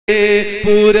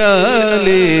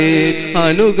പുരാനേ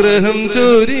അനുഗ്രഹം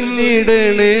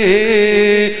ചൊരിഞ്ഞിടണേ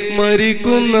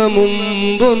മരിക്കുന്ന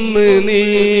മുമ്പൊന്ന് നീ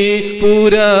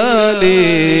പുരാനേ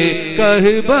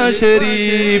കഅബ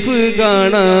ശരീഫ്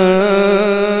കാണാൻ.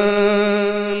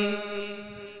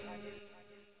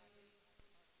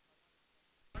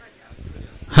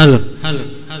 Hello hello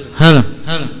hello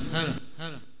hello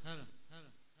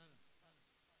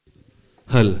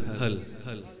hello ഹൽ ഹൽ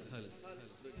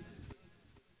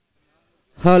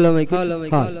ഹലോ മൈക്ക് ഹൽ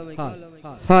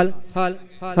ഹൽ ഹൽ ഹൽ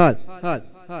ഹൽ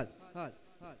ഹൽ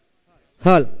ഹൽ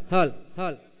ഹൽ ഹൽ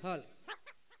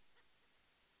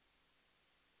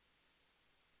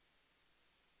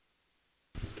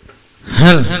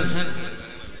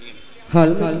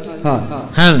ഹൽ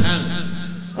ഹൽ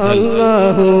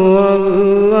അല്ലാഹു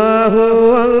അല്ലാഹു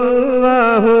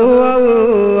അല്ലാഹു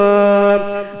അല്ലാഹ്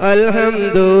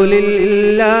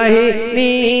അൽഹംദുലില്ലാഹി നീ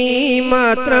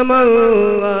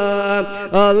മാത്രമല്ലാഹ്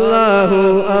അല്ലാഹു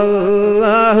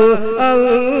അല്ലാഹു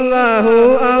അല്ലാഹു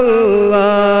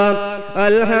അല്ലാഹ്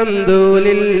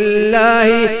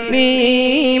അൽഹംദുലില്ലാഹി നീ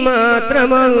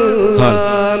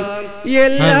മാത്രമല്ലാഹ്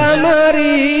എല്ലാം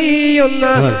അറിയുന്ന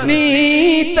നീ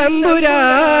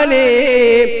തമ്പുരാനേ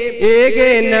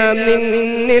ഏകനാം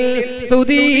നിന്നിൽ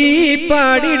സ്തുതി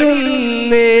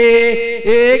പാടിടുന്നേ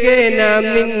ഏകനാം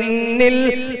നിന്നിൽ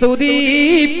സ്തുതി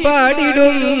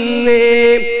പാടിടുന്നേ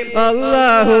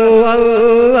അല്ലാഹു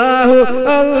അല്ലാഹു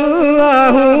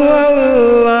അല്ലാഹു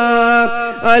അല്ലാഹ്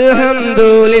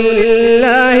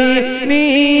അൽഹംദുലില്ലാഹി നീ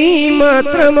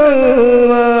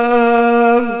മാത്രമല്ലാഹ്.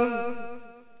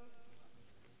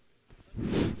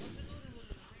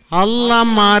 Allah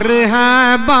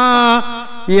marhaba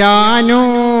ya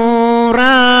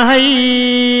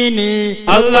nuraini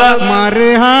Allah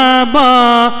marhaba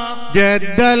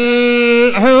jaddal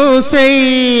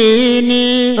husaini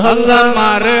Allah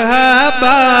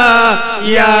marhaba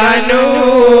ya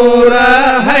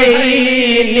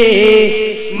nuraini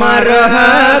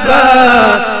marhaba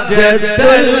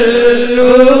jaddal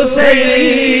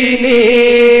husaini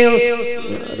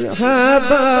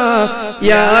marhaba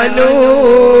ya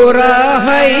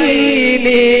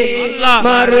nuraini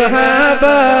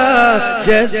marhaba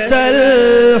jaddal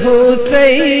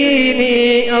husaini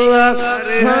Allah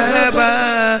marhaba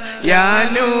ya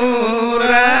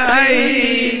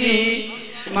nuraini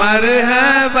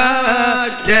marhaba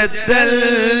jaddal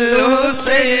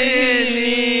husaini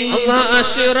Allah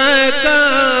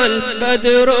ashrakal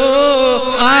badru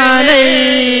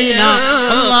علينا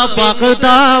الله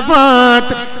فاقتفت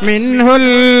منه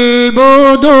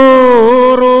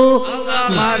البدور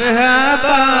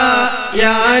مرحبا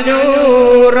يا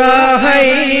نور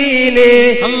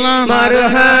عيني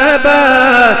مرحبا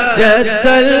جد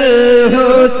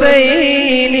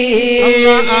الحسين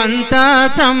الله أنت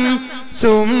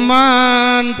ثم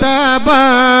أنت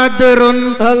بدر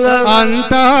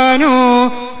أنت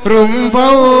نور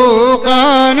فوق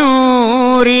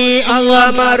نوري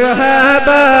الله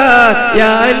مرحبا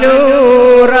يا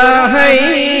نور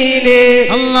عيني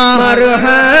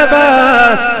مرحبا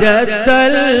جد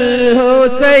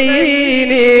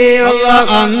الحسين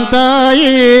الله أنت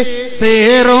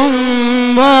سير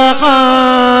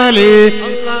وقالي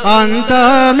أنت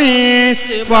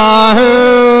مصباح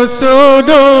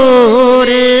الصدور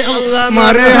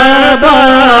مرحبا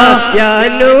يا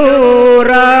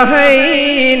نور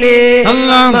عيني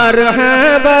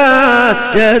مرحبا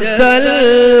جد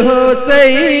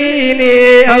الحسين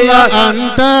الله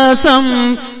أنت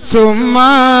ثم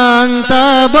أنت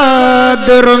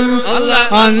بدر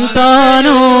أنت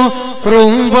نور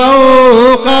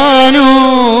فوق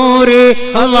نوري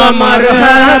الله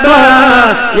مرحبا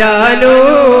يا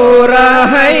نور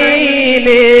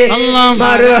عيني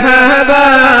مرحبا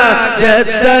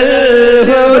جد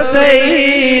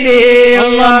الحسين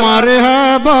الله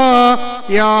مرحبا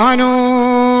يا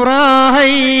نور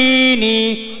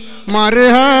عيني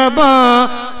مرحبا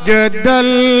جد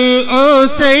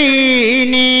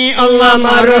الحسين الله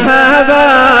مرحبا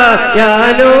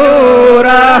يا نور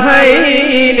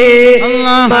عيني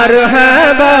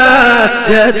مرحبا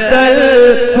جد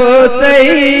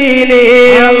الحسين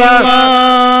الله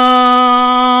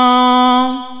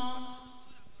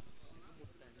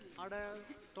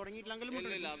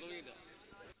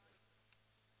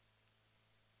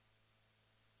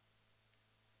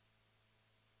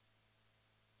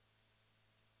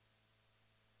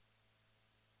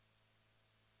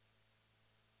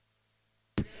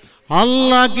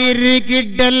Allah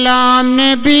കിരികിട്ടെല്ലാം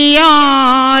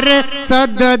നബിയാർ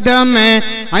സദ്ദമേ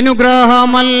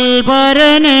അനുഗ്രഹമൽ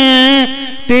പരനെ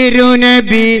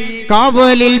തിരുനബി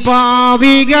കാവലിൽ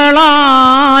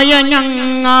പാവികളായ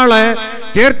ഞങ്ങളെ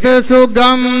ചേർത്ത്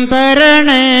സുഖം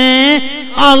തരണേ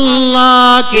അല്ലാ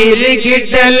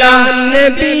കിരികിട്ടെല്ലാം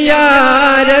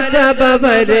നബിയാര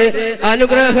സബവര്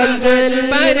അനുഗ്രഹം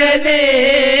ചൊൽപരനേ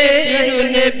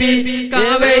നബി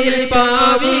കവയിൽ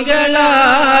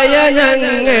പാവികളായ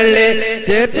ഞങ്ങളെ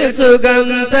ചേർത്ത് സുഖം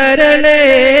തരണേ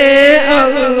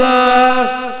അല്ലാ.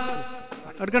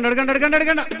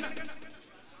 എടുക്കണ്ട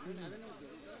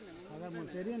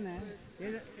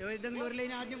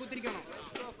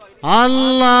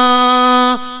അല്ലാ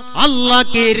അല്ലാ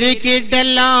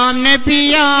കിരികിട്ടെല്ലാം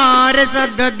നബിയാരെ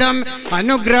സദ്ദം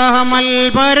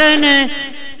അനുഗ്രഹമൽപരനെ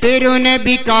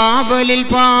തിരുനബി കാവലിൽ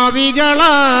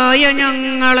പാവികളായ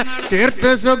ഞങ്ങൾ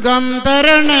തീർത്ത് സുഖം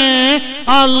തരണേ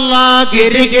അല്ലാ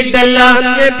കിരികിട്ടെല്ലാം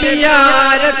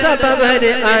നബിയാര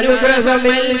സബവര്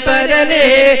അനുഗ്രഹമൽപരനെ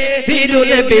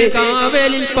തിരുനബി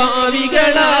കാവലിൽ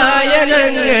പാവികളായ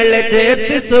ഞങ്ങളെ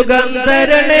ചേർത്ത് സുഖം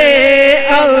തരണേ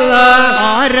അല്ലാ.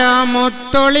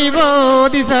 ആരാമൊത്തൊളിവോതി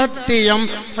സത്യം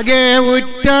അകെ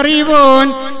ഉറ്ററിവോൻ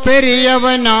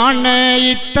പെരിയവനാണ്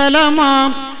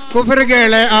ഇത്തലമാം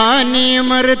കുഫറുകളെ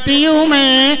ആനിമർത്തിയുമേ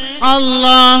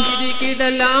അല്ലാ.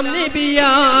 കിരികിട്ടെല്ലാം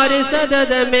നബിയാര്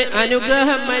സദതമേ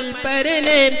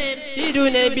അനുഗ്രഹമൽപരനെ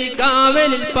തിരുനബി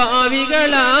കാവലിൽ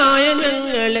പാവികളായ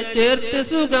ഞങ്ങളെ ചേർത്ത്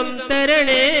സുഖം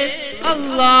തരണേ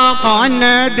അല്ലാ.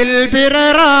 ആനദിൽ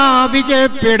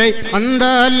പിററാവിജപ്പിടை அந்த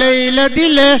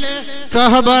ലൈലതിലെ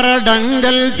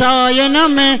സഹബറടങ്കൽ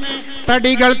സായനമേ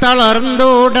തടികൾ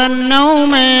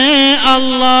തളർന്നുടന്നൗമേ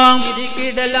അല്ലാ.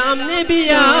 കിരികിട്ടെല്ലാം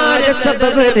നബിയാര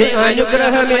സബവര്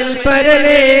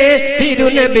അനുഗ്രഹമൽപരനെ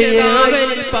തിരുനബി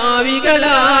കാവലിൽ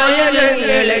പാവികളായ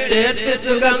ഞങ്ങളെ ചേർത്ത്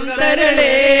സുഖം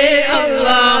തരണേ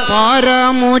അല്ലാ.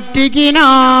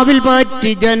 പാരമുറ്റിക്കിനാവിൽ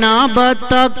പറ്റി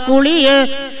ജനാബത്തക്കുളിയെ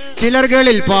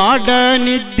ചിലർകളിൽ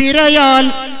പാടനിദ്രയാൽ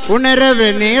ഉണരവ്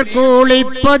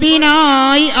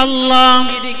നേർക്കുളിപ്പതിനായി അല്ലാ.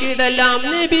 കിരികിട്ടെല്ലാം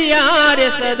നബിയാരെ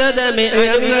സദതമേ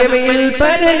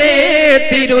അനുഗ്രഹമൽപരനെ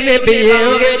തിരുനബി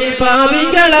കാവലിൽ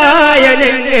പാവികളായ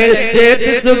ഞങ്ങൾ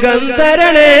ചേർത്ത് സുഖം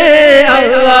തരണേ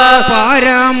അല്ലാ.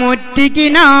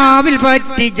 പാരമുറ്റിക്കിനാവിൽ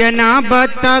പറ്റി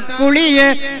ജനാബത്തക്കുളിയെ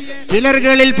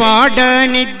ചിലർകളിൽ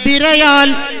പാടനിദ്രയാൽ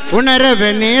ഉണരവ്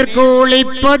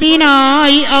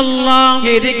നേർക്കുളിപ്പതിനായി അല്ലാ.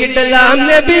 കിരികിട്ടെല്ലാം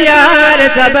നബിയാരെ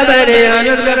സബവര്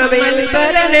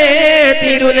അനുഗ്രഹമൽപരനെ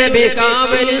തിരുനബി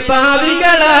കാവലിൽ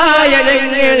പാവികളായ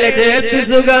ഞങ്ങളെ ചേർത്ത്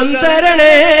സുഖം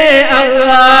തരണേ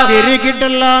അല്ലാ.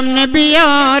 കിരികിട്ടെല്ലാം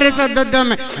നബിയാരെ സദ്ദം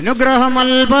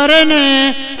അനുഗ്രഹമൽപരനെ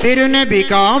തിരുനബി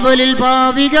കാവലിൽ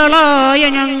പാവികളായ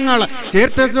ഞങ്ങൾ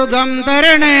ചേർത്ത് സുഖം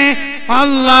തരണേ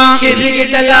അല്ലാ.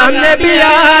 കിരികിട്ടെല്ലാം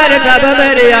നബിയാരെ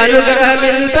സബവര്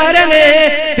അനുഗ്രഹമൽപരനെ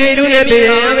തിരുനബി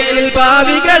കാവലിൽ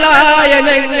പാവികളായ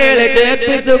ഞങ്ങളെ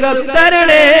ചേർത്ത് സുഖം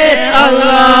തരണേ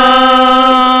അല്ലാ.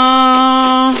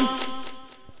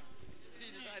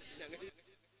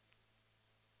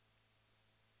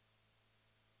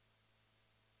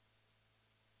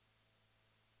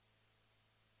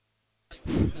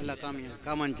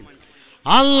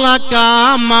 അല്ലാ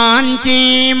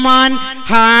കാമാഞ്ചിമാൻ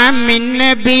ഹാമിൻ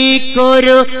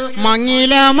നബിക്കൊരു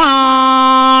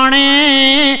മങ്ങിലമാണ്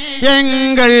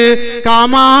എങ്കൾ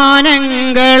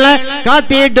കാമാനങ്ങളെ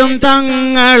കാത്തിടും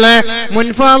തങ്ങളെ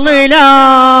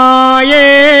മുൻഫളിലായേ.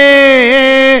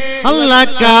 അല്ലാ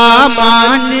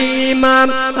കാമാഞ്ചിമാൻ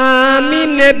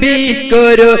ആമിൻ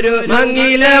നബിക്കൊരു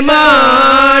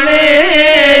മങ്ങിലമാണ്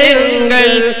എങ്കൾ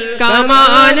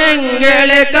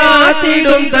കമാനങ്ങളെ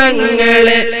കാത്തിടും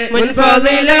തങ്ങളെ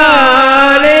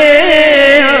മുൻഫളിലാണേ.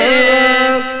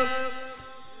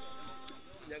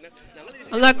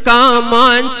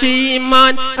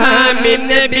 കാമാഞ്ചിമാൻ ആമിൻ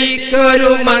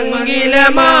നബിക്കൊരു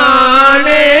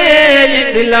മംഗിലമാണ്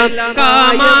ഇസ്ലാം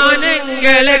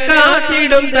കാമാനങ്ങളെ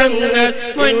കാത്തിടും തങ്ങൾ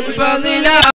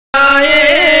മുൻഫളിലായേ.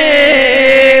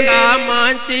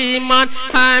 കാമാഞ്ചിമാൻ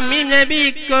ആമിൻ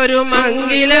നബിക്കൊരു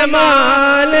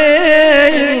മംഗിലമാണ്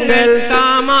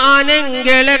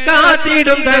കാമാനങ്ങളെ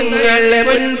കാത്തിടും തങ്ങളെ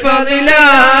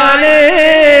മുൻഫളിലാണേ.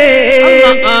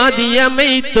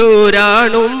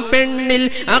 ആദിയമൈത്തൂരാണും പെണ്ണിൽ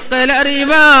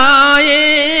അക്കലറിവായേ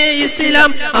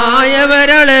ഇസ്ലാം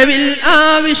ആയവരളവിൽ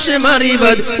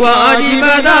ആവശ്യമറിവത്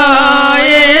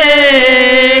വാജിബതായേ.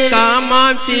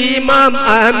 കാമാഞ്ചിമാം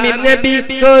ആമിൻ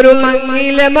നബിക്കൊരു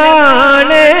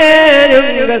മംഗിലമാണ്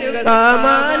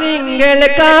കാമാനിങ്ങളെ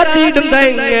കാത്തിടും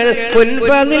തങ്ങൾ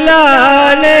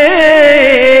മുൻഫളിലാണേ.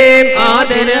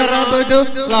 ആദരബുദു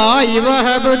വായി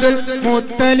വഹബുദുൽ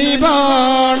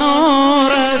മുത്തലിബാണോ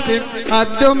റസിം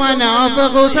عبد مناف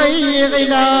قصي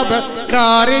غلاب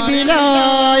دار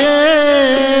دلايه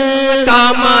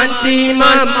കാമാഞ്ചി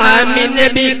മാം ആമിൻ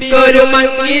നബിക്കൊരു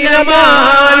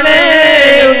മംഗിലമാണ്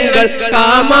ഉങ്ങൾ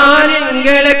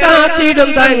കാമാനിങ്ങളെ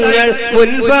കാത്തിടും തങ്ങൾ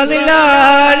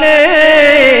മുൻപതിലാണ്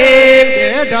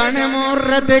ഏതാണ്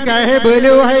മുറത്ത്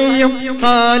കഹബുലുഹയും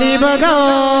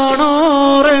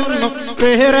ഖാലിബദാണോറെന്നും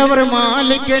പേരവർ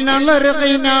മാലിക്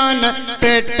നളർഖിനാൻ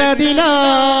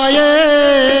പെട്ടതിലായേ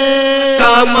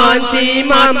കാമാഞ്ചി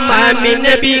മാം ആമിൻ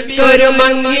നബിക്കൊരു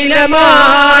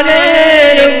മംഗിലമാണ്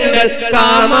ഉങ്ങൾ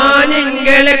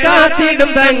കാമാനിങ്ങളെ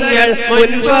കാത്തിടും തങ്ങൾ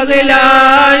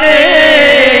മുൻപതിലാണ്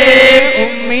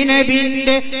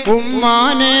ഉമ്മിനബിന്റെ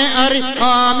ഉമ്മാനെ അറി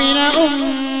ആമിന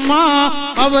ഉമ്മ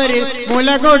അവരിൽ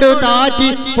മുലകൊടു താറ്റി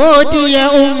പോറ്റിയ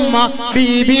ഉമ്മ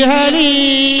ബീബി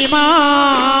ഹലീമ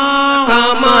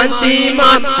കാമാഞ്ചി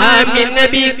മാം ആമിൻ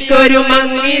നബിക്കൊരു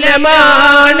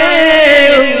മംഗിലമാണ്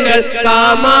ഉങ്ങൾ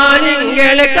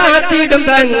കാമാനിങ്ങളെ കാത്തിടും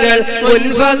തങ്ങൾ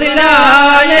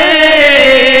മുൻപതിലാണ്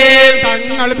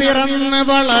തങ്ങൾ പിറന്ന്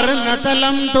വളർന്ന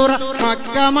തലം തുറ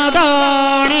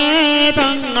മക്കമതാണേ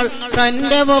തങ്ങൾ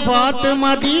തന്റെ വഫാത്ത്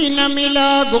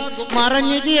മദീനമിലാകും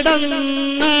മറഞ്ഞു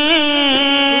കിടന്നേ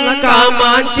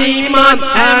കാമാഞ്ചി മാം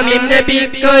ആമിൻ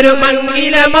നബിക്കൊരു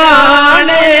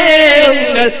മംഗിലമാണ്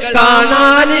ഉങ്ങൾ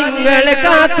കാണാനിങ്ങളെ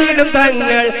കാത്തിടും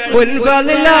തങ്ങൾ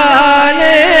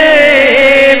മുൻപതിലാണ്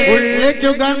ഉള്ളു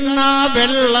ചുകന്ന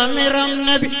വെള്ള നിറം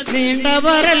നബി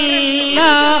നീണ്ടവരല്ല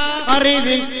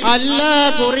അറിവിൽ അല്ല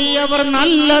കുറിയവർ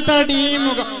നല്ല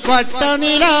തടിമുഖ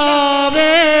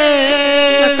വട്ടനിലാവേ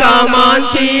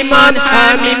കാമാഞ്ചി മാം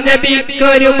ആമിൻ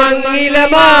നബിക്കൊരു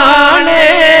മംഗിലമാണ്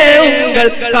ഉങ്ങൾ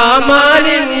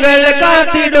കാമാനിങ്ങളെ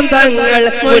കാത്തിടും തങ്ങൾ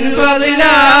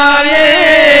മുൻപതിലായേ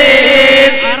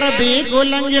അറബി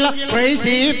കുലങ്കിള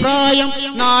പ്രൈസി പ്രായം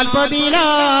 40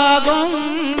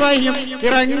 വയും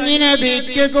ഇറങ്ങി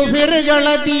നബിക്ക് കുഫിറുകള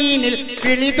ദീനിൽ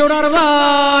കിളി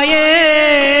തുടർവായേ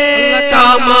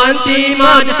കാമാഞ്ചി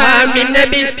മാം ആമിൻ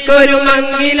നബിക്കൊരു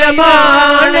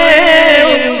മംഗിലമാണ്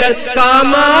ഉങ്ങൾ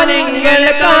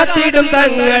കാമാനിങ്ങളെ കാത്തിടും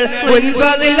തങ്ങൾ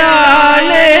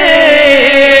മുൻപതിലാണ്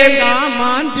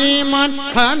കാമാഞ്ചിമാൻ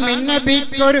ആമിൻ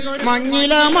നബിക്കൊരു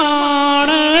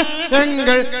മംഗിലമാണ്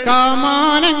എങ്ങൾ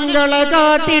കാമാനങ്ങളെ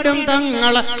കാത്തിടും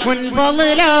തങ്ങളെ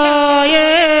മുൻപതിലായേ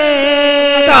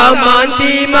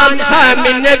കാമാഞ്ചി മാം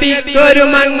ആമിൻ നബിക്കൊരു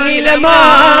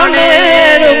മംഗിലമാണ്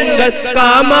ഉങ്ങൾ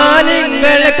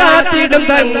കാമാനിങ്ങളെ കാത്തിടും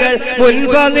തങ്ങൾ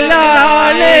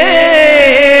മുൻപതിലാണ്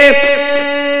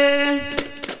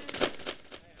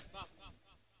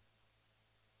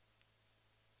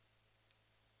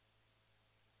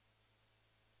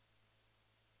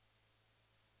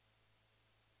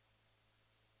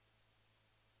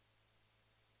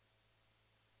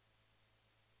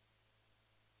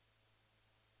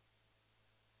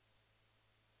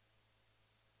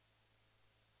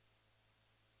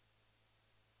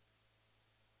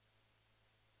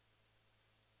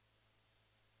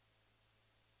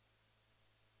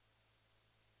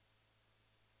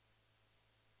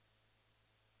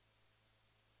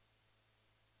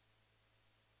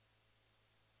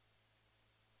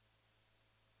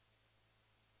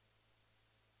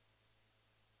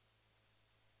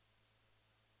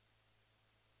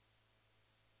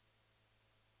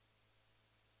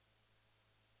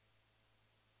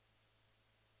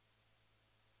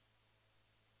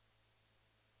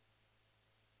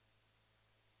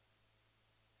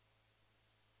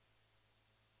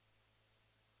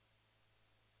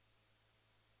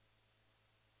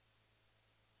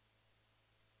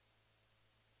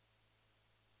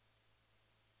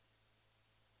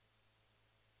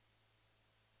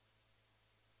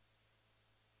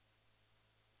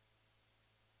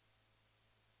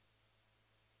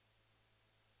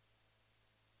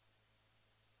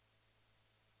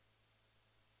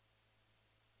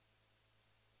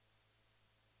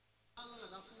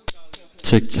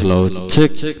Check, hello,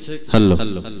 check, hello.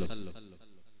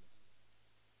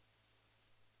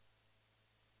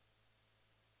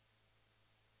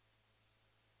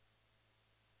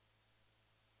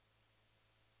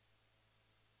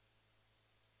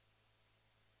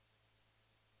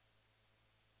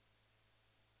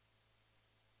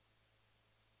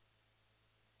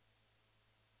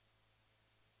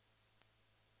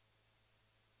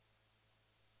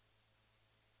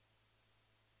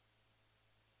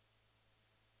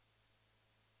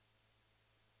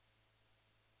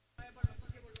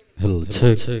 Hello,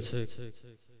 check.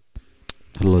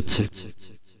 Hello, check.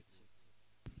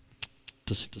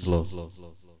 Just hello.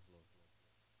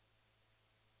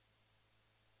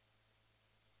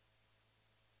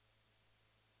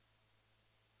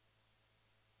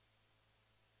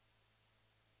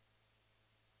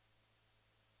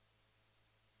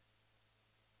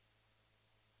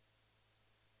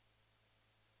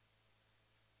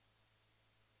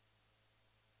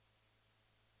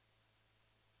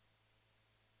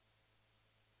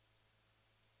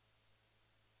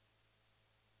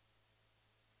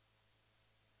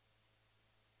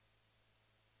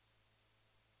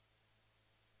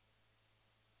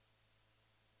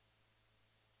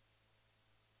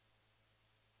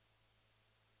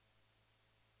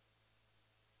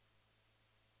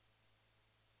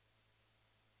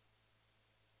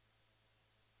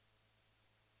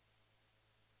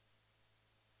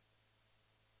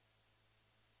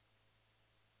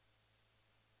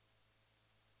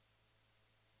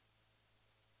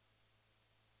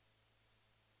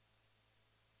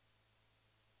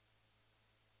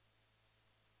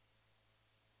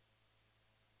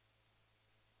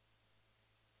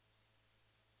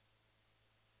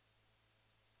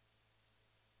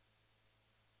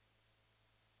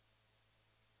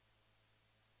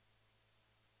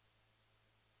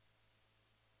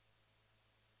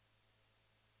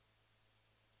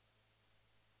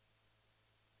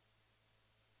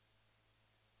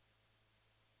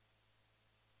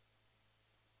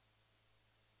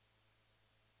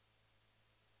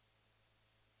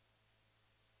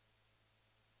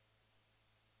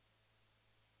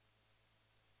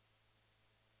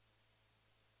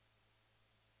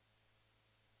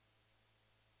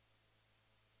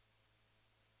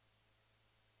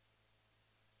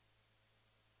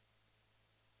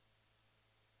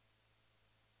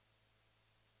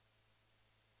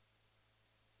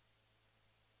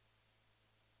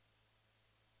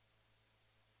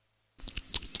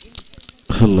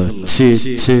 hello, check,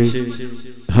 check,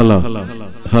 hello,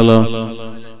 hello, hello,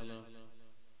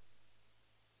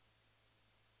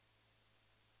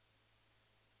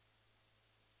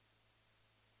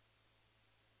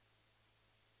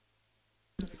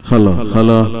 hello,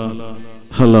 hello,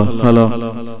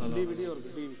 hello,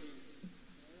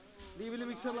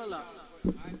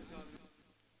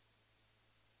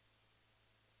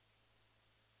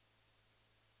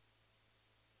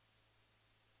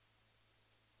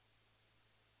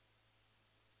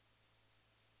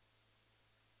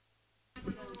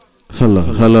 hello,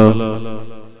 hello,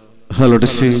 hello, to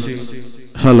see,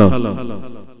 hello, hello,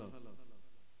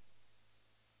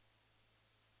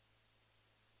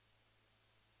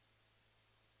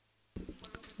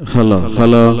 hello,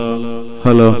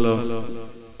 hello,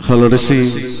 hello, to see,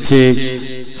 check,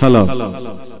 hello,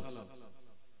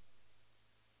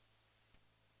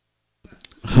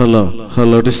 hello,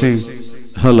 hello, to see,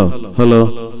 hello, hello,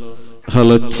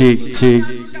 hello, check, check,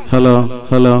 hello,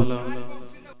 hello,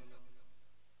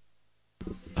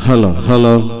 hello,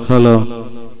 hello, hello,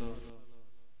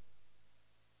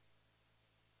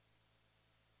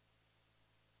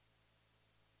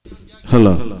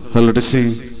 hello, hello, to see,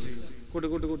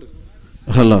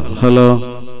 hello, hello,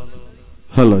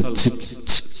 hello, check,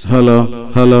 hello,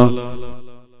 hello,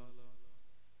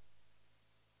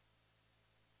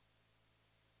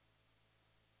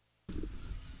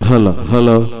 hello,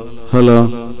 hello, hello,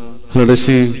 hello, to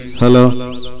see, hello,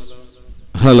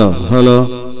 hello, hello,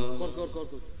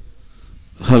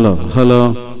 hello, hello,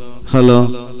 hello,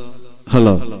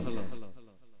 hello,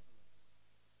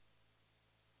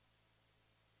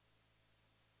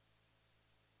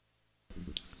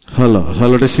 hello,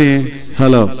 hello, to see,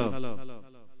 hello,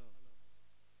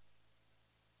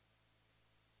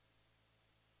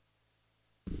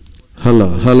 hello,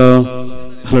 hello,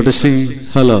 hello, to see,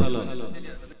 hello,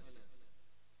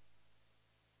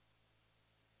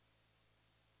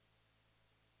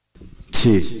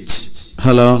 check,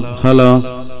 hello, hello,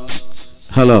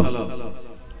 hello,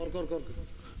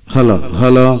 hello,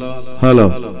 hello, hello,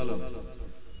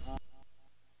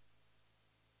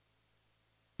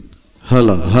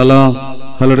 hello, hello,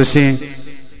 hello, to see,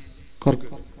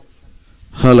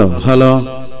 hello, hello,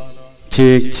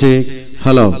 check, check,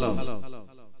 hello,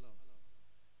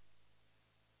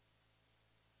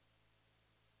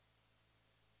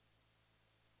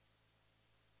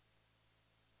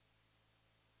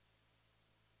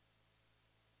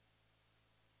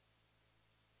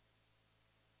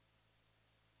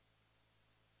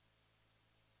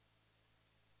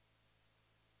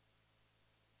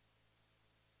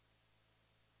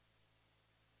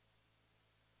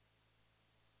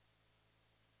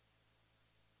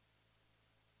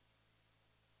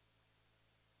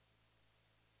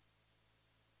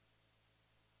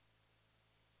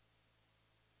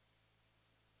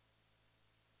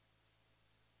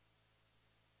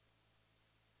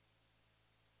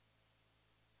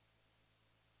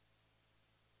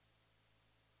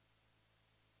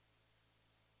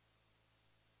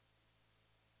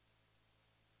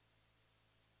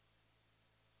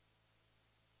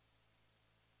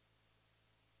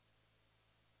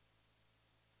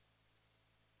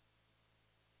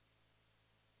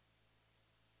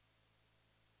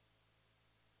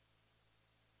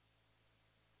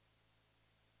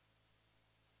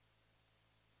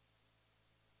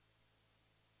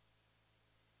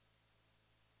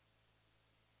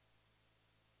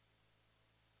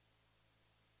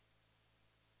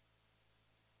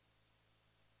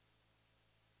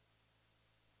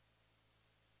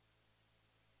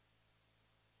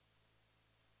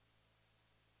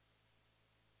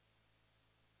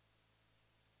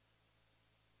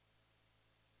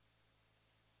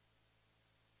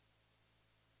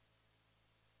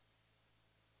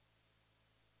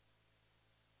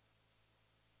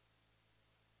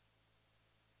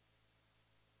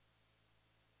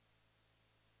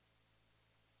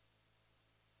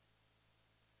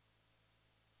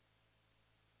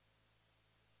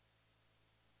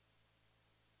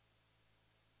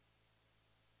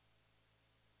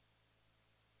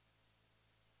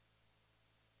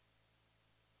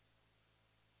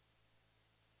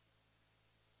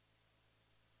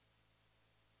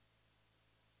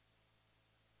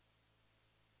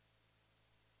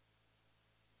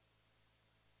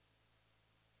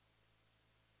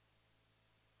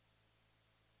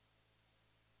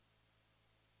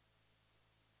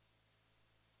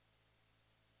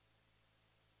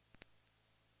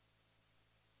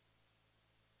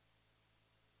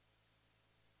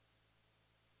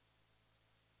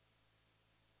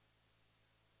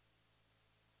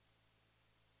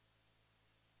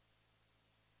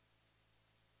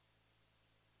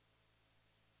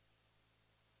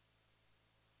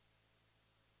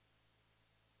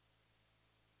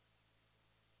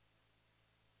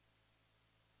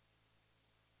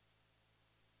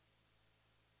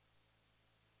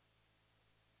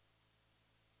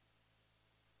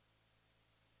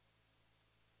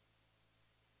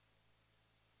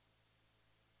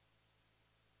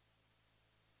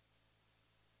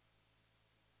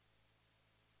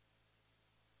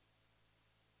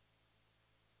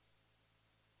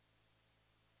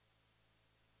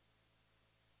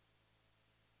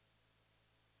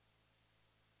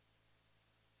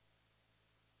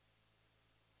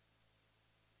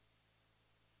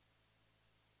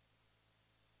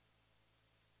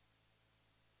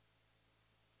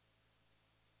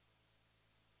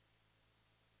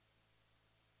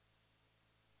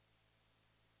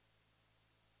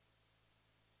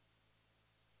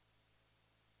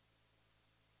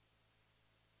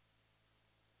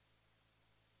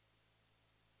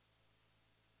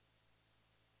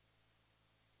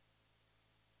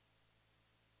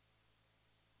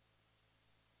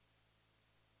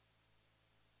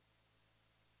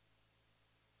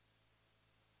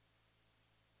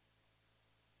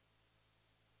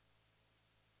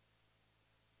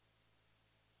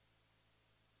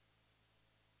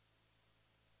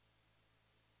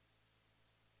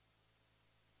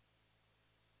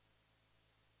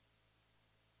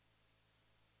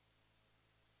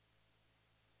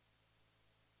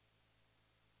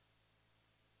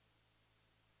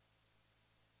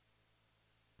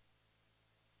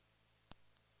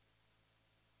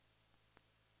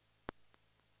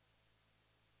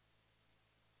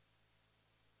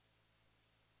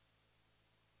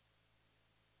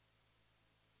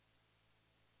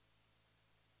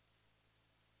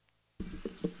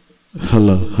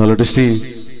 hello, hello, testing.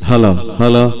 Hello,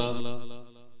 hello.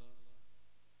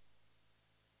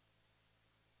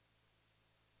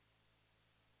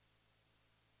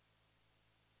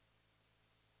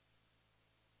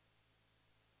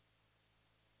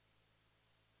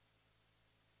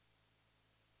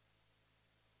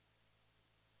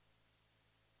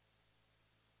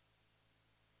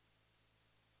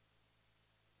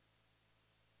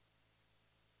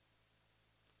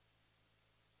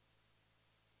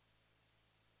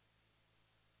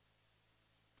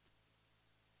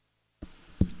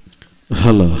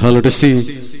 Hello, hello, testing.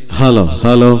 Hello,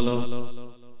 hello.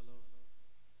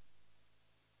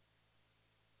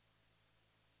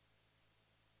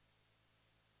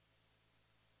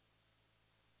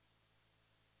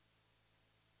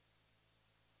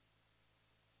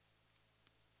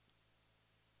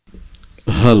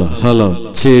 Hello,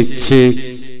 hello, check, check.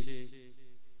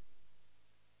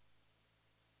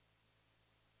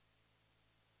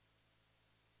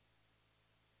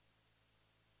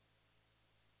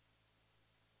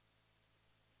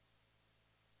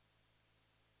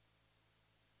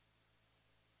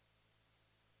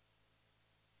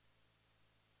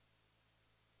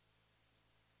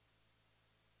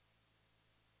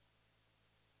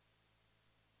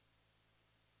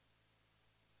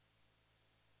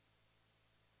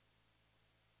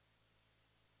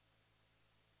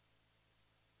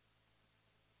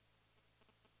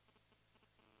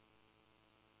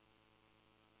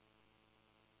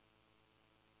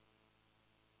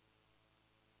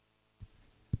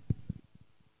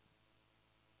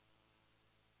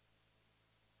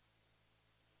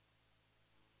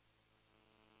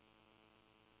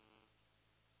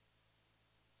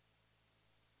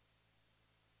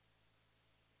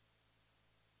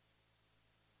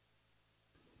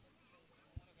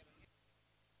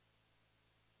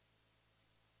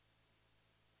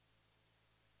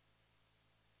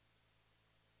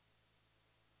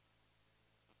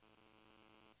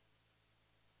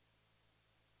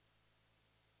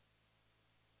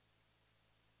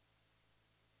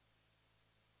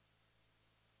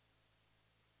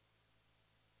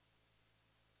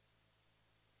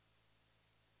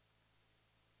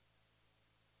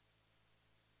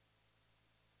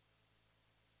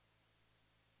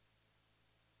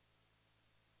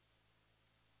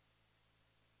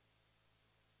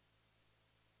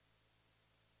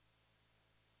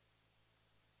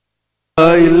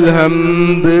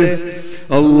 الحمد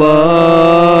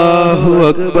الله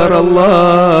أكبر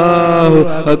الله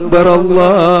أكبر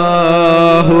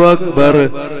الله أكبر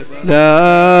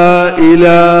لا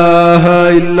إله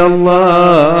إلا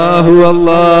الله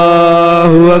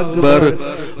والله أكبر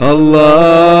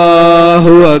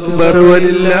الله أكبر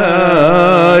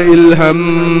ولله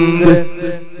الحمد.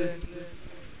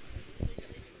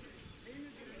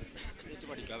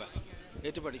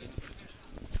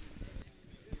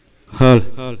 هل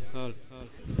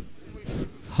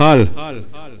هل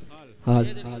هل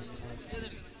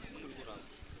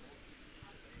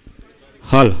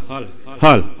هل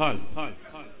هل هل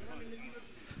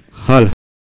هل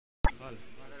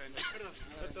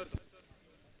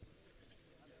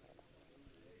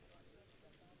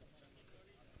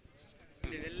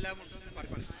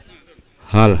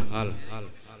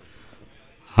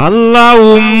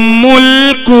അല്ലാഹുമ്മുൽ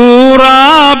ഖുറാബില്ലാണഞ്ഞ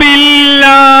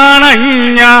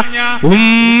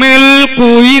ഉമ്മുൽ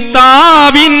കുയിതാബിൻഡൂടേമ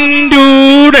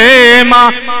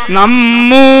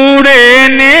നമ്മുടെ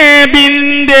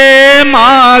നബിന്റെ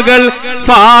മകൾ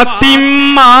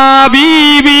ഫാത്തിമ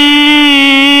ബീബി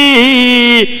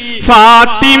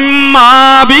ഫാത്തിമ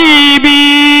ബീബി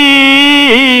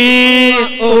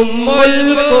ഉമ്മുൽ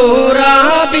ഖുറാബില്ലാണഞ്ഞ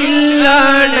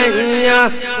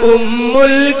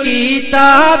ഉമ്മുൽ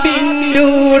കിതാബിൻഡൂടെ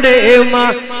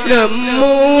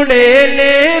നമ്മുടെ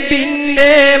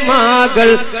നബിന്റെ മകൾ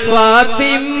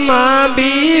ഫാത്തിമ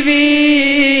ബീവി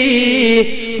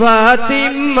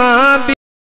ഫാത്തിമ ബീവി.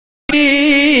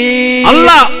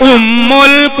 അല്ലാഹ്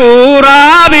ഉമ്മുൽ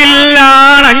ഖുറാബില്ലാണഞ്ഞ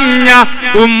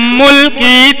ഉമ്മുൽ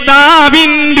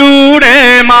കിതാബിൻഡൂടെ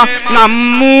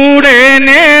നമ്മുടെ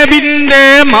നബിന്റെ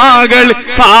മകൾ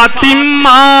ഫാത്തിമ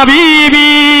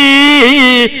ബീവി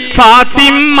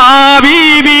ഫാത്തിമ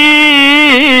ബീവി.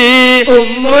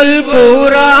 ഉമ്മുൽ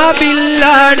ഖുറാബില്ലാണഞ്ഞ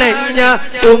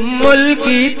ഉമ്മുൽ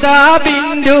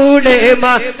കിതാബിൻഡൂടെ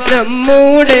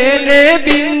നമ്മുടെ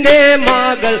നബിന്റെ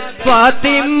മകൾ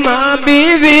ഫാത്തിമ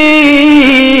ബീവി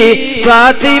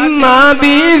ഫാത്തിമ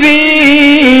ബീവി.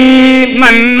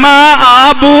 നന്മ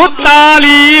അബൂ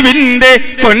താലിബിന്റെ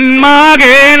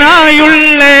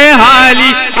പൊന്മകനായുള്ള ഹാലി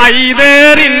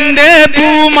ഐദറിന്റെ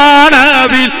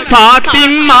പൂമാടവിൽ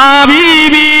ഫാത്തിമ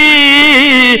ബീവി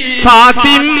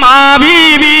ഫാത്തിമ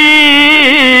ബീവി.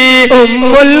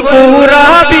 ഉമ്മുൽ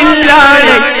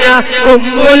ഖുറാബില്ലണഞ്ഞ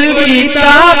ഉമ്മുൽ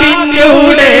കിതാബിന്റെ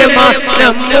ഉടമ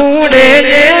നമ്മുടെ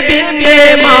നബിന്റെ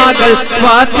മകൾ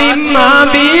ഫാത്തിമ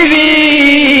ബീവി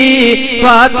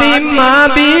ഫാത്തിമ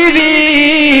ബീവി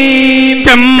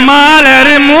ചെമ്മാലർ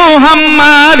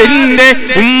മുഹമ്മദിന്റെ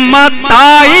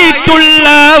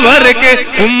ഉമ്മത്തായിട്ടുള്ളവർക്ക്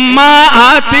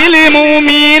ഉമ്മാത്തിൽ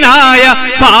മുഅ്മിനായ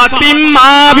ഫാത്തിമ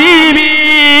ബീവി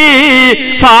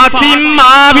ഫാത്തിമ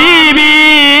ബീവി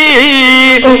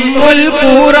ഉമ്മുൽ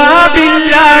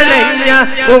ഖുറാബില്ലണഞ്ഞ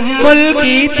ഉമ്മുൽ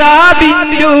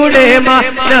കിതാബിന്റെ ഉടമ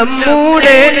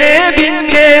നമ്മുടെ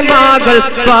നബിന്റെ മകൾ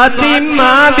ഫാത്തിമ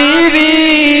ബീവി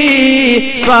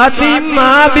ഫാത്തിമ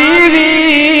ബീവി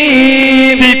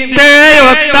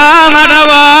ചിട്ടയൊത്ത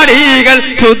നടവാടികൾ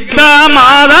ശുദ്ധ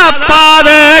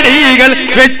മാതപ്പാതടികൾ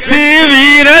വെച്ച്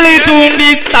വീരൽ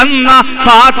ചൂണ്ടി തന്ന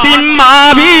ഫാത്തിമ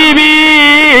ബീവി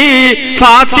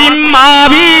ഫാത്തിമ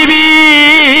ബീവി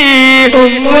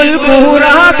ഉമ്മുൽ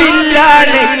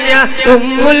ഖുറാബില്ലണഞ്ഞ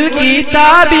ഉമ്മുൽ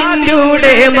കിതാബിന്റെ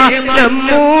ഉടമ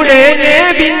നമ്മുടെ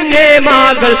നബിന്റെ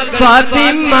മകൾ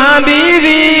ഫാത്തിമ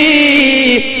ബീവി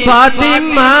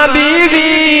ഫാത്തിമ ബീവി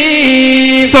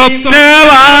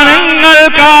സ്വപ്നവാനങ്ങൾ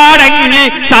കാടങ്ങി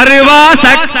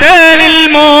സർവശക്തനിൽ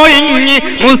മോയിങ്ങി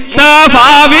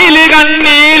മുസ്തഫാവിൽ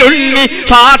കണ്ണീലുണ്ണി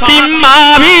ഫാത്തിമ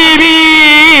ബീവി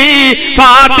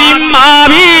ഫാത്തിമ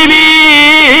ബീവി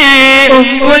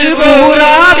ഉമ്മുൽ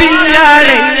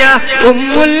ഖുറാബില്ലണഞ്ഞ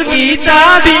ഉമ്മുൽ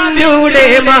കിതാബിന്റെ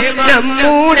ഉടമ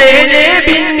നമ്മുടെ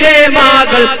നബിന്റെ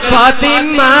മകൾ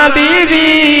ഫാത്തിമ ബീവി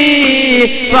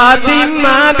ഫാത്തിമ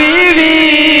ബീവി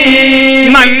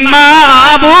നന്മ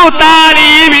അബൂ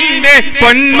താലിബിന്റെ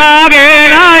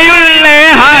പൊന്മകനായുള്ള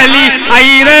ഹലി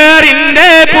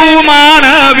ഐദറിന്റെ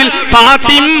പൂമാനവിൽ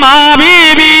ഫാത്തിമ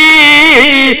ബീവി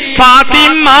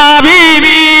ഫാത്തിമ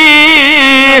ബീവി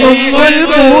ഉമ്മുൽ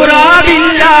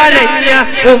ഖുറാബില്ലണഞ്ഞ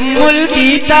ഉമ്മുൽ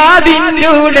കിതാബിന്റെ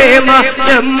ഉടമ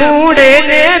നമ്മുടെ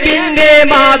നബിന്റെ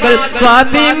മകൾ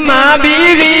ഫാത്തിമ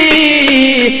ബീവി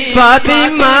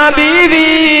ഫാത്തിമ ബീവി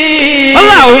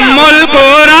ഉമ്മുൽ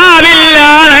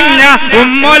ഖുറാബില്ലണഞ്ഞ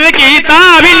ഉമ്മുൽ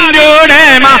കിതാബിന്റെ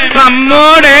ഉടമ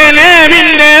നമ്മുടെ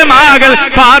നബിന്റെ മകൾ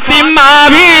ഫാത്തിമ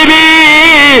ബീവി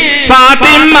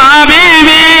ഫാത്തിമ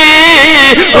ബീവി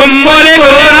ഉമ്മുൽ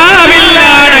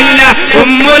ഖുറാബില്ലണഞ്ഞ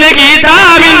ഉമ്മുൽ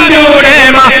കിതാബിന്റെ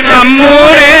ഉടമ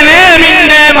നമ്മുടെ നബിന്റെ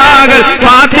മകൾ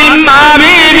ഫാത്തിമ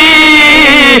ബീവി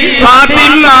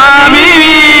ഫാത്തിമ ബീവി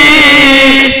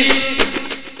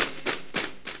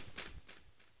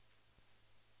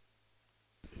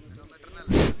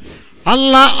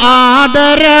അല്ലാ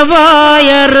ആദരവായ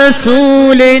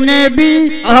റസൂൽ നബി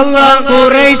അല്ലാ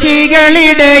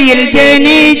ഖുറൈശികളിടയിൽ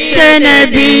ജനിച്ച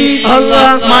നബി അല്ലാ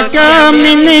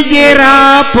മക്കാമിൻ ഹിജ്റ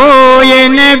പോയ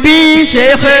നബി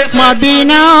ശൈഖ്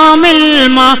മദീനാമിൽ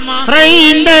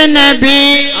മറൈന്ത നബി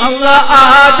അല്ലാ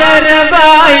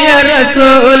ആദരവായ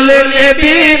റസൂൽ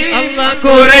നബി അല്ലാ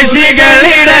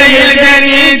ഖുറൈശികളിടയിൽ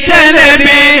ജനിച്ച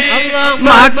നബി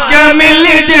മക്കമിൽ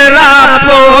ഹിജ്റ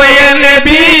പോയ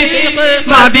നബി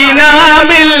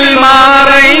മദീനാമിൽ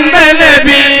മറൈന്ത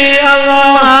നബി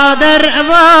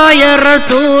ആദരവായ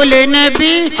റസൂൽ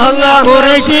നബി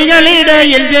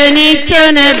ഖുറൈശികളിടയിൽ ജനിച്ച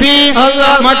നബി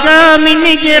മക്കാമിൻ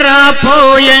ഹിജ്റ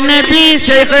പോയ നബി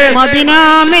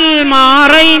മദീനാമിൽ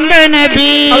മറൈന്ത നബി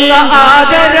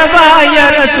ആദരവായ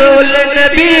റസൂൽ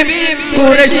നബി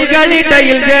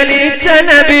ഖുറൈശികളിടയിൽ ജനിച്ച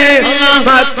നബി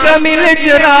മക്കമിൽ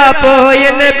ഹിജ്റ പോയ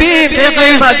നബി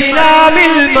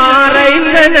മദീനാമിൽ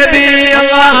മറൈന്ത നബി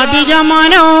അധിക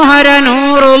മനോഹര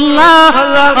നൂറുള്ള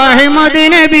അഹ്മദ്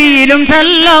നബിയിലും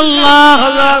സല്ലല്ലാഹു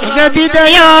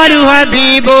ഗദിദയാലു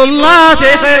ഹബീബുല്ലാഹ്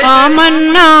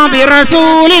ആമന്നാ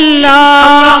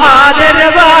ബിറസൂലില്ലാഹ്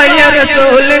ആദരവായ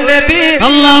റസൂൽ നബി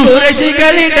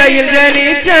ഖുറൈശികളിടയിൽ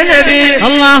ജനിച്ച നബി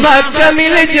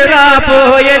മക്കമിൽ ഹിജ്റ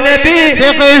പോയ നബി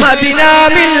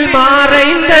മദീനാമിൽ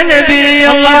മറൈന്ത നബി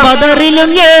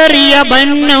ബദറിലും ഏറിയ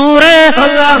ബന്നൂറ്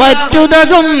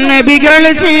പറ്റുതകും നബികൾ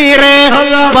സീറ്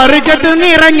ബർക്കത്ത്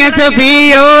നിറഞ്ഞ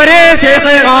സഫിയോരെ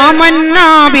ആമന്നാ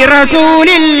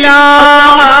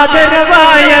ബിറസൂലില്ലാഹ്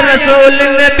ആദരവായ റസൂൽ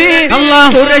നബി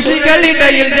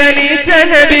ഖുറൈശികളിടയിൽ ജനിച്ച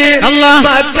നബി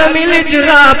മക്കമിൽ ഹിജ്റ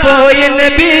പോയ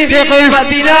നബി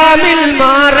മദീനാമിൽ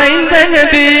മറൈന്ത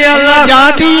നബി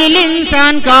ജാതിയിൽ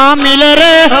ഇൻസാൻ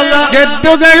കാമിലരെ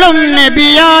ജദ്ദുകളും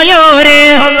നബിയായോരെ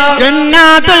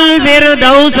ജന്നാത്തുൽ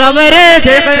ഫിർദൗസ് അവരെ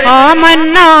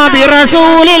ആമന്നാ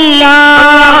ബിറസൂലില്ലാഹ്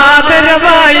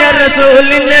ആദരവായ റസൂൽ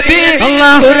നബി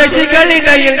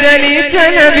ഖുറൈശികളിടയിൽ ജനിച്ച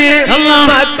നബി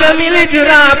മക്കമിൽ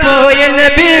ഹിജ്റ പോയ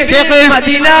നബി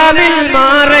മദീനാമിൽ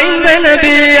മറൈന്ത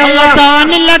നബി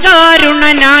താനില്ല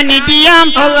കാരുണനാനിധിയാം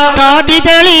സാധി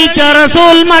തെളിയിച്ച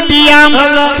റസൂൽ മതിയാം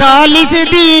സാലിസ്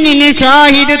ദീനിന്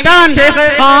ഷാഹിദ് താൻ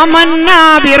ആമന്നാ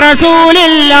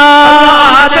ബിറസൂലില്ലാഹ്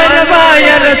ആദരവായ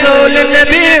റസൂൽ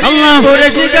നബി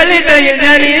ഖുറൈശികളിടയിൽ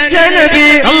ജനിച്ച നബി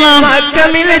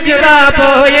മക്കയിൽ ഹിജ്റ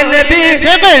പോയ നബി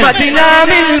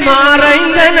മദീനയിൽ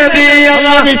മറൈന്ത നബി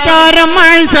വിസ്താരം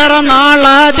മത്സര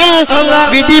നാളതിൽ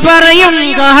വിധി പറയും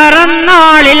കഹറം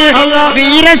നാളിൽ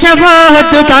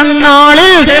വീരശഫാഅത്ത്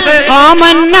തന്നാളിൽ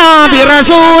ആമന്നാ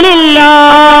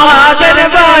ബിറസൂലില്ലാഹ്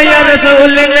ആദരവായ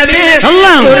റസൂൽ നബി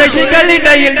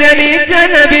ഖുറൈശികളിടയിൽ ജനിച്ച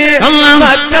നബി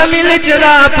മക്കയിൽ ഹിജ്റ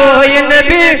പോയ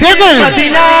നബി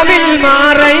മദീനയിൽ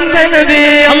മറൈന്ത നബി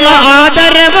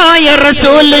ആദരവായ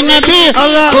റസൂൽ നബി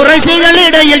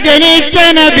ഖുറൈശികളിടയിൽ ജനിച്ച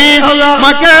നബി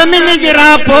മക്കയിൽ ഹിജ്റ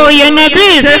പോയ നബി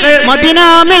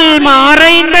മദീനയിൽ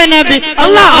മറൈന്ത നബി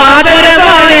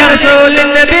ആദരവായ റസൂൽ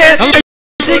നബി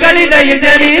ഖുറൈശികളിടയിൽ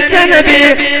ജനിച്ച നബി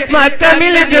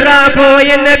മക്കയിൽ ഹിജ്റ പോയ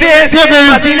നബി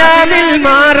മദീനയിൽ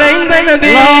മറൈന്ത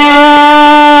നബി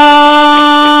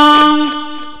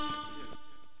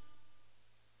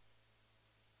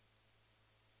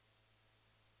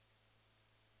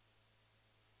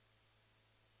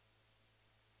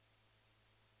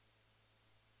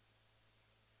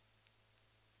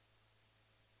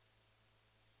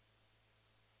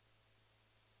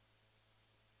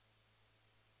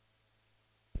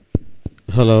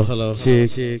Hello.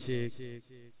 Check.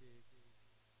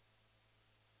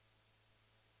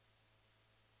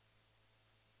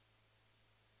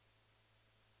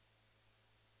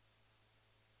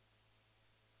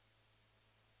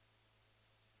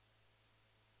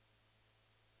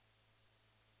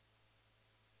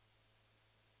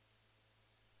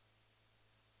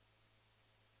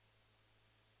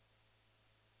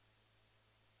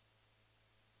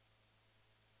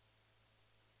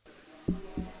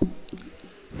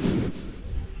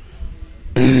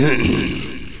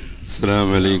 السلام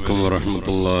عليكم ورحمة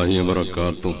الله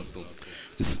وبركاته.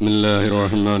 بسم الله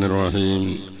الرحمن الرحيم.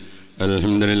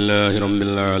 الحمد لله رب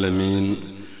العالمين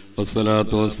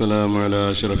والصلاة والسلام على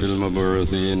أشرف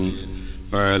المبعوثين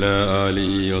وعلى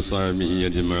آله وصحبه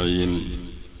أجمعين.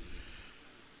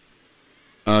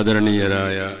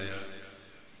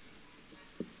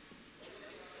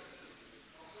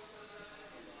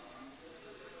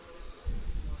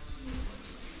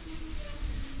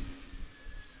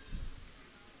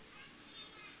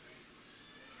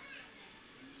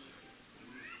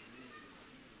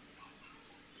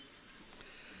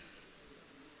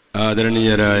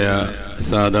 ആദരണീയരായ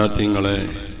സാദാത്യങ്ങളെ,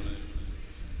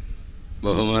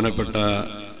 ബഹുമാനപ്പെട്ട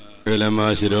ഉലമാ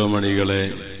ശിരോമണികളെ,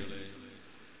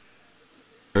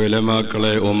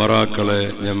 ഉലമാക്കളെ, ഉമറാക്കളെ,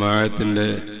 ജമാഅത്തിൻ്റെ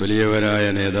വലിയവരായ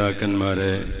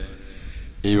നേതാക്കന്മാരെ,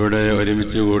 ഇവിടെ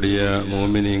ഒരുമിച്ച് കൂടിയ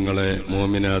മോമിനീങ്ങളെ,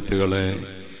 മോമിനാത്തുകളെ,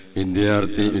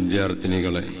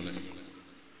 വിദ്യാർത്ഥിനികളെ,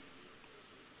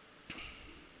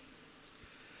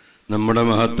 നമ്മുടെ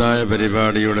മഹത്തായ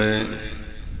പരിപാടിയുടെ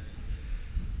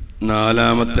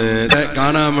നാലാമത്തെ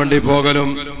കാണാൻ വേണ്ടി പോകലും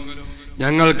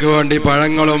ഞങ്ങൾക്ക് വേണ്ടി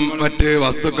പഴങ്ങളും മറ്റ്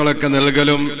വസ്തുക്കളൊക്കെ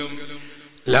നൽകലും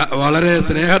വളരെ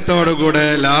സ്നേഹത്തോടുകൂടെ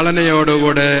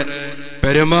ലാളനയോടുകൂടെ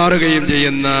പെരുമാറുകയും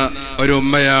ചെയ്യുന്ന ഒരു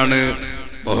ഉമ്മയാണ്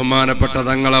ബഹുമാനപ്പെട്ട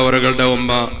തങ്ങളവറുകളുടെ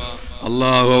ഉമ്മ.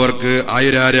 അള്ളാഹു അവർക്ക്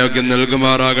ആയുരാരോഗ്യം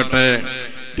നൽകുമാറാകട്ടെ,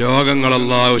 രോഗങ്ങൾ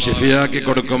അള്ളാഹു ശിഫിയാക്കി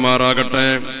കൊടുക്കുമാറാകട്ടെ.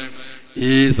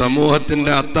 ഈ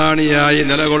സമൂഹത്തിന്റെ അത്താണിയായി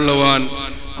നിലകൊള്ളുവാൻ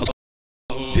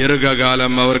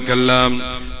ദീർഘകാലം അവർക്കെല്ലാം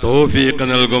തൗഫീഖ്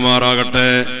നൽകുമാറാകട്ടെ.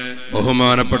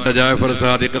 ബഹുമാനപ്പെട്ട ജാഫർ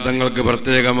സാദിഖ് തങ്ങൾക്ക്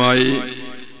പ്രത്യേകമായി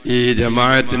ഈ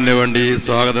ജമാഅത്തിന് വേണ്ടി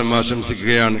സ്വാഗതം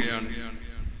ആശംസിക്കുകയാണ്.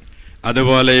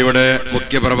 അതുപോലെ ഇവിടെ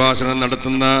മുഖ്യ പ്രഭാഷണം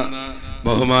നടത്തുന്ന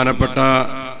ബഹുമാനപ്പെട്ട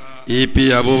EP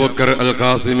അബൂബക്കർ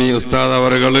അൽഖാസിമി ഉസ്താദ്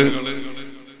അവറുകൾ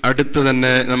അടുത്ത്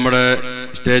തന്നെ നമ്മുടെ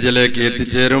സ്റ്റേജിലേക്ക്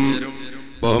എത്തിച്ചേരും.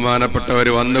 ബഹുമാനപ്പെട്ടവർ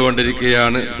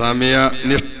വന്നുകൊണ്ടിരിക്കുകയാണ്. സമയ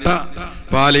നിഷ്ഠ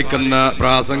പാലിക്കുന്ന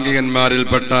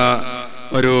പ്രാസംഗികന്മാരിൽപ്പെട്ട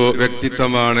ഒരു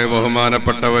വ്യക്തിത്വമാണ്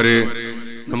ബഹുമാനപ്പെട്ടവര്.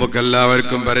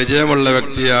 നമുക്കെല്ലാവർക്കും പരിചയമുള്ള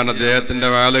വ്യക്തിയാണ്. അദ്ദേഹത്തിന്റെ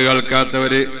വാല്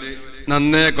കേൾക്കാത്തവര്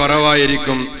നന്നേ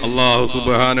കുറവായിരിക്കും. അല്ലാഹു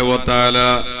സുബ്ഹാനഹു വ തആല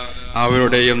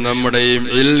അവരുടെയും നമ്മുടെയും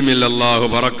ഇൽമിൽ അല്ലാഹു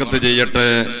ബറക്കത്ത് ചെയ്യട്ടെ,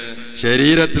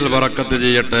 ശരീരത്തിൽ ബറക്കത്ത്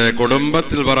ചെയ്യട്ടെ,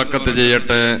 കുടുംബത്തിൽ ബറക്കത്ത്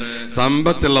ചെയ്യട്ടെ,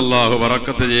 സമ്പത്തിൽ അല്ലാഹു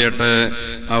ബറക്കത്ത് ചെയ്യട്ടെ.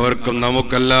 അവർക്കും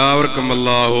നമുക്കെല്ലാവർക്കും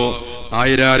അല്ലാഹു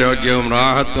ആയുരാരോഗ്യവും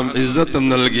റാഹത്തും ഇസ്സത്തും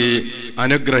നൽകി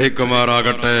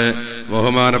അനുഗ്രഹിക്കുമാറാകട്ടെ.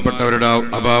 ബഹുമാനപ്പെട്ടവരുടെ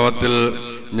അഭാവത്തിൽ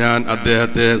ഞാൻ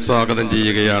അദ്ദേഹത്തെ സ്വാഗതം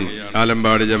ചെയ്യുകയാണ്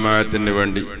ആലമ്പാടി ജമാഅത്തിന്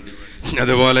വേണ്ടി.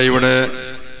 അതുപോലെ ഇവിടെ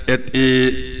ഈ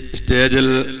സ്റ്റേജിൽ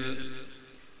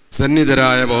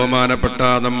സന്നിധരായ ബഹുമാനപ്പെട്ട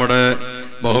നമ്മുടെ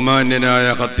ബഹുമാന്യനായ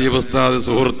ഖത്തീബ് ഉസ്താദ്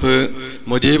സുഹൃത്ത്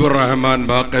മുജീബുർ റഹ്മാൻ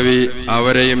ബാക്കവി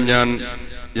അവരെയും ഞാൻ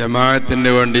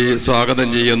ജമാഅത്തിന് വേണ്ടി സ്വാഗതം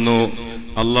ചെയ്യുന്നു.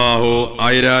 അല്ലാഹു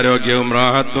ആയുരാരോഗ്യവും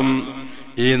റാഹത്തും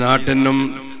ഈ നാട്ടിനും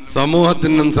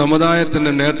സമൂഹത്തിനും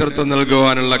സമുദായത്തിനും നേതൃത്വം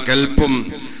നൽകുവാനുള്ള കെൽപ്പും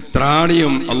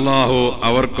ത്രാണിയും അല്ലാഹു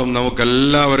അവർക്കും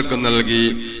നമുക്കെല്ലാവർക്കും നൽകി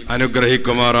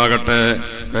അനുഗ്രഹിക്കുമാറാകട്ടെ.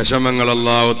 വിഷമങ്ങൾ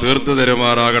അല്ലാഹു തീർത്തു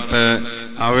തരുമാറാകട്ടെ.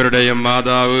 അവരുടെയും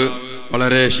മാതാവ്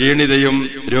വളരെ ക്ഷീണിതയും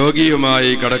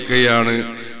രോഗിയുമായി കിടക്കുകയാണ്.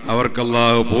 അവർക്ക്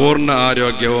അല്ലാഹു പൂർണ്ണ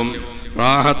ആരോഗ്യവും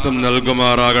റാഹത്തും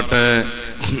നൽകുമാറാകട്ടെ.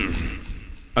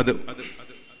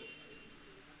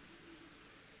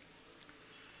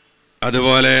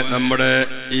 അതുപോലെ നമ്മുടെ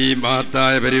ഈ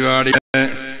മഹത്തായ പരിപാടിയുടെ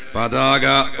പതാക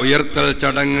ഉയർത്തൽ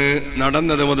ചടങ്ങ്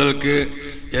നടന്നത് മുതൽക്ക്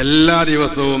എല്ലാ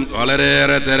ദിവസവും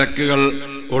വളരെയേറെ തിരക്കുകൾ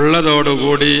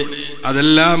ഉള്ളതോടുകൂടി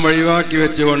അതെല്ലാം ഒഴിവാക്കി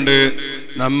വെച്ചുകൊണ്ട്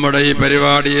നമ്മുടെ ഈ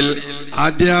പരിപാടിയിൽ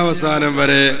ആദ്യാവസാനം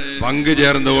വരെ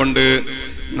പങ്കുചേർന്നുകൊണ്ട്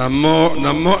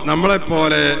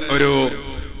നമ്മളെപ്പോലെ ഒരു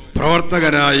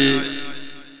പ്രവർത്തകനായി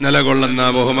നിലകൊള്ളുന്ന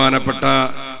ബഹുമാനപ്പെട്ട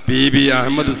PB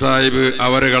അഹമ്മദ് സാഹിബ്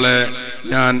അവരുകളെ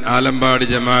ഞാൻ ആലമ്പാടി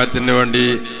ജമാഅത്തിന് വേണ്ടി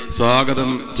സ്വാഗതം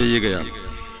ചെയ്യുകയാണ്.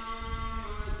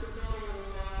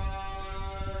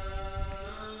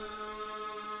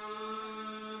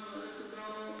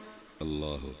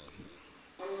 അല്ലാഹു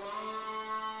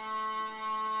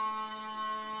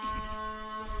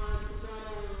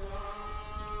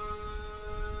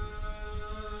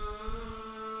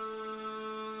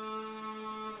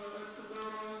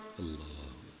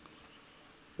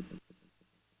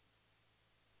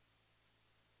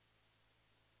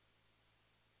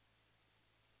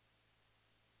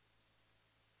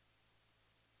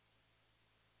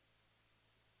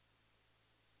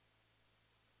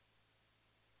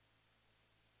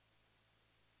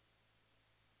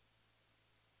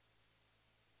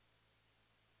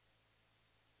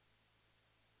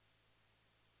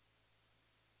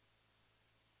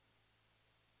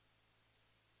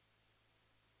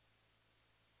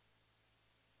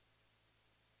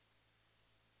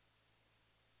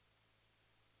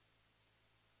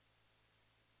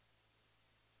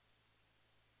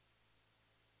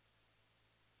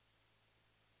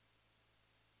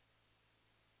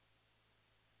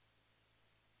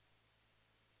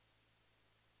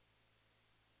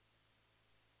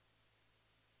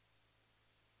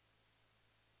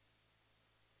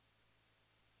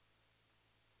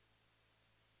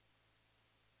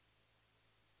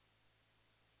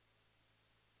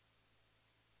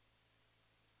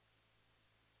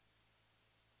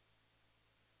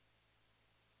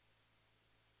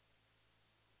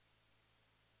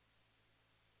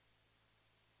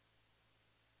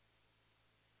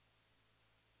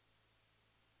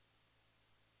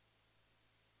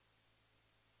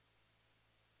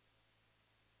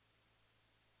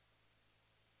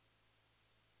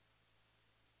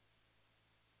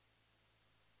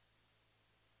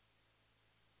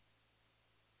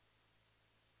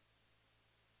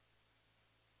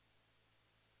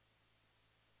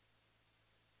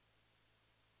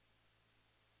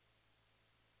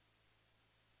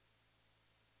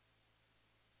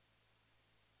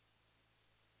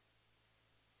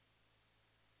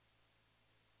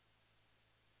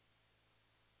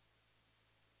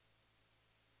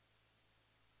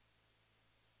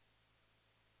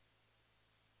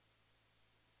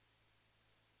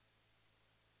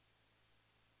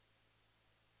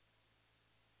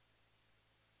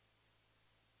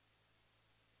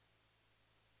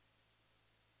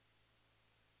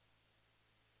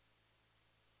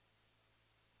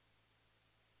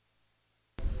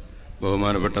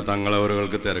ബഹുമാനപ്പെട്ട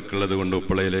തങ്ങളവറുകൾക്ക് തിരക്കുള്ളത് കൊണ്ട്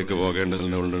ഉപ്പളയിലേക്ക്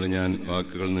പോകേണ്ടതുകൊണ്ട് ഞാൻ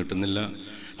വാക്കുകൾ നീട്ടുന്നില്ല.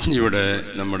 ഇവിടെ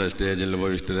നമ്മുടെ സ്റ്റേജിൽ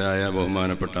ഉപവിഷ്ടരായ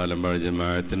ബഹുമാനപ്പെട്ട ആലമ്പാടി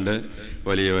ജമാഅത്തിൻ്റെ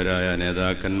വലിയവരായ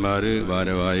നേതാക്കന്മാർ,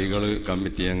 ഭാരവാഹികൾ,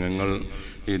 കമ്മിറ്റി അംഗങ്ങൾ,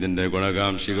 ഇതിൻ്റെ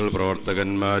ഗുണകാംക്ഷികൾ,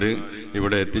 പ്രവർത്തകന്മാർ,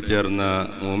 ഇവിടെ എത്തിച്ചേർന്ന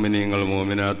മോമിനീങ്ങൾ,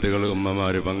 മോമിനാത്തുകൾ,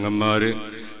 ഉമ്മമാർ, പങ്ങന്മാർ,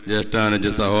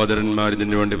 ജ്യേഷ്ഠാനുജ സഹോദരന്മാർ,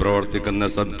 ഇതിനു വേണ്ടി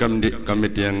പ്രവർത്തിക്കുന്ന സബ്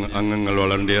കമ്മിറ്റി അംഗങ്ങൾ,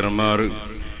 വളണ്ടിയർമാർ,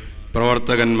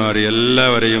 പ്രവർത്തകന്മാർ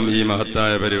എല്ലാവരെയും ഈ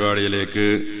മഹത്തായ പരിപാടിയിലേക്ക്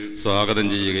സ്വാഗതം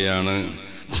ചെയ്യുകയാണ്.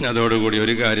 അതോടുകൂടി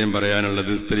ഒരു കാര്യം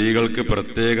പറയാനുള്ളത്, സ്ത്രീകൾക്ക്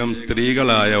പ്രത്യേകം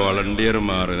സ്ത്രീകളായ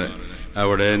വളണ്ടിയർമാരെ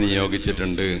അവിടെ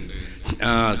നിയോഗിച്ചിട്ടുണ്ട്.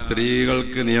 ആ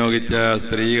സ്ത്രീകൾക്ക് നിയോഗിച്ച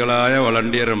സ്ത്രീകളായ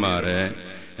വളണ്ടിയർമാരെ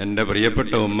എൻ്റെ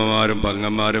പ്രിയപ്പെട്ട ഉമ്മമാരും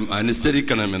പങ്ങന്മാരും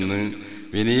അനുസരിക്കണമെന്ന്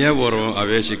വിനയപൂർവ്വം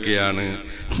അപേക്ഷിക്കുകയാണ്.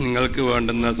 നിങ്ങൾക്ക്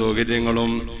വേണ്ടുന്ന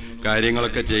സൗകര്യങ്ങളും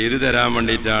കാര്യങ്ങളൊക്കെ ചെയ്തു തരാൻ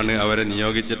വേണ്ടിയിട്ടാണ് അവരെ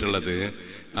നിയോഗിച്ചിട്ടുള്ളത്.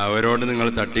 അവരോട് നിങ്ങൾ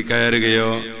തട്ടിക്കയറുകയോ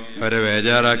അവരെ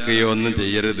ബേജാറാക്കുകയോ ഒന്നും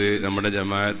ചെയ്യരുത്. നമ്മുടെ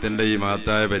ജമാഅത്തിൻ്റെ ഈ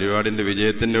മഹത്തായ പരിപാടിൻ്റെ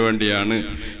വിജയത്തിന് വേണ്ടിയാണ്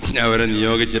അവരെ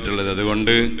നിയോഗിച്ചിട്ടുള്ളത്.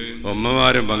 അതുകൊണ്ട്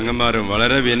ഉമ്മമാരും പങ്ങന്മാരും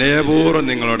വളരെ വിനയപൂർവ്വം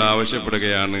നിങ്ങളോട്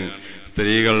ആവശ്യപ്പെടുകയാണ്.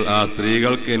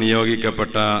 സ്ത്രീകൾക്ക്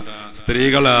നിയോഗിക്കപ്പെട്ട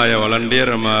സ്ത്രീകളായ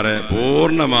വളണ്ടിയർമാരെ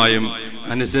പൂർണ്ണമായും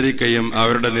അനുസരിക്കുകയും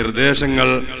അവരുടെ നിർദ്ദേശങ്ങൾ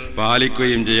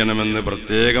പാലിക്കുകയും ചെയ്യണമെന്ന്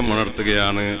പ്രത്യേകം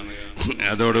ഉണർത്തുകയാണ്.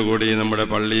 അതോടുകൂടി നമ്മുടെ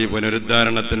പള്ളി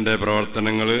പുനരുദ്ധാരണത്തിൻ്റെ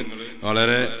പ്രവർത്തനങ്ങൾ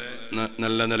വളരെ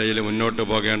നല്ല നിലയിൽ മുന്നോട്ട്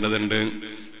പോകേണ്ടതുണ്ട്.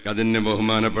 അതിന്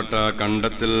ബഹുമാനപ്പെട്ട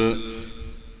കണ്ടത്തിൽ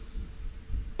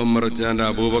ഉമ്മറുച്ചാൻ്റെ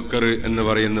അബൂബക്കർ എന്ന്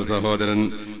പറയുന്ന സഹോദരൻ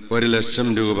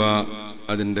 1,00,000 രൂപ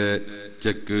അതിൻ്റെ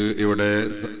ചെക്ക് ഇവിടെ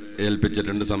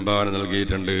ഏൽപ്പിച്ചിട്ടുണ്ട്, സംഭാവന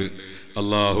നൽകിയിട്ടുണ്ട്.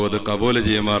 അള്ളാഹു അത് കബൂൽ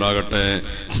ചെയ്യുമാറാകട്ടെ.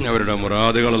 അവരുടെ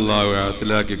മുറാദുകൾ അള്ളാഹു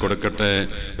ഹാസിലാക്കി കൊടുക്കട്ടെ.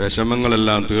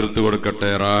 വിഷമങ്ങളെല്ലാം തീർത്തു കൊടുക്കട്ടെ.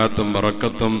 റാഹത്തും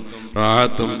ബറക്കത്തും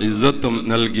റാഹത്തും ഇസ്സത്തും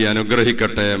നൽകി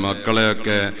അനുഗ്രഹിക്കട്ടെ.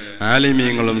 മക്കളെയൊക്കെ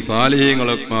ആലിമീങ്ങളും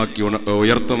സാലിഹീങ്ങളും ആക്കി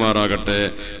ഉയർത്തുമാറാകട്ടെ.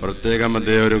 പ്രത്യേകം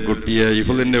അദ്ദേഹം ഒരു കുട്ടിയെ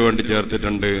ഹിഫ്ളിന് വേണ്ടി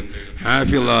ചേർത്തിട്ടുണ്ട്.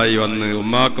 ഹാഫിളായി വന്ന്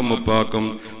ഉമ്മാക്കും ഉപ്പാക്കും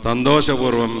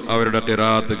സന്തോഷപൂർവ്വം അവരുടെ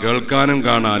ഖിറാഅത്ത് കേൾക്കാനും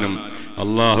കാണാനും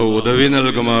അള്ളാഹു ഉദവി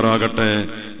നൽകുമാറാകട്ടെ.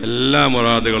 എല്ലാ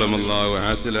മുറാദുകളും അള്ളാഹു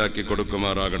ഹാസിലാക്കി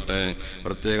കൊടുക്കുമാറാകട്ടെ.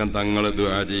 പ്രത്യേകം തങ്ങൾ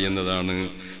ദുആ ചെയ്യുന്നതാണ്.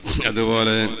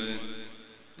 അതുപോലെ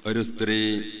ഒരു സ്ത്രീ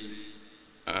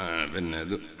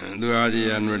ദുആ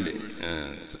ചെയ്യാൻ വേണ്ടി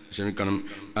ക്ഷമിക്കണം,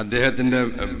 അദ്ദേഹത്തിൻ്റെ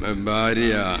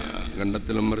ഭാര്യ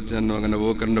കണ്ടത്തിൽ ഉമ്മർച്ചാൻ മകൻ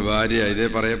അബൂബക്കറിൻ്റെ ഭാര്യ, ഇതേ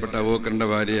പറയപ്പെട്ട അബൂബക്കറിൻ്റെ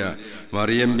ഭാര്യ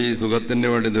മറിയം ബി സുഖത്തിന്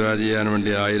വേണ്ടി ദുആ ചെയ്യാൻ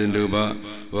വേണ്ടി 1000 രൂപ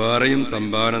വേറെയും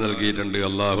സംഭാവന നൽകിയിട്ടുണ്ട്.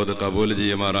 അള്ളാഹു അത് കബൂൽ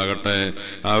ചെയ്യുമാറാകട്ടെ.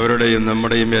 അവരുടെയും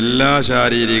നമ്മുടെയും എല്ലാ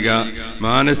ശാരീരിക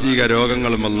മാനസിക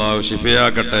രോഗങ്ങളും അള്ളാഹു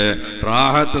ശിഫയാക്കട്ടെ,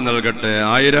 റാഹത്ത് നൽകട്ടെ,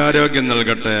 ആയുരാരോഗ്യം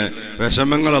നൽകട്ടെ.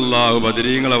 വിഷമങ്ങൾ അള്ളാഹു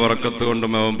ബദരീങ്ങളെ ബറക്കത്ത്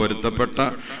കൊണ്ടും അവൻ പൊരുത്തപ്പെട്ട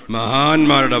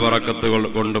മഹാന്മാരുടെ ബറക്കത്ത്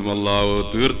കൊണ്ടും അള്ളാഹു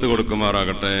തീർത്തു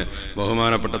കൊടുക്കുമാറാകട്ടെ.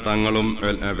 ബഹുമാനപ്പെട്ട തങ്ങളും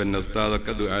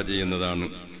ഉസ്താദൊക്കെ ദുആ ചെയ്യുന്നതാണ്.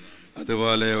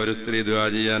 അതുപോലെ ഒരു സ്ത്രീ ദുആ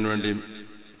ചെയ്യാൻ വേണ്ടി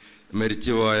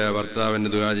മരിച്ചുപോയ ഭർത്താവിന്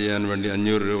ദുആ ചെയ്യാൻ വേണ്ടി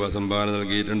 500 രൂപ സംഭാവന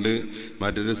നൽകിയിട്ടുണ്ട്.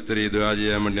 മറ്റൊരു സ്ത്രീ ദുആ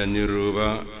ചെയ്യാൻ വേണ്ടി 500 രൂപ,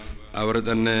 അവർ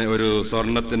തന്നെ ഒരു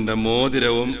സ്വർണത്തിൻ്റെ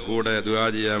മോതിരവും കൂടെ ദുആ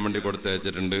ചെയ്യാൻ വേണ്ടി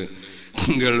കൊടുത്തയച്ചിട്ടുണ്ട്.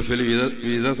 ഗൾഫിൽ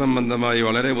വിസ സംബന്ധമായി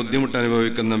വളരെ ബുദ്ധിമുട്ട്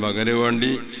അനുഭവിക്കുന്ന മകന്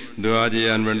വേണ്ടി ദുആ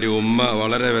ചെയ്യാൻ വേണ്ടി ഉമ്മ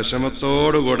വളരെ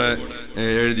വിഷമത്തോടുകൂടെ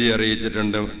എഴുതി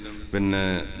അറിയിച്ചിട്ടുണ്ട്. പിന്നെ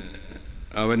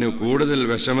അവന് കൂടുതൽ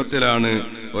വിഷമത്തിലാണ്,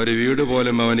 ഒരു വീട്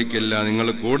പോലും അവനിക്കില്ല, നിങ്ങൾ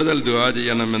കൂടുതൽ ദുആ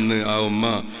ചെയ്യണമെന്ന് ആ ഉമ്മ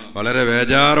വളരെ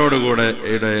ബേജാറോടുകൂടെ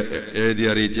എഴുതി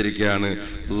അറിയിച്ചിരിക്കുകയാണ്.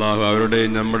 അള്ളാഹു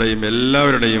അവരുടെയും നമ്മുടെയും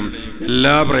എല്ലാവരുടെയും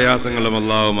എല്ലാ പ്രയാസങ്ങളും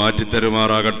അള്ളാഹു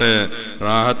മാറ്റിത്തരുമാറാകട്ടെ.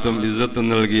 റാഹത്തും ഇസ്സത്തും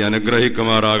നൽകി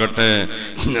അനുഗ്രഹിക്കുമാറാകട്ടെ.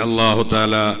 അള്ളാഹു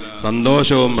തആല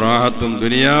സന്തോഷവും റാഹത്തും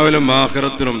ദുനിയാവിലും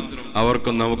ആഖിറത്തിലും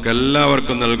അവർക്കും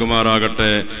നമുക്കെല്ലാവർക്കും നൽകുമാറാകട്ടെ.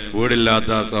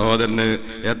 വീടില്ലാത്ത സഹോദരന്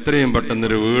എത്രയും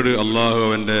പെട്ടെന്നൊരു വീട് അള്ളാഹു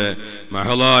അവൻ്റെ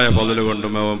മഹളായ ഫള്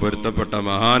കൊണ്ടും അവൻ പൊരുത്തപ്പെട്ട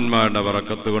മഹാന്മാരുടെ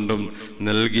ബറക്കത്ത് കൊണ്ടും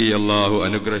നൽകി അള്ളാഹു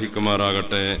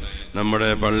അനുഗ്രഹിക്കുമാറാകട്ടെ. നമ്മുടെ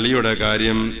പള്ളിയുടെ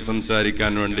കാര്യം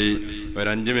സംസാരിക്കാൻ വേണ്ടി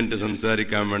 5 മിനിറ്റ്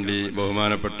സംസാരിക്കാൻ വേണ്ടി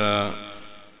ബഹുമാനപ്പെട്ട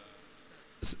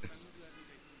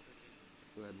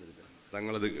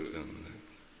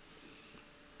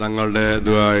തങ്ങളുടെ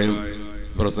ദുആയും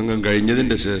പ്രസംഗം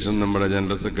കഴിഞ്ഞതിൻ്റെ ശേഷം നമ്മുടെ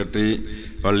ജനറൽ സെക്രട്ടറി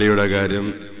പള്ളിയുടെ കാര്യം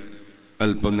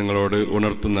അല്പം നിങ്ങളോട്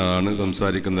ഉണർത്തുന്നതാണ്,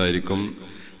 സംസാരിക്കുന്നതായിരിക്കും.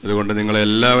 അതുകൊണ്ട്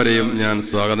നിങ്ങളെല്ലാവരെയും ഞാൻ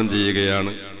സ്വാഗതം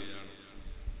ചെയ്യുകയാണ്.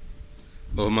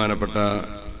 ബഹുമാനപ്പെട്ട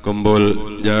കൊമ്പോൽ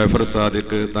ജാഫർ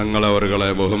സാദിഖ് തങ്ങളവറുകളെ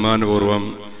ബഹുമാനപൂർവം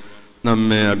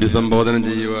നമ്മെ അഭിസംബോധന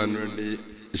ചെയ്യുവാൻ വേണ്ടി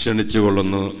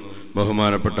ക്ഷണിച്ചുകൊള്ളുന്നു.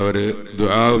 ബഹുമാനപ്പെട്ടവർ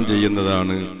ദുആവും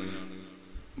ചെയ്യുന്നതാണ്.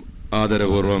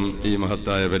 ആദരപൂർവം ഈ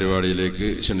മഹത്തായ പരിപാടിയിലേക്ക്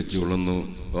ക്ഷണിച്ചുകൊള്ളുന്നു.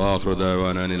 വാഖിറു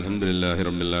ദഅവാനാ അൽഹംദുലില്ലാഹി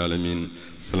റബ്ബിൽ ആലമീൻ.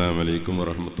 അസ്സലാമു അലൈക്കും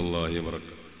വറഹ്മത്തുള്ളാഹി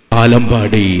വബറകാതുഹു.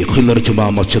 ആലമ്പാടി ഖിൽർ ജുമാ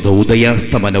മസ്ജിദ്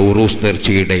ഉദയാസ്തമന ഉറൂസ്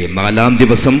നേർച്ചയുടെ 4ാം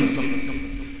ദിവസം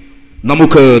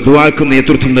നമുക്ക് ദുആക്ക്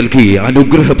നേതൃത്വം നൽകി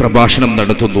അനുഗ്രഹ പ്രഭാഷണം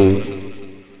നടത്തുന്നു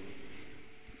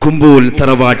കുംബൂൽ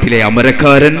തറവാട്ടിലെ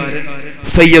അമരക്കാരൻ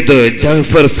സയ്യിദ്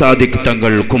ജാഫർ സാദിഖ്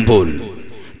തങ്ങൾ കുംബൂൽ.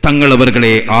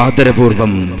 തങ്ങളവരുടെ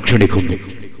ആദരപൂർവം ക്ഷണിക്കുന്നു.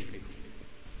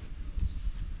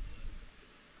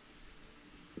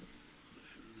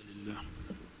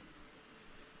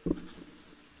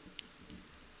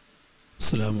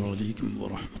 السلام عليكم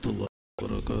ورحمة الله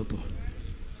وبركاته.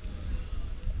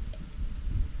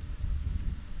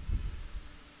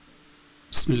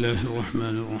 بسم الله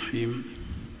الرحمن الرحيم.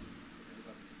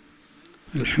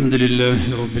 الحمد لله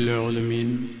رب العالمين،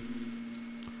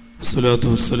 والصلاة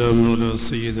والسلام على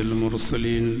سيد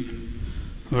المرسلين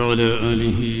وعلى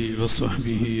آله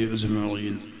وصحبه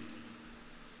أجمعين.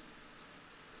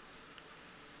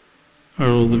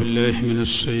 أعوذ بالله من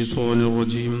الشيطان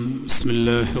الرجيم. بسم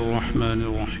الله الرحمن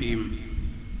الرحيم.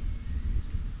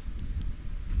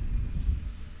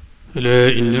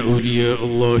 ألا إن أولياء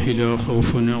الله لا خوف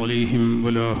عليهم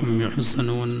ولا هم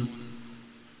يحزنون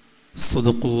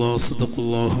صدق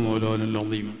الله مولانا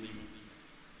العظيم.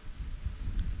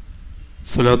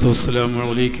 الصلاة والسلام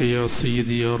عليك يا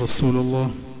سيدي يا رسول الله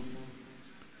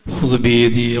خذ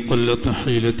بيدي قلت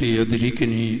حيلتي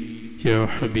أدركني يا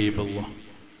حبيب الله.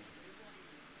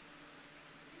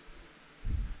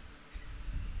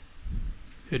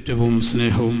 ഏറ്റവും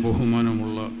സ്നേഹവും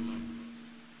ബഹുമാനമുള്ള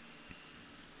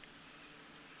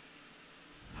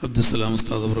അബ്ദുസ്സലാം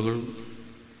ഉസ്താദ് അവറുകൾ,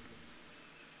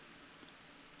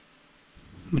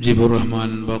 മുജീബുർ റഹ്മാൻ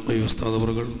ബാക്കി ഉസ്താദ്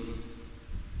അവറുകൾ,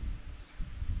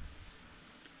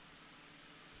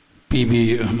 PB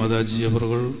അഹമ്മദ് ആജി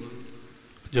അവറുകൾ,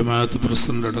 ജമാഅത്ത്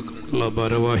പ്രസിഡന്റ് അടക്കമുള്ള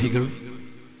ഭാരവാഹികൾ,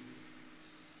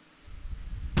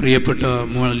 പ്രിയപ്പെട്ട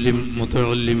മുഅല്ലിം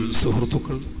മുതഅല്ലിം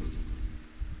സുഹൃത്തുക്കൾ,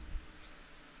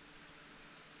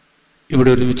 ഇവിടെ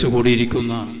ഒരുമിച്ച്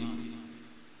കൂടിയിരിക്കുന്ന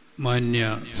മാന്യ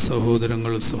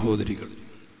സഹോദരങ്ങൾ സഹോദരികൾ,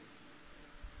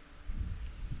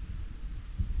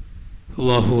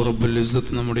 അല്ലാഹു റബ്ബുൽ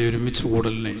ഇസ്സത്ത് നമ്മുടെ ഒരുമിച്ച്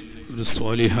കൂടലിനെ ഒരു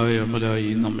സ്വാലിഹായ അമലായി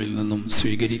നമ്മിൽ നിന്നും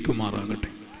സ്വീകരിക്കുമാറാകട്ടെ.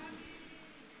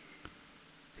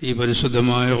 ഈ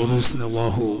പരിശുദ്ധമായ ഉറൂസിനെ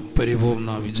അല്ലാഹു പരിപൂർണ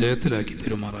വിജയത്തിലാക്കി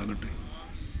തരുമാറാകട്ടെ.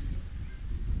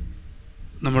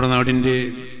 നമ്മുടെ നാടിൻ്റെ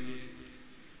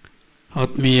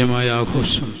ആത്മീയമായ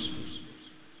ആഘോഷം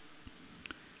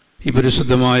ഈ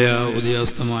പരിശുദ്ധമായ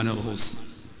ഉദയാസ്തമാന ഉറൂസ്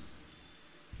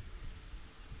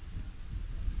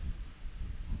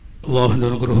അല്ലാഹുവിൻ്റെ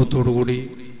അനുഗ്രഹത്തോടുകൂടി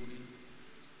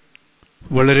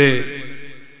വളരെ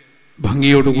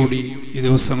ഭംഗിയോടുകൂടി ഈ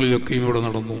ദിവസങ്ങളിലൊക്കെയും ഇവിടെ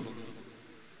നടന്നു.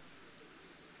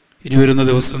 ഇനി വരുന്ന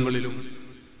ദിവസങ്ങളിലും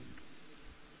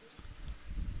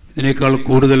ഇതിനേക്കാൾ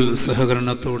കൂടുതൽ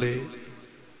സഹകരണത്തോടെ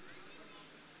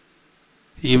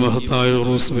ഈ മഹത്തായ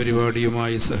ഉറൂസ്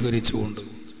പരിപാടിയുമായി സഹകരിച്ചുകൊണ്ട്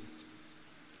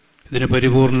ഇതിനെ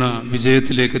പരിപൂർണ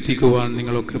വിജയത്തിലേക്ക് എത്തിക്കുവാൻ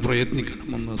നിങ്ങളൊക്കെ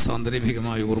പ്രയത്നിക്കണമെന്ന്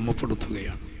സാന്ദർഭികമായി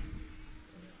ഓർമ്മപ്പെടുത്തുകയാണ്.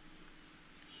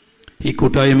 ഈ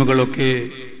കൂട്ടായ്മകളൊക്കെ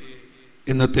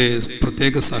ഇന്നത്തെ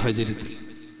പ്രത്യേക സാഹചര്യത്തിൽ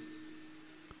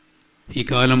ഈ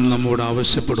കാലം നമ്മോട്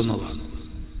ആവശ്യപ്പെടുന്നതാണ്.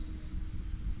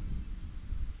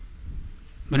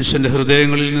 മനുഷ്യൻ്റെ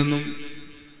ഹൃദയങ്ങളിൽ നിന്നും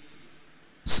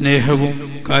സ്നേഹവും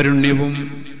കാരുണ്യവും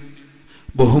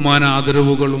ബഹുമാന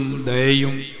ആദരവുകളും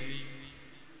ദയയും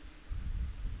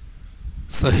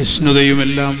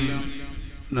സഹിഷ്ണുതയുമെല്ലാം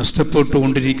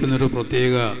നഷ്ടപ്പെട്ടുകൊണ്ടിരിക്കുന്നൊരു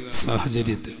പ്രത്യേക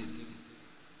സാഹചര്യത്തിൽ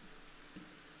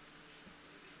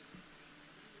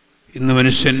ഇന്ന്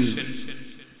മനുഷ്യൻ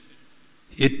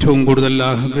ഏറ്റവും കൂടുതൽ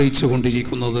ആഗ്രഹിച്ചു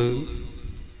കൊണ്ടിരിക്കുന്നത്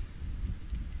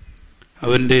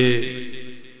അവൻ്റെ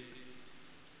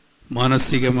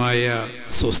മാനസികമായ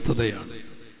സ്വസ്ഥതയാണ്.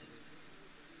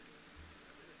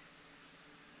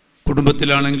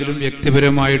 കുടുംബത്തിലാണെങ്കിലും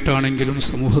വ്യക്തിപരമായിട്ടാണെങ്കിലും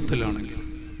സമൂഹത്തിലാണെങ്കിലും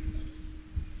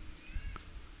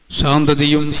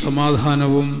ശാന്തതയും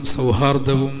സമാധാനവും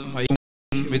സൗഹാർദ്ദവും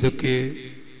ഇതൊക്കെ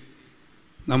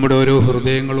നമ്മുടെ ഓരോ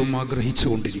ഹൃദയങ്ങളും ആഗ്രഹിച്ചു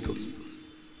കൊണ്ടിരിക്കുന്നു.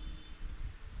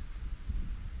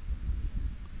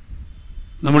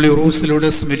 നമ്മൾ ഈ ഉറൂസിലൂടെ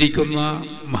സ്മരിക്കുന്ന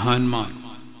മഹാന്മാർ,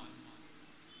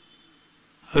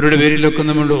 അവരുടെ പേരിലൊക്കെ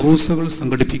നമ്മൾ ഉറൂസുകൾ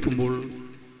സംഘടിപ്പിക്കുമ്പോൾ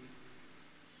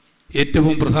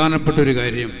ഏറ്റവും പ്രധാനപ്പെട്ട ഒരു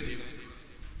കാര്യം,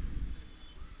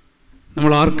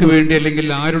 നമ്മൾ ആർക്ക് വേണ്ടി അല്ലെങ്കിൽ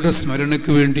ആരുടെ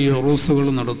സ്മരണയ്ക്ക് വേണ്ടി ഉറൂസുകൾ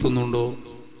നടത്തുന്നുണ്ടോ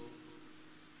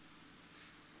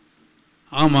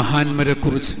ആ മഹാന്മാരെ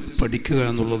കുറിച്ച് പഠിക്കുക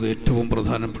എന്നുള്ളത് ഏറ്റവും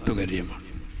പ്രധാനപ്പെട്ട കാര്യമാണ്.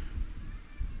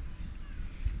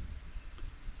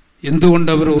 എന്തുകൊണ്ട്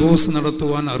അവർ ഉറൂസ്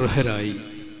നടത്തുവാൻ അർഹരായി?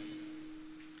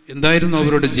 എന്തായിരുന്നു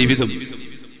അവരുടെ ജീവിതം?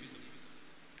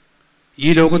 ഈ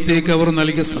ലോകത്തേക്ക് അവർ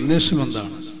നൽകിയ സന്ദേശം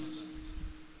എന്താണ്?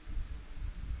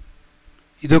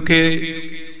 ഇതൊക്കെ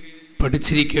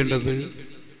പഠിച്ചിരിക്കേണ്ടത്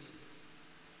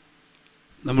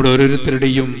നമ്മുടെ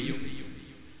ഓരോരുത്തരുടെയും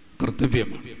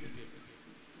കർത്തവ്യമാണ്.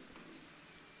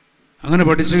 അങ്ങനെ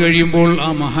പഠിച്ചു കഴിയുമ്പോൾ ആ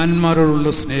മഹാന്മാരോടുള്ള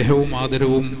സ്നേഹവും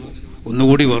ആദരവും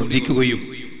ഒന്നുകൂടി വർദ്ധിക്കുകയും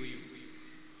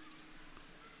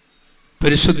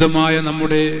പരിശുദ്ധമായ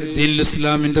നമ്മുടെ ദീനുൽ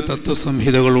ഇസ്ലാമിൻ്റെ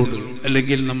തത്വസംഹിതകളോട്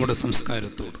അല്ലെങ്കിൽ നമ്മുടെ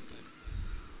സംസ്കാരത്തോട്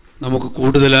നമുക്ക്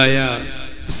കൂടുതലായ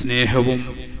സ്നേഹവും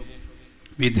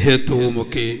വിധേയത്വവും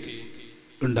ഒക്കെ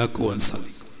ഉണ്ടാക്കുവാൻ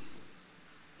സാധിക്കും.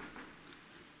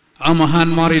 ആ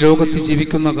മഹാന്മാർ ഈ ലോകത്ത്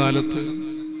ജീവിക്കുന്ന കാലത്ത്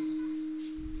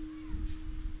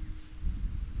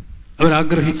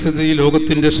അവരാഗ്രഹിച്ചത് ഈ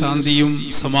ലോകത്തിൻ്റെ ശാന്തിയും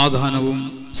സമാധാനവും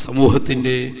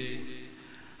സമൂഹത്തിൻ്റെ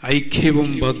ഐക്യവും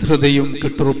ഭദ്രതയും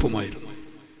കെട്ടുറപ്പുമായിരുന്നു.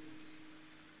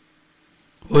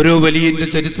 ഓരോ വലിയൻ്റെ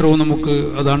ചരിത്രവും നമുക്ക്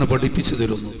അതാണ് പഠിപ്പിച്ചു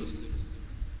തരുന്നത്.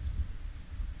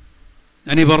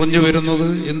 ഞാനീ പറഞ്ഞു വരുന്നത്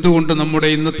എന്തുകൊണ്ട് നമ്മുടെ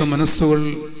ഇന്നത്തെ മനസ്സുകൾ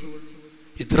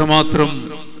ഇത്രമാത്രം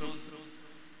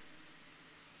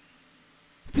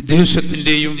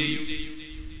വിദ്വേഷത്തിൻ്റെയും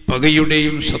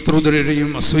പകയുടെയും ശത്രുതയുടെയും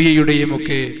അസൂയയുടെയും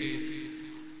ഒക്കെ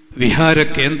വിഹാര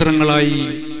കേന്ദ്രങ്ങളായി,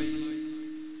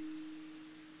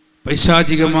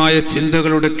 പൈശാചികമായ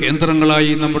ചിന്തകളുടെ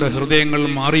കേന്ദ്രങ്ങളായി നമ്മുടെ ഹൃദയങ്ങൾ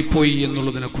മാറിപ്പോയി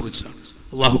എന്നുള്ളതിനെക്കുറിച്ചാണ്.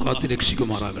 അള്ളാഹു കാത്ത്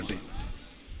രക്ഷിക്കുമാറാകട്ടെ.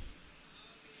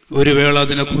 ഒരു വേള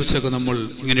അതിനെക്കുറിച്ചൊക്കെ നമ്മൾ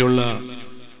ഇങ്ങനെയുള്ള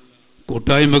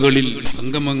കൂട്ടായ്മകളിൽ,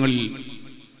 സംഗമങ്ങളിൽ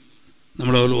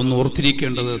നമ്മൾ ഒന്ന്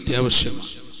ഓർത്തിരിക്കേണ്ടത്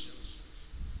അത്യാവശ്യമാണ്.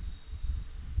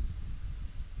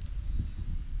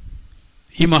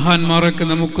 ഈ മഹാന്മാരൊക്കെ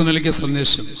നമുക്ക് നൽകിയ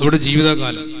സന്ദേശം, അവരുടെ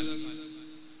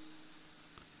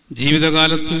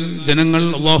ജീവിതകാലത്ത് ജനങ്ങൾ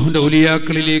അള്ളാഹുവിൻ്റെ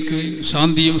ഔലിയാക്കളിലേക്ക്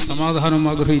ശാന്തിയും സമാധാനവും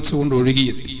ആഗ്രഹിച്ചുകൊണ്ട്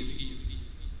ഒഴുകിയെത്തി.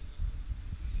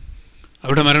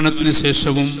 അവിടെ മരണത്തിന്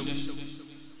ശേഷവും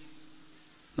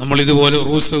നമ്മൾ ഇതുപോലെ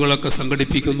ഉറൂസുകളൊക്കെ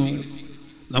സംഘടിപ്പിക്കുന്നു.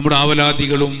 നമ്മുടെ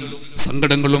ആവലാദികളും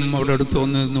സങ്കടങ്ങളും അവിടെ അടുത്ത്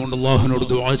വന്ന് നിന്നുകൊണ്ട് അള്ളാഹുവിനോട്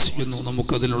ദുആ ചെയ്യുന്നു.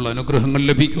 നമുക്കതിനുള്ള അനുഗ്രഹങ്ങൾ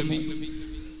ലഭിക്കുന്നു.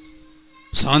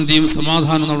 ശാന്തിയും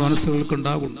സമാധാനവും നമ്മുടെ മനസ്സുകൾക്ക്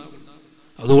ഉണ്ടാകും.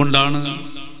 അതുകൊണ്ടാണ്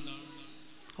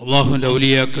അള്ളാഹുവിൻ്റെ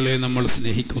ഔലിയാക്കളെ നമ്മൾ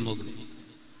സ്നേഹിക്കുന്നത്.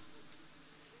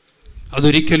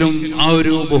 അതൊരിക്കലും ആ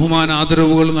ഒരു ബഹുമാന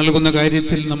ആദരവുകൾ നൽകുന്ന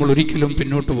കാര്യത്തിൽ നമ്മൾ ഒരിക്കലും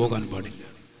പിന്നോട്ട് പോകാൻ പാടില്ല.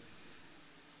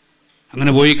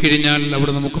 അങ്ങനെ പോയി കഴിഞ്ഞാൽ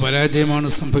അവിടെ നമുക്ക് പരാജയമാണ്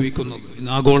സംഭവിക്കുന്നത്.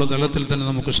 ഇന്ന് ആഗോളതലത്തിൽ തന്നെ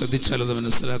നമുക്ക് ശ്രദ്ധിച്ചാൽ അത്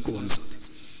മനസ്സിലാക്കുവാൻ സാധിക്കും.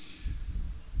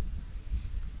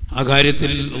 ആ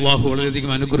കാര്യത്തിൽ അള്ളാഹു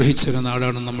വളരെയധികം അനുഗ്രഹിച്ചൊരു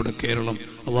നാടാണ് നമ്മുടെ കേരളം.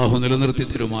 അള്ളാഹു നിലനിർത്തി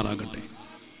തരുമാറാകട്ടെ.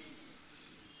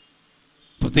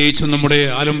 പ്രത്യേകിച്ചും നമ്മുടെ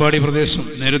ആലമ്പാടി പ്രദേശം,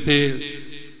 നേരത്തെ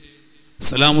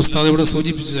സലാം ഉസ്താദ് ഇവിടെ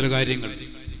സൂചിപ്പിച്ച ചില കാര്യങ്ങൾ,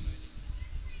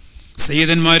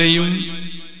 സയ്യിദന്മാരെയും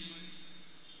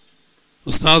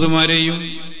ഉസ്താദുമാരെയും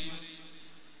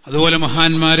അതുപോലെ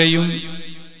മഹാന്മാരെയും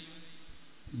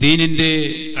ദീനിൻ്റെ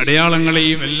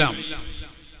അടയാളങ്ങളെയും എല്ലാം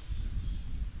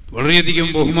വളരെയധികം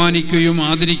ബഹുമാനിക്കുകയും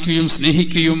ആദരിക്കുകയും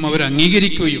സ്നേഹിക്കുകയും അവരെ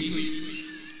അംഗീകരിക്കുകയും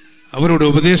അവരുടെ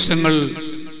ഉപദേശങ്ങൾ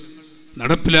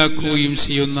നടപ്പിലാക്കുകയും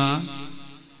ചെയ്യുന്ന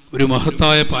ഒരു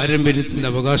മഹത്തായ പാരമ്പര്യത്തിൻ്റെ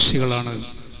അവകാശികളാണ്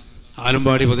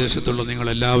ആലമ്പാടി പ്രദേശത്തുള്ള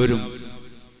നിങ്ങളെല്ലാവരും.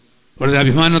 വളരെ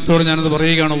അഭിമാനത്തോടെ ഞാനത്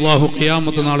പറയുകയാണ്. അല്ലാഹു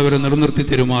ഖിയാമത്ത് നാൾ വരെ നിലനിർത്തി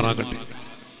തരുമാറാകട്ടെ.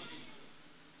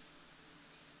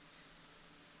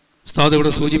 ഉസ്താദ്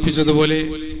ഇവിടെ സൂചിപ്പിച്ചതുപോലെ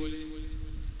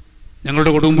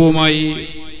ഞങ്ങളുടെ കുടുംബവുമായി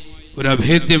ഒരു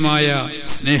അഭേദ്യമായ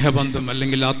സ്നേഹബന്ധം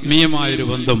അല്ലെങ്കിൽ ആത്മീയമായൊരു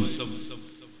ബന്ധം,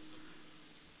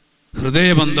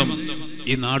 ഹൃദയബന്ധം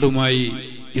ഈ നാടുമായി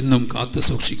ഇന്നും കാത്തു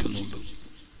സൂക്ഷിക്കുന്നുണ്ട്.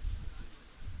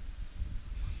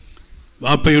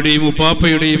 വാപ്പയുടെയും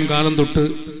ഉപ്പാപ്പയുടെയും കാലം തൊട്ട്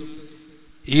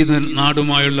ഈ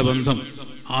നാടുമായുള്ള ബന്ധം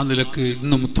ആ നിലക്ക്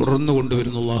ഇന്നും തുടർന്നു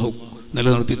കൊണ്ടുവരുന്ന അല്ലാഹു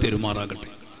നിലനിർത്തി തരുമാറാകട്ടെ.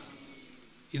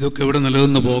 ഇതൊക്കെ ഇവിടെ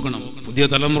നിലനിന്ന് പോകണം. പുതിയ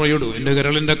തലമുറയോട്, എൻ്റെ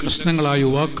കരളിൻ്റെ കഷ്ണങ്ങളായ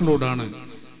യുവാക്കളോടാണ്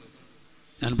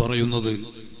ഞാൻ പറയുന്നത്.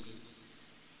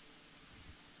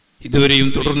 ഇതുവരെയും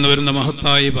തുടർന്നു വരുന്ന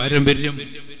മഹത്തായ പാരമ്പര്യം,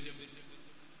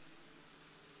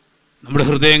 നമ്മുടെ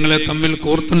ഹൃദയങ്ങളെ തമ്മിൽ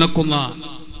കോർത്തിണക്കുന്ന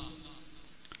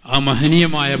ആ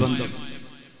മഹനീയമായ ബന്ധം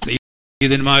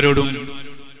സയ്യിദന്മാരോടും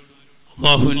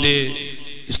അല്ലാഹുവിൻ്റെ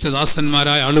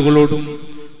ഇഷ്ടദാസന്മാരായ ആളുകളോടും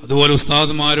അതുപോലെ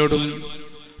ഉസ്താദുമാരോടും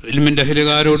ഇൽമിൻ്റെ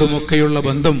അഹ്ലുകാരോടും ഒക്കെയുള്ള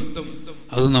ബന്ധം,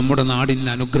 അത് നമ്മുടെ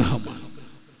നാടിൻ്റെ അനുഗ്രഹമാണ്.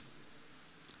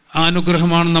 ആ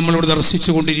അനുഗ്രഹമാണ് നമ്മളിവിടെ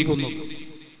ദർശിച്ചു കൊണ്ടിരിക്കുന്നത്.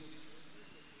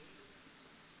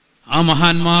 ആ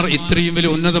മഹാന്മാർ ഇത്രയും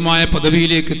വലിയ ഉന്നതമായ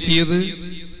പദവിയിലേക്ക് എത്തിയത്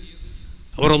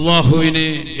അവർ അല്ലാഹുവിനെ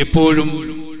എപ്പോഴും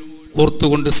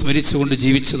ഓർത്തുകൊണ്ട് സ്മരിച്ചുകൊണ്ട്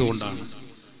ജീവിച്ചതുകൊണ്ടാണ്.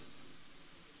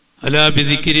 അലാ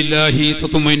ബിദിക്രില്ലാഹി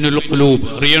തത്മഇന്നുൽ ഖുലൂബ്.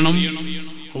 അറിയണം,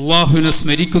 അള്ളാഹുവിനെ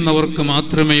സ്മരിക്കുന്നവർക്ക്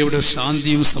മാത്രമേ ഇവിടെ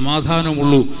ശാന്തിയും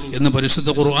സമാധാനമുള്ളൂ എന്ന് പരിശുദ്ധ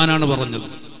ഖുർആനാണ് പറഞ്ഞത്.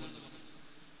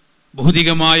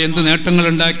 ഭൗതികമായ എന്ത് നേട്ടങ്ങൾ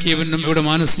ഉണ്ടാക്കിയവനും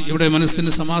ഇവിടെ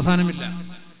മനസ്സിന് സമാധാനമില്ല.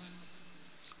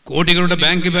 കോടികളുടെ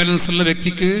ബാങ്ക് ബാലൻസ് ഉള്ള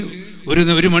വ്യക്തിക്ക്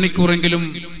ഒരു മണിക്കൂറെങ്കിലും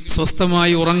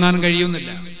സ്വസ്ഥമായി ഉറങ്ങാൻ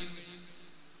കഴിയുന്നില്ല.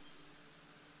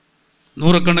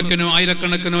 നൂറുകണക്കിനോ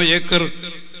ആയിരക്കണക്കിനോ ഏക്കർ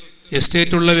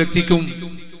എസ്റ്റേറ്റ് ഉള്ള വ്യക്തിക്കും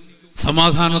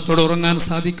സമാധാനത്തോടെ ഉറങ്ങാൻ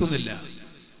സാധിക്കുന്നില്ല.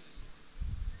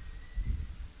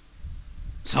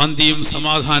 ശാന്തിയും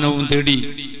സമാധാനവും തേടി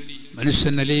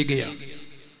മനുഷ്യൻ അലയുകയാണ്.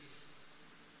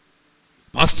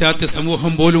 പാശ്ചാത്യ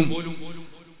സമൂഹം പോലും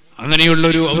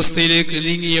അങ്ങനെയുള്ളൊരു അവസ്ഥയിലേക്ക്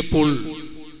നീങ്ങിയപ്പോൾ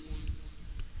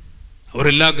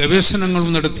അവരെല്ലാ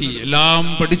ഗവേഷണങ്ങളും നടത്തി, എല്ലാം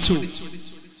പഠിച്ചു.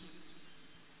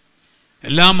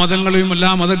 എല്ലാ മതങ്ങളെയും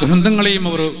എല്ലാ മതഗ്രന്ഥങ്ങളെയും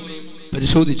അവർ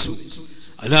പരിശോധിച്ചു.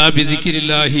 അലാ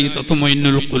ബിദിക്രില്ലാഹി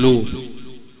തത്മഇന്നുൽ ഖുലൂബ്.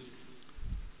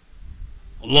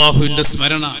 അല്ലാഹുവിന്റെ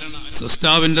സ്മരണ,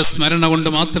 സൃഷ്ടാവിന്റെ സ്മരണ കൊണ്ട്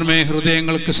മാത്രമേ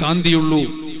ഹൃദയങ്ങൾക്ക് ശാന്തിയുള്ളൂ,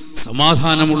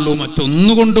 സമാധാനമുള്ളൂ.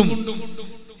 മറ്റൊന്നുകൊണ്ടും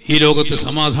ഈ ലോകത്ത്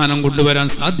സമാധാനം കൊണ്ടുവരാൻ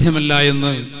സാധ്യമല്ല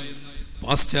എന്ന്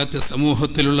പാശ്ചാത്യ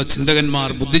സമൂഹത്തിലുള്ള ചിന്തകന്മാർ,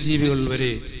 ബുദ്ധിജീവികൾ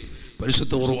വരെ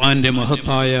പരിശുദ്ധ ഖുർആന്റെ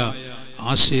മഹത്തായ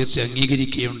ആശയത്തെ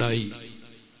അംഗീകരിക്കുകയുണ്ടായി.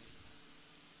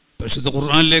 പരിശുദ്ധ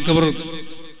ഖുർആനിലേക്ക് അവർ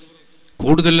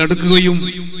കൂടുതൽ അടുക്കുകയും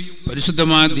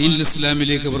പരിശുദ്ധമായ ദീനുൽ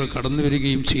ഇസ്ലാമിലേക്ക് അവർ കടന്നു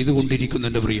വരികയും ചെയ്തുകൊണ്ടിരിക്കുന്നു.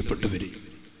 എൻ്റെ പ്രിയപ്പെട്ടവരെ,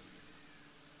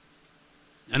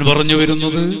 ഞാൻ പറഞ്ഞു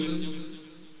വരുന്നത്,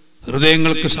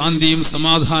 ഹൃദയങ്ങൾക്ക് ശാന്തിയും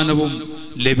സമാധാനവും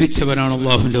ലഭിച്ചവരാണ്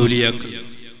അള്ളാഹുവിൻ്റെ ഔലിയാക്കൾ.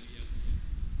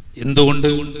 എന്തുകൊണ്ട്?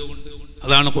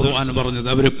 അതാണ് ഖുർആൻ പറഞ്ഞത്.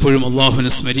 അവരെപ്പോഴും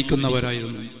അള്ളാഹുവിനെ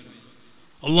സ്മരിക്കുന്നവരായിരുന്നു,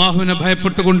 അള്ളാഹുവിനെ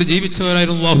ഭയപ്പെട്ടുകൊണ്ട്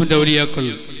ജീവിച്ചവരായിരുന്നു അള്ളാഹുവിൻ്റെ ഔലിയാക്കൾ.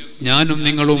 ഞാനും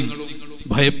നിങ്ങളും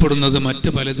ഭയപ്പെടുന്നത് മറ്റ്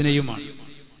പലതിനെയുമാണ്.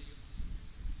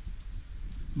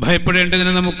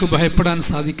 ഭയപ്പെടേണ്ടതിനെ നമുക്ക് ഭയപ്പെടാൻ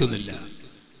സാധിക്കുന്നില്ല,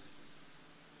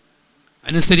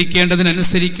 അനുസരിക്കേണ്ടതിന്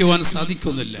അനുസരിക്കുവാൻ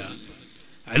സാധിക്കുന്നില്ല.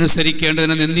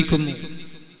 അനുസരിക്കേണ്ടതിനെ നിന്ദിക്കുന്നു,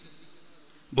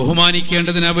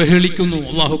 ബഹുമാനിക്കേണ്ടതിനെ അവഹേളിക്കുന്നു.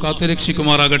 അള്ളാഹു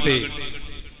കാത്തുരക്ഷിക്കുമാറാകട്ടെ.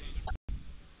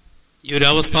 ഈ ഒരു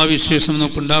അവസ്ഥാവിശേഷം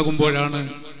നമുക്കുണ്ടാകുമ്പോഴാണ്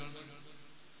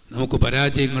നമുക്ക്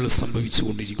പരാജയങ്ങൾ സംഭവിച്ചു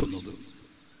കൊണ്ടിരിക്കുന്നത്.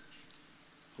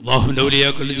 അള്ളാഹുവിൻ്റെ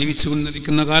ഔലിയാക്കൾ ജീവിച്ചു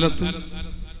കൊണ്ടിരിക്കുന്ന കാലത്ത്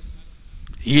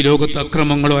ഈ ലോകത്ത്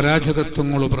അക്രമങ്ങളോ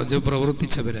അരാജകത്വങ്ങളോ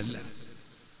പ്രവർത്തിച്ചവരല്ല.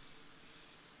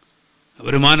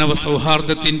 അവർ മാനവ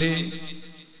സൗഹാർദ്ദത്തിൻ്റെ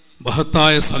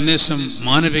മഹത്തായ സന്ദേശം,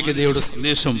 മാനവികതയുടെ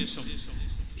സന്ദേശം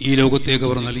ഈ ലോകത്തേക്ക്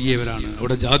അവർ നൽകിയവരാണ്.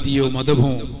 അവിടെ ജാതിയോ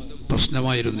മതമോ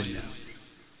പ്രശ്നമായിരുന്നില്ല.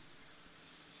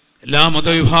 എല്ലാ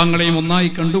മതവിഭാഗങ്ങളെയും ഒന്നായി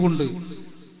കണ്ടുകൊണ്ട്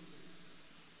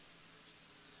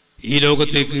ഈ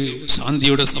ലോകത്തേക്ക്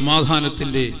ശാന്തിയുടെ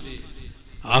സമാധാനത്തിൻ്റെ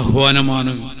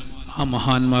ആഹ്വാനമാണ് ആ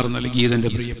മഹാന്മാർ നൽകിയതെൻ്റെ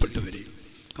പ്രിയപ്പെട്ടവരെ.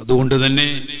 അതുകൊണ്ട് തന്നെ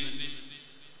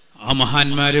ആ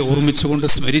മഹാന്മാരെ ഓർമ്മിച്ചുകൊണ്ട്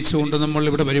സ്മരിച്ചുകൊണ്ട് നമ്മൾ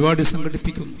ഇവിടെ പരിപാടി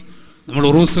സംഘടിപ്പിക്കുന്നു. നമ്മൾ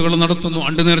ഉറൂസുകൾ നടത്തുന്നു,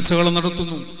 ആണ്ട് നേർച്ചകൾ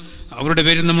നടത്തുന്നു, അവരുടെ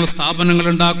പേരിൽ നമ്മൾ സ്ഥാപനങ്ങൾ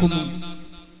ഉണ്ടാക്കുന്നു,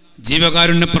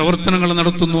 ജീവകാരുണ്യ പ്രവർത്തനങ്ങൾ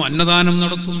നടത്തുന്നു, അന്നദാനം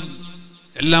നടത്തുന്നു,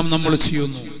 എല്ലാം നമ്മൾ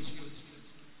ചെയ്യുന്നു.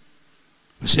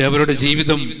 പക്ഷെ അവരുടെ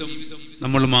ജീവിതം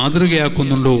നമ്മൾ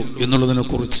മാതൃകയാക്കുന്നുണ്ടോ എന്നുള്ളതിനെ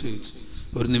കുറിച്ച്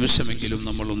ഒരു നിമിഷമെങ്കിലും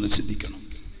നമ്മളൊന്ന് ചിന്തിക്കണം.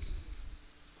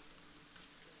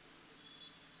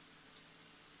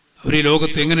 അവർ ഈ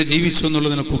ലോകത്ത് എങ്ങനെ ജീവിച്ചു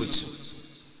എന്നുള്ളതിനെ കുറിച്ച്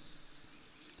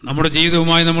നമ്മുടെ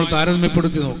ജീവിതവുമായി നമ്മൾ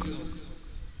താരതമ്യപ്പെടുത്തി നോക്കുക.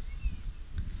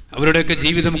 അവരുടെയൊക്കെ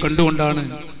ജീവിതം കണ്ടുകൊണ്ടാണ്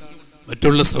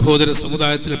മറ്റുള്ള സഹോദര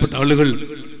സമുദായത്തിൽപ്പെട്ട ആളുകൾ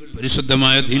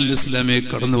പരിശുദ്ധമായ ദീനുൽ ഇസ്ലാമെ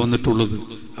കടന്നു വന്നിട്ടുള്ളത്.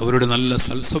 അവരുടെ നല്ല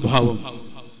സൽസ്വഭാവം,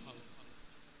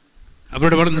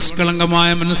 അവരുടെ വളരെ നിഷ്കളങ്കമായ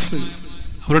മനസ്സ്,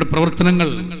 അവരുടെ പ്രവർത്തനങ്ങൾ,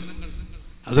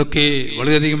 അതൊക്കെ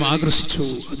വളരെയധികം ആകർഷിച്ചു.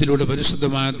 അതിലൂടെ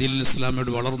പരിശുദ്ധമായ ദീനുൽ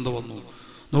ഇസ്ലാമയോട് വളർന്നു വന്നു.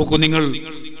 നോക്കൂ നിങ്ങൾ,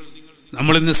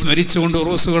 നമ്മളിന്ന് സ്മരിച്ചുകൊണ്ട്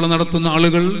ഉറൂസുകൾ നടത്തുന്ന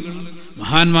ആളുകൾ,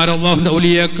 മഹാന്മാർ, അല്ലാഹുവിൻ്റെ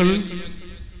ഔലിയാക്കൾ,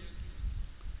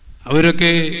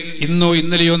 അവരൊക്കെ ഇന്നോ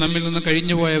ഇന്നലെയോ നമ്മിൽ നിന്ന്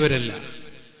കഴിഞ്ഞു പോയവരല്ല,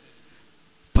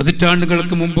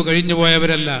 പതിറ്റാണ്ടുകൾക്ക് മുമ്പ് കഴിഞ്ഞു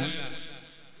പോയവരല്ല,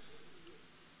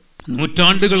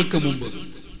 നൂറ്റാണ്ടുകൾക്ക് മുമ്പ്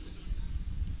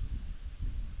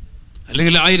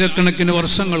അല്ലെങ്കിൽ ആയിരക്കണക്കിന്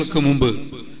വർഷങ്ങൾക്ക് മുമ്പ്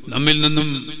നമ്മിൽ നിന്നും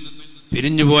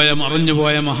പിരിഞ്ഞുപോയ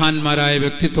മറഞ്ഞുപോയ മഹാന്മാരായ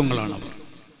വ്യക്തിത്വങ്ങളാണ് അവർ.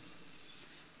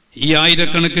 ഈ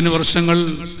ആയിരക്കണക്കിന് വർഷങ്ങൾ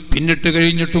പിന്നിട്ട്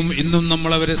കഴിഞ്ഞിട്ടും ഇന്നും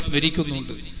നമ്മൾ അവരെ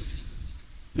സ്മരിക്കുന്നുണ്ട്.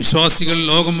 വിശ്വാസികൾ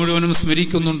ലോകം മുഴുവനും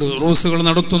സ്മരിക്കുന്നുണ്ട്, ഉറൂസുകൾ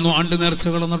നടത്തുന്നു, ആണ്ട്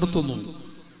നേർച്ചകൾ നടത്തുന്നു.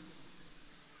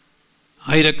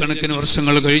 ആയിരക്കണക്കിന്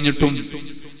വർഷങ്ങൾ കഴിഞ്ഞിട്ടും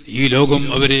ഈ ലോകം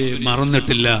അവരെ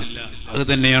മറന്നിട്ടില്ല. അത്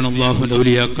തന്നെയാണ് അല്ലാഹുവിൻ്റെ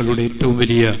ഔലിയാക്കളുടെ ഏറ്റവും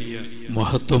വലിയ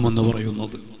മഹത്വം എന്ന്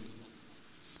പറയുന്നത്.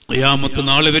 ഖിയാമത്ത്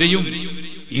നാൾ വരെയും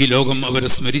ഈ ലോകം അവരെ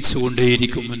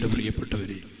സ്മരിച്ചുകൊണ്ടേയിരിക്കും എൻ്റെ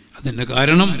പ്രിയപ്പെട്ടവരെ. അതിൻ്റെ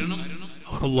കാരണം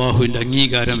അവർ അല്ലാഹുവിൻ്റെ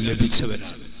അംഗീകാരം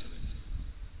ലഭിച്ചവരാണ്.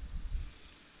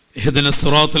 ഇഹ്ദിന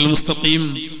സിറാത്തുൽ മുസ്തഖീം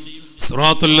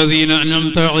സിറാത്തുൽ ലദീന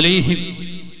അൻഅംത അലൈഹിം,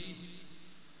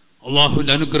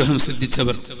 അല്ലാഹുവിൻ്റെ അനുഗ്രഹം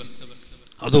സിദ്ധിച്ചവർ.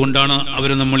 അതുകൊണ്ടാണ്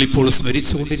അവരെ നമ്മളിപ്പോൾ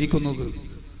സ്മരിച്ചുകൊണ്ടിരിക്കുന്നത്.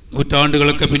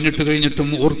 നൂറ്റാണ്ടുകളൊക്കെ പിന്നിട്ട് കഴിഞ്ഞിട്ടും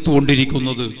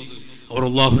ഓർത്തുകൊണ്ടിരിക്കുന്നത്. അവർ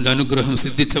അല്ലാഹുവിൻ്റെ അനുഗ്രഹം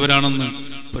സിദ്ധിച്ചവരാണെന്ന്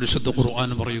പരിശുദ്ധ ഖുർആൻ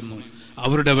പറയുന്നു.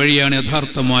 അവരുടെ വഴിയാണ്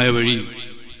യഥാർത്ഥമായ വഴി,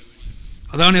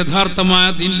 അതാണ് യഥാർത്ഥമായ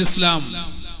ദീനുൽ ഇസ്ലാം.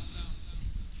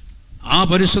 ആ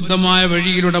പരിശുദ്ധമായ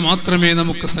വഴിയിലൂടെ മാത്രമേ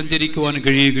നമുക്ക് സഞ്ചരിക്കുവാൻ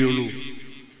കഴിയുകയുള്ളൂ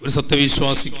ഒരു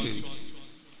സത്യവിശ്വാസിക്ക്.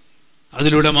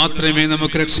 അതിലൂടെ മാത്രമേ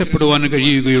നമുക്ക് രക്ഷപ്പെടുവാൻ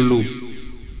കഴിയുകയുള്ളൂ.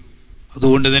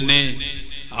 അതുകൊണ്ട് തന്നെ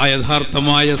ആ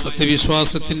യഥാർത്ഥമായ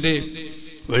സത്യവിശ്വാസത്തിൻ്റെ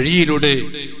വഴിയിലൂടെ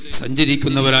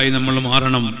സഞ്ചരിക്കുന്നവരായി നമ്മൾ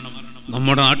മാറണം.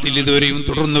 നമ്മുടെ നാട്ടിൽ ഇതുവരെയും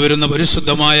തുടർന്നു വരുന്ന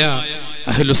പരിശുദ്ധമായ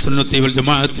അഹ്ലുസുന്നത്തി വൽ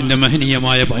ജമാഅത്തിന്റെ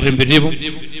മഹനീയമായ പാരമ്പര്യവും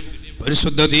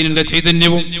പരിശുദ്ധ ദീനിന്റെ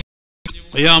ചൈതന്യവും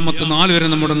ഖിയാമത്ത് നാൾ വരെ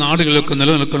നമ്മുടെ നാടുകളിലൊക്കെ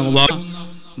നിലനിൽക്കണം.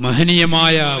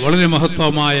 മഹനീയമായ വളരെ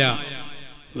മഹത്വമായ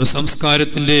ഒരു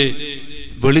സംസ്കാരത്തിന്റെ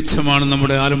വെളിച്ചമാണ്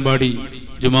നമ്മുടെ ആലമ്പാടി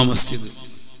ജുമാ മസ്ജിദ്.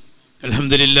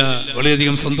 അൽഹംദുലില്ലാഹ്,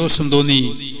 വളരെയധികം സന്തോഷം തോന്നി.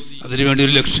 അതിനുവേണ്ടി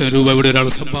 1 ലക്ഷം രൂപ ഇവിടെ ഒരാൾ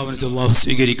സംഭാവന ചെയ്ത് അല്ലാഹു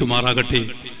സ്വീകരിക്കുമാറാകട്ടെ.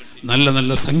 നല്ല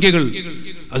നല്ല സംഖ്യകൾ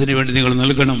അതിനുവേണ്ടി നിങ്ങൾ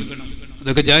നൽകണം.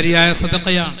 അതൊക്കെ ജാരിയായ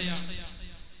സദഖയാണ്.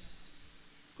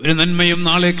 ഒരു നന്മയും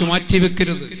നാളേക്ക്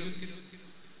മാറ്റിവെക്കരുത്.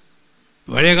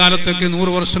 പഴയ കാലത്തൊക്കെ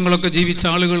 100 വർഷങ്ങളൊക്കെ ജീവിച്ച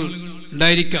ആളുകൾ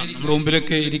ഉണ്ടായിരിക്കാം. നമ്മുടെ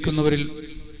മുമ്പിലൊക്കെ ഇരിക്കുന്നവരിൽ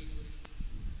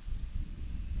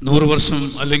 100 വർഷം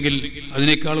അല്ലെങ്കിൽ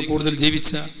അതിനേക്കാൾ കൂടുതൽ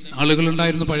ജീവിച്ച ആളുകൾ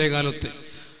ഉണ്ടായിരുന്നു പഴയ കാലത്ത്.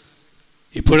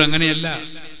 ഇപ്പോഴങ്ങനെയല്ല.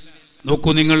 നോക്കൂ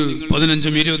നിങ്ങൾ,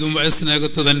 15-20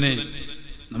 വയസ്സിനകത്ത് തന്നെ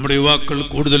നമ്മുടെ യുവാക്കൾ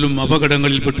കൂടുതലും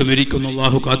അപകടങ്ങളിൽപ്പെട്ട് മരിക്കുന്നു.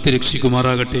 അല്ലാഹു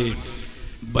കാത്തുരക്ഷിക്കുമാറാകട്ടെ.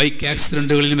 ബൈക്ക്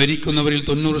ആക്സിഡന്റുകളിൽ മരിക്കുന്നവരിൽ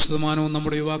 90%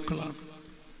 നമ്മുടെ യുവാക്കളാണ്.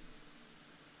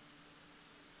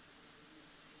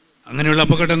 അങ്ങനെയുള്ള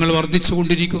അപകടങ്ങൾ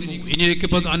വർദ്ധിച്ചുകൊണ്ടിരിക്കുന്നു. ഇനിയൊക്കെ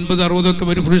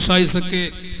 50-60 ഒരു പുരുഷായുസൊക്കെ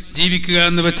ജീവിക്കുക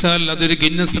എന്ന് വെച്ചാൽ അതൊരു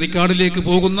ഗിന്നസ് റെക്കോർഡിലേക്ക്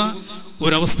പോകുന്ന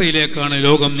ഒരവസ്ഥയിലേക്കാണ്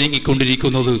ലോകം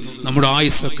നീങ്ങിക്കൊണ്ടിരിക്കുന്നത്. നമ്മുടെ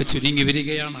ആയുസ്സൊക്കെ ചുരുങ്ങി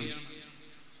വരികയാണ്.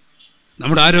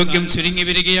 നമ്മുടെ ആരോഗ്യം ചുരുങ്ങി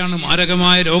വരികയാണ്.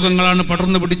 മാരകമായ രോഗങ്ങളാണ്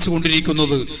പടർന്നു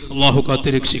പിടിച്ചുകൊണ്ടിരിക്കുന്നത്. അല്ലാഹു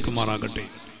കാത്തുരക്ഷിക്കുമാറാകട്ടെ.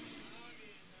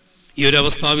 ഈ ഒരു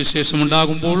അവസ്ഥാവിശേഷം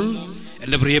ഉണ്ടാകുമ്പോൾ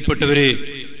എൻ്റെ പ്രിയപ്പെട്ടവരെ,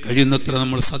 കഴിയുന്നത്ര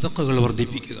നമ്മൾ സദഖകൾ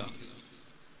വർദ്ധിപ്പിക്കുക.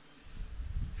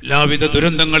 എല്ലാവിധ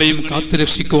ദുരന്തങ്ങളെയും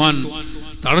കാത്തുരക്ഷിക്കുവാൻ,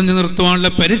 തടഞ്ഞു നിർത്തുവാനുള്ള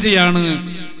പരിചയമാണ്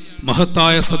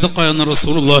മഹത്തായ സദഖ എന്ന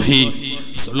റസൂലുള്ളാഹി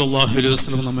സ്വല്ലല്ലാഹു അലൈഹി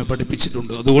വസല്ലം നമ്മെ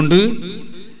പഠിപ്പിച്ചിട്ടുണ്ട്. അതുകൊണ്ട്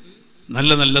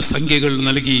നല്ല നല്ല സംഖ്യകൾ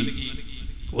നൽകി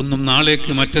ഒന്നും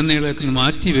നാളേക്ക് മറ്റന്നേളേക്ക്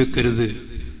മാറ്റി വെക്കരുത്.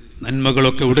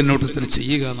 നന്മകളൊക്കെ ഉടനോട്ടത്തിൽ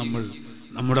ചെയ്യുക.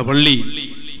 നമ്മുടെ പള്ളി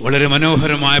വളരെ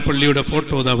മനോഹരമായ പള്ളിയുടെ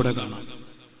ഫോട്ടോ അത് അവിടെ കാണാം.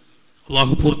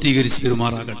 അല്ലാഹു പൂർത്തീകരിച്ച്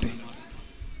തരുമാറാകട്ടെ.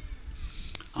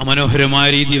 ആ മനോഹരമായ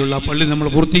രീതിയിലുള്ള പള്ളി നമ്മൾ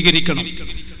പൂർത്തീകരിക്കണം.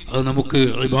 അത് നമുക്ക്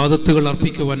ഇബാദത്തുകൾ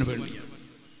അർപ്പിക്കുവാൻ വേണ്ടിയാണ്.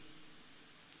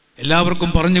 എല്ലാവർക്കും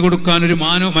പറഞ്ഞു കൊടുക്കാനൊരു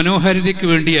മനോഹാരിതയ്ക്ക്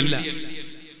വേണ്ടിയല്ല.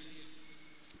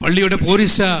 പള്ളിയുടെ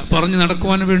പോരിശ പറഞ്ഞു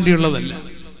നടക്കുവാൻ വേണ്ടിയുള്ളതല്ല.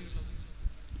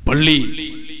 പള്ളി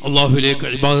അല്ലാഹുവിലേക്ക്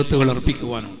ഇബാദത്തുകൾ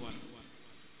അർപ്പിക്കുവാനും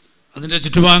അതിൻ്റെ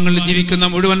ചുറ്റുഭാഗങ്ങളിൽ ജീവിക്കുന്ന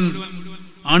മുഴുവൻ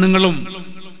ആണുങ്ങളും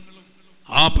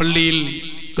ആ പള്ളിയിൽ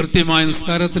കൃത്യമായ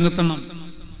നിസ്കാരത്തിനെത്തണം.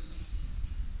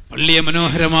 പള്ളിയെ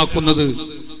മനോഹരമാക്കുന്നത്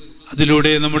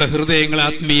അതിലൂടെ നമ്മുടെ ഹൃദയങ്ങളെ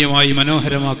ആത്മീയമായി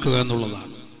മനോഹരമാക്കുക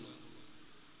എന്നുള്ളതാണ്.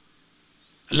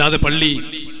 അല്ലാതെ പള്ളി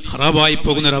ഖറാബായി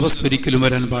പോകുന്നൊരവസ്ഥ ഒരിക്കലും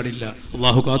വരാൻ പാടില്ല.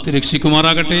 അല്ലാഹു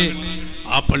കാത്തുരക്ഷിക്കുമാറാകട്ടെ.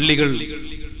 ആ പള്ളികൾ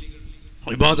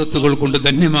ഇബാദത്തുകൾ കൊണ്ട്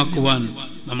ധന്യമാക്കുവാൻ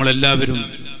നമ്മളെല്ലാവരും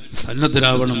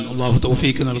സന്നദ്ധരാവണം. അല്ലാഹു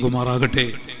തൗഫീക്ക് നൽകുമാറാകട്ടെ.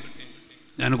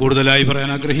 ഞാൻ കൂടുതലായി പറയാൻ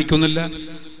ആഗ്രഹിക്കുന്നില്ല.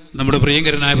 നമ്മുടെ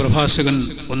പ്രിയങ്കരനായ പ്രഭാഷകൻ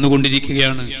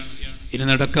വന്നുകൊണ്ടിരിക്കുകയാണ്. ഇനി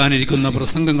നടക്കാനിരിക്കുന്ന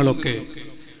പ്രസംഗങ്ങളൊക്കെ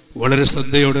വളരെ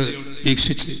ശ്രദ്ധയോടെ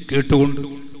വീക്ഷിച്ച് കേട്ടുകൊണ്ട്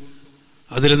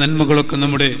അതിലെ നന്മകളൊക്കെ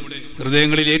നമ്മുടെ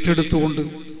ഹൃദയങ്ങളിൽ ഏറ്റെടുത്തുകൊണ്ട്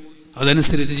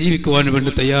അതനുസരിച്ച് ജീവിക്കുവാൻ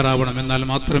വേണ്ടി തയ്യാറാവണം. എന്നാൽ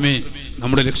മാത്രമേ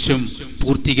നമ്മുടെ ലക്ഷ്യം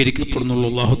പൂർത്തീകരിക്കപ്പെടുന്നുള്ളൂ.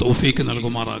 അല്ലാഹു തൗഫീക്ക്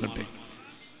നൽകുമാറാകട്ടെ.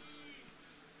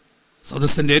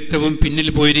 സദസ്സിന്റെ ഏറ്റവും പിന്നിൽ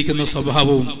പോയിരിക്കുന്ന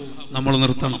സ്വഭാവവും നമ്മൾ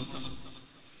നിർത്തണം.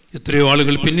 എത്രയോ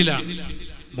ആളുകൾ പിന്നിലാണ്,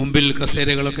 മുമ്പിൽ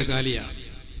കസേരകളൊക്കെ കാലിയാണ്.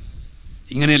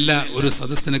 ഇങ്ങനെയല്ല ഒരു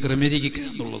സദസ്സിനെ ക്രമീകരിക്കുക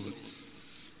എന്നുള്ളത്.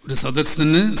 ഒരു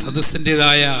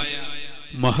സദസ്സിൻ്റെതായ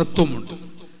മഹത്വമുണ്ട്.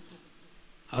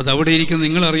 അതവിടെ ഇരിക്കുന്ന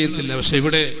നിങ്ങളറിയത്തില്ല, പക്ഷെ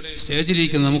ഇവിടെ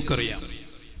സ്റ്റേജിലിരിക്കുന്ന നമുക്കറിയാം.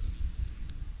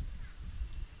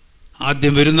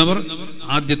 ആദ്യം വരുന്നവർ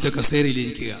ആദ്യത്തെ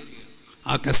കസേരയിലിരിക്കുക,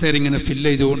 ആ കസേര ഇങ്ങനെ ഫില്ല്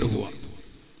ചെയ്തുകൊണ്ട് പോവാം.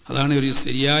 അതാണ് ഒരു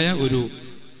ശരിയായ ഒരു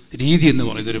രീതി എന്ന്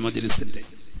പറയുന്നത് ഒരു മജ്‌ലിസിൻ്റെ.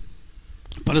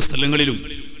 പല സ്ഥലങ്ങളിലും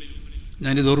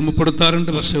ഞാനിത്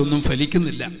ഓർമ്മപ്പെടുത്താറുണ്ട്, പക്ഷെ ഒന്നും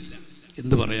ഫലിക്കുന്നില്ല.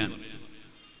 എന്ത് പറയാൻ?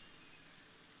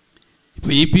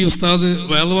 ഇപ്പോൾ EP ഉസ്താദ്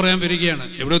വേള പറയാൻ വരികയാണ്,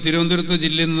 എവിടെയോ തിരുവനന്തപുരത്ത്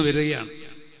ജില്ലയിൽ നിന്ന് വരികയാണ്.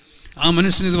 ആ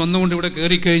മനുഷ്യൻ ഇത് വന്നുകൊണ്ട് ഇവിടെ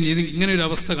കയറിക്കഴിഞ്ഞ് ഇത് ഇങ്ങനെ ഒരു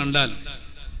അവസ്ഥ കണ്ടാൽ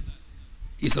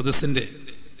ഈ സദസ്സിൻ്റെ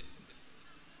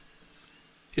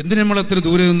എന്തിന് നമ്മൾ അത്ര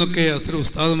ദൂരെ നിന്നൊക്കെ അത്ര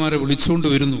ഉസ്താദുമാരെ വിളിച്ചുകൊണ്ട്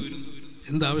വരുന്നു?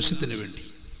 എന്താവശ്യത്തിന് വേണ്ടി?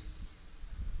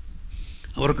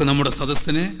 അവർക്ക് നമ്മുടെ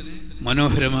സദസ്സിനെ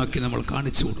മനോഹരമാക്കി നമ്മൾ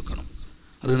കാണിച്ചു കൊടുക്കണം.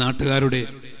 അത് നാട്ടുകാരുടെ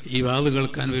ഈ വാത്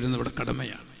കേൾക്കാൻ വരുന്നവരുടെ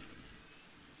കടമയാണ്.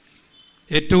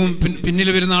 ഏറ്റവും പിന്നിൽ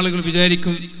വരുന്ന ആളുകൾ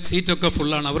വിചാരിക്കും സീറ്റൊക്കെ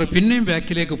ഫുള്ളാണ്, അവർ പിന്നെയും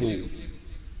ബാക്കിലേക്ക് പോകും.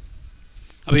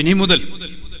 അപ്പോൾ ഇനി മുതൽ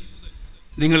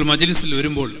നിങ്ങൾ മജ്‌ലിസിൽ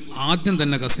വരുമ്പോൾ ആദ്യം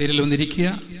തന്നെ കസേരയിൽ വന്നിരിക്കുക,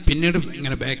 പിന്നീട്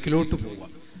ഇങ്ങനെ ബാക്കിലോട്ട് പോവുക.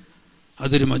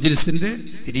 അതൊരു മജ്‌ലിസിൻ്റെ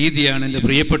രീതിയാണ്. എൻ്റെ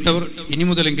പ്രിയപ്പെട്ടവർ, ഇനി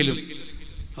മുതലെങ്കിലും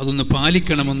അതൊന്ന്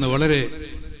പാലിക്കണമെന്ന് വളരെ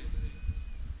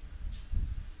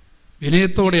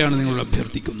വിനയത്തോടെയാണ് നിങ്ങൾ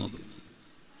അഭ്യർത്ഥിക്കുന്നത്.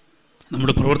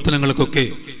 നമ്മുടെ പ്രവർത്തനങ്ങൾക്കൊക്കെ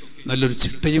നല്ലൊരു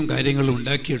ചിട്ടയും കാര്യങ്ങളും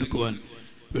ഉണ്ടാക്കിയെടുക്കുവാൻ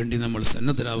വേണ്ടി നമ്മൾ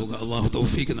സന്നദ്ധരാവുക. അല്ലാഹു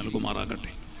തൗഫീക്ക്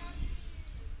നൽകുമാറാകട്ടെ.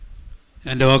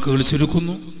 എൻ്റെ വാക്കുകൾ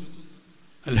ചുരുക്കുന്നു.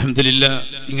 അൽഹംദുലില്ലാഹ്,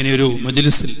 ഇങ്ങനെയൊരു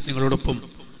മജ്‌ലിസിൽ നിങ്ങളോടൊപ്പം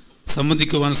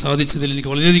സംബന്ധിക്കുവാൻ സാധിച്ചതിൽ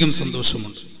എനിക്ക് വളരെയധികം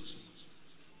സന്തോഷമുണ്ട്.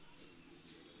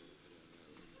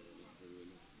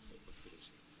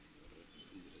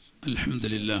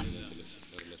 അൽഹംദുലില്ലാഹ്,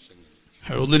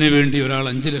 ഹൗദിന് വേണ്ടി ഒരാൾ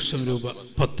 5 ലക്ഷം രൂപ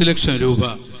 10 ലക്ഷം രൂപ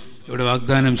ഇവിടെ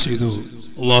വാഗ്ദാനം ചെയ്തു.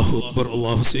 അല്ലാഹു അക്ബർ,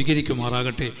 അല്ലാഹു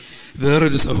സ്വീകരിക്കുമാറാകട്ടെ.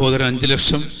 വേറൊരു സഹോദരൻ 5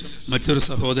 ലക്ഷം, മറ്റൊരു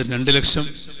സഹോദരൻ 2 ലക്ഷം.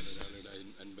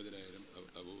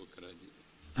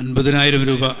 50,000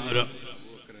 രൂപ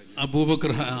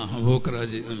അബൂബക്കർ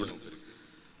ഹാജി നമ്മുടെ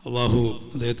അള്ളാഹു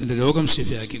അദ്ദേഹത്തിൻ്റെ രോഗം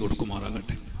ശിഫയാക്കി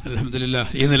കൊടുക്കുമാറാകട്ടെ.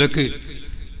 അൽഹംദുലില്ലാഹ്. ഈ നിലക്ക്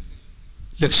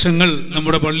ലക്ഷങ്ങൾ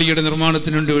നമ്മുടെ പള്ളിയുടെ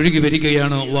നിർമ്മാണത്തിന് വേണ്ടി ഒഴുകി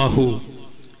വരികയാണ്. അള്ളാഹു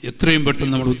എത്രയും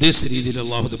പെട്ടെന്ന് നമ്മൾ ഉദ്ദേശിച്ച രീതിയിൽ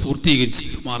അള്ളാഹു അത് പൂർത്തീകരിച്ച്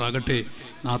തരുമാറാകട്ടെ.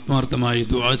 ആത്മാർത്ഥമായി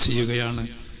ദുആ ചെയ്യുകയാണ്.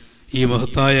 ഈ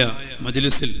മഹത്തായ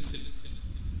മജ്ലിസിൽ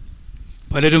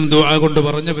പലരും ദുആ കൊണ്ട്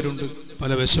പറഞ്ഞവരുണ്ട്,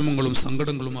 പല വിഷമങ്ങളും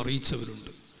സങ്കടങ്ങളും അറിയിച്ചവരുണ്ട്.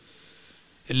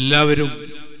 എല്ലാവരും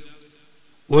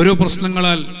ഓരോ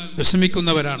പ്രശ്നങ്ങളാൽ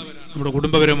വിഷമിക്കുന്നവരാണ്, നമ്മുടെ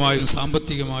കുടുംബപരമായും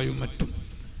സാമ്പത്തികമായും മറ്റും.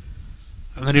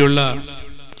 അങ്ങനെയുള്ള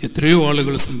എത്രയോ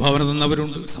ആളുകൾ സംഭാവന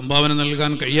തന്നവരുണ്ട്, സംഭാവന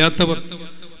നൽകാൻ കഴിയാത്തവർ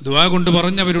ദുആ കൊണ്ട്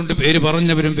പറഞ്ഞവരുണ്ട്, പേര്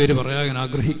പറഞ്ഞവരും പേര് പറയാൻ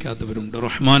ആഗ്രഹിക്കാത്തവരുണ്ട്.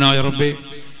 റഹ്മാനായ റബ്ബേ,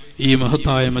 ഈ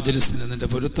മഹത്തായ മജ്ലിസിനെ നിന്റെ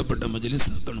പൊരുത്തപ്പെട്ട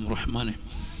മജ്ലിസാക്കണം റഹ്മാനെ.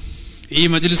 ഈ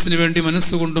മജ്ലിസിന് വേണ്ടി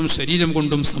മനസ്സുകൊണ്ടും ശരീരം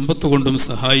കൊണ്ടും സമ്പത്ത് കൊണ്ടും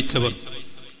സഹായിച്ചവർ,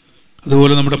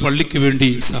 അതുപോലെ നമ്മുടെ പള്ളിക്ക് വേണ്ടി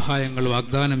സഹായങ്ങൾ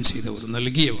വാഗ്ദാനം ചെയ്തവർ,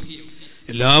 നൽകിയവർ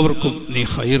എല്ലാവർക്കും നീ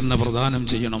ഖൈറിനെ പ്രദാനം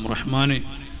ചെയ്യണം റഹ്മാനെ.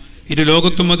 ഇരു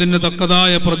ലോകത്തും അതിന്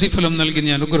തക്കതായ പ്രതിഫലം നൽകി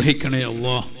നീ അനുഗ്രഹിക്കണേ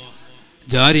അല്ലാഹ്.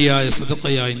 ജാരിയായ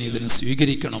സദഖയായി നീ ഇതിനെ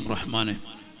സ്വീകരിക്കണം റഹ്മാനെ.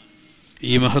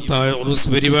 ഈ മഹത്തായ ഉറൂസ്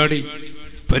പരിപാടി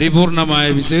പരിപൂർണമായ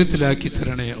വിജയത്തിലാക്കി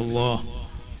തരണേ അല്ലാഹ്.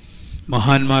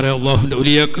 മഹാന്മാരെ അല്ലാഹുവിൻ്റെ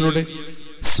ഔലിയാക്കളുടെ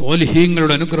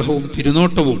സ്വാലിഹീങ്ങളുടെ അനുഗ്രഹവും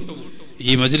തിരുനോട്ടവും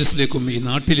ഈ മജ്ലിസിലേക്കും ഈ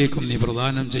നാട്ടിലേക്കും നീ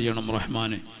പ്രദാനം ചെയ്യണം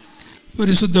റഹ്മാനെ.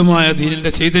 പരിശുദ്ധമായ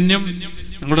ദീനിന്റെ ചൈതന്യം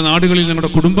ഞങ്ങളുടെ നാടുകളിൽ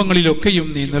ഞങ്ങളുടെ കുടുംബങ്ങളിലൊക്കെയും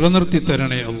നീ നിലനിർത്തി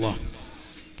തരണേ അല്ലാഹ്.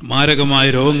 മാരകമായ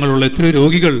രോഗങ്ങളുള്ള എത്രയോ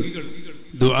രോഗികൾ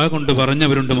ദുആ കൊണ്ട്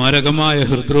പറഞ്ഞവരുണ്ട്. മാരകമായ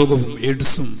ഹൃദ്രോഗവും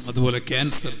എയ്ഡ്സും അതുപോലെ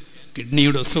ക്യാൻസർ,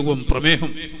 കിഡ്നിയുടെ അസുഖവും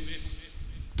പ്രമേഹം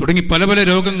തുടങ്ങി പല പല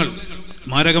രോഗങ്ങൾ,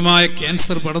 മാരകമായ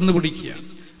ക്യാൻസർ പടർന്നു പിടിക്കുകയാണ്.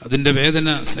 അതിൻ്റെ വേദന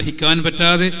സഹിക്കാൻ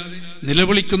പറ്റാതെ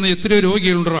നിലവിളിക്കുന്ന എത്രയോ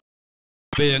രോഗികളുണ്ട്.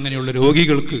 അങ്ങനെയുള്ള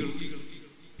രോഗികൾക്ക്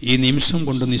ഈ നിമിഷം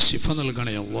കൊണ്ട് നീ ശിഫ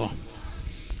നൽകണേ അല്ലാഹ്.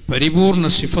 പരിപൂർണ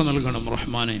ശിഫ നൽകണം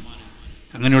റഹ്മാനെ.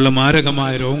 അങ്ങനെയുള്ള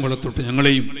മാരകമായ രോഗങ്ങളെ തൊട്ട്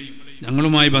ഞങ്ങളെയും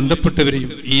ഞങ്ങളുമായി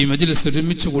ബന്ധപ്പെട്ടവരെയും ഈ മജ്ലിസ്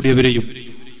ഒരുമിച്ച് കൂടിയവരെയും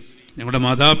ഞങ്ങളുടെ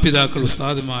മാതാപിതാക്കൾ,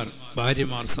 ഉസ്താദുമാർ,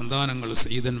 ഭാര്യമാർ, സന്താനങ്ങൾ,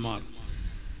 സയ്യിദന്മാർ,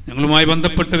 ഞങ്ങളുമായി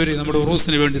ബന്ധപ്പെട്ടവരെ, നമ്മുടെ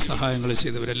ഉറൂസിന് വേണ്ടി സഹായങ്ങൾ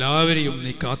ചെയ്തവരെല്ലാവരെയും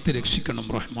നീ കാത്തു രക്ഷിക്കണം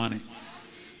റഹ്മാനെ.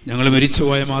 ഞങ്ങൾ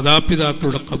മരിച്ചുപോയ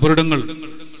മാതാപിതാക്കളുടെ ഖബറിടങ്ങൾ,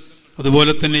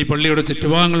 അതുപോലെ തന്നെ ഈ പള്ളിയുടെ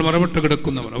ചുറ്റുഭാഗങ്ങൾ മറവിട്ട്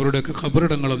കിടക്കുന്നവർ, അവരുടെയൊക്കെ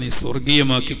ഖബറിടങ്ങൾ നീ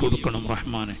സ്വർഗീയമാക്കി കൊടുക്കണം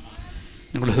റഹ്മാനെ.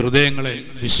 ഞങ്ങളുടെ ഹൃദയങ്ങളെ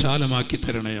വിശാലമാക്കി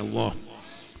തരണേ അല്ലാഹ്.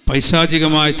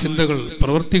 പൈശാചികമായ ചിന്തകൾ,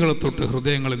 പ്രവൃത്തികളെ തൊട്ട്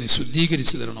ഹൃദയങ്ങളെ നീ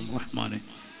ശുദ്ധീകരിച്ചു തരണം റഹ്മാനെ.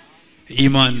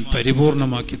 ഈമാൻ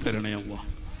പരിപൂർണമാക്കി തരണേ അല്ലാഹ്.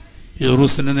 ഈ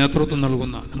ഉറൂസിന് നേതൃത്വം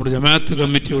നൽകുന്ന നമ്മുടെ ജമാഅത്ത്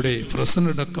കമ്മിറ്റിയുടെ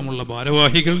പ്രസിഡന്റ് അടക്കമുള്ള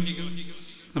ഭാരവാഹികൾ,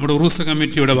 നമ്മുടെ ഉറൂസ്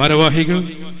കമ്മിറ്റിയുടെ ഭാരവാഹികൾ,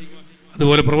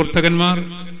 അതുപോലെ പ്രവർത്തകന്മാർ,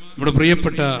 നമ്മുടെ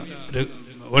പ്രിയപ്പെട്ട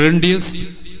വോളണ്ടിയേഴ്സ്,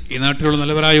 ഈ നാട്ടിലുള്ള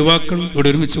നല്ലവരായ യുവാക്കൾ, ഇവിടെ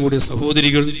ഒരുമിച്ച് കൂടിയ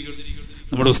സഹോദരികൾ,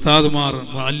 നമ്മുടെ ഉസ്താദുമാർ,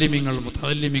 മുഅല്ലിമീങ്ങൾ,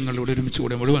 മുതഅല്ലിമീങ്ങൾ, ഇവിടെ ഒരുമിച്ച്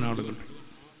കൂടിയ മുഴുവൻ ആളുകൾ,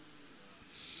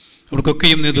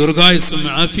 അവർക്കൊക്കെയും നീ ദീർഘായുസ്സും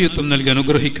ആഫിയത്തും നൽകി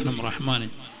അനുഗ്രഹിക്കണം റഹ്മാനെ.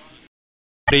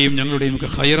 ഞങ്ങളുടെയും ഒക്കെ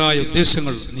ഖൈറായ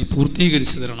ഉദ്ദേശങ്ങൾ നീ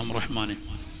പൂർത്തീകരിച്ചു തരണം റഹ്മാനെ.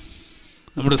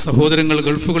 നമ്മുടെ സഹോദരങ്ങൾ,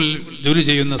 ഗൾഫുകളിൽ ജോലി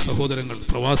ചെയ്യുന്ന സഹോദരങ്ങൾ,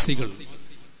 പ്രവാസികൾ,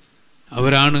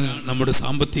 അവരാണ് നമ്മുടെ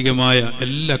സാമ്പത്തികമായ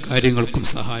എല്ലാ കാര്യങ്ങൾക്കും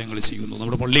സഹായങ്ങൾ ചെയ്യുന്നു.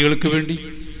 നമ്മുടെ പള്ളികൾക്ക് വേണ്ടി,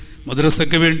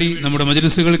 മദ്രസയ്ക്ക് വേണ്ടി, നമ്മുടെ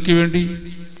മജ്ലിസുകൾക്ക് വേണ്ടി,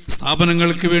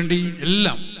 സ്ഥാപനങ്ങൾക്ക് വേണ്ടി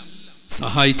എല്ലാം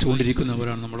സഹായിച്ചു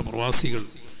കൊണ്ടിരിക്കുന്നവരാണ് നമ്മുടെ പ്രവാസികൾ.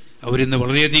 അവരിന്ന്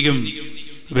വളരെയധികം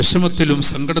വിഷമത്തിലും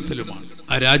സങ്കടത്തിലുമാണ്.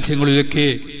 ആ രാജ്യങ്ങളിലൊക്കെ,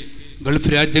 ഗൾഫ്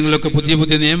രാജ്യങ്ങളിലൊക്കെ പുതിയ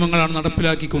പുതിയ നിയമങ്ങളാണ്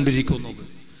നടപ്പിലാക്കിക്കൊണ്ടിരിക്കുന്നത്.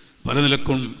 പല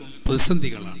നിലക്കും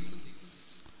പ്രതിസന്ധികളാണ്.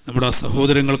 നമ്മുടെ ആ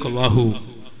സഹോദരങ്ങൾക്ക് അല്ലാഹു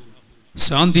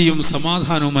ശാന്തിയും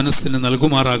സമാധാനവും മനസ്സിന്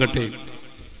നൽകുമാറാകട്ടെ.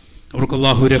 അവർക്ക്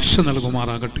അല്ലാഹു രക്ഷ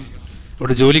നൽകുമാറാകട്ടെ.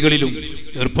 അവരുടെ ജോലികളിലും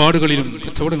ഏർപ്പാടുകളിലും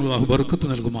കച്ചവടങ്ങൾ അല്ലാഹു ബർക്കത്ത്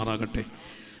നൽകുമാറാകട്ടെ.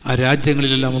 ആ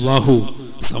രാജ്യങ്ങളിലെല്ലാം അല്ലാഹു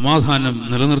സമാധാനം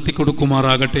നിലനിർത്തി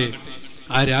കൊടുക്കുമാറാകട്ടെ.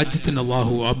 ആ രാജ്യത്തിന്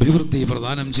അല്ലാഹു അഭിവൃദ്ധി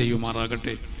പ്രദാനം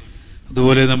ചെയ്യുമാറാകട്ടെ.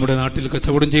 അതുപോലെ നമ്മുടെ നാട്ടിൽ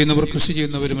കച്ചവടം ചെയ്യുന്നവർ, കൃഷി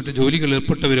ചെയ്യുന്നവർ, മറ്റു ജോലികളിൽ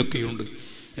ഏർപ്പെട്ടവരൊക്കെയുണ്ട്.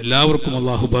 എല്ലാവർക്കും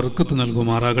അല്ലാഹു ബർക്കത്ത്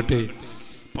നൽകുമാറാകട്ടെ.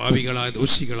 പാവികളായ,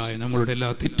 ദോഷികളായ നമ്മളുടെ എല്ലാ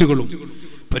തെറ്റുകളും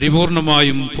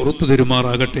പരിപൂർണമായും പുറത്തു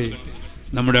തരുമാറാകട്ടെ.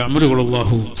 നമ്മുടെ അമലുകൾ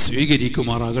അല്ലാഹു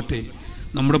സ്വീകരിക്കുമാറാകട്ടെ.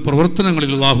 നമ്മുടെ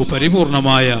പ്രവർത്തനങ്ങളിൽ അല്ലാഹു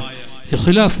പരിപൂർണമായ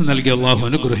ഇഖ്ലാസ് നൽകി അല്ലാഹു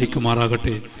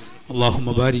അനുഗ്രഹിക്കുമാറാകട്ടെ. അല്ലാഹുമ്മ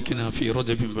ബാരിക്നാ ഫീ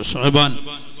റജബിൻ വശഅബാൻ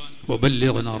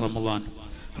വബല്ലിഗ്നാ റമളാൻ.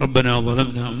 ربنا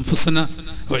ظلمنا أنفسنا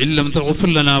وإن لم تغفر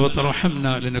لنا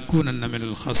وترحمنا لنكونن من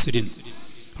الخاسرين.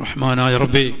 റഹ്മാനായ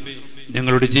റബ്ബേ,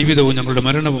 ഞങ്ങളുടെ ജീവിതവും ഞങ്ങളുടെ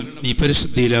മരണവും നീ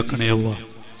പരിശുദ്ധിയിലാക്കണേ അല്ലാഹ്.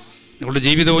 ഞങ്ങളുടെ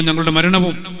ജീവിതവും ഞങ്ങളുടെ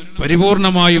മരണവും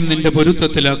പരിപൂർണമായും നിന്റെ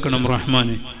പൊരുത്തത്തിലാക്കണം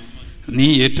റഹ്മാനെ. നീ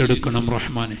ഏറ്റെടുക്കണം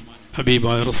റഹ്മാനെ.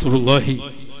 ഹബീബായ റസൂലുള്ളാഹി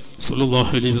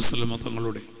സ്വല്ലല്ലാഹു അലൈഹി വസല്ലം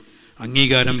തങ്ങളുടെ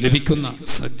അംഗീകാരം ലഭിക്കുന്ന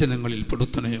സജ്ജനങ്ങളിൽ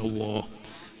പെടുത്തണേ അല്ലാഹ്.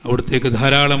 അവിടത്തേക്ക്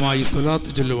ധാരാളമായി സ്വലാത്ത്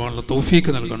ചൊല്ലുവാനുള്ള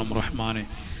തൗഫീക്ക് നൽകണം റഹ്മാനെ.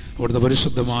 അവിടുത്തെ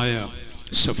പരിശുദ്ധമായ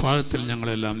ശഫാഅത്തിൽ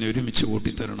ഞങ്ങളെല്ലാം നീ ഒരുമിച്ച്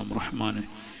കൂട്ടിത്തരണം റഹ്മാനെ.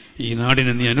 ഈ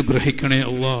നാടിനെ നീ അനുഗ്രഹിക്കണേ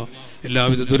അല്ലാ.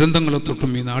 എല്ലാവിധ ദുരന്തങ്ങളെ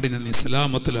തൊട്ടും ഈ നാടിനെ നീ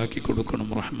സലാമത്തിലാക്കി കൊടുക്കണം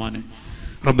റഹ്മാനെ.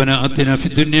 ربنا آتنا في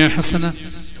الدنيا حسنة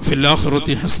وفي الآخرة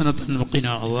حسنة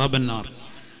وقنا عذاب النار.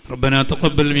 ربنا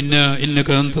تقبل منا إنك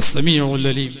أنت السميع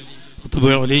العليم وتب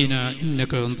علينا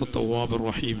إنك أنت التواب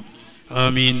الرحيم.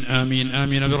 آمين آمين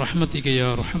آمين برحمتك يا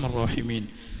أرحم الراحمين.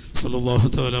 صلى الله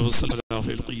تعالى وسلم على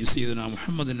خير سيدنا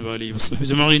محمد وآله وصحبه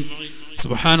أجمعين.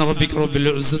 سبحان ربك رب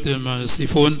العزة عما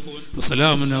يصفون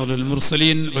وسلام على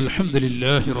المرسلين والحمد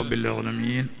لله رب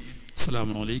العالمين. السلام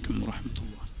عليكم ورحمة الله.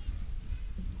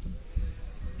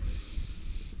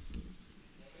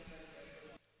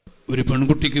 ഒരു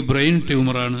പെൺകുട്ടിക്ക് ബ്രെയിൻ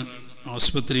ട്യൂമറാണ്,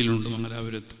 ആശുപത്രിയിലുണ്ട്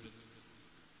മംഗലാപുരത്ത്.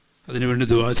 അതിനുവേണ്ടി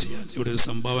ദുആ ചെയ്യാൻ ഇവിടെ ഒരു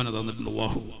സംഭാവന തന്നിട്ടുണ്ട്.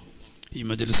 അല്ലാഹു ഈ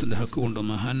മജ്ലിസിൻ്റെ ഹക്ക് കൊണ്ട്,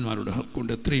 മഹാന്മാരുടെ ഹക്ക്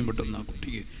കൊണ്ട് എത്രയും പെട്ടെന്ന് ആ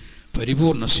കുട്ടിക്ക്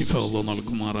പരിപൂർണ്ണ ശിഫ അല്ലാഹു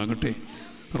നൽകുമാറാകട്ടെ.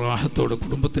 റാഹത്തോടെ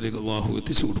കുടുംബത്തിലേക്ക് അല്ലാഹു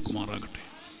എത്തിച്ചു കൊടുക്കുമാറാകട്ടെ.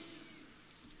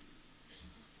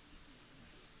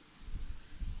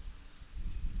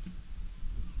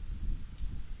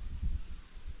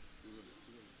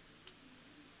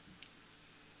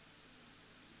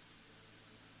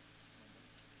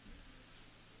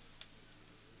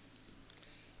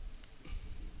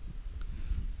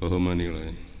 ബഹുമാനികളെ,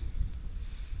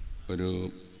 ഒരു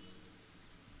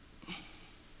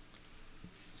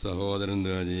സഹോദരൻ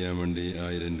ദുആ ചെയ്യാൻ വേണ്ടി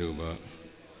 1000 രൂപ,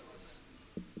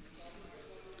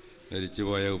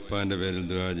 മരിച്ചുപോയ ഉപ്പാൻ്റെ പേരിൽ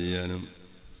ദുആ ചെയ്യാനും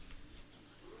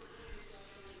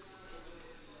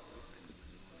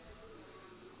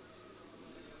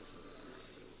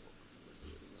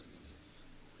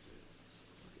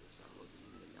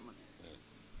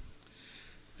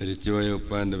മരിച്ചുപോയ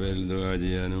ഉപ്പാൻ്റെ പേരിൽ ദുആ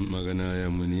ചെയ്യാനും മകനായ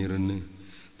മുനീറിന്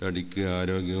തടിക്ക്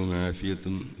ആരോഗ്യവും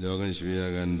ആഫിയത്തും രോഗം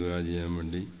ശിഫിയാകാൻ ദുആ ചെയ്യാൻ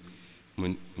വേണ്ടി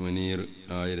മുനീർ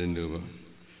 1000 രൂപ.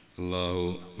 അള്ളാഹു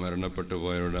മരണപ്പെട്ടു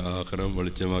പോയവരുടെ ആഖിറം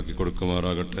വെളിച്ചമാക്കി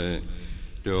കൊടുക്കുമാറാകട്ടെ.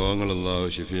 രോഗങ്ങൾ അള്ളാഹു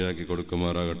ശിഫിയാക്കി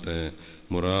കൊടുക്കുമാറാകട്ടെ.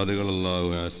 മുറാദുകൾ അള്ളാഹു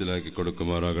ഹാസിലാക്കി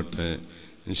കൊടുക്കുമാറാകട്ടെ.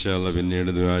 ഇൻഷാ അല്ലാഹ്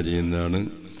പിന്നീട് ദുആ ചെയ്യുന്നതാണ്.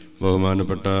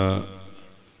 ബഹുമാനപ്പെട്ട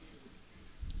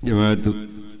ജമാഅത്ത്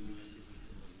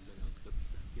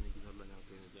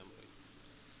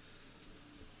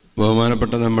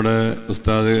നമ്മുടെ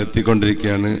ഉസ്താദ്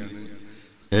എത്തിക്കൊണ്ടിരിക്കുകയാണ്.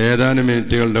 ഏതാനും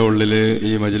മിനിറ്റുകളുടെ ഉള്ളിൽ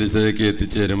ഈ മജ്ലിസിലേക്ക്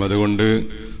എത്തിച്ചേരും. അതുകൊണ്ട്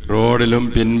റോഡിലും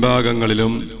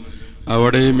പിൻഭാഗങ്ങളിലും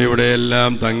അവിടെയും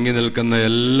ഇവിടെയെല്ലാം തങ്ങി നിൽക്കുന്ന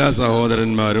എല്ലാ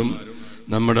സഹോദരന്മാരും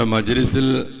നമ്മുടെ മജ്ലിസിൽ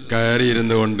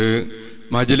കയറിയിരുന്നു കൊണ്ട്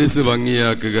മജ്ലിസ്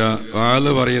ഭംഗിയാക്കുക.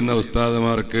 വാള് പറയുന്ന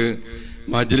ഉസ്താദുമാർക്ക്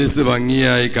മജ്ലിസ്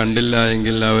ഭംഗിയായി കണ്ടില്ല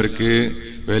എങ്കിൽ അവർക്ക്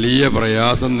വലിയ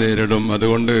പ്രയാസം നേരിടും.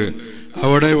 അതുകൊണ്ട്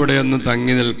അവിടെ ഇവിടെയൊന്നും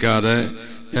തങ്ങി നിൽക്കാതെ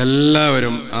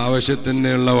എല്ലാവരും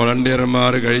ആവശ്യത്തിനുള്ള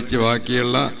വളണ്ടിയർമാർ കഴിച്ച്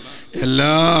ബാക്കിയുള്ള എല്ലാ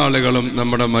ആളുകളും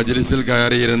നമ്മുടെ മജ്ലിസിൽ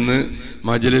കയറിയിരുന്ന്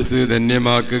മജ്ലിസ്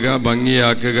ധന്യമാക്കുക,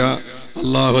 ഭംഗിയാക്കുക.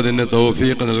 അള്ളാഹു അതിന്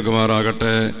തൗഫീഖ്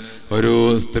നൽകുമാറാകട്ടെ. ഒരു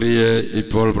സ്ത്രീയെ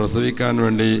ഇപ്പോൾ പ്രസവിക്കാൻ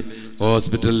വേണ്ടി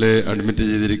ഹോസ്പിറ്റലിൽ അഡ്മിറ്റ്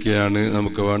ചെയ്തിരിക്കുകയാണ്.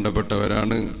 നമുക്ക്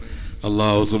വേണ്ടപ്പെട്ടവരാണ്.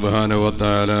 അള്ളാഹു സുബ്ഹാനഹു വ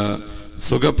തആല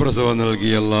സുഖപ്രസവം നൽകി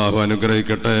അള്ളാഹു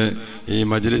അനുഗ്രഹിക്കട്ടെ. ഈ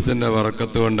മജ്ലിസിൻ്റെ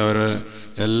ബറക്കത്ത് കൊണ്ട് അവരെ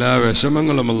എല്ലാ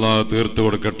വിഷമങ്ങളും അള്ളാഹു തീർത്തു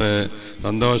കൊടുക്കട്ടെ.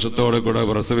 സന്തോഷത്തോടു കൂടെ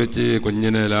പ്രസവിച്ച്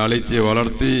കുഞ്ഞിനെ ലാളിച്ച്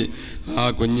വളർത്തി ആ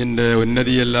കുഞ്ഞിൻ്റെ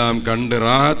ഉന്നതിയെല്ലാം കണ്ട്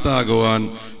റാഹത്താകുവാൻ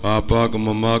വാപ്പാക്കും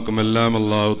ഉമ്മാക്കും എല്ലാം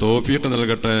അള്ളാഹു തൗഫീഖ്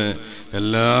നൽകട്ടെ.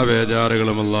 എല്ലാ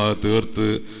ബേജാറുകളും അള്ളാഹു തീർത്ത്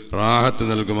റാഹത്ത്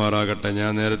നൽകുമാറാകട്ടെ.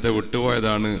 ഞാൻ നേരത്തെ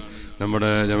വിട്ടുപോയതാണ്.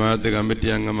 നമ്മുടെ ജമാഅത്ത് കമ്മിറ്റി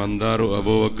അംഗം അന്താറു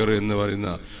അബൂബക്കർ എന്ന്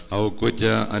പറയുന്ന ഔക്കുച്ച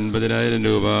 50,000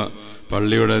 രൂപ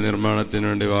പള്ളിയുടെ നിർമ്മാണത്തിന്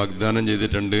വേണ്ടി വാഗ്ദാനം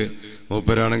ചെയ്തിട്ടുണ്ട്.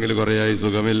 മൂപ്പരാണെങ്കിൽ കുറേയായി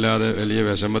സുഖമില്ലാതെ വലിയ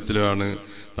വിഷമത്തിലുമാണ്.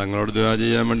 തങ്ങളോട് ദുആ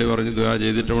ചെയ്യാൻ വേണ്ടി പറഞ്ഞ് ദുആ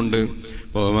ചെയ്തിട്ടുമുണ്ട്.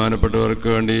 ബഹുമാനപ്പെട്ടവർക്ക്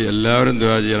വേണ്ടി എല്ലാവരും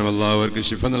ദുആ ചെയ്യണം. അല്ലാഹു അവർക്ക്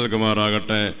ശിഫ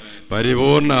നൽകുമാറാകട്ടെ,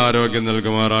 പരിപൂർണ ആരോഗ്യം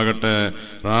നൽകുമാറാകട്ടെ,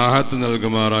 റാഹത്ത്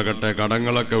നൽകുമാറാകട്ടെ,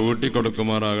 കടങ്ങളൊക്കെ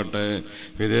വീട്ടിക്കൊടുക്കുമാറാകട്ടെ.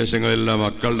 വിദേശങ്ങളിലെ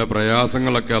മക്കളുടെ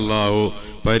പ്രയാസങ്ങളൊക്കെ അല്ലാഹു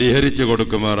പരിഹരിച്ചു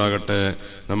കൊടുക്കുമാറാകട്ടെ.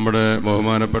 നമ്മുടെ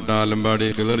ബഹുമാനപ്പെട്ട ആലമ്പാടി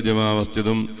KHILR ജുമാ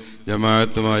മസ്ജിദും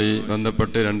ജമാഅത്തുമായി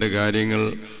ബന്ധപ്പെട്ട് 2 കാര്യങ്ങൾ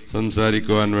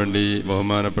സംസാരിക്കുവാൻ വേണ്ടി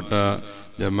ബഹുമാനപ്പെട്ട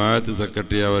ജമാഅത്ത്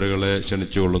സെക്രട്ടറി അവരുകളെ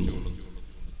ക്ഷണിച്ചുകൊള്ളുന്നു.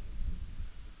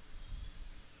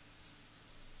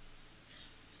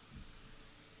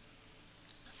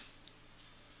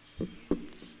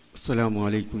 അസ്സലാമു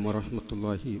അലൈക്കും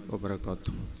വറഹ്മത്തുള്ളാഹി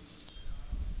വബറകാതുഹു.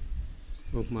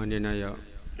 ബഹുമാന്യനായ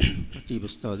ഖതീബ്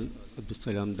ഉസ്താദ്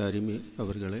അബ്ദുസ്സലാം ദാരിമി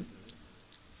അവരുകളെ,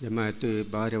 ജമാഅത്ത്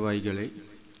ഭാരവാഹികളെ,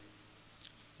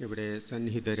 ഇവിടെ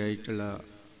സന്നിഹിതരായിട്ടുള്ള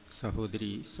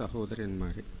സഹോദരി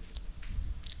സഹോദരന്മാരെ,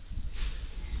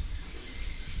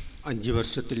 5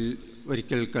 വർഷത്തിൽ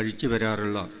ഒരിക്കൽ കഴിച്ചു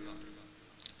വരാറുള്ള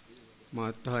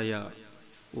മഹത്തായ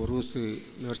ഉറൂസ്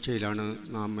നേർച്ചയിലാണ്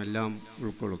നാം എല്ലാം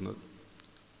ഉൾക്കൊള്ളുന്നത്.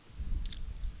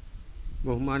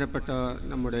 ബഹുമാനപ്പെട്ട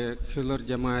നമ്മുടെ ഖിൽർ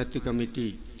ജമാഅത്ത് കമ്മിറ്റി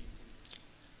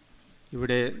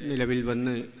ഇവിടെ നിലവിൽ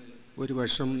വന്ന് ഒരു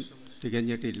വർഷം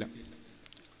തികഞ്ഞിട്ടില്ല.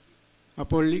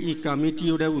 അപ്പോൾ ഈ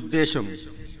കമ്മിറ്റിയുടെ ഉദ്ദേശം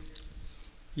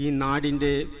ഈ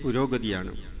നാടിൻ്റെ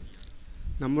പുരോഗതിയാണ്.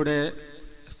 നമ്മുടെ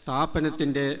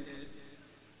സ്ഥാപനത്തിൻ്റെ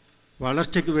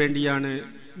വളർച്ചയ്ക്ക് വേണ്ടിയാണ്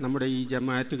നമ്മുടെ ഈ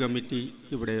ജമാഅത്ത് കമ്മിറ്റി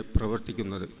ഇവിടെ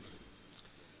പ്രവർത്തിക്കുന്നത്.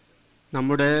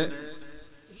 നമ്മുടെ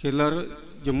ഖിൽർ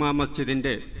ജുമാ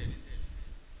മസ്ജിദിൻ്റെ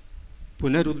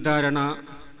പുനരുദ്ധാരണ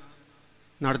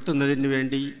നടത്തുന്നതിന്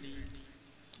വേണ്ടി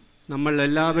നമ്മൾ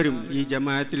എല്ലാവരും, ഈ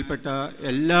ജമാഅത്തിൽപ്പെട്ട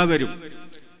എല്ലാവരും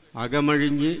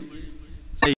അകമഴിഞ്ഞ്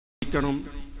സഹിക്കണം.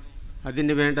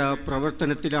 അതിന് വേണ്ട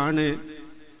പ്രവർത്തനത്തിലാണ്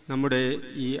നമ്മുടെ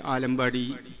ഈ ആലമ്പാടി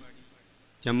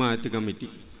ജമാഅത്ത് കമ്മിറ്റി.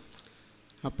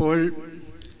 അപ്പോൾ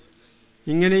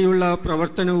ഇങ്ങനെയുള്ള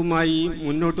പ്രവർത്തനവുമായി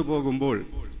മുന്നോട്ട് പോകുമ്പോൾ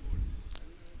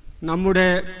നമ്മുടെ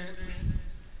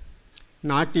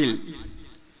നാട്ടിൽ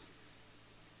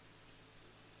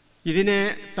ഇതിനെ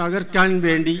തകർക്കാൻ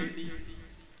വേണ്ടി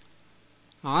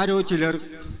ആരോ ചിലർ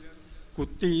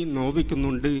കുത്തി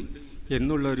നോവിക്കുന്നുണ്ട്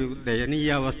എന്നുള്ളൊരു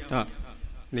ദയനീയാവസ്ഥ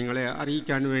നിങ്ങളെ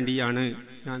അറിയിക്കാൻ വേണ്ടിയാണ്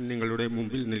ഞാൻ നിങ്ങളുടെ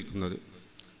മുമ്പിൽ നിൽക്കുന്നത്.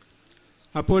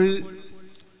 അപ്പോൾ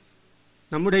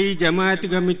നമ്മുടെ ഈ ജമാഅത്ത്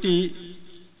കമ്മിറ്റി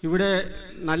ഇവിടെ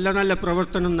നല്ല നല്ല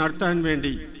പ്രവർത്തനം നടത്താൻ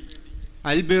വേണ്ടി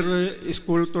അൽബിർ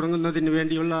സ്കൂൾ തുടങ്ങുന്നതിന്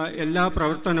വേണ്ടിയുള്ള എല്ലാ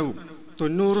പ്രവർത്തനവും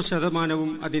 90%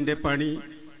 അതിൻ്റെ പണി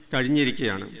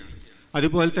കഴിഞ്ഞിരിക്കുകയാണ്.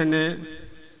 അതുപോലെ തന്നെ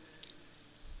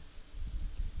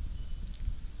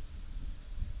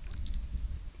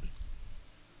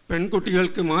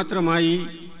പെൺകുട്ടികൾക്ക് മാത്രമായി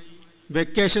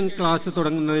വെക്കേഷൻ ക്ലാസ്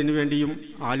തുടങ്ങുന്നതിന് വേണ്ടിയും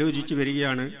ആലോചിച്ചു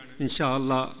വരികയാണ്. ഇൻഷാ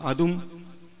അല്ലാഹ് അതും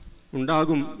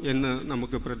ഉണ്ടാകും എന്ന്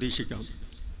നമുക്ക് പ്രതീക്ഷിക്കാം.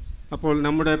 അപ്പോൾ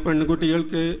നമ്മുടെ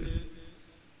പെൺകുട്ടികൾക്ക്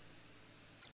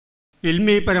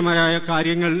ഇൽമീപരമായ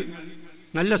കാര്യങ്ങൾ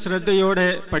നല്ല ശ്രദ്ധയോടെ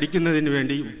പഠിക്കുന്നതിന്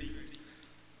വേണ്ടിയും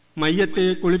മയ്യത്ത്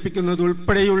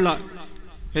കുളിപ്പിക്കുന്നതുൾപ്പെടെയുള്ള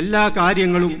എല്ലാ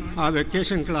കാര്യങ്ങളും ആ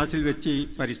വെക്കേഷൻ ക്ലാസ്സിൽ വെച്ച്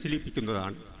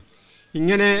പരിശീലിപ്പിക്കുന്നതാണ്.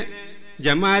 ഇങ്ങനെ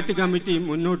ജമാഅത്ത് കമ്മിറ്റി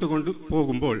മുന്നോട്ട്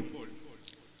കൊണ്ടുപോകുമ്പോൾ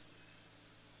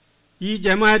ഈ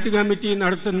ജമാഅത്ത് കമ്മിറ്റി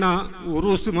നടത്തുന്ന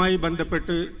ഉറൂസുമായി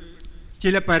ബന്ധപ്പെട്ട്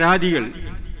ചില പരാതികൾ,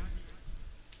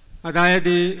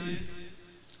 അതായത്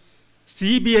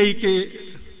CBIക്ക്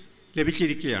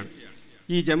ലഭിച്ചിരിക്കുകയാണ്.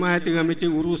 ഈ ജമാഅത്ത് കമ്മിറ്റി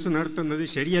ഉറൂസ് നടത്തുന്നത്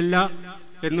ശരിയല്ല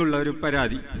എന്നുള്ള ഒരു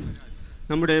പരാതി.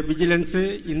 നമ്മുടെ വിജിലൻസ്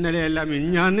ഇന്നലെയെല്ലാം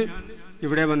മിഞ്ഞാന്ന്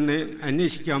ഇവിടെ വന്ന്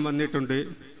അന്വേഷിക്കാൻ വന്നിട്ടുണ്ട്.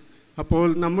 അപ്പോൾ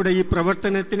നമ്മുടെ ഈ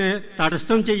പ്രവർത്തനത്തിനെ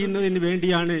തടസ്സം ചെയ്യുന്നതിന്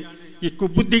വേണ്ടിയാണ് ഈ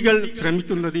കുബുദ്ധികൾ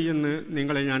ശ്രമിക്കുന്നത് എന്ന്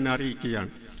നിങ്ങളെ ഞാൻ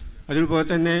അറിയിക്കുകയാണ്. അതുപോലെ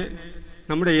തന്നെ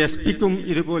നമ്മുടെ SP-ക്കും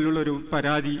ഇതുപോലുള്ളൊരു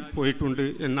പരാതി പോയിട്ടുണ്ട്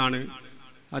എന്നാണ്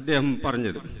അദ്ദേഹം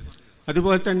പറഞ്ഞത്.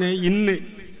 അതുപോലെ തന്നെ ഇന്ന്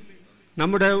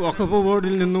നമ്മുടെ വഖഫ്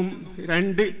ബോർഡിൽ നിന്നും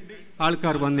 2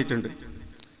 ആൾക്കാർ വന്നിട്ടുണ്ട്.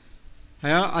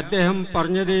 അദ്ദേഹം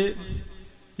പറഞ്ഞത്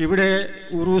ഇവിടെ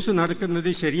ഉറൂസ് നടക്കുന്നത്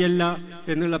ശരിയല്ല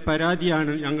എന്നുള്ള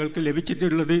പരാതിയാണ് ഞങ്ങൾക്ക്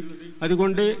ലഭിച്ചിട്ടുള്ളത്.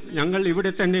 അതുകൊണ്ട് ഞങ്ങൾ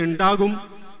ഇവിടെ തന്നെ ഉണ്ടാകും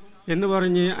എന്ന്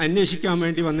പറഞ്ഞ് അന്വേഷിക്കാൻ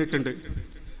വേണ്ടി വന്നിട്ടുണ്ട്.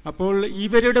 അപ്പോൾ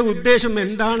ഇവരുടെ ഉദ്ദേശം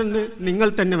എന്താണെന്ന് നിങ്ങൾ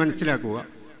തന്നെ മനസ്സിലാക്കുക.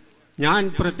 ഞാൻ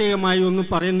പ്രത്യേകമായി ഒന്നും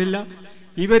പറയുന്നില്ല.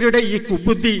 ഇവരുടെ ഈ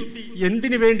കുബുദ്ധി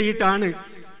എന്തിനു വേണ്ടിയിട്ടാണ്?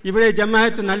 ഇവിടെ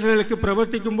ജമാഅത്ത് നല്ല നിലക്ക്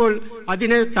പ്രവർത്തിക്കുമ്പോൾ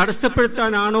അതിനെ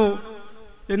തടസ്സപ്പെടുത്താനാണോ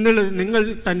എന്നുള്ളത് നിങ്ങൾ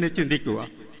തന്നെ ചിന്തിക്കുക.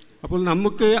 അപ്പോൾ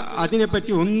നമുക്ക്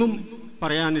അതിനെപ്പറ്റി ഒന്നും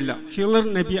പറയാനില്ല. ഖിൽർ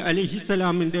നബി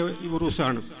അലൈഹിസ്സലാമിൻ്റെ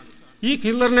ഉറൂസാണ്. ഈ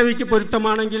ഖിൽർ നബിക്ക്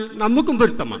പൊരുത്തമാണെങ്കിൽ നമുക്കും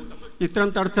പൊരുത്തമാണ്. ഇത്തരം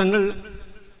തടസ്സങ്ങൾ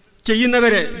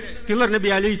ചെയ്യുന്നവരെ ഖിൽർ നബി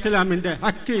അലൈഹിസ്സലാമിൻ്റെ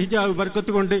ഹക്ക് ഹിജാബ്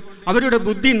ബർക്കത്ത് കൊണ്ട് അവരുടെ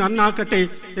ബുദ്ധി നന്നാക്കട്ടെ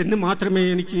എന്ന് മാത്രമേ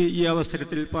എനിക്ക് ഈ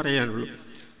അവസരത്തിൽ പറയാനുള്ളൂ.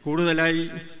 കൂടുതലായി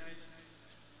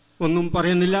ഒന്നും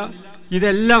പറയുന്നില്ല.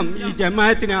 ഇതെല്ലാം ഈ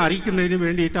ജമാഅത്തിനെ അറിയിക്കുന്നതിന്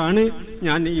വേണ്ടിയിട്ടാണ്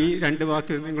ഞാൻ ഈ 2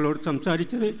 വാക്ക് നിങ്ങളോട്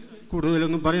സംസാരിച്ചത്.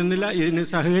 കൂടുതലൊന്നും പറയുന്നില്ല. ഇതിന്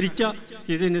സഹകരിച്ച,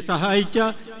 ഇതിന് സഹായിച്ച,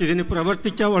 ഇതിന്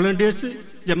പ്രവർത്തിച്ച വോളണ്ടിയേഴ്സ്,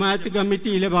 ജമാഅത്ത്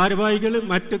കമ്മിറ്റിയിലെ ഭാരവാഹികൾ,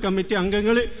 മറ്റ് കമ്മിറ്റി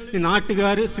അംഗങ്ങൾ, ഈ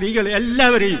നാട്ടുകാർ, സ്ത്രീകൾ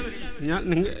എല്ലാവരെയും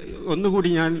ഒന്നുകൂടി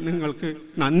ഞാൻ നിങ്ങൾക്ക്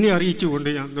നന്ദി അറിയിച്ചുകൊണ്ട്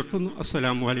ഞാൻ നിർത്തുന്നു.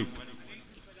 അസ്സലാമു അലൈക്കും.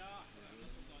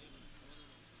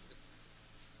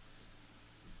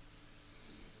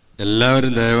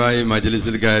 എല്ലാവരും ദയവായി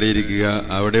മജ്ലിസിൽ കയറിയിരിക്കുക.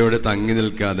 അവിടെ തങ്ങി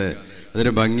നിൽക്കാതെ.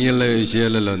 അതൊരു ഭംഗിയുള്ള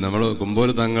വിഷയമല്ലല്ലോ. നമ്മൾ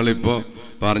കുമ്പോല് തങ്ങളിപ്പോൾ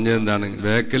പറഞ്ഞതെന്താണ്?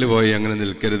 ബേക്കിൽ പോയി അങ്ങനെ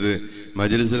നിൽക്കരുത്,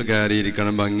 മജ്ലിസിൽ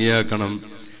കയറിയിരിക്കണം, ഭംഗിയാക്കണം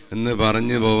എന്ന്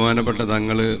പറഞ്ഞ് ബഹുമാനപ്പെട്ട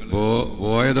തങ്ങൾ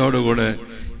പോയതോടുകൂടെ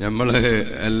നമ്മൾ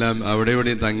എല്ലാം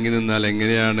അവിടെ തങ്ങി നിന്നാൽ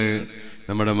എങ്ങനെയാണ്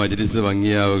നമ്മുടെ മജ്ലിസ്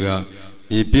ഭംഗിയാവുക?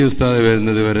 EP ഉസ്താദ്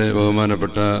വരുന്നത് വരെ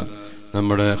ബഹുമാനപ്പെട്ട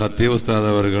നമ്മുടെ ഖത്തീബ് ഉസ്താദ്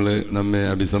അവർകൾ നമ്മെ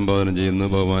അഭിസംബോധന ചെയ്യുന്നു.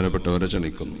 ബഹുമാനപ്പെട്ടവരെ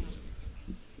ക്ഷണിക്കുന്നു.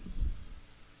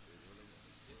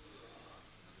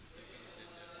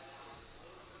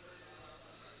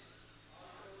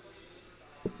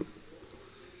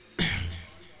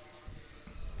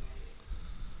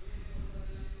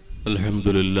 الحمد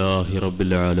لله رب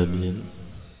العالمين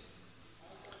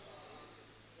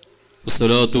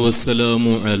والصلاة والسلام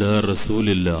على رسول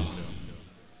الله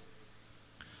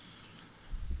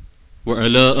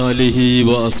وعلى آله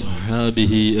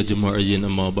وأصحابه أجمعين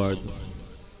أما بعد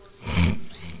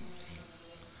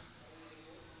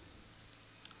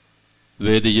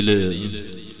വേദിയിലെ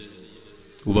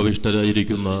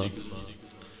ഉപവിഷ്ടരായിരിക്കുന്ന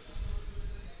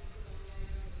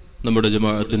നമ്മുടെ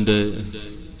ജമാഅത്തിന്റെ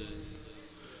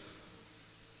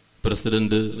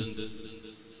പ്രസിഡന്റ്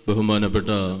ബഹുമാനപ്പെട്ട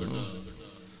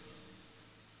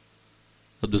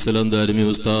അബ്ദുസലാം ദാരിമി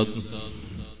ഉസ്താദ്,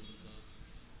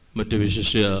 മറ്റ്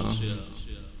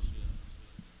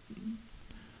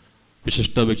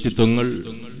വിശിഷ്ട വ്യക്തിത്വങ്ങൾ,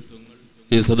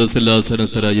 ഈ സദസ്സിൽ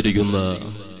ആസനസ്ഥരായിരിക്കുന്ന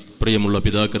പ്രിയമുള്ള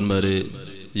പിതാക്കന്മാരെ,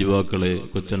 യുവാക്കളെ,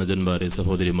 കൊച്ചനജന്മാരെ,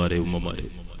 സഹോദരിമാരെ, ഉമ്മമാരെ,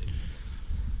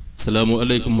 അസ്സലാമു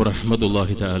അലൈക്കും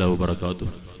വറഹ്മത്തുള്ളാഹി തആല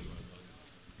വബറകാതുഹു.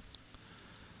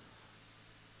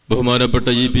 ബഹുമാനപ്പെട്ട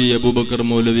ഇ.പി. അബൂബക്കർ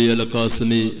മൗലവി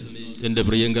അൽഖാസിമി, എൻ്റെ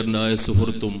പ്രിയങ്കരനായ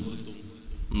സുഹൃത്തും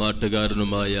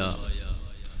നാട്ടുകാരനുമായ,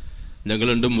 ഞങ്ങൾ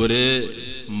രണ്ടും ഒരേ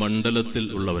മണ്ഡലത്തിൽ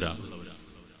ഉള്ളവരാണ്.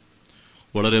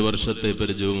 വളരെ വർഷത്തെ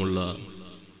പരിചയമുള്ള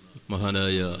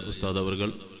മഹാനായ ഉസ്താദ് അവർകൾ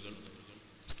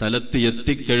സ്ഥലത്ത്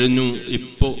എത്തിക്കഴിഞ്ഞു.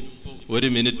 ഇപ്പോൾ ഒരു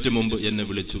മിനിറ്റ് മുമ്പ് എന്നെ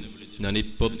വിളിച്ചു,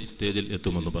 ഞാനിപ്പം സ്റ്റേജിൽ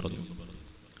എത്തുമെന്ന് പറഞ്ഞു.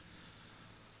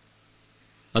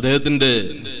 അദ്ദേഹത്തിൻ്റെ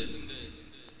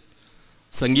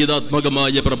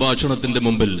സംഗീതാത്മകമായ പ്രഭാഷണത്തിന്റെ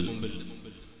മുമ്പിൽ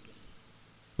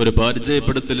ഒരു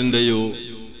പരിചയപ്പെടുത്തലിൻ്റെയോ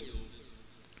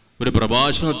ഒരു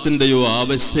പ്രഭാഷണത്തിൻ്റെയോ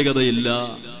ആവശ്യകതയില്ല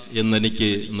എന്നെനിക്ക്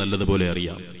നല്ലതുപോലെ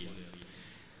അറിയാം.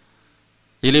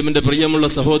 ഇലിമിന്റെ പ്രിയമുള്ള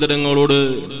സഹോദരങ്ങളോട്,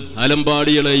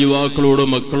 അലമ്പാടിയിലെ യുവാക്കളോട്,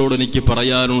 മക്കളോട് എനിക്ക്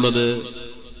പറയാനുള്ളത്,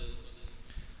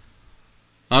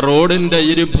 ആ റോഡിന്റെ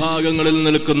ഇരുഭാഗങ്ങളിൽ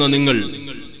നിൽക്കുന്ന നിങ്ങൾ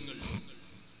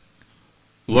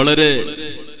വളരെ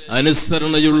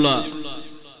അനുസരണയുള്ള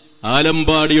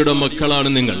ആലമ്പാടിയുടെ മക്കളാണ്.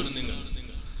 നിങ്ങൾ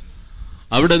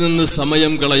അവിടെ നിന്ന്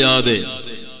സമയം കളയാതെ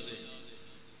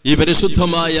ഈ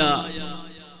പരിശുദ്ധമായ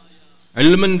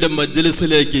ഇൽമിന്റെ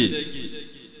മജ്ലിസിലേക്ക്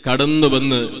കടന്നു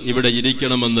വന്ന് ഇവിടെ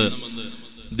ഇരിക്കണമെന്ന്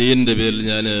ദീനിന്റെ പേരിൽ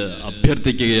ഞാൻ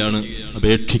അഭ്യർത്ഥിക്കുകയാണ്,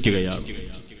 അപേക്ഷിക്കുകയാണ്.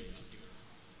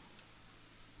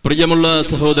 പ്രിയമുള്ള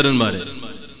സഹോദരന്മാരെ,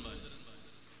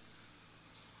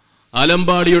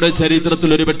 ആലമ്പാടിയുടെ ചരിത്രത്തിൽ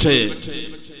ഒരുപക്ഷെ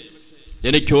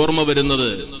എനിക്ക് ഓർമ്മ വരുന്നത്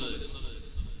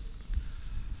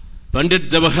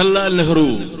പണ്ഡിറ്റ് ജവഹർലാൽ നെഹ്റു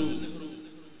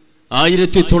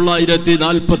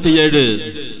 1947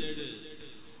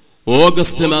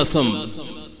 ഓഗസ്റ്റ് മാസം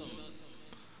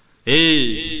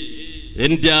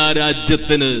ഇന്ത്യ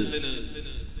രാജ്യത്തിന്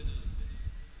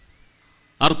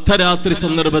അർദ്ധരാത്രി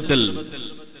സന്ദർഭത്തിൽ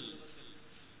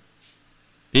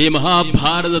ഈ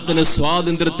മഹാഭാരതത്തിന്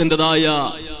സ്വാതന്ത്ര്യത്തിൻ്റെതായ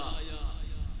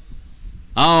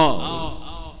ആ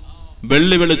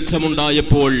വെള്ളി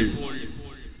വെളിച്ചമുണ്ടായപ്പോൾ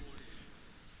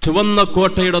ചുവന്ന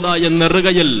കോട്ടയുടേതായ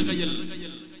നെറുകയിൽ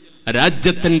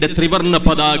രാജ്യത്തിന്റെ ത്രിവർണ്ണ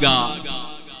പതാക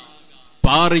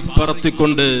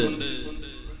പാറിപ്പറത്തിക്കൊണ്ട്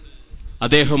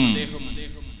അദ്ദേഹം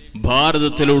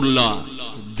ഭാരതത്തിലുള്ള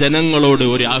ജനങ്ങളോട്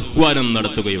ഒരു ആഹ്വാനം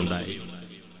നടത്തുകയുണ്ടായി.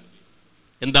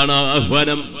 എന്താണ് ആ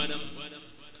ആഹ്വാനം?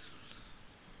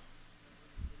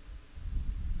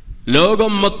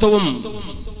 ലോകം മൊത്തവും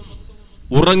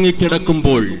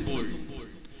ഉറങ്ങിക്കിടക്കുമ്പോൾ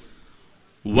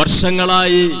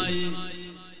വർഷങ്ങളായി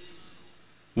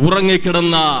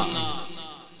ഉറങ്ങിക്കിടന്ന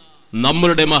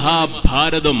നമ്മളുടെ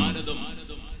മഹാഭാരതം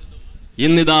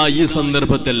ഇന്നിതാ ഈ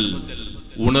സന്ദർഭത്തിൽ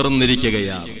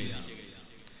ഉണർന്നിരിക്കുകയാണ്.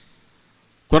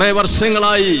 കുറെ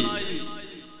വർഷങ്ങളായി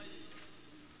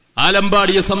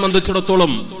ആലമ്പാടിയെ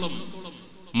സംബന്ധിച്ചിടത്തോളം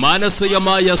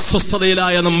മാനസികമായ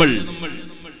അസ്വസ്ഥതയിലായ നമ്മൾ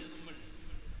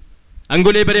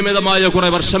അങ്കുലീപരിമിതമായ കുറെ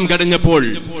വർഷം കഴിഞ്ഞപ്പോൾ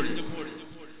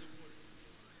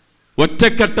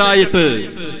ഒറ്റക്കെട്ടായിട്ട്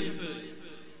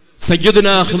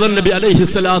സയ്യിദുനാ ഖിദർ നബി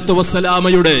അലൈഹിസ്സലാത്തു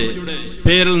വസ്സലാമയുടെ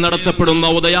പേരിൽ നടത്തപ്പെടുന്ന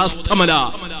ഉദയാസ്തമന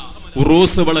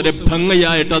ഉറൂസ് വളരെ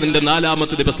ഭംഗിയായിട്ട് അതിന്റെ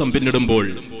 4ാമത്തെ ദിവസം പിന്നിടുമ്പോൾ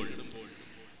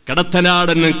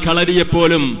കടത്തനാടന്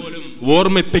കളരിയെപ്പോലും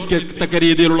ഓർമ്മിപ്പിക്കത്തക്ക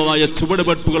രീതിയിലുള്ളതായ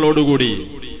ചുവടുവെപ്പുകളോടുകൂടി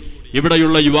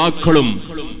ഇവിടെയുള്ള യുവാക്കളും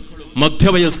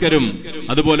മധ്യവയസ്കരും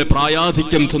അതുപോലെ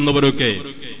പ്രായാധിക്യം ചെന്നവരൊക്കെ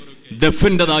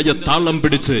ദഫിൻ്റെതായ താളം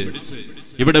പിടിച്ച്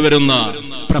ഇവിടെ വരുന്ന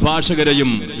പ്രഭാഷകരെയും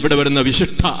ഇവിടെ വരുന്ന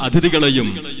വിശിഷ്ട അതിഥികളെയും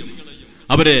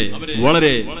അവരെ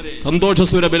വളരെ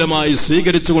സന്തോഷസുരഭിലമായി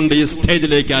സ്വീകരിച്ചുകൊണ്ട് ഈ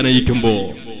സ്റ്റേജിലേക്ക് ആനയിക്കുമ്പോൾ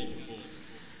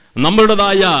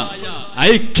നമ്മളുടേതായ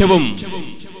ഐക്യവും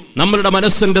നമ്മളുടെ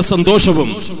മനസ്സിന്റെ സന്തോഷവും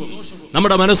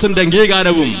നമ്മുടെ മനസ്സിന്റെ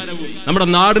അംഗീകാരവും നമ്മുടെ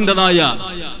നാടിൻ്റെതായ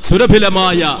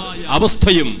സുരഭിലമായ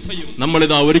അവസ്ഥയും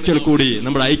നമ്മളിതാ ഒരിക്കൽ കൂടി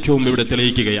നമ്മുടെ ഐക്യവും ഇവിടെ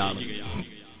തെളിയിക്കുകയാണ്.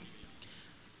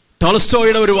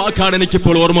 ടോൾസ്റ്റോയുടെ ഒരു വാക്കാണ്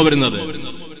എനിക്കിപ്പോൾ ഓർമ്മ വരുന്നത്.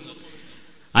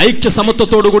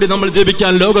 ഐക്യസമത്വത്തോടുകൂടി നമ്മൾ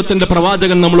ജീവിക്കാൻ ലോകത്തിന്റെ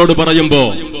പ്രവാചകൻ നമ്മളോട് പറയുമ്പോ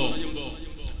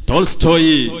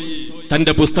ടോൾസ്റ്റോയി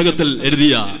തന്റെ പുസ്തകത്തിൽ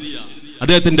എഴുതിയ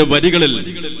അദ്ദേഹത്തിന്റെ വരികളിൽ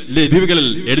ലിപികളിൽ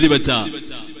എഴുതി വെച്ച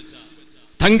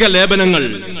തങ്കലേപനങ്ങൾ,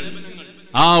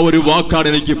 ആ ഒരു വാക്കാണ്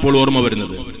എനിക്കിപ്പോൾ ഓർമ്മ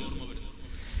വരുന്നത്.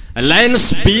 Lions,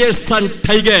 bears and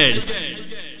tigers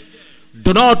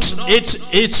do not eat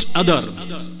each other,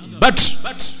 but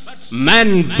man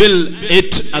will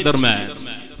eat other man.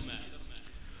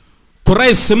 കുറെ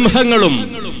സിംഹങ്ങളും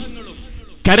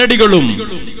കരടികളും,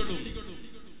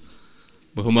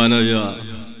 ബഹുമാനായ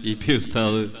ഇ.പി.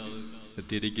 ഉസ്താദ്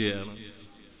എത്തിയിരിക്കുകയാണ്.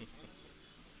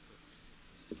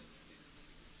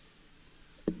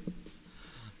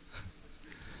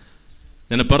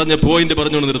 ഞാൻ പറഞ്ഞ പോയിന്റ്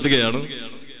പറഞ്ഞുകൊണ്ട് നിർത്തുകയാണ്.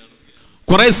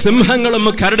 കുറെ സിംഹങ്ങളും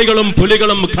കരടികളും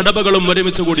പുലികളും കടവകളും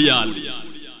ഒരുമിച്ച് കൂടിയാൽ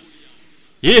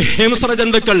ഈ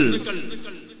ഹിംസ്രജന്തുക്കൾ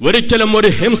ഒരിക്കലും ഒരു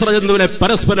ഹിംസ്രജന്തുവിനെ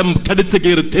പരസ്പരം കടിച്ചു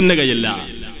കീറി തിന്നുകയില്ല.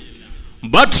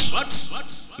 But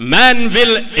man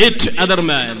will eat other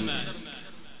മാൻ.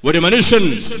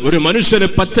 ഒരു മനുഷ്യന്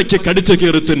പച്ചയ്ക്ക് കടിച്ചു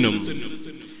കീറി തിന്നും.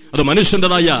 അത്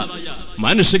മനുഷ്യന്റേതായ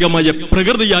മാനുഷികമായ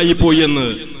പ്രകൃതിയായി പോയി എന്ന്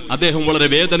അദ്ദേഹം വളരെ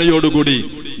വേദനയോടുകൂടി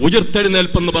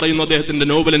ഉയർത്തെഴുന്നേൽപ്പെന്ന് പറയുന്ന അദ്ദേഹത്തിന്റെ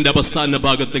നോവലിന്റെ അവസാന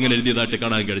ഭാഗത്ത് ഇങ്ങനെ എഴുതിയതായിട്ട്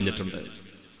കാണാൻ കഴിഞ്ഞിട്ടുണ്ട്.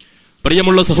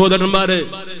 പ്രിയമുള്ള സഹോദരന്മാരെ,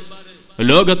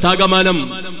 ലോകത്താകമാനം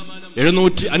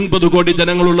 750 കോടി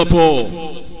ജനങ്ങളുള്ളപ്പോ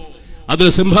അതിൽ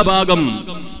സിംഹഭാഗം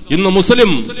ഇന്ന്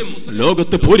മുസ്ലിം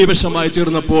ലോകത്ത് ഭൂരിപക്ഷമായി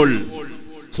തീർന്നപ്പോൾ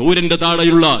സൂര്യന്റെ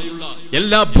താഴെയുള്ള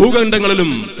എല്ലാ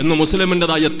ഭൂഖണ്ഡങ്ങളിലും ഇന്ന്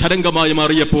മുസ്ലിമിൻ്റെതായ തരംഗമായി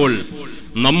മാറിയപ്പോൾ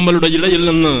നമ്മളുടെ ഇടയിൽ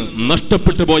നിന്ന്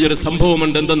നഷ്ടപ്പെട്ടു പോയൊരു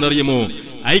സംഭവമുണ്ട്. എന്തെന്നറിയുമോ?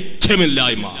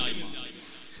 ഐക്യമില്ലായ്മ.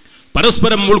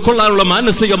 പരസ്പരം ഉൾക്കൊള്ളാനുള്ള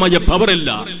മാനസികമായ പവറില്ല,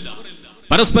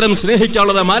 പരസ്പരം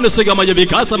സ്നേഹിക്കാനുള്ള മാനസികമായ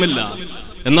വികാസമില്ല.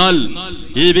 എന്നാൽ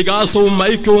ഈ വികാസവും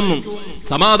ഐക്യവും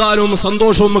സമാധാനവും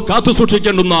സന്തോഷവും കാത്തു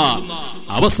സൂക്ഷിക്കേണ്ടുന്ന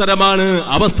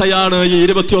അവസ്ഥയാണ് ഈ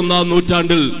 21ാം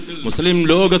നൂറ്റാണ്ടിൽ മുസ്ലിം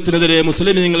ലോകത്തിനെതിരെ,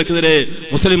 മുസ്ലിമീങ്ങൾക്കെതിരെ,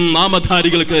 മുസ്ലിം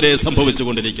നാമധാരികൾക്കെതിരെ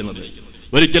സംഭവിച്ചുകൊണ്ടിരിക്കുന്നത്.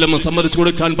 ഒരിക്കലും സമ്മതിച്ചു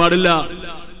കൊടുക്കാൻ പാടില്ല.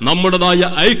 നമ്മുടേതായ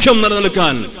ഐക്യം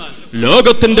നിലനിൽക്കാൻ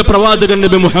ലോകത്തിന്റെ പ്രവാചകൻ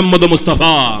നബി മുഹമ്മദ് മുസ്തഫ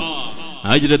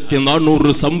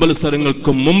 1400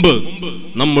 സംവത്സരങ്ങൾക്ക് മുമ്പ്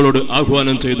നമ്മളോട്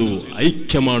ആഹ്വാനം ചെയ്തു.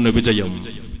 ഐക്യമാണ് വിജയം.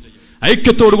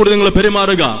 ഐക്യത്തോടുകൂടി നിങ്ങൾ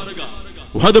പെരുമാറുക.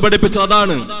 ഉഹദ് പഠിപ്പിച്ച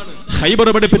അതാണ്, ഖൈബർ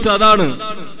പഠിപ്പിച്ച അതാണ്,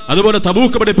 അതുപോലെ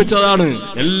തബൂക്ക് പഠിപ്പിച്ചതാണ്.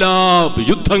 എല്ലാ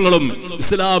യുദ്ധങ്ങളും,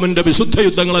 ഇസ്ലാമിന്റെ വിശുദ്ധ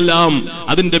യുദ്ധങ്ങളെല്ലാം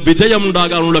അതിന്റെ വിജയം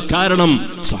ഉണ്ടാകാനുള്ള കാരണം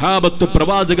സ്വഹാബത്ത്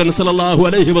പ്രവാചകൻ സല്ലല്ലാഹു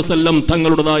അലൈഹി വസല്ലം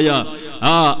തങ്ങളുടേതായ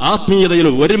ആ ആത്മീയതയിൽ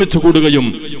ഒരുമിച്ച് കൂടുകയും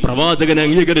പ്രവാചകനെ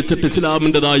അംഗീകരിച്ചിട്ട്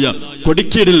ഇസ്ലാമിൻ്റെതായ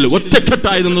കൊടിക്കീഴിൽ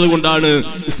ഒറ്റക്കെട്ടായി നിന്നതുകൊണ്ടാണ്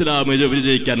ഇസ്ലാം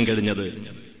വിജയിക്കാൻ കഴിഞ്ഞത്.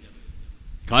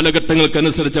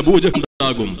 കാലഘട്ടങ്ങൾക്കനുസരിച്ച് അബൂജഹൽ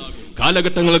ഉണ്ടാകും,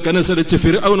 കാലഘട്ടങ്ങൾക്കനുസരിച്ച്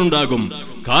ഫിർഔൻ ഉണ്ടാകും,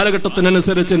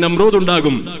 കാലഘട്ടത്തിനനുസരിച്ച് നമ്രൂദ്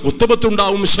ഉണ്ടാകും,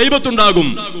 ഉത്തബത്തുണ്ടാകും, ശൈബത്തുണ്ടാകും.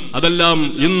 അതെല്ലാം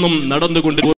ഇന്നും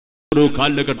നടന്നുകൊണ്ട് ഓരോ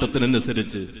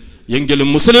കാലഘട്ടത്തിനനുസരിച്ച്. എങ്കിലും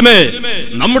മുസ്ലിമേ,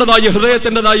 നമ്മുടേതായ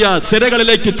ഹൃദയത്തിൻ്റെതായ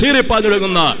സിരകളിലേക്ക്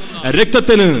ചീറിപ്പാഞ്ഞൊഴുകുന്ന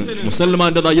രക്തത്തിന്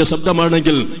മുസൽമാന്റേതായ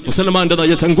ശബ്ദമാണെങ്കിൽ,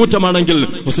 മുസൽമാന്റേതായ ചങ്കൂറ്റമാണെങ്കിൽ,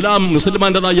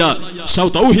 മുസൽമാന്റേതായ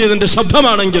തൗഹീദിന്റെ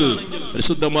ശബ്ദമാണെങ്കിൽ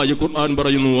പരിശുദ്ധമായ ഖുർആൻ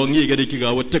പറയുന്നു, അംഗീകരിക്കുക,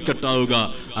 ഒറ്റക്കെട്ടാവുക.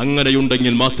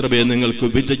 അങ്ങനെയുണ്ടെങ്കിൽ മാത്രമേ നിങ്ങൾക്ക്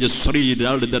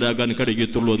വിജയശ്രീലാളിതരാകാൻ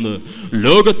കഴിയത്തുള്ളൂ എന്ന്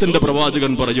ലോകത്തിന്റെ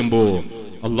പ്രവാചകൻ പറയുമ്പോ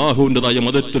അള്ളാഹുവിൻ്റെതായ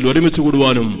മതത്തിൽ ഒരുമിച്ച്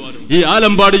കൂടുവാനും ഈ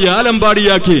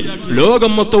ആലമ്പാടിയാക്കി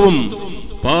ലോകം മൊത്തവും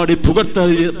പാടി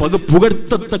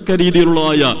പുകഴ്ത്തത്തക്ക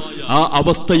രീതിയിലുള്ളതായ ആ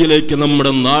അവസ്ഥയിലേക്ക്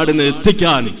നമ്മുടെ നാടിനെ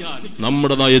എത്തിക്കാൻ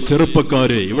നമ്മുടേതായ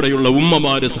ചെറുപ്പക്കാര്, ഇവിടെയുള്ള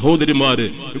ഉമ്മമാര്, സഹോദരിമാര്,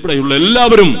 ഇവിടെയുള്ള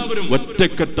എല്ലാവരും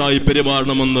ഒറ്റക്കെട്ടായി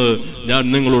പെരുമാറണമെന്ന് ഞാൻ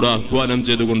നിങ്ങളോട് ആഹ്വാനം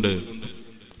ചെയ്തുകൊണ്ട്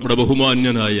നമ്മുടെ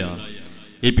ബഹുമാന്യനായ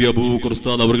ഇ.പി. അബൂബക്കർ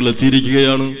ഉസ്താദ് അവർ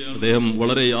എത്തിയിരിക്കുകയാണ്. അദ്ദേഹം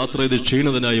വളരെ യാത്ര ചെയ്ത്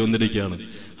ക്ഷീണിതനായി വന്നിരിക്കുകയാണ്.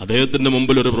 അദ്ദേഹത്തിന്റെ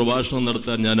മുമ്പിൽ ഒരു പ്രഭാഷണം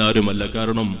നടത്താൻ ഞാൻ ആരുമല്ല.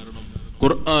 കാരണം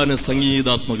ഖുർആനെ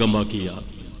സംഗീതാത്മകമാക്കിയ,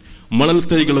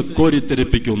 മണൽത്തൈകളെ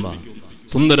കോരിത്തെരിപ്പിക്കുന്ന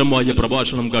സുന്ദരമായ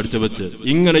പ്രഭാഷണം കാഴ്ചവെച്ച്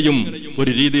ഇങ്ങനെയും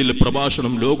ഒരു രീതിയിൽ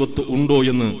പ്രഭാഷണം ലോകത്ത് ഉണ്ടോ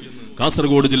എന്ന്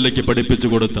കാസർഗോഡ് ജില്ലയ്ക്ക് പഠിപ്പിച്ചു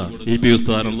കൊടുത്ത ഇ.പി.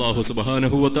 ഉസ്താദ് അല്ലാഹു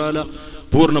സുബ്ഹാനഹു വ തആല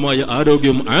പൂർണ്ണമായ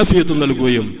ആരോഗ്യവും ആഫിയത്തും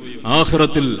നൽകുകയും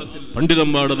ആഖിറത്തിൽ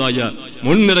പണ്ഡിതന്മാരുടേതായ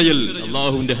മുൻനിരയിൽ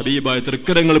അള്ളാഹുവിന്റെ ഹബീബായ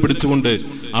തൃക്കരങ്ങൾ പിടിച്ചുകൊണ്ട്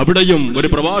അവിടെയും ഒരു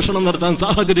പ്രഭാഷണം നടത്താൻ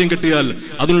സാഹചര്യം കിട്ടിയാൽ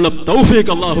അതിനുള്ള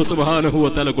തൗഫീഖ് അല്ലാഹു സുബ്ഹാനഹു വ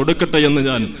തആല കൊടുക്കട്ടെ എന്ന്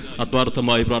ഞാൻ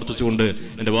ആത്മാർത്ഥമായി പ്രാർത്ഥിച്ചുകൊണ്ട്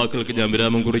എൻ്റെ വാക്കുകൾക്ക് ഞാൻ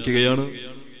വിരാമം കുറിക്കുകയാണ്.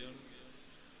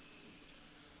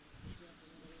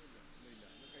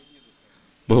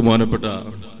 ബഹുമാനപ്പെട്ട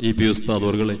ഇ.പി. ഉസ്താദ്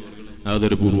അവർകളെ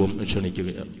ആദരപൂർവ്വം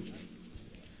ക്ഷണിക്കുകയാണ്.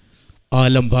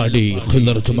 ആലമ്പാടി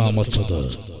ഖിൽർ ജുമാ മസ്ജിദ്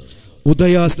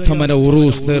ഉദയാസ്തമന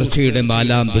ഉറൂസ് നേർച്ചയുടെ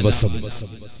 4ാം ദിവസം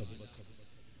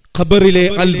ഖബറിലെ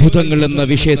അത്ഭുതങ്ങൾ എന്ന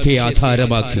വിഷയത്തെ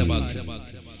ആധാരമാക്കി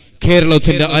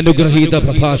കേരളത്തിന്റെ അനുഗ്രഹീത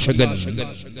പ്രഭാഷകൻ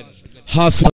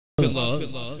ഹാഫിദ്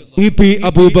EP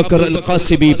അബൂബക്കർ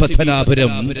അൽഖാസിമി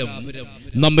പത്തനാപുരം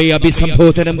നമ്മെ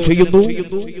അഭിസംബോധനം ചെയ്യുന്നു.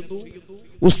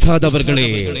 ഉസ്താദ് അവർകളെ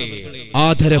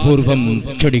ആദരപൂർവം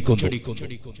ക്ഷണിക്കുന്നു.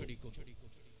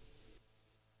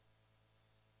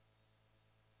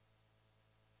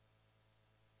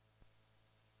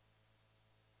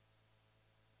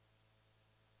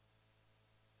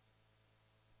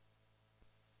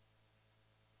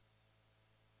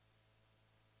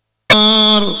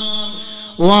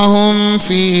 وهم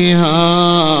فيها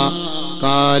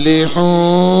كالحون.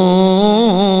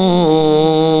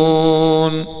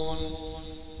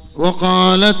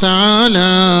 وقال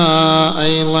تعالى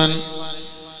أيضا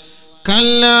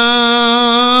كلا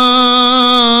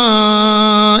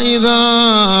إذا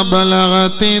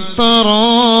بلغت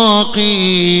التراقي.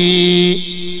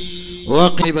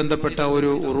 ബന്ധപ്പെട്ട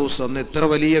ഒരു ഉറൂസ് അന്ന് ഇത്ര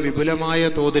വലിയ വിപുലമായ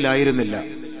തോതിലായിരുന്നില്ല.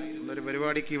 ഒരു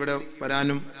പരിപാടിക്ക് ഇവിടെ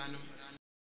വരാനും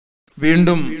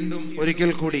വീണ്ടും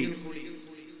ഒരിക്കൽ കൂടി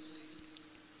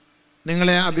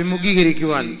നിങ്ങളെ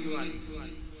അഭിമുഖീകരിക്കുവാൻ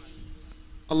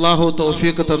അല്ലാഹു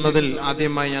തൗഫീഖ് തന്നതിൽ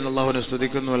ആദ്യമായി ഞാൻ അല്ലാഹുവിനെ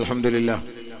സ്തുതിക്കുന്നു. അൽഹംദുലില്ലാഹ്.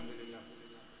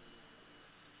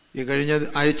 ഈ കഴിഞ്ഞ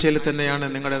ആഴ്ചയിൽ തന്നെയാണ്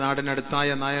നിങ്ങളുടെ നാടിനടുത്തായ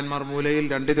നായന്മാർ മൂലയിൽ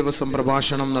 2 ദിവസം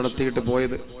പ്രഭാഷണം നടത്തിയിട്ട്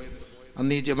പോയത്.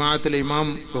 അന്ന് ഈ ജമാഅത്തിലെ ഇമാം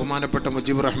ബഹുമാനപ്പെട്ട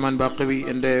മുജീബുർ റഹ്മാൻ ബാഖവി,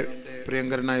 എൻ്റെ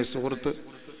പ്രിയങ്കരനായ സുഹൃത്ത്,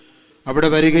 അവിടെ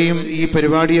വരികയും ഈ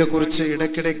പരിപാടിയെക്കുറിച്ച്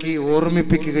ഇടയ്ക്കിടയ്ക്ക്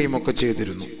ഓർമ്മിപ്പിക്കുകയും ഒക്കെ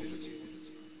ചെയ്തിരുന്നു.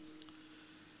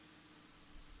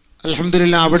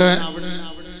 അൽഹംദുലില്ലാഹ്. അവിടെ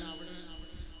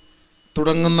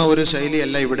തുടങ്ങുന്ന ഒരു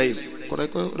ശൈലിയല്ല ഇവിടെയും.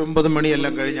 കുറേയൊക്കെ 9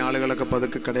 മണിയെല്ലാം കഴിഞ്ഞ ആളുകളൊക്കെ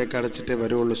പതുക്കെ കടയൊക്കെ അടച്ചിട്ടേ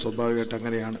വരുള്ളൂ. സ്വാഭാവികമായിട്ട്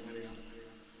അങ്ങനെയാണ്.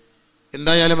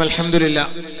 എന്തായാലും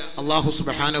അൽഹംദുലില്ലാഹ്, അല്ലാഹു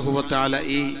സുബ്ഹാനഹു വ തആല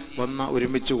ഈ വന്ന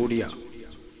ഒരുമിച്ച് കൂടിയ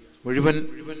മുഴുവൻ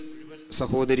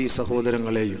സഹോദരീ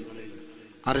സഹോദരങ്ങളെയും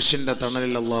അർശിൻ്റെ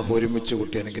തണലിൽ അല്ലാഹു ഒരുമിച്ച്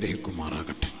കൂട്ടി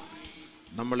അനുഗ്രഹിക്കുമാറാകട്ടെ.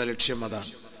 നമ്മളെ ലക്ഷ്യം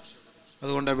അതാണ്.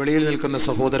 അതുകൊണ്ട് വെളിയിൽ നിൽക്കുന്ന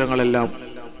സഹോദരങ്ങളെല്ലാം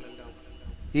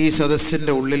ഈ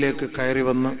സദസ്സിൻ്റെ ഉള്ളിലേക്ക് കയറി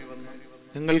വന്ന്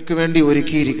നിങ്ങൾക്ക് വേണ്ടി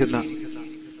ഒരുക്കിയിരിക്കുന്ന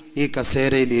ഈ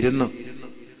കസേരയിൽ ഇരുന്ന്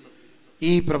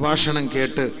ഈ പ്രഭാഷണം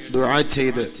കേട്ട് ദുആ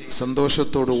ചെയ്ത്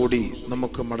സന്തോഷത്തോടുകൂടി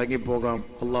നമുക്ക് മടങ്ങിപ്പോകാം.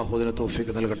 അല്ലാഹു അതിന്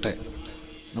തൗഫീഖ് നൽകട്ടെ.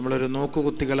 നമ്മളൊരു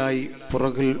നോക്കുകുത്തികളായി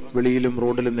പുറകിൽ വെളിയിലും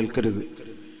റോഡിലും നിൽക്കരുത്.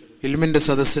 ഇൽമിൻ്റെ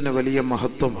സദസ്സിന് വലിയ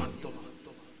മഹത്വമാണ്.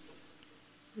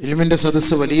 ഇൽമിൻ്റെ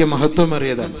സദസ്സ് വലിയ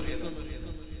മഹത്വമേറിയതാണ്.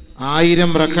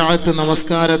 1000 റക്അത്ത്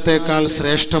നമസ്കാരത്തെക്കാൾ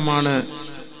ശ്രേഷ്ഠമാണ്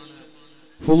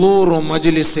ഹുളൂറു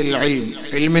മജ്ലിസിൽ ഇൽം,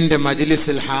 ഇൽമിൻ്റെ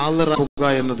മജ്ലിസിൽ ഹാളിറാകുക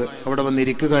എന്നത്, അവിടെ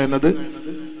വന്നിരിക്കുക എന്നത്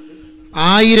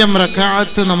 1000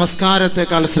 റക്അത്ത്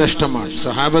നമസ്കാരത്തെക്കാൾ ശ്രേഷ്ഠമാണ്.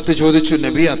 സഹാബത്ത് ചോദിച്ചു,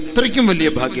 നബി അത്രയ്ക്കും വലിയ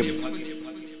ഭാഗ്യം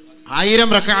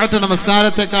 1000 റക്അത്ത്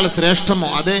നമസ്കാരത്തെക്കാൾ ശ്രേഷ്ഠമോ?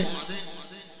 അതെ.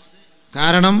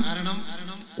 കാരണം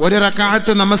ഒരു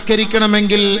റക്അത്ത്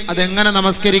നമസ്കരിക്കണമെങ്കിൽ അതെങ്ങനെ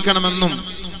നമസ്കരിക്കണമെന്നും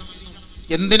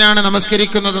എന്തിനാണ്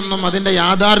നമസ്കരിക്കുന്നതെന്നും അതിൻ്റെ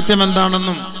യാഥാർത്ഥ്യം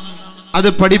എന്താണെന്നും അത്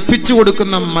പഠിപ്പിച്ചു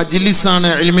കൊടുക്കുന്ന മജ്ലിസാണ്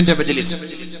ഇൽമിന്റെ മജ്ലിസ്.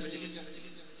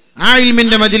 ആ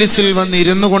ഇൽമിന്റെ മജ്ലിസിൽ വന്ന്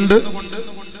ഇരുന്നു കൊണ്ട്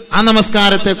ആ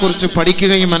നമസ്കാരത്തെക്കുറിച്ച്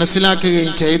പഠിക്കുകയും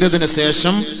മനസ്സിലാക്കുകയും ചെയ്തതിന്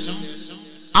ശേഷം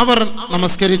അവർ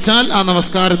നമസ്കരിച്ചാൽ ആ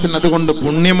നമസ്കാരത്തിന് അതുകൊണ്ട്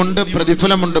പുണ്യമുണ്ട്,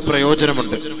 പ്രതിഫലമുണ്ട്,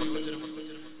 പ്രയോജനമുണ്ട്.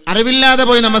 അറിവില്ലാതെ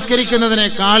പോയി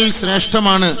നമസ്കരിക്കുന്നതിനേക്കാൾ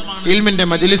ശ്രേഷ്ഠമാണ് ഇൽമിന്റെ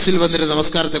മജ്ലിസിൽ വന്നിട്ട്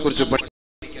നമസ്കാരത്തെക്കുറിച്ച് പഠിക്കൽ.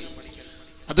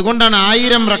 അതുകൊണ്ടാണ്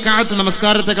 1000 റക്അത്ത്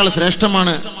നമസ്കാരത്തെക്കാൾ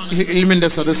ശ്രേഷ്ഠമാണ് ഇൽമിന്റെ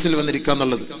സദസ്സിൽ വന്നിരിക്കുക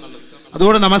എന്നുള്ളത്.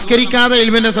 അതുകൊണ്ട് നമസ്കരിക്കാതെ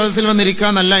ഇൽമിന്റെ സദസ്സിൽ വന്നിരിക്കുക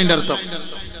എന്നല്ല അതിൻ്റെ അർത്ഥം.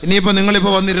 ഇനിയിപ്പോൾ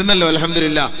നിങ്ങളിപ്പോൾ വന്നിരുന്നല്ലോ,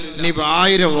 അൽഹംദുലില്ലാഹ്. ഇനിയിപ്പോൾ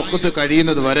 1000 വഖ്ത്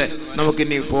കഴിയുന്നത് വരെ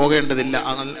നമുക്കിനി പോകേണ്ടതില്ല,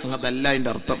 അതല്ല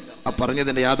അതിൻ്റെ അർത്ഥം. ആ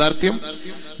പറഞ്ഞതിൻ്റെ യാഥാർത്ഥ്യം,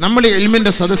 നമ്മൾ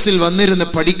ഇൽമിന്റെ സദസ്സിൽ വന്നിരുന്ന്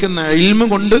പഠിക്കുന്ന ഇൽമ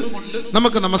കൊണ്ട്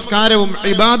നമുക്ക് നമസ്കാരവും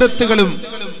ഇബാദത്തുകളും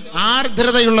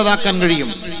ആർദ്രതയുള്ളതാക്കാൻ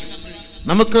കഴിയും.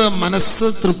 നമുക്ക് മനസ്സ്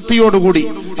തൃപ്തിയോടുകൂടി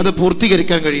അത്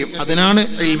പൂർത്തീകരിക്കാൻ കഴിയും. അതിനാണ്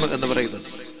ഇൽമ എന്ന് പറയുന്നത്.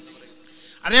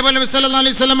 അതേപോലെ നബി സല്ലല്ലാഹു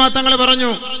അലൈഹി വസല്ലം തങ്ങൾ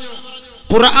പറഞ്ഞു,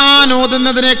 ഖുർആൻ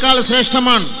ഓതുന്നതിനേക്കാൾ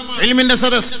ശ്രേഷ്ഠമാണ് ഇൽമിന്റെ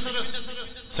സദസ്.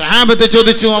 സഹാബത്ത്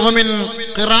ചോദിച്ചു, അവമിൻ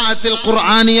ഖിറാഅത്തിൽ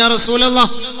ഖുർആനി യാ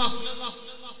റസൂലല്ലാഹ്,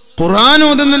 ഖുർആൻ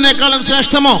ഓതുന്നതിനേക്കാളും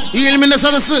ശ്രേഷ്ഠമോ ഈ ഇൽമിന്റെ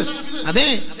സദസ്? അതെ.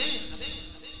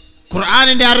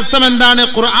 ഖുർആനിന്റെ അർത്ഥം എന്താണ്,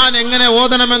 ഖുർആൻ എങ്ങനെ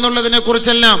ഓതണം എന്നുള്ളതിനെ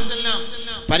കുറിച്ചെല്ലാം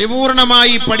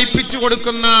പരിപൂർണമായി പഠിപ്പിച്ചു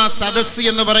കൊടുക്കുന്ന സദസ്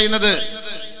എന്ന് പറയുന്നത്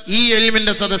ഈ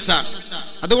ഇൽമിന്റെ സദസ്സാണ്.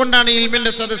 അതുകൊണ്ടാണ്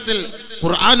ഇൽമിന്റെ സദസ്സിൽ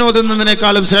ഖുർആൻ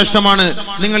ഓതുന്നതിനേക്കാളും ശ്രേഷ്ഠമാണ്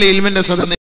നിങ്ങൾ ഇൽമിന്റെ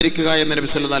സദസ്സിൽ ഇരിക്കുക എന്ന് നബി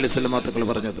സല്ലല്ലാഹു അലൈഹി വസല്ലം തങ്ങൾ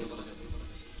പറഞ്ഞത്.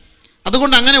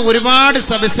 അതുകൊണ്ട് അങ്ങനെ ഒരുപാട്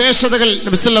സവിശേഷതകൾ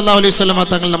നബി സല്ലല്ലാഹു അലൈഹി വസല്ലം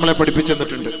തങ്ങൾ നമ്മളെ പഠിപ്പിച്ചു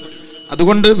തന്നിട്ടുണ്ട്.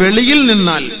 അതുകൊണ്ട് വെളിയിൽ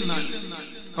നിന്നാൽ,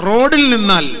 റോഡിൽ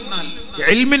നിന്നാൽ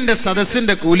ഇൽമിന്റെ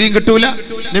സദസ്സിന്റെ കൂലിയും കിട്ടൂല,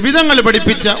 നബിതങ്ങൾ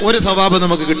പഠിപ്പിച്ച ഒരു സവാബ്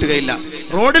നമുക്ക് കിട്ടുകയില്ല.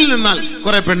 റോഡിൽ നിന്നാൽ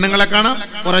കുറെ പെണ്ണുങ്ങളെ കാണാം,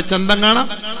 കുറെ ചന്തം കാണാം,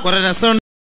 കുറെ രസം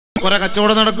കുറെ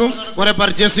കച്ചവടം നടക്കും, കുറെ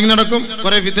പർച്ചേസിങ് നടക്കും,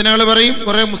 കുറെ ഫിത്നകൾ പറയും,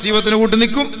 കുറെ മുസീബത്തിന് കൂട്ടി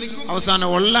നിൽക്കും. അവസാനം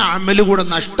ഉള്ള അമല് കൂടെ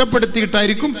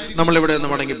നഷ്ടപ്പെടുത്തിയിട്ടായിരിക്കും നമ്മളിവിടെ നിന്ന്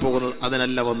മടങ്ങിപ്പോകുന്നത്.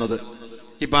 അതിനല്ല വന്നത്.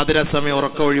 ഈ പാതിരാ സമയം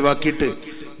ഉറക്കം ഒഴിവാക്കിയിട്ട്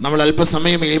നമ്മൾ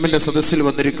അല്പസമയം ഇൽമിന്റെ സദസ്സിൽ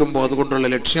വന്നിരിക്കുമ്പോൾ അതുകൊണ്ടുള്ള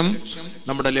ലക്ഷ്യം,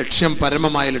 നമ്മുടെ ലക്ഷ്യം,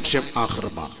 പരമമായ ലക്ഷ്യം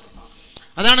ആഖിറമാണ്.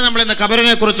 അതാണ് നമ്മൾ ഇന്ന്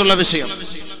ഖബറിനെ കുറിച്ചുള്ള വിഷയം.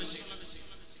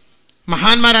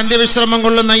 മഹാന്മാർ അന്ത്യവിശ്രമം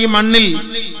കൊള്ളുന്ന ഈ മണ്ണിൽ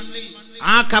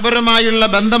ആ ഖബറുമായുള്ള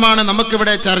ബന്ധമാണ്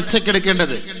നമുക്കിവിടെ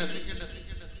ചർച്ചയ്ക്കെടുക്കേണ്ടത്.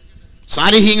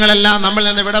 സാലിഹീങ്ങളെല്ലാം നമ്മൾ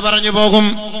നിന്ന് ഇവിടെ പറഞ്ഞു പോകും.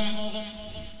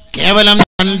 കേവലം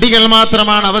ചണ്ടികൾ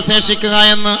മാത്രമാണ് അവശേഷിക്കുക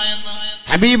എന്ന്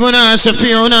ഹബീബുനാ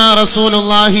ശഫീഉനാ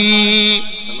റസൂലുള്ളാഹി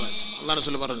അല്ലാഹു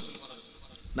റസൂൽ പറഞ്ഞു.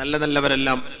 നല്ല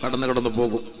നല്ലവരെല്ലാം കടന്നു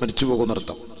പോകും, മരിച്ചു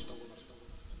പോകുന്നർത്ഥം.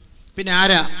 പിന്നെ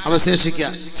ആരാ അവശേഷിക്കുക?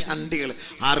 ചണ്ടികൾ,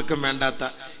 ആർക്കും വേണ്ടാത്ത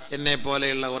എന്നെ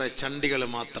പോലെയുള്ള കുറെ ചണ്ടികൾ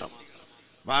മാത്രം.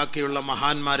 ബാക്കിയുള്ള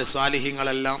മഹാന്മാര്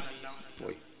സ്വാലിഹീങ്ങളെല്ലാം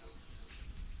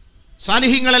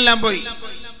പോയി.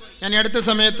 ഞാൻ അടുത്ത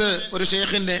സമയത്ത് ഒരു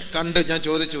ഷേഖിനെ കണ്ട് ഞാൻ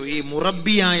ചോദിച്ചു, ഈ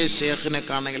മുറബിയായ ഷേഖിനെ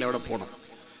കാണണമെങ്കിൽ എവിടെ പോകണം?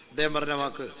 അദ്ദേഹം പറഞ്ഞ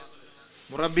വാക്ക്,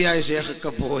 മുറബിയായ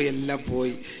ഷേഖൊക്കെ പോയി, എല്ലാം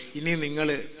പോയി. ഇനി നിങ്ങൾ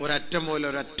ഒരറ്റം മുതൽ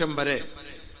ഒരറ്റം വരെ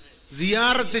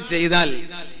സിയാറത്ത് ചെയ്താൽ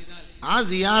ആ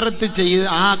സിയാറത്ത് ചെയ്ത്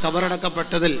ആ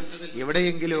കബറടക്കപ്പെട്ടതിൽ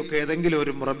എവിടെയെങ്കിലുമൊക്കെ ഏതെങ്കിലും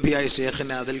ഒരു മുറബിയായ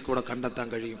ഷേഖിനെ അതിൽ കൂടെ കണ്ടെത്താൻ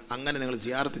കഴിയും. അങ്ങനെ നിങ്ങൾ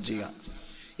സിയാറത്ത് ചെയ്യുക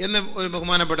എന്ന് ഒരു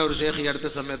ബഹുമാനപ്പെട്ട ഒരു ഷേഖ് ഈ അടുത്ത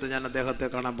സമയത്ത് ഞാൻ അദ്ദേഹത്തെ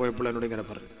കാണാൻ പോയപ്പോൾ എന്നോട് ഇങ്ങനെ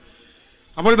പറഞ്ഞു.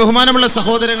 അപ്പോൾ ബഹുമാനമുള്ള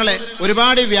സഹോദരങ്ങളെ,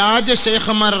 ഒരുപാട് വ്യാജ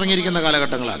ഷേഖന്മാർ ഇറങ്ങിയിരിക്കുന്ന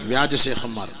കാലഘട്ടങ്ങളാണ്. വ്യാജ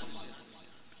ഷേഖന്മാർ,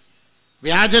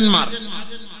 വ്യാജന്മാർ.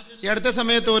 ഈ അടുത്ത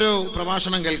സമയത്ത് ഒരു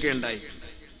പ്രഭാഷണം കേൾക്കുകയുണ്ടായി.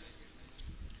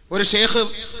 ഒരു ഷേഖ്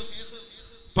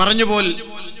പറഞ്ഞുപോൽ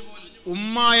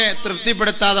ഉമ്മായെ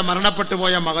തൃപ്തിപ്പെടുത്താതെ മരണപ്പെട്ടു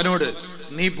പോയ മകനോട്,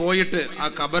 നീ പോയിട്ട് ആ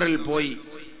ഖബറിൽ പോയി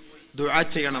ദുആ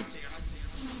ചെയ്യണം.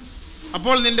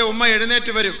 അപ്പോൾ നിന്റെ ഉമ്മ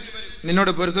എഴുന്നേറ്റ് വരും,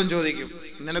 നിന്നോട് പൊരുത്തം ചോദിക്കും,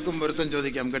 നിനക്കും പൊരുത്തം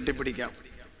ചോദിക്കാം, കെട്ടിപ്പിടിക്കാം.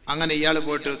 അങ്ങനെ ഇയാൾ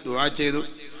പോയിട്ട് ദുആ ചെയ്തു.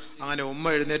 അങ്ങനെ ഉമ്മ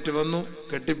എഴുന്നേറ്റ് വന്നു,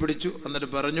 കെട്ടിപ്പിടിച്ചു. എന്നിട്ട്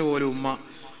പറഞ്ഞു പോലും, ഉമ്മ,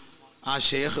 ആ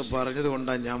ഷേഖ് പറഞ്ഞത്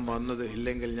കൊണ്ടാണ് ഞാൻ വന്നത്,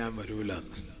 ഇല്ലെങ്കിൽ ഞാൻ വരൂല.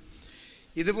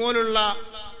 ഇതുപോലുള്ള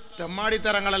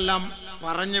തെമ്മാടിത്തരങ്ങളെല്ലാം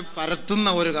പറഞ്ഞ് പരത്തുന്ന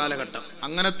ഒരു കാലഘട്ടം,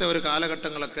 അങ്ങനത്തെ ഒരു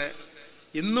കാലഘട്ടങ്ങളൊക്കെ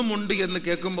ഇന്നുമുണ്ട് എന്ന്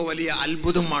കേൾക്കുമ്പോൾ വലിയ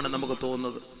അത്ഭുതമാണ് നമുക്ക്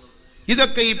തോന്നുന്നത്.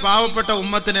 ഇതൊക്കെ ഈ പാവപ്പെട്ട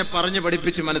ഉമ്മത്തിനെ പറഞ്ഞ്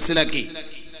പഠിപ്പിച്ച് മനസ്സിലാക്കി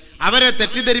അവരെ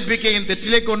തെറ്റിദ്ധരിപ്പിക്കുകയും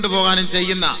തെറ്റിലേക്ക് കൊണ്ടുപോകാനും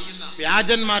ചെയ്യുന്ന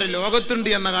വ്യാജന്മാർ ലോകത്തുണ്ട്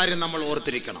എന്ന കാര്യം നമ്മൾ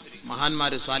ഓർത്തിരിക്കണം.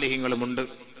 മഹാന്മാർ സാലിഹ്യങ്ങളുമുണ്ട്.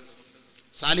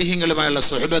 സാലിഹ്യങ്ങളുമായുള്ള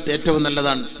സുഹബത്ത് ഏറ്റവും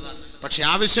നല്ലതാണ്. പക്ഷെ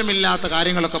ആവശ്യമില്ലാത്ത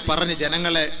കാര്യങ്ങളൊക്കെ പറഞ്ഞ്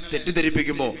ജനങ്ങളെ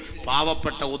തെറ്റിദ്ധരിപ്പിക്കുമ്പോൾ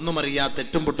പാവപ്പെട്ട, ഒന്നും അറിയാത്ത,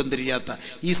 എട്ടും പൊട്ടും തിരിയാത്ത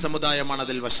ഈ സമുദായമാണ്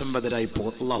അതിൽ വശംവദരായി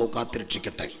പോകുന്നത്. അള്ളാഹു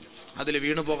കാത്തിരക്ഷിക്കട്ടെ, അതിൽ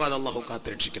വീണു പോകാതെ അള്ളാഹു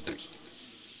കാത്തിരക്ഷിക്കട്ടെ.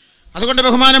 അതുകൊണ്ട്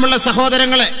ബഹുമാനമുള്ള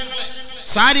സഹോദരങ്ങളെ,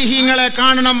 സാലിഹീങ്ങളെ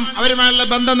കാണണം, അവരുമായുള്ള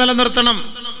ബന്ധം നിലനിർത്തണം.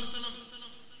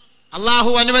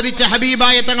 അള്ളാഹു അനുവദിച്ച,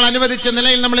 ഹബീബായ തങ്ങൾ അനുവദിച്ച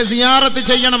നിലയിൽ നമ്മൾ സിയാറത്ത്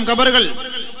ചെയ്യണം ഖബറുകൾ.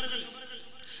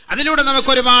 അതിലൂടെ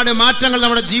നമുക്കൊരുപാട് മാറ്റങ്ങൾ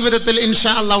നമ്മുടെ ജീവിതത്തിൽ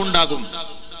ഇൻഷാ അല്ലാഹ് ഉണ്ടാകും.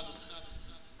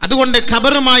 അതുകൊണ്ട്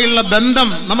ഖബറുമായുള്ള ബന്ധം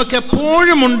നമുക്ക്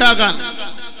എപ്പോഴും ഉണ്ടാകാൻ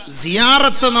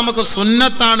സിയാറത്ത് നമുക്ക്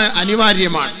സുന്നത്താണ്,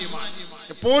 അനിവാര്യമാണ്.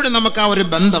 എപ്പോഴും നമുക്ക് ആ ഒരു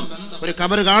ബന്ധം, ഒരു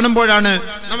ഖബർ കാണുമ്പോഴാണ്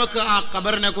നമുക്ക് ആ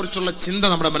ഖബറിനെ കുറിച്ചുള്ള ചിന്ത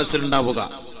നമ്മുടെ മനസ്സിലുണ്ടാവുക.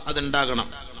 അതുണ്ടാകണം.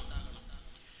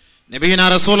 നബിയുനാ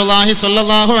റസൂലുള്ളാഹി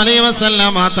സ്വല്ലല്ലാഹു അലൈഹി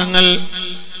വസല്ലം തങ്ങൾ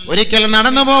ഒരിക്കൽ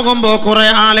നടന്നു പോകുമ്പോൾ കുറെ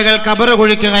ആളുകൾ ഖബർ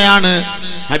കുഴിക്കുകയാണ്.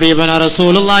 ഹബീബുനാ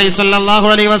റസൂലുള്ളാഹി സ്വല്ലല്ലാഹു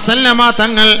അലൈഹി വസല്ലം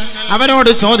തങ്ങൾ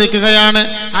അവരോട് ചോദിക്കുകയാണ്,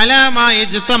 അലാമാ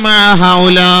ഇജ്തമാ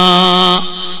ഹൗലാ,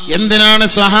 എന്തിനാണ്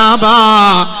സഹാബ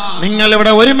നിങ്ങൾ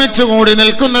ഇവിടെ ഒരുമിച്ച് കൂടി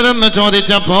നിൽക്കുന്നതെന്ന്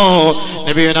ചോദിച്ചപ്പോ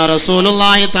നബിയുനാ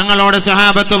റസൂലുള്ളാഹി തങ്ങളോട്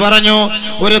സഹാബത്ത് പറഞ്ഞു,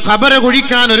 ഒരു ഖബർ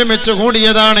കുഴിക്കാൻ ഒരുമിച്ച്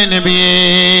കൂടിയതാണ് നബിയേ.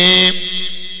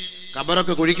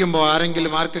 ഖബറൊക്കെ കുഴിക്കുമ്പോൾ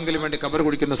ആർക്കെങ്കിലും വേണ്ടി ഖബർ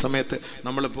കുഴിക്കുന്ന സമയത്ത്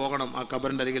നമ്മൾ പോകണം. ആ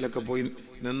ഖബറിൻ്റെ അരികിലൊക്കെ പോയി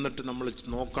നിന്നിട്ട് നമ്മൾ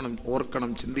നോക്കണം, ഓർക്കണം,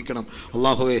 ചിന്തിക്കണം,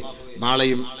 അള്ളാഹുവേ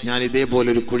നാളെയും ഞാൻ ഇതേപോലെ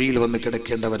ഒരു കുഴിയിൽ വന്ന്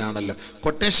കിടക്കേണ്ടവനാണല്ലോ.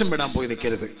 കൊട്ടേഷൻ വിടാൻ പോയി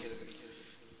നിൽക്കരുത്.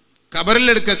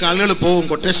 ഖബറിലെടുക്ക ആളുകൾ പോവും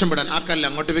കൊട്ടേഷൻ വിടാൻ. ആ കല്ല്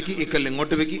അങ്ങോട്ട് വെക്കി, ഈ കല്ല്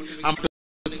ഇങ്ങോട്ട് വെക്കി,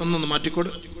 ഒന്നൊന്ന്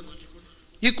മാറ്റിക്കൊടു.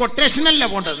 ഈ കൊട്ടേഷനല്ല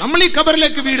പോണ്ടത്. നമ്മൾ ഈ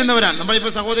ഖബറിലേക്ക് വീഴുന്നവരാണ്.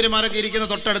 നമ്മളിപ്പോൾ സഹോദരിമാരൊക്കെ ഇരിക്കുന്ന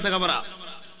തൊട്ടടുത്ത ഖബറാ.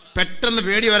 പെട്ടെന്ന്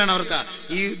പേടി വരാണ് അവർക്ക്.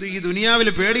 ഈ ദുനിയാവിൽ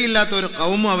പേടിയില്ലാത്ത ഒരു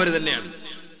ഖൗമും അവർ തന്നെയാണ്.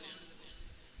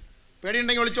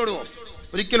 പേടിയുണ്ടെങ്കിൽ ഒളിച്ചോടുവോ?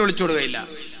 ഒരിക്കലും ഒളിച്ചോടുകയില്ല.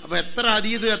 അപ്പൊ എത്ര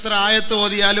അതീത്, എത്ര ആയത്ത്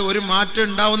ഓതിയാലും ഒരു മാറ്റം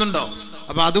ഉണ്ടാവുന്നുണ്ടോ?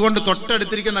 അപ്പൊ അതുകൊണ്ട്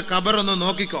തൊട്ടടുത്തിരിക്കുന്ന ഖബർ ഒന്ന്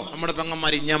നോക്കിക്കോ. നമ്മുടെ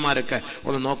പെങ്ങന്മാർ, ഇഞ്ഞമാരൊക്കെ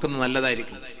ഒന്ന് നോക്കുന്നത്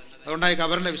നല്ലതായിരിക്കും. അതുകൊണ്ടായി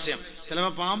ഖബറിന്റെ വിഷയം.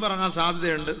 ചിലപ്പോൾ പാമ്പ് ഇറങ്ങാൻ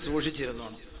സാധ്യതയുണ്ട്,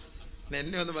 സൂക്ഷിച്ചിരുന്നോണം.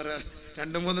 എന്നെ ഒന്ന് പറയാൻ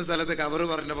 2-3 സ്ഥലത്ത് ഖബർ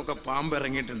പറഞ്ഞപ്പോൾ പാമ്പ്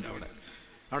ഇറങ്ങിയിട്ടുണ്ട് അവിടെ.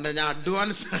 അതുകൊണ്ട് ഞാൻ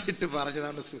അഡ്വാൻസ് ആയിട്ട്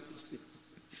പറഞ്ഞതാണ്,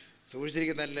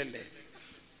 സൂക്ഷിച്ചിരിക്കുന്നതല്ലേ.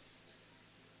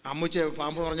 അമ്മുച്ച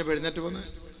പാമ്പ് പറഞ്ഞപ്പോൾ എഴുന്നേറ്റ് പോന്ന്.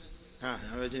 ഞാൻ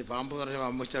വിചാരിച്ചു പാമ്പ് പറഞ്ഞപ്പോൾ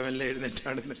അമ്മുച്ച വല്ല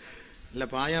എഴുന്നേറ്റാണെന്ന്. അല്ല,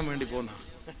 പായാൻ വേണ്ടി പോന്ന.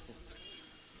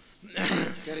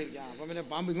 അപ്പൊ പിന്നെ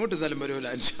പാമ്പ് ഇങ്ങോട്ട് ഇതാലും വരൂല.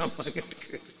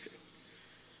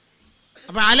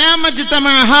 അപ്പൊ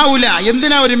അലാമജ്തമഅഹൗല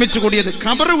എന്തിനാ ഒരുമിച്ച് കൂടിയത്?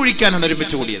 ഖബർ കുഴിക്കാനാണ്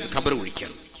ഒരുമിച്ച് കൂടിയത്. ഖബർ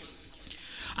കുഴിക്കാൻ.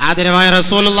 ആദരവായ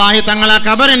റസൂലുള്ളാഹി തങ്ങൾ ആ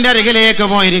ഖബറിന്റെ അരികിലേക്ക്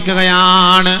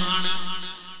പോയിരിക്കുകയാണ്.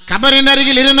 ഖബറിന്റെ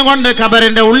അരികിൽ ഇരുന്നു കൊണ്ട്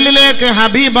ഖബറിന്റെ ഉള്ളിലേക്ക്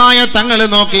ഹബീബായ തങ്ങൾ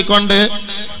നോക്കിക്കൊണ്ട്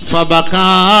ഫബകാ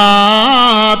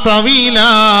തവീല,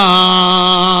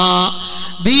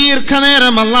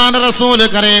 ദീർഘനേരം അല്ലാഹുവിന്റെ റസൂൽ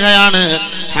കരയുകയാണ്.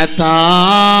 ഹത്താ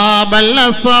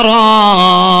ബല്ലസറാ,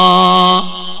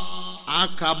 ആ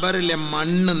ഖബറിലെ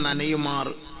മണ്ണ്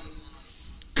നനയുമാറ്.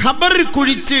 ഖബർ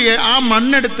കുഴിച്ച് ആ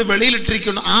മണ്ണെടുത്ത്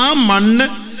വെളിയിലിട്ടിരിക്കുന്നു. ആ മണ്ണ്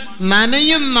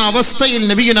നനയുന്ന അവസ്ഥയിൽ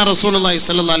നബിയുന റസൂലുള്ളാഹി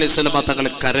സ്വല്ലല്ലാഹു അലൈഹി വസല്ലം തങ്ങൾ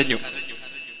കരഞ്ഞു.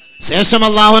 ശേഷം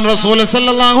അല്ലാഹുവിൻ റസൂൽ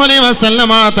സല്ലല്ലാഹു അലൈഹി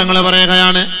വസല്ലം തങ്ങൾ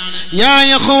പറയുകയാണ്, യാ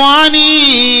ഇഖ്വാനി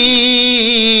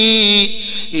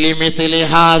ലിമിസ്ലി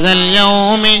ഹാദൽ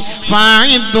യൗമി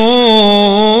ഫഅഇദ്ദൂ,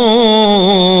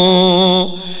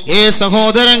 ഏ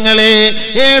സഹോദരങ്ങളെ,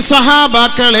 ഏ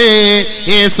സ്വഹാബാക്കളെ,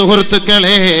 ഏ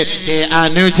സുഹൃത്തുക്കളെ, ഏ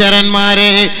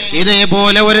അനുചരന്മാരെ,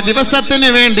 ഇതേപോലെ ഒരു ദിവസത്തിന്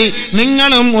വേണ്ടി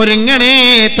നിങ്ങളും ഒരുങ്ങണേ,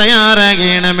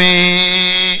 തയ്യാറാകണമേ.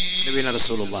 നബിയുന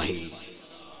റസൂലുള്ളാഹി.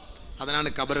 അതിനാണ്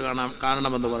ഖബർ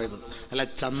കാണണമെന്ന് പറയുന്നത്. അല്ല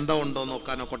ചന്ത ഉണ്ടോ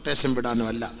നോക്കാനോ കൊട്ടേഷൻ വിടാനോ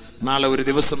അല്ല. നാളെ ഒരു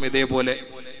ദിവസം ഇതേപോലെ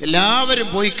എല്ലാവരും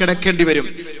പോയി കിടക്കേണ്ടി വരും.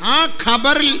 ആ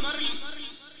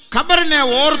ഖബറിനെ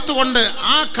ഓർത്തുകൊണ്ട്,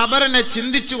 ആ ഖബറിനെ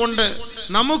ചിന്തിച്ചുകൊണ്ട്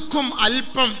നമുക്കും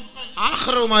അല്പം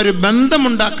ആഖിറവുമായി ഒരു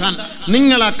ബന്ധമുണ്ടാക്കാൻ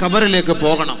നിങ്ങൾ ആ ഖബറിലേക്ക്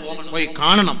പോകണം, പോയി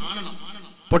കാണണം.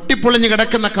 പൊട്ടിപ്പൊളിഞ്ഞ്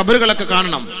കിടക്കുന്ന ഖബറുകളൊക്കെ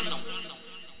കാണണം.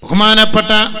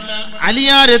 ബഹുമാനപ്പെട്ട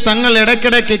അലിയാർ തങ്ങൾ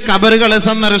ഇടയ്ക്കിടയ്ക്ക് ഖബറുകൾ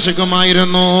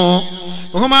സന്ദർശിക്കുമായിരുന്നു.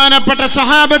 ബഹുമാനപ്പെട്ട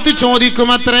സഹാബത്ത്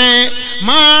ചോദിക്കുമത്രേ,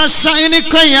 മാ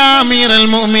ശഅനുക യാ അമീറൽ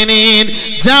മുഅ്മിനീൻ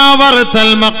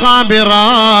ജാവറതൽ മഖാബിറ,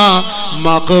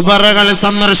 മഖബറകൾ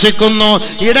സന്ദർശിക്കുന്നു,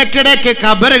 ഇടയ്ക്കിടയ്ക്ക്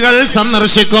ഖബറുകൾ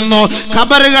സന്ദർശിക്കുന്നു,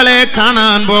 ഖബറുകളെ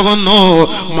കാണാൻ പോകുന്നു.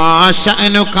 മാ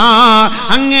ശഅനുക,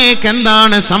 അങ്ങേക്ക്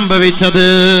എന്താണ് സംഭവിച്ചത്?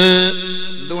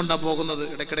 എന്തുകൊണ്ടാണ് പോകുന്നത്?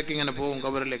 ഇടയ്ക്കിടയ്ക്ക് ഇങ്ങനെ പോകും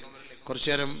ഖബറിലേക്ക്. കുറച്ചു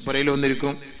നേരം പുരയിൽ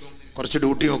വന്നിരിക്കും, കുറച്ച്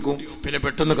ഡ്യൂട്ടി നോക്കും, പിന്നെ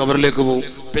പെട്ടെന്ന് ഖബറിലേക്ക് പോകും,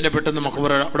 പിന്നെ പെട്ടെന്ന്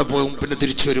മഖബറ അവിടെ പോകും, പിന്നെ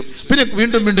തിരിച്ചു വരും, പിന്നെ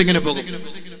വീണ്ടും വീണ്ടും ഇങ്ങനെ പോകും.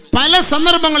 പല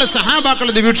സന്ദർഭങ്ങളിൽ സഹാബാക്കൾ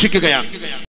ഇത് വീക്ഷിക്കുകയാണ്.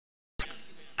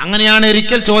 അങ്ങനെയാണ്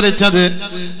ഒരിക്കൽ ചോദിച്ചത്,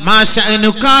 മാ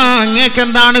ശഅനുക, അങ്ങേക്ക്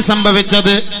എന്താണ്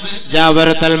സംഭവിച്ചത്?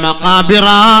 ജാവറത്തൽ മഖാബിറ,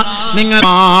 നിങ്ങൾ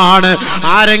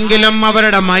ആരെങ്കിലും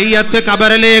അവരുടെ മയ്യത്ത്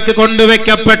ഖബറിലേക്ക്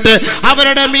കൊണ്ടുവയ്ക്കപ്പെട്ട്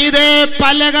അവരുടെ മീതെ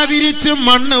പലക വിരിച്ച്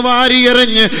മണ്ണ്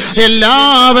വാരിയെറിഞ്ഞ്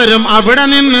എല്ലാവരും അവിടെ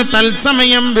നിന്ന്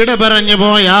തത്സമയം വിട പറഞ്ഞു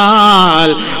പോയാൽ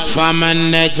ഫമൻ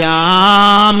നജാ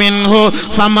മിൻഹു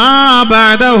ഫമാ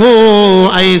ബഅദഹു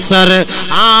ഐസർ,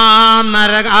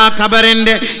 ആ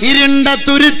ഖബറിന്റെ ഇരുണ്ട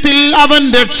തുരുത്തിൽ അവൻ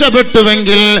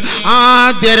രക്ഷപ്പെട്ടുവെങ്കിൽ,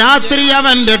 ആദ്യ രാത്രി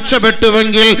അവൻ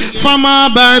രക്ഷപ്പെട്ടുവെങ്കിൽ ഫമാ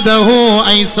ബഅദഹു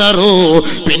ഐസറു,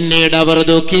 പിന്നീട് അവർ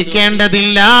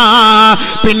ദുഃഖിക്കേണ്ടതില്ല,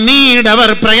 പിന്നീട് അവർ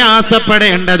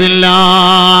പ്രയാസപ്പെടേണ്ടതില്ല.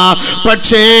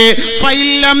 പക്ഷേ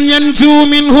ഫൈലം യൻജു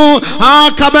മിൻഹു, ആ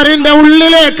ഖബറിന്റെ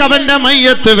ഉള്ളിലേക്ക് അവന്റെ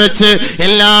മയ്യത്ത് വെച്ച്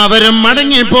എല്ലാവരും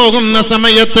മടങ്ങി പോകുന്ന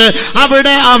സമയത്ത്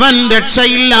അവിടെ അവൻ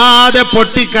രക്ഷയില്ലാതെ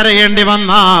പൊട്ടിക്കരയേണ്ടി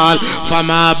വന്നാൽ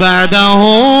ഫമാ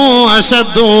ബഅദഹു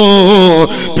അശദ്ദു,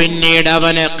 പിന്നീട്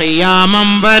അവന് ഖിയാമം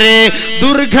വരെ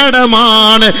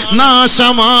ദുർഘടമാണ്,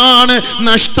 നാശമാണ്,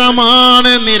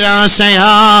 നഷ്ടമാണ്,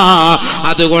 നിരാശയാ.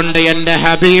 അതുകൊണ്ട് എൻ്റെ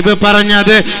ഹബീബ്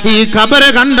പറഞ്ഞത് ഈ ഖബർ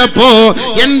കണ്ടപ്പോ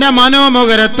എൻ്റെ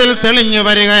മനോമുഖരത്തിൽ തെളിഞ്ഞു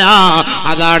വരികയാ.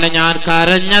 അതാണ് ഞാൻ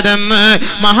കരഞ്ഞതെന്ന്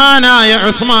മഹാനായ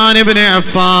ഉസ്മാൻ ഇബ്നു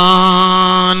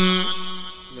അഫ്ഫാൻ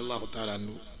റളിയല്ലാഹു തആല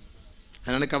അൻഹു.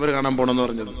 അതിനാണ് ഖബർ കാണാൻ പോണെന്ന്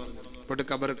പറഞ്ഞത്. ഇപ്പോട്ട്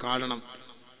ഖബർ കാണണം.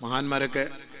 മഹാന്മാരൊക്കെ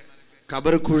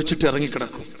ഖബർ കുഴിച്ചിട്ട്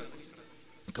ഇറങ്ങിക്കിടക്കും,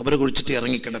 ഖബർ കുഴിച്ചിട്ട്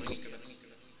ഇറങ്ങിക്കിടക്കും.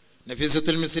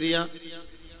 നഫീസത്തുൽ മിസ്രിയ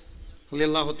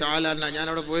റളിയല്ലാഹു തആല അൻഹ,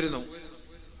 ഞാനവിടെ പോയിരുന്നു.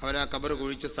 അവരാ ഖബർ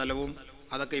കുഴിച്ച സ്ഥലവും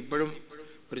അതൊക്കെ ഇപ്പോഴും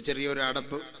ഒരു ചെറിയൊരു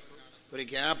അടപ്പ്, ഒരു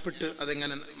ഗ്യാപ്പിട്ട്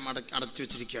അതിങ്ങനെ അടച്ചു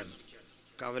വെച്ചിരിക്കുകയാണ്.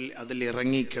 അതിൽ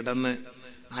ഇറങ്ങി കിടന്ന്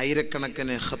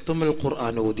ആയിരക്കണക്കിന് ഖത്മുൽ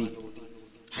ഖുർആൻ ഓതി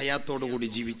ഹയാത്തോടുകൂടി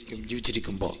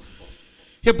ജീവിച്ചിരിക്കുമ്പോൾ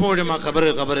എപ്പോഴും ആ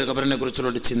ഖബറിനെ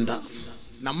കുറിച്ചുള്ള ചിന്ത.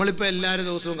 നമ്മളിപ്പോൾ എല്ലാവരും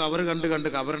ദിവസവും ഖബർ കണ്ട്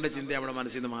ഖബറിൻ്റെ ചിന്ത നമ്മുടെ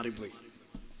മനസ്സിൽ നിന്ന് മാറിപ്പോയി.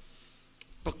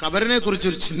 ഇപ്പൊ ഖബറിനെ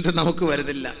കുറിച്ചൊരു ചിന്ത നമുക്ക്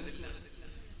വരുന്നില്ല.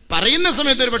 പറയുന്ന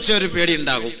സമയത്ത് ഒരു പക്ഷേ ഒരു പേടി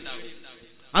ഉണ്ടാകും.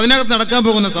 അതിനകത്ത് നടക്കാൻ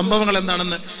പോകുന്ന സംഭവങ്ങൾ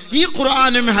എന്താണെന്ന് ഈ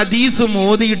ഖുർആനും ഹദീസും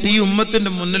ഓതിയിട്ട് ഈ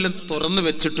ഉമ്മത്തിന്റെ മുന്നിൽ തുറന്നു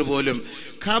വെച്ചിട്ട് പോലും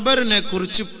ഖബറിനെ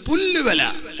കുറിച്ച് പുല്ലുവില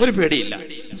ഒരു പേടിയില്ല.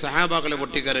 സഹാബാക്കളെ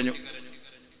പൊട്ടിക്കരഞ്ഞു,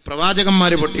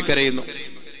 പ്രവാചകന്മാര് പൊട്ടിക്കരയുന്നു,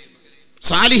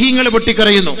 സാലിഹീങ്ങൾ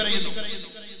പൊട്ടിക്കരയുന്നു.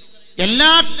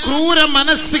 എല്ലാ ക്രൂര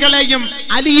മനസ്സുകളെയും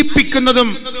അലിയിപ്പിക്കുന്നതും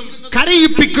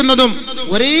കരയിപ്പിക്കുന്നതും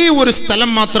ഒരേ ഒരു സ്ഥലം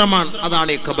മാത്രമാണ്,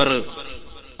 അതാണ് ഈ ഖബർ.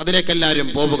 അതിലേക്ക് എല്ലാവരും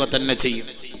പോവുക തന്നെ ചെയ്യും.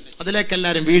 അതിലേക്ക്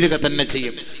എല്ലാവരും വീഴുക തന്നെ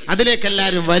ചെയ്യും, അതിലേക്ക്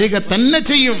എല്ലാവരും വരിക തന്നെ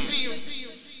ചെയ്യും.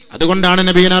 അതുകൊണ്ടാണ്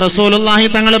നബിയുനാ റസൂലുള്ളാഹി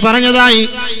തങ്ങൾ പറഞ്ഞതായി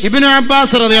ഇബ്നു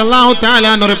അബ്ബാസ് റളിയല്ലാഹു തആല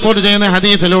അൻഹു റിപ്പോർട്ട് ചെയ്യുന്ന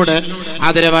ഹദീസിലൂടെ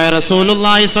ആദരവായ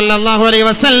റസൂലുള്ളാഹി സ്വല്ലല്ലാഹു അലൈഹി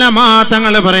വസല്ലമ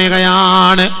തങ്ങൾ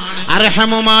പറയുകയാണ്,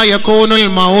 അർഹമു മാ യകൂനുൽ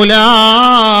മൗലാ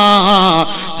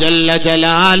ജല്ല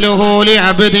ജലാലുഹു ലി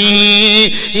അബ്ദിഹി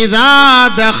ഇദാ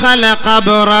ദഖല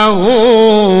ഖബ്റഹു.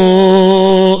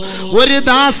 ഒരു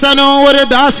ദാസനോ ഒരു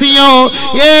ദാസിയോ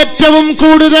ഏറ്റവും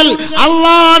കൂടുതൽ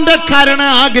അല്ലാഹുവിന്റെ കരുണ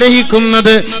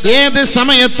ആഗ്രഹിക്കുന്നത് ഏത്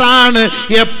സമയത്താണ്,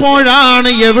 എപ്പോഴാണ്,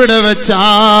 എവിടെ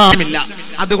വെച്ചാമില്ല.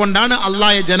 അതുകൊണ്ടാണ്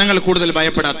അല്ലാഹയെ ജനങ്ങൾ കൂടുതൽ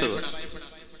ഭയപ്പെടാത്തത്.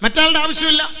 മറ്റാളുടെ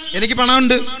ആവശ്യമില്ല. എനിക്ക്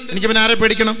പണമുണ്ട്, എനിക്ക് പിന്നെ ആരെ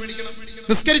പേടിക്കണം?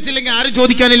 നിസ്കരിച്ചില്ലെങ്കിൽ ആരും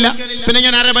ചോദിക്കാനില്ല, പിന്നെ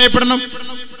ഞാൻ ആരെ ഭയപ്പെടണം?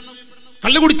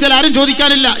 കള്ളു കുടിച്ചാൽ ആരും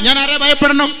ചോദിക്കാനില്ല, ഞാൻ ആരെ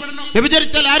ഭയപ്പെടണം?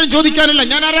 വ്യഭിചരിച്ചാൽ ആരും ചോദിക്കാനില്ല,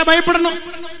 ഞാൻ ആരെ ഭയപ്പെടണം?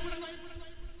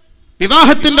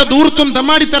 വിവാഹത്തിന്റെ ദൂർത്തും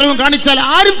തമ്മാടിത്തരവും കാണിച്ചാൽ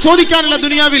ആരും ചോദിക്കാനില്ല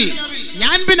ദുനിയാവിൽ,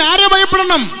 ഞാൻ പിന്നെ ആരെ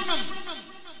ഭയപ്പെടണം?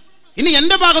 ഇനി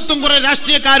എന്റെ ഭാഗത്തും കുറെ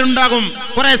രാഷ്ട്രീയക്കാരുണ്ടാകും,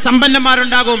 കുറെ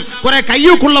സമ്പന്നന്മാരുണ്ടാകും, കുറെ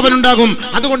കയ്യൂക്കുള്ളവരുണ്ടാകും.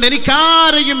 അതുകൊണ്ട്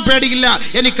എനിക്കാരെയും പേടിയില്ല,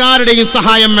 എനിക്കാരുടെയും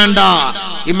സഹായം വേണ്ട.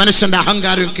 ഈ മനുഷ്യന്റെ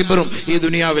അഹങ്കാരവും കിബറും ഈ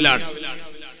ദുനിയാവിലാണ്.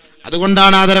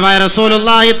 അതുകൊണ്ടാണ് ആദരവായ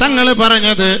റസൂലുള്ളാഹി തങ്ങൾ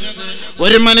പറഞ്ഞത്,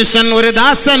 ഒരു മനുഷ്യൻ, ഒരു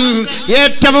ദാസൻ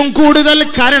ഏറ്റവും കൂടുതൽ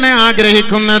കരുണ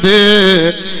ആഗ്രഹിക്കുന്നത്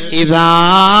ഇദാ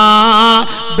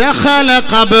ദഖല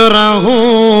ഖബ്റഹു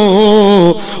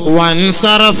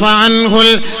വൻസറഫ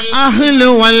അൻഹുൽ അഹ്ലു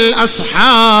വൽ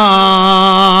അസ്ഹാബ്.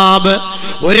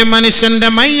 ഒരു മനുഷ്യന്റെ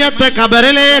മയ്യത്ത്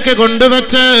ഖബറിലേക്ക്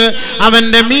കൊണ്ടുവച്ച്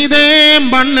അവന്റെ മീതെ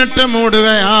മണ്ണിട്ട്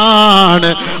മൂടുകയാണ്.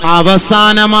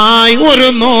 അവസാനമായി ഒരു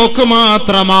നോക്ക്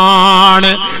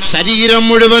മാത്രമാണ്, ശരീരം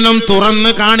മുഴുവനും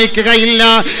തുറന്ന് കാണിക്കുകയില്ല.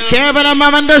 കേവലം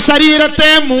അവന്റെ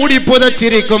ശരീരത്തെ മൂടി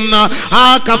പുതച്ചിരിക്കുന്ന ആ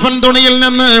കഫൻ തുണിയിൽ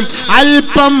നിന്ന്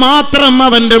അല്പം മാത്രം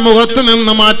അവന്റെ മുഖത്ത്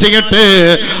നിന്ന് മാറ്റിയിട്ട്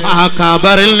ആ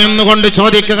ഖബറിൽ നിന്നുകൊണ്ട്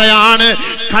ചോദിക്കുകയാണ്,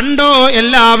 കണ്ടോ,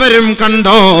 എല്ലാവരും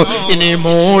കണ്ടോ? ഇനി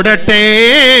മൂടട്ടെ,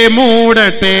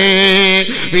 മൂടട്ടെ.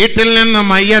 വീട്ടിൽ നിന്ന്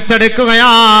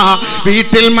മയ്യത്തെടുക്കുകയാ,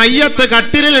 വീട്ടിൽ മയ്യത്ത്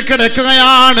കട്ടിലിൽ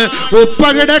കിടക്കുകയാണ്, ഉപ്പ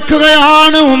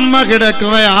കിടക്കുകയാണ്, ഉമ്മ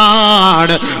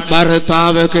കിടക്കുകയാണ്,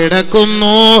 ഭർത്താവ്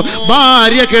കിടക്കുന്നു,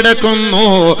 ഭാര്യ കിടക്കുന്നു.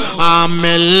 ആ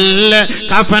മെല്ലെ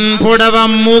കഫൻ പുടവ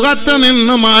മുഖത്ത്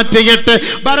നിന്ന് മാറ്റിയിട്ട്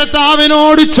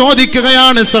ഭർത്താവിനോട്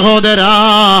ചോദിക്കുകയാണ്, സഹോദരാ,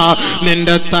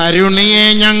 നിന്റെ തരുണിയെ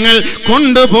ഞങ്ങൾ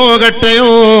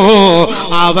കൊണ്ടുപോകട്ടെയോ?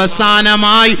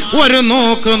 അവസാനമായി ഒരു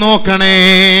നോക്ക് നോക്കണേ.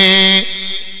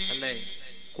 അല്ലേ,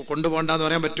 കൊണ്ടുപോകണ്ടെന്ന്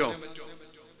പറയാൻ പറ്റുമോ?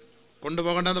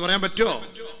 കൊണ്ടുപോകണ്ടെന്ന് പറയാൻ പറ്റുമോ?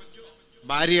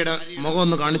 ഭാര്യയുടെ മുഖം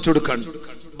ഒന്ന് കാണിച്ചു കൊടുക്കാൻ,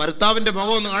 ഭർത്താവിന്റെ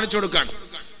മുഖം ഒന്ന് കാണിച്ചു കൊടുക്കാൻ.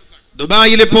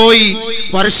 ദുബായിൽ പോയി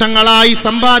വർഷങ്ങളായി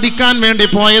സമ്പാദിക്കാൻ വേണ്ടി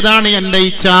പോയതാണ് എന്റെ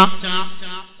ഇച്ഛ.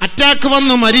 അറ്റാക്ക്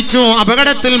വന്നു മരിച്ചു,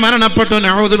 അപകടത്തിൽ മരണപ്പെട്ടു.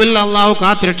 നഊദുബില്ലാഹ്, അല്ലാഹു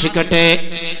കാത്തുരക്ഷിക്കട്ടെ.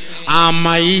 ആ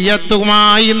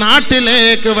മയ്യത്തുമായി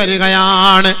നാട്ടിലേക്ക്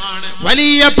വരികയാണ്.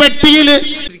 വലിയ പെട്ടിയിൽ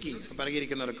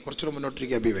പറകിയിരിക്കുന്നവർക്ക് കുറച്ചുകൂടെ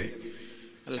മുന്നോട്ടിരിക്കുക. അബീബേ,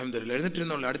 അൽഹംദുലില്ലാഹ്,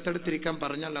 എഴുന്നിട്ടിരുന്നുള്ളൂ. അടുത്തടുത്തിരിക്കാൻ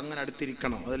പറഞ്ഞാൽ അങ്ങനെ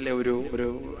അടുത്തിരിക്കണോ? അതല്ലേ ഒരു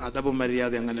അദബും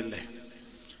മര്യാദ, അങ്ങനല്ലേ?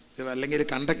 അല്ലെങ്കിൽ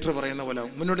കണ്ടക്ടർ പറയുന്ന പോലെ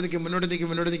മുന്നോട്ട് നിൽക്കും, മുന്നോട്ട് നിൽക്കും,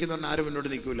 മുന്നോട്ട് നിൽക്കുന്ന പറഞ്ഞാൽ ആരും മുന്നോട്ട്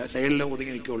നിൽക്കൂല, സൈഡിൽ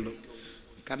ഒതുങ്ങി നിൽക്കുള്ളൂ.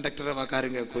 കണ്ടക്ടറുടെ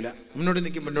വാക്കാരും കേൾക്കൂല. മുന്നോട്ട്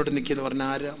നിൽക്കും, മുന്നോട്ട് നിൽക്കുമെന്ന് പറഞ്ഞാൽ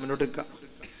ആര് മുന്നോട്ട് നിൽക്കുക?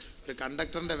 ഒരു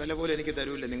കണ്ടക്ടറിന്റെ വില പോലും എനിക്ക്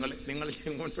തരൂല്ല. നിങ്ങൾ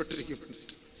മുന്നോട്ടിരിക്കും,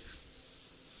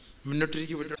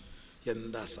 മുന്നോട്ടിരിക്കും.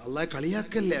 എന്താ അല്ലാഹ്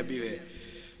കളിയാക്കല്ലേ അബീവേ?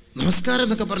 നമസ്കാരം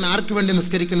എന്നൊക്കെ പറഞ്ഞ ആർക്ക് വേണ്ടി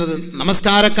നിസ്കരിക്കുന്നത്?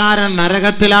 നമസ്കാരക്കാരൻ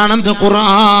നരകത്തിലാണെന്ന്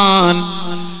ഖുർആൻ.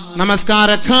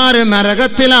 നമസ്കാരക്കാരൻ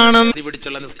നരകത്തിലാണെന്ന്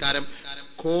പിടിച്ചുള്ള നിസ്കാരം,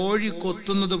 കോഴി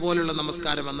കൊത്തുന്നത് പോലുള്ള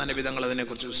നമസ്കാരം എന്ന നബി തങ്ങൾ അതിനെ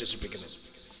കുറിച്ച് വിശേഷിപ്പിക്കുന്നത്.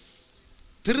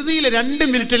 ധൃതിയിൽ 2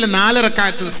 മിനിറ്റിൽ 4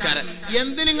 റക്അത്ത് നിസ്കാരം.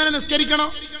 എന്തിനിങ്ങനെ നിസ്കരിക്കണോ?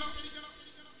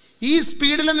 ഈ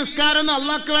സ്പീഡിലെ നിസ്കാരം ഒന്നും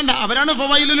അള്ളാഹ്ക്ക് വേണ്ട. അവരാണ്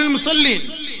ഫവൈലുൽ മുസല്ലീൻ.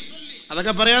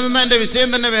 അതൊക്കെ പറയാൻ നിന്നാ എന്റെ വിഷയം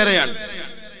തന്നെ വേറെയാണ്.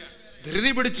 ധൃതി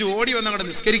പിടിച്ച് ഓടി വന്ന് അങ്ങോട്ട്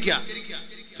നിസ്കരിക്കുക.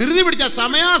 ധൃതി പിടിച്ച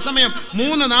സമയാസമയം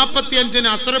 3:45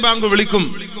 അസ്ർ ബാങ്ക് വിളിക്കും,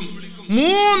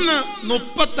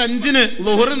 3:35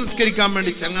 ളുഹർ നിസ്കരിക്കാൻ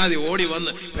വേണ്ടി ചങ്ങാതി ഓടി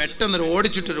വന്ന് പെട്ടെന്ന്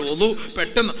ഓടിച്ചിട്ടൊരു ഒളു,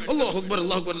 പെട്ടെന്ന് അല്ലാഹു അക്ബർ,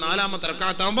 അല്ലാഹു അക്ബർ, 4ാമത്തെ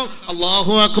റക്അത്താകുമ്പോൾ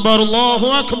അല്ലാഹു അക്ബർ, അല്ലാഹു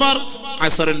അക്ബർ,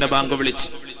 അസ്റിന്റെ ബാങ്ക് വിളിച്ച്.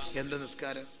 എന്ത്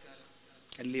നിസ്കാരം?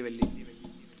 അല്ലി വല്ലി.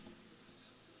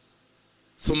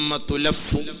 ثم تلف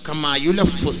كما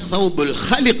يلف الثوب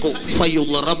الخلق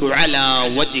فيضرب على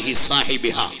وجه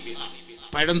صاحبها.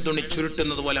 പഴം തുണി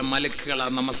ചുരുട്ടുന്നത് പോലെ മലക്കുകൾ ആ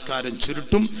നമസ്കാരം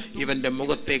ചുരുട്ടും, ഇവന്റെ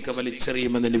മുഖത്തേക്ക്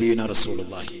വലിച്ചെറിയുമെന്ന് നബിയുനാ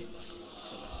റസൂലുള്ളാഹി.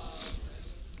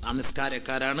 ആ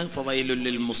നിസ്കാരക്കാരാണ്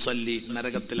ഫവൈലുൽ മുസല്ലി,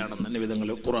 നരകത്തിലാണെന്ന് നബി തങ്ങൾ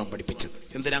ഖുർആൻ പഠിപ്പിച്ചത്.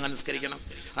 എന്തിനാ അങ്ങനെ നിസ്കരിക്കണം?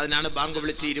 അതിനാണ് ബാങ്ക്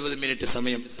വിളിച്ച് 20 മിനിറ്റ്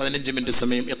സമയം, 15 മിനിറ്റ്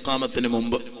സമയം ഇഖാമത്തിന്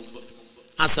മുമ്പ്.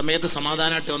 ആ സമയത്ത്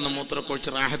സമാധാനമായിട്ട് ഒന്ന് മൂത്രക്കൊഴിച്ച്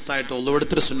റാഹത്തായിട്ട്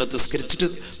ഒന്നുവെടുത്തിട്ട് സുന്നത്ത് നിസ്കരിച്ചിട്ട്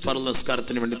ഫർള്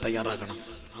നിസ്കാരത്തിന് വേണ്ടി തയ്യാറാകണം.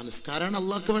 ആ നിസ്കാരമാണ്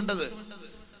അള്ളാഹ്ക്ക് വേണ്ടത്.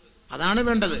 അതാണ്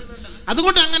വേണ്ടത്.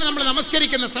 അതുകൊണ്ട് അങ്ങനെ നമ്മൾ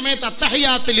നമസ്കരിക്കുന്ന സമയത്ത്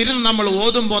അത്തഹിയാത്തിൽ ഇരുന്ന് നമ്മൾ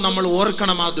ഓതുമ്പോൾ നമ്മൾ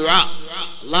ഓർക്കണം ആ ദുആ.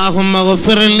 اللهم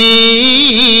اغفر لي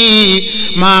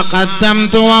ما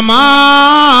قدمت وما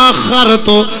أخرت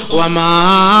وما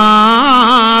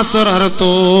أسررت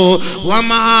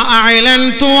وما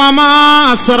أعلنت وما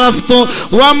أسرفت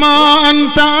وما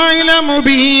أنت أعلم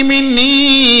به مني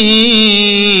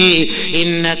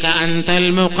إنك أنت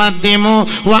المقدم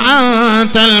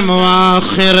وأنت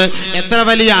المؤخر. എത്ര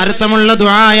വലിയ അർത്ഥമുള്ള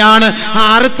ദുആയാണ്. ആ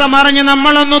അർത്ഥം അറിഞ്ഞ്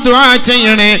നമ്മളൊന്ന് ദുആ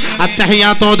ചെയ്യണേ.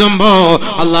 അത്തഹിയാത്ത് ഓതുമ്പോ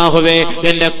അല്ലാഹുവേ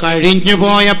എന്റെ കഴിഞ്ഞു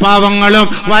പോയ പാവങ്ങളും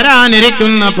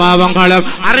വരാനിരിക്കുന്ന പാവങ്ങളും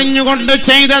അറിഞ്ഞുകൊണ്ട്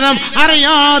ചെയ്തതും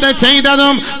അറിയാതെ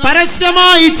ചെയ്തതും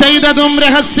പരസ്യമായി ചെയ്തതും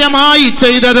രഹസ്യമായി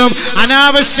ചെയ്തതും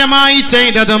അനാവശ്യമായി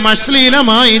ചെയ്തതും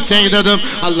അശ്ലീലമായി ചെയ്തതും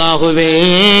അല്ലാഹുവേ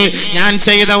ഞാൻ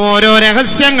ചെയ്ത ഓരോ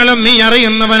രഹസ്യങ്ങളും നീ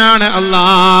അറിയുന്നവനാണ് അല്ലാ.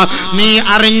 നീ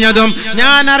അറിഞ്ഞതും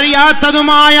ഞാൻ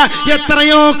അറിയാത്തതുമായ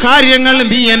എത്രയോ കാര്യങ്ങൾ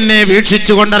നീ എന്നെ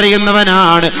വീക്ഷിച്ചു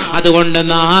കൊണ്ടറിയുന്നവനാണ്. അതുകൊണ്ട്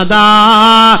നാദാ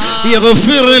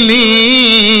യഗ്ഫിർലി,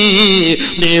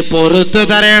 നീ പൊറുത്തു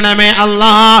തരണമേ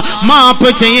അല്ലാ, മാപ്പ്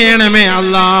ചെയ്യണമേ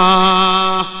അല്ലാ.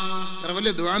 എത്ര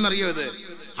വലിയ ദുആ എന്നറിയോ ഇത്.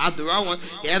 ആ ദുആ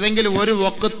ഏതെങ്കിലും ഒരു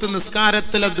വഖത്ത്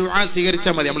നിസ്കാരത്തിലെ ദുആ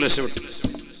സ്വീകരിച്ചാൽ മതി, നമ്മൾ രക്ഷപ്പെട്ടു.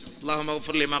 അല്ലാഹുമ്മ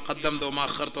ഗ്ഫിർലി മാ ഖദ്ദംതു വമാ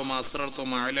അഖർതു വമാ അസ്റർതു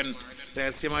വമാ അലൻതു,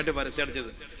 രഹസ്യമായിട്ട് പരസ്യടിച്ചത്.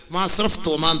 മാ അസ്റഫ്തു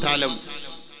വമാ തഅലം,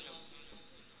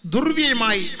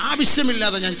 ദുർവ്യയമായി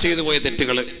ആവശ്യമില്ലാതെ ഞാൻ ചെയ്തു പോയ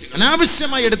തെറ്റുകൾ,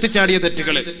 അനാവശ്യമായി എടുത്തു ചാടിയ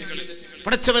തെറ്റുകൾ,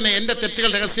 പടച്ചവനെ എന്റെ തെറ്റുകൾ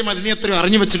രഹസ്യമായി നീ എത്രയോ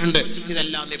അറിഞ്ഞു വെച്ചിട്ടുണ്ട്,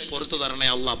 ഇതെല്ലാം നീ പുറത്തു തരണേ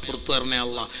അല്ലാ, പുറത്തു തരണേ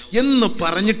അല്ലാ എന്ന്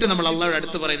പറഞ്ഞിട്ട് നമ്മൾ അള്ളാഹുടെ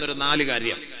അടുത്ത് പറയുന്ന ഒരു നാല്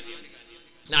കാര്യം.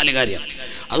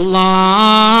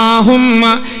 അല്ലാഹുമ്മ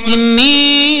ഇന്നി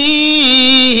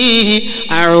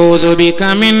അഊദു ബിക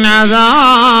മിൻ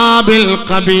അദാബിൽ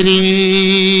ഖബരി.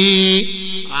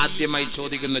 ആദ്യമായി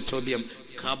ചോദിക്കുന്ന ചോദ്യം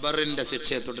ഖബറിന്റെ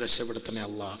ശിക്ഷയെ തൊട്ട് രക്ഷപ്പെടുത്തണേ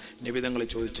അല്ലാ. നബിതങ്ങൾ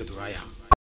ചോദിച്ച ദുആയാണ്.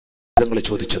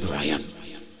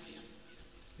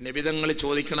 നബിതങ്ങൾ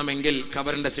ചോദിക്കണമെങ്കിൽ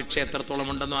ഖബറിന്റെ ശിക്ഷ എത്രത്തോളം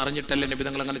ഉണ്ടെന്ന് അറിഞ്ഞിട്ടല്ലേ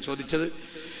നബിതങ്ങൾ അങ്ങനെ ചോദിച്ചത്.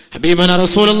 ഹബീബന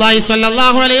റസൂലുള്ളാഹി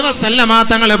സ്വല്ലല്ലാഹു അലൈഹി വസല്ലമ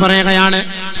തങ്ങൾ പറയുകയാണ്,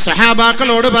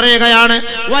 സഹാബാക്കളോട് പറയുകയാണ്,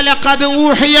 വലഖദ്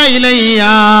ഊഹിയ ഇലയ്യ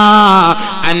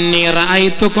അന്നി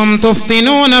റഅയ്തുകും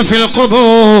തുഫ്തിനൂന ഫിൽ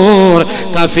ഖുബൂർ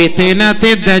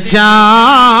കഫിത്നതി ദജ്ജാൽ.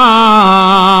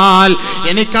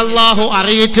 എനിക്ക് അല്ലാഹു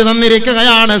അറിയിച്ചു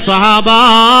തന്നിരിക്കുകയാണ് സഹാബാ,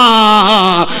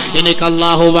 എനിക്ക്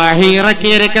അല്ലാഹു വഹി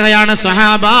ഇറക്കിയിരിക്കുകയാണ്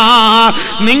സഹാബാ,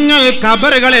 നിങ്ങൾ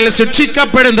ഖബറുകളിൽ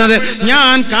ശിക്ഷിക്കപ്പെടുന്നത്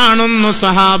ഞാൻ കാണുന്നു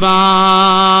സഹാബാ.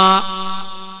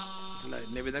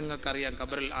 നബിതങ്ങൾക്കറിയാം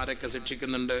ഖബറിൽ ആരൊക്കെ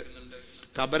ശിക്ഷിക്കുന്നുണ്ട്,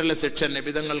 ഖബറിലെ ശിക്ഷ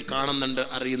നബിതങ്ങൾ കാണുന്നുണ്ട്,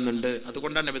 അറിയുന്നുണ്ട്.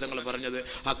 അതുകൊണ്ടാണ് നബിതങ്ങൾ പറഞ്ഞത്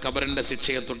ആ ഖബറിന്റെ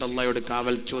ശിക്ഷയെ തൊട്ട് അല്ലാഹുവോട്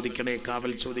കാവൽ ചോദിക്കണേ,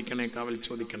 കാവൽ ചോദിക്കണേ, കാവൽ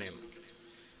ചോദിക്കണേ.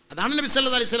 അതാണ് നബി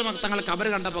സല്ലല്ലാഹു അലൈഹി വസല്ലം തങ്ങൾ ഖബർ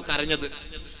കണ്ടപ്പോൾ കരഞ്ഞത്.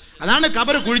 അതാണ്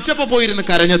ഖബർ കുഴിച്ചപ്പോൾ പോയിരുന്ന്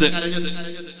കരഞ്ഞത്.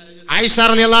 ആയിഷ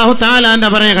റളിയല്ലാഹു തആല അൻഹ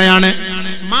പറയുകയാണ്,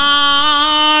 മാ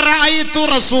റഅയ്തു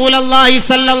റസൂലല്ലാഹി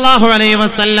സ്വല്ലല്ലാഹു അലൈഹി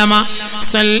വസല്ലമ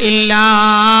സല്ലല്ലാ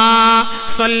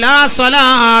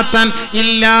സ്വലാത്തൻ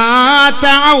ഇല്ലാ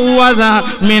തഅവദ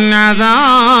മിൻ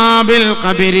അദാബിൽ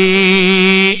ഖബരി.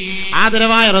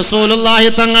 ആദരവായ റസൂലുള്ളാഹി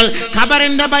തങ്ങൾ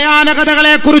ഖബറിന്റെ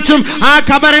ഭയാനകതകളെ കുറിച്ചും ആ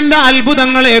ഖബറിന്റെ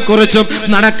അത്ഭുതങ്ങളെ കുറിച്ചും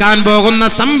നടക്കാൻ പോകുന്ന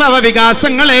സംഭവ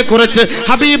വികാസങ്ങളെ കുറിച്ച്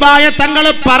ഹബീബായ തങ്ങൾ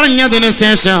പറഞ്ഞതിനു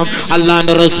ശേഷം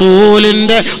അല്ലാഹുവിന്റെ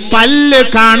റസൂലിന്റെ പല്ല്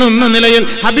കാണുന്ന നിലയിൽ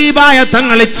ഹബീബായ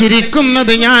തങ്ങൾ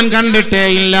ചിരിക്കുന്നത് ഞാൻ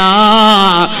കണ്ടിട്ടേയില്ല.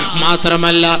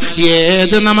 മാത്രമല്ല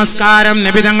ഏത് നമസ്കാരം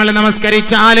നബി തങ്ങൾ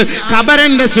നമസ്കരിച്ചാലും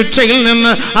ഖബറിന്റെ ശിക്ഷയിൽ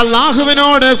നിന്ന്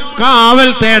അല്ലാഹുവിനോട് കാവൽ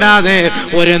തേടാതെ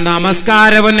ഒരു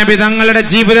നമസ്കാരവും നബി തങ്ങളുടെ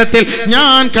ജീവിതത്തിൽ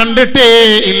ഞാൻ കണ്ടിട്ടേ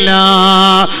ഇല്ല.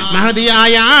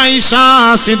 മഹദിയായ ആയിഷ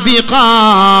സിദ്ദീഖ,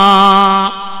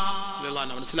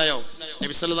 മനസ്സിലായോ?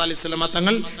 നബി സല്ലല്ലാഹു അലൈഹി വസല്ലം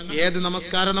തങ്ങൾ ഏത്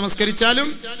നമസ്കാരം നമസ്കരിച്ചാലും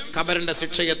ഖബറിന്റെ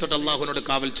ശിക്ഷയെ തൊട്ട് അല്ലാഹുവിനോട്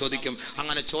കാവൽ ചോദിക്കും.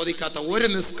 അങ്ങനെ ചോദിക്കാത്ത ഒരു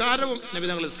നിസ്കാരവും നബി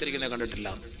തങ്ങൾ നിസ്കരിക്കുന്നത് കണ്ടിട്ടില്ല.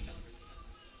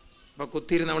 അപ്പൊ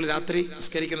കുത്തിരി നമ്മൾ രാത്രി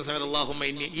നിസ്കരിക്കുന്ന സമയത്ത് അല്ലാഹുമ്മ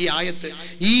ഇന്നി, ഈ ആയത്ത്,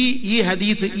 ഈ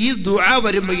ഹദീസ്, ഈ ദുആ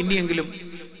വരുമ്പോൾ ഇനിയെങ്കിലും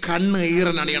കണ്ണ്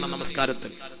ഈറനണിയണം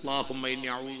നമസ്കാരത്തിൽ. അല്ലാഹുമ്മ ഇന്നി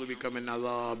അഊദു ബിക മിൻ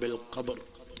അദാബിൽ ഖബർ.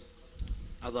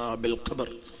 അദാബിൽ ഖബർ.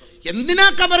 എന്തിനാ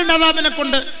ഖബറിന്റെ അദാബിനെ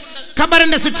കൊണ്ട്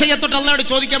ഖബറിന്റെ ശിക്ഷയെ തൊട്ട് അല്ലാഹുവോട്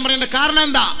ചോദിക്കാൻ പറയേണ്ട കാരണം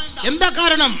എന്താ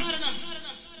കാരണം?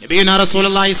 നബിയുനാ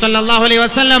റസൂലുള്ളാഹി സ്വല്ലല്ലാഹു അലൈഹി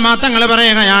വസല്ലം തങ്ങൾ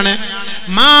പറയുകയാണ്,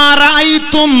 മാ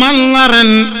റഅയ്തു മൻളറൻ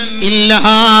ഇല്ലാ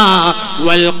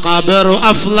വൽ ഖബറു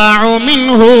അഫ്ളഉ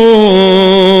മിൻഹു.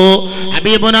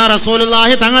 ഹബീബുനാ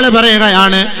റസൂലുള്ളാഹി തങ്ങൾ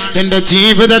പറയുകയാണ്, എൻ്റെ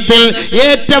ജീവിതത്തിൽ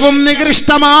ഏറ്റവും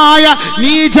നികൃഷ്ടമായ,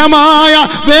 നീചമായ,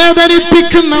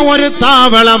 വേദനിപ്പിക്കുന്ന ഒരു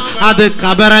താവളം അത്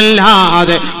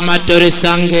ഖബറല്ലാതെ മറ്റൊരു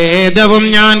സങ്കേതവും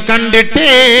ഞാൻ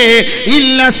കണ്ടിട്ടേ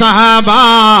ഇല്ല സഹാബാ.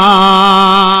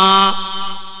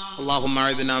 അല്ലാഹുമ്മ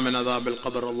അഇദ്നാ മിൻ അദാബിൽ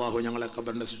ഖബർ. അല്ലാഹു ഞങ്ങളെ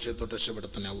ഖബറിന്റെ ശിക്ഷയെ തൊട്ട്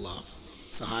രക്ഷപ്പെടുത്തണേ അല്ലാഹ്.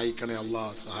 സഹായിക്കണേ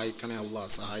അല്ലാഹ്, സഹായിക്കണേ അല്ലാഹ്,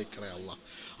 സഹായിക്കണേ അല്ലാഹ്.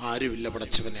 ആരുമില്ല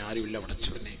പടച്ചവനെ, ആരുമില്ല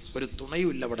പടച്ചവനെ, ഒരു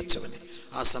തുണയുമില്ല പടച്ചവനെ.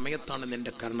 ആ സമയത്താണ്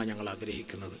നിന്റെ കരുണ ഞങ്ങൾ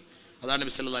ആഗ്രഹിക്കുന്നത്. അതാണ്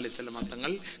നബി സല്ലല്ലാഹു അലൈഹി വസല്ലം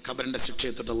തങ്ങൾ ഖബറിന്റെ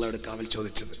ശിക്ഷയെ തൊട്ട് അല്ലാഹുവോട് കാവൽ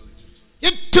ചോദിച്ചത്.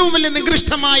 ഏറ്റവും വലിയ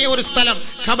നികൃഷ്ടമായ ഒരു സ്ഥലം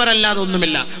ഖബറല്ലാതെ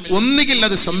ഒന്നുമില്ല. ഒന്നുകിൽ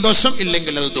അത് സന്തോഷം,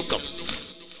 ഇല്ലെങ്കിൽ അത് ദുഃഖം.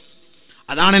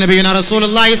 അതാണ് നബിയുന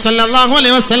റസൂലുള്ളാഹി സ്വല്ലല്ലാഹു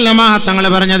അലൈഹി വസല്ലമ തങ്ങൾ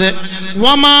പറഞ്ഞത്,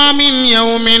 വമാ മിൻ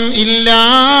യൗമിൻ ഇല്ലാ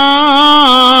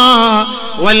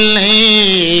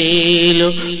വല്ലൈലു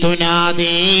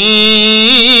തുനാദി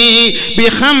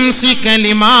ബിഖംസി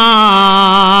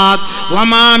കലിമാത്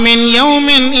വമാ മിൻ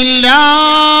യൗമിൻ ഇല്ലാ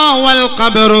വൽ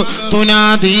ഖബ്റു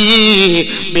തുനാദി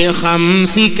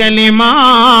ബിഖംസി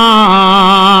കലിമാത്.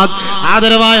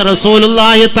 ആദരവായ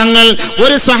റസൂലുള്ളാഹി തങ്ങൾ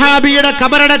ഒരു സഹാബിയുടെ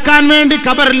ഖബറടക്കാൻ വേണ്ടി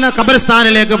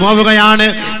ഖബർസ്ഥാനിലേക്ക് പോവുകയാണ്.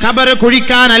 ഖബർ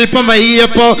കുഴിക്കാൻ അല്പം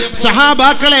വൈകിയപ്പോ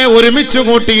സഹാബാക്കളെ ഒരുമിച്ച്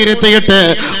കൂട്ടിയിരുത്തിയിട്ട്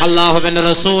അല്ലാഹുവിന്റെ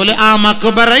റസൂൽ ആ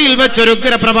മഖ്ബറയിൽ വെച്ചൊരു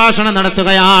ഉഗ്ര പ്രഭാഷണം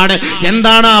നടത്തുകയാണ്.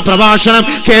 എന്താണ് ആ പ്രഭാഷണം?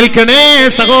 കേൾക്കണേ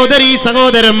സഹോദരീ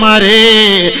സഹോദരന്മാരെ.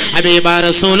 ഹബീബായ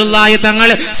റസൂലുള്ളാഹി തങ്ങൾ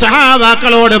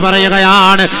സഹാബാക്കളോട്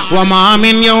പറയുകയാണ്, വമാ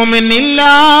മിൻ യൗമിൻ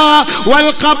ഇല്ലാ വൽ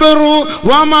ഖബ്റു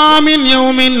വമാ മിൻ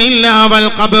യൗമിൻ ഇല്ലാ വൽ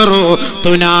ഖബ്റു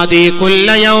തുനാദി കുല്ല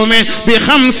യൗമിൻ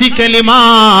ബിഖംസി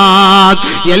കലിമാത്.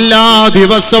 എല്ലാ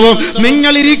ദിവസവും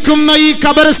നിങ്ങൾ ഇരിക്കുന്ന ഈ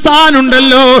ഖബർസ്ഥാൻ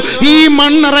ഉണ്ടല്ലോ, ഈ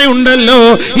മണ്ണറയുണ്ടല്ലോ,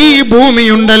 ഈ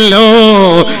ഭൂമിയുണ്ടല്ലോ,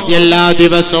 എല്ലാ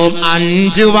ദിവസവും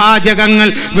 5 വാചകങ്ങൾ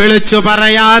വിളിച്ചു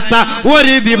പറയാത്ത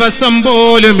ഒരു ദിവസം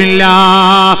പോലുമില്ല.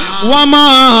 വമാ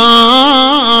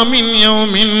മിൻ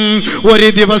യൗമിൻ, ഒരു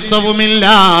ദിവസവുമില്ല,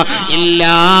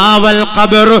 ഇല്ലാ വൽ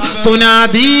ഖബ്റു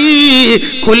തുനാദി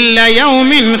കുല്ല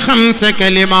യൗമിൻ ഖംസ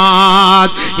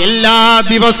കലിമാത്. എല്ലാ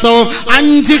ദിവസവും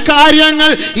 5 കാര്യങ്ങൾ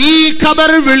ഈ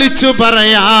ഖബർ വിളിച്ചു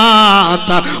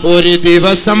പറയാത്ത ഒരു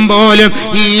ദിവസം പോലും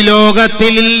ഈ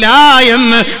ലോകത്തിലില്ല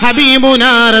എന്ന്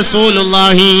ഹബീബുനാ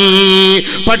റസൂലുള്ളാഹി.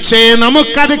 പക്ഷേ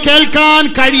നമുക്കത് കേൾക്കാൻ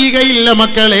കഴിയുകയില്ല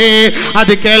മക്കളെ.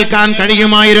 അത് കേൾക്കാൻ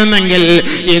കഴിയുമായിരുന്നെങ്കിൽ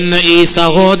ഇന്ന് ഈ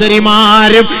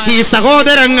സഹോദരിമാരും ഈ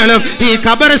സഹോദരങ്ങളും ഈ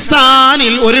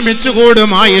ഖബർസ്ഥാനിൽ ഒരുമിച്ച്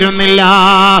കൂടുമായിരുന്നില്ല.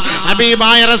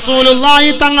 ഹബീബായ റസൂലുള്ളാഹി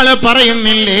തങ്ങൾ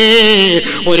പറയുന്നില്ലേ,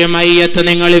 ഒരു മയ്യത്ത്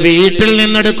നിങ്ങൾ വീട്ടിൽ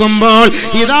നിന്നെടുക്കുമ്പോൾ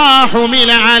ഇദാ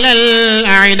ഹുമില അലൽ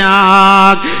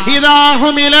അഅനാഖ്, ഇദാ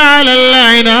ഹുമില അലൽ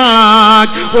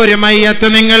അഅനാഖ്, ഒരു മയ്യത്ത്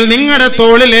നിങ്ങൾ നിങ്ങളുടെ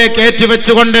തോളിലേക്ക്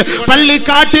ഏറ്റുവെച്ചുകൊണ്ട്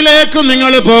പള്ളിക്കാട്ടിലേക്ക്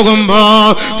നിങ്ങൾ പോകുമ്പോ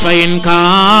ഫൈൻ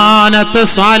കാനത്ത്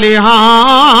സാലിഹാ,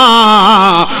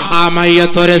 ആ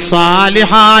മയ്യത്ത് ഒരു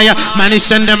സാലിഹായ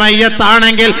മനുഷ്യന്റെ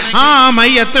മയ്യത്താണെങ്കിൽ ആ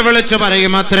മയ്യത്ത് വിളിച്ചു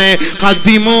പറയും അത്രേ,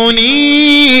 ഖദ്ദിമൂനി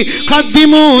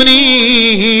ഖദ്ദിമൂനി,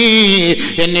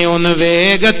 എന്നെ ഒന്ന്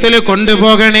വേഗത്തിൽ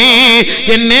കൊണ്ടുപോകണേ,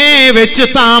 എന്നെ വെച്ച്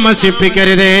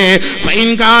താമസിപ്പിക്കരുതേ. ഫൈൻ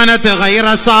കാനത്ത് ഗൈറ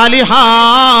സാലിഹാ,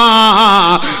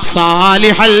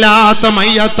 സാലിഹല്ലാത്ത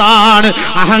മയ്യത്താണ്,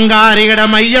 അഹങ്കാരിയുടെ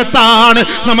മയ്യത്താണ്,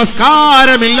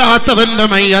 നമസ്കാരമില്ലാത്തവന്റെ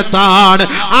മയ്യത്താണ്,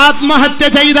 ആത്മഹത്യ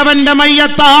ചെയ്തവന്റെ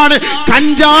മയ്യത്താണ്,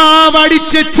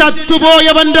 കഞ്ചാവടിച്ച്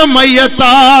ചത്തുപോയവന്റെ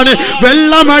മയ്യത്താണ്,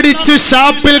 വെള്ളമടിച്ച്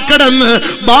ഷാപ്പിൽ കിടന്ന്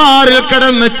ബാറിൽ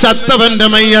കിടന്ന് ചത്തവന്റെ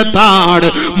മയ്യത്താണ്,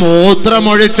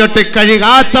 മൂത്രമൊഴിച്ചിട്ട്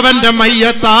കഴുകാത്തവന്റെ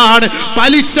മയ്യത്താണ്,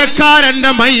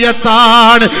 പലിശക്കാരന്റെ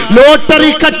മയ്യത്താണ്,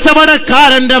 ലോട്ടറി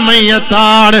കച്ചവടക്കാരന്റെ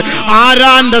മയ്യത്താണ്,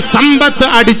 ആരാന്റെ സമ്പത്ത്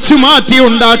അടിച്ചു മാറ്റി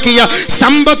ഉണ്ടാക്കിയ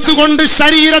സമ്പത്ത് കൊണ്ട്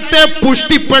ശരീരത്തെ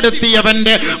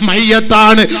പുഷ്ടിപ്പെടുത്തിയവന്റെ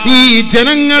മയ്യത്താണ് ഈ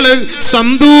ജനങ്ങള്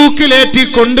സന്തൂക്കിലേറ്റി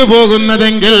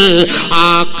കൊണ്ടുപോകുന്നതെങ്കിൽ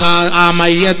ആ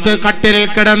മയ്യത്ത് കട്ടിലിൽ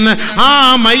കിടന്ന് ആ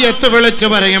മയ്യത്ത് വിളിച്ചു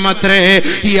പറയും അത്രേ,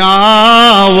 യാ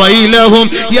വൈലഹും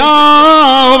യാ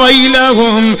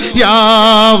വൈലഹും യാ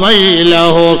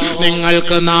വൈലഹും,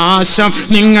 നിങ്ങൾക്ക് നാശം,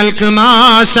 നിങ്ങൾക്ക്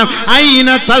നാശം, ഐന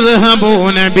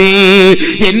തദ്ഹബൂന ബി,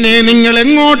 എന്നെ നിങ്ങൾ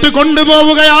എങ്ങോട്ട്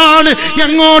കൊണ്ടുപോവുകയാണ്,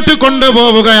 എങ്ങോട്ട്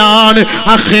കൊണ്ടുപോവുകയാണ്?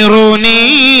 അഖിറൂനി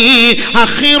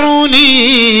അഖിറൂനി,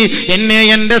 എന്നെ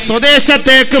എൻ്റെ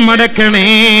സ്വദേശത്തേക്ക് മടക്കണേ,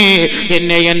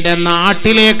 എന്നെ എൻ്റെ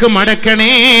നാട്ടിലേക്ക്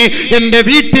മടക്കണേ, എൻ്റെ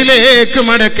വീട്ടിലേക്ക്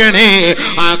മടക്കണേ.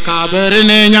 ആ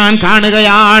ഖബറിനെ ഞാൻ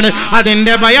കാണുകയാണ്,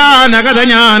 അതിൻ്റെ ഭയാനകത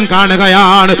ഞാൻ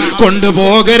കാണുകയാണ്.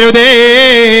 കൊണ്ടുപോകരുതേ,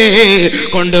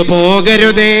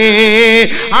 കൊണ്ടുപോകരുതേ.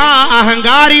 ആ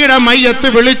അഹങ്കാരിയുടെ മയ്യത്ത്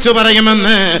വിളിച്ചു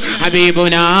പറയുമെന്ന്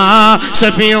ഹബീബുനാ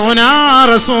ശഫീഉനാ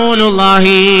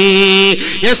റസൂലുള്ളാഹി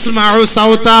യസ്മഉ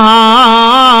സൗതഹാ.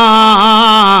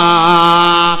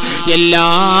 എല്ലാ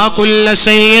ഇല്ലാ കുല്ല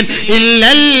ശൈഇൻ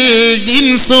ഇല്ലൽ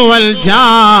ഇൻസു വൽ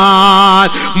ജാൻ.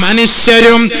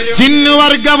 മനുഷ്യരും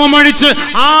ജിന്നുവർഗവും ഒഴിച്ച്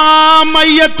ആ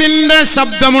മയ്യത്തിന്റെ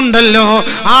ശബ്ദമുണ്ടല്ലോ,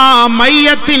 ആ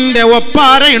മയ്യത്തിന്റെ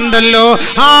ഒപ്പാരയുണ്ടല്ലോ,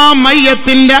 ആ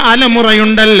മയ്യത്തിന്റെ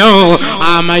അലമുറയുണ്ടല്ലോ,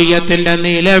 ആ മയ്യത്തിന്റെ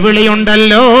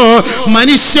നിലവിളിയുണ്ടല്ലോ,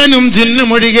 മനുഷ്യനും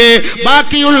ജിന്നുമൊഴികെ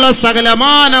ബാക്കിയുള്ള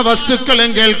സകലമാന വസ്തുക്കളും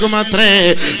കേൾക്കുമത്രേ.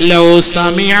 ലൗ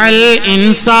സമിഅൽ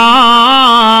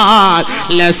ഇൻസാൻ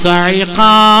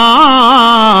ലസഇഖാ.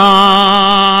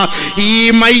 ഈ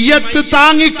മയ്യത്ത്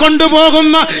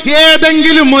താങ്ങിക്കൊണ്ടുപോകുന്ന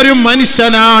ഏതെങ്കിലും ഒരു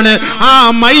മനുഷ്യനാണ് ആ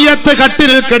മയ്യത്ത്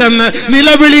കട്ടിലിൽ കിടന്ന്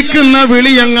നിലവിളിക്കുന്ന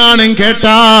വിളിയെങ്ങാനും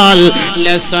കേട്ടാൽ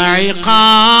ലസഇഖാ,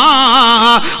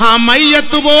 ആ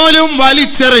മയ്യത്ത് പോലും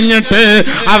വലിച്ചെറിഞ്ഞിട്ട്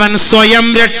അവൻ സ്വയം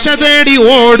രക്ഷ തേടി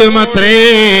ഓടുമത്രേ.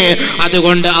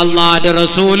 അതുകൊണ്ട് അല്ലാഹുവിന്റെ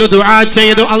റസൂൽ ദുആ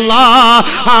ചെയ്തു, അല്ലാഹ്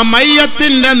ആ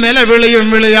മയ്യത്തിന്റെ നിലവിളിയും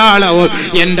വിളിയാളവും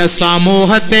എന്റെ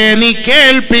സമൂഹത്തെ നീ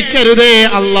കേൾപ്പിക്കരുതേ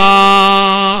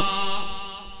അല്ലാഹ്.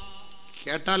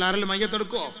 കേട്ടാൽ ആരെങ്കിലും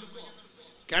മയ്യത്തെടുക്കോ?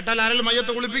 കേട്ടാൽ ആരെങ്കിലും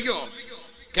മയ്യത്ത് കുളിപ്പിക്കോ?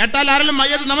 കേട്ടാൽ ആരെങ്കിലും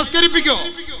മയ്യത്ത് നമസ്കരിപ്പിക്കോ?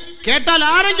 കേട്ടാൽ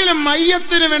ആരെങ്കിലും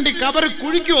മയ്യത്തിന് വേണ്ടി ഖബർ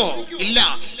കുഴിക്കോ? ഇല്ല.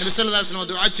 നബി സല്ലല്ലാഹു അലൈഹി വസല്ലം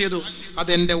ദുആ ചെയ്തു,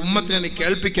 അതെന്റെ ഉമ്മത്തിനെ നീ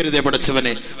കേൾപ്പിക്കരുതേ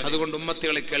പടച്ചവനെ. അതുകൊണ്ട്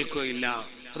ഉമ്മത്തികളെ കേൾക്കുകയില്ല.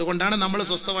 അതുകൊണ്ടാണ് നമ്മൾ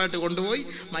സ്വസ്ഥമായിട്ട് കൊണ്ടുപോയി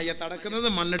മയ്യത്ത് അടക്കുന്നത്,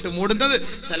 മണ്ണിട്ട് മൂടുന്നത്,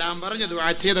 സലാം പറഞ്ഞ് ദുആ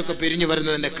ചെയ്തൊക്കെ പിരിഞ്ഞു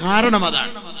വരുന്നതിന്റെ കാരണം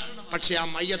അതാണ്. പക്ഷെ ആ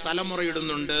മയ്യത്ത്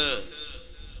തലമുറയിടുന്നുണ്ട്,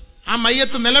 ആ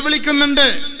മയ്യത്ത് നിലവിളിക്കുന്നുണ്ട്,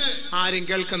 ആരും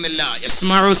കേൾക്കുന്നില്ല.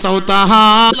 യസ്മഉ സൗതഹാ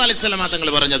അലൈഹി സ്വലാം തങ്ങൾ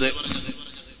പറഞ്ഞത്,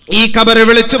 ഈ ഖബർ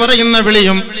വിളിച്ചു പറയുന്ന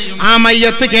വിളിയും ആ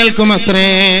മയ്യത്ത് കേൾക്കുമത്രേ.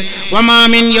 വമാ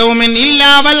മിൻ യൗമിൻ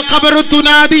ഇല്ലാ വൽ ഖബറു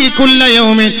തുനാദി കുല്ല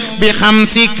യൗമിൻ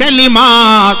ബിഖംസി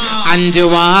കലിമാത്. 5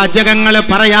 വാചകങ്ങൾ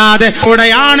പറയാതെ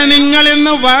കൂടെയാണ് നിങ്ങൾ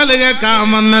ഇന്ന് വാള് കേൾക്കാൻ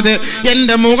വന്നത്.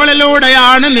 എന്റെ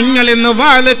മുകളിലൂടെയാണ് നിങ്ങൾ ഇന്ന്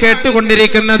വാള്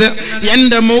കേട്ടുകൊണ്ടിരിക്കുന്നത്.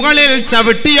 എന്റെ മുകളിൽ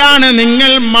ചവിട്ടിയാണ്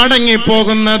നിങ്ങൾ മടങ്ങി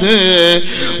പോകുന്നത്.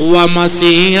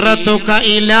 വമസീറതുക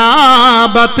ഇലാ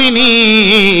ബത്നി,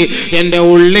 എന്റെ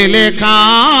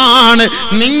ഉള്ളിലേക്കാണ്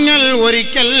നിങ്ങൾ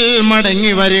ഒരിക്കൽ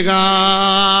മടങ്ങി വരിക.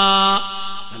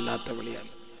 അല്ലാത്ത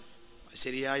വിളിയാണ്,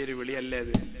 ശരിയായൊരു വിളിയല്ലേ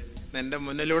അത്? എന്റെ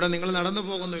മുന്നിലൂടെ നിങ്ങൾ നടന്നു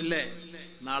പോകുന്നില്ലേ?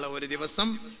 നാളെ ഒരു ദിവസം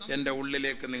എന്റെ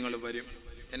ഉള്ളിലേക്ക് നിങ്ങൾ വരും,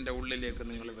 എന്റെ ഉള്ളിലേക്ക്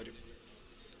നിങ്ങൾ വരും.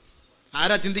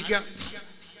 ആരാ ചിന്തിക്കുക?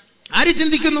 ആര്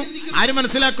ചിന്തിക്കുന്നു? ആര്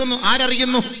മനസ്സിലാക്കുന്നു?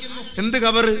 ആരറിയുന്നു? എന്ത്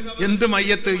ഖബർ, എന്ത്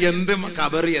മയ്യത്ത്, എന്ത്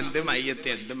ഖബർ, എന്ത് മയ്യത്ത്,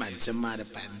 എന്ത് മനുഷ്യന്മാരെ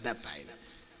എന്താപ്പായത്?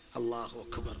 അല്ലാഹു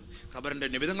അക്ബർ. ഖബറിന്റെ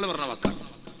നിബിധങ്ങൾ പറഞ്ഞ വാക്കാണ്.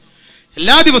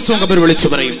 എല്ലാ ദിവസവും ഖബർ വിളിച്ചു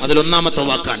പറയും. അതിൽ ഒന്നാമത്തെ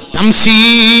വാക്കാണ് തംശീ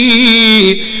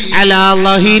അലാ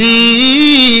ലഹിരി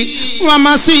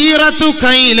വമസീറതുക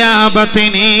ഇലാ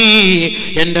ബത്നി.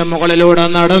 എന്റെ മുകളിലൂടെ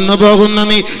നടന്നു പോകുന്ന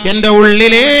നീ എന്റെ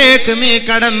ഉള്ളിലേക്ക് നീ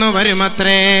കടന്നു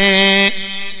വരുമത്രേ.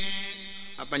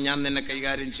 അപ്പൊ ഞാൻ നിന്നെ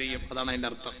കൈകാര്യം ചെയ്യും, അതാണ് അതിന്റെ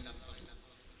അർത്ഥം.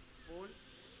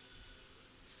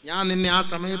 ഞാൻ നിന്നെ ആ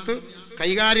സമയത്ത്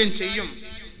കൈകാര്യം ചെയ്യും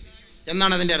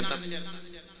എന്നാണ് അതിന്റെ അർത്ഥം.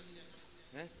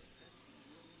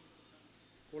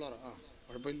 കൂളർ ആ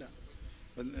കുഴപ്പമില്ല,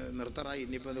 നിർത്തറായി.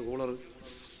 ഇനിയിപ്പോൾ ഇത് കൂളർ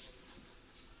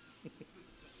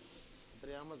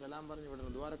എത്രയാകുമ്പോൾ സലാം പറഞ്ഞു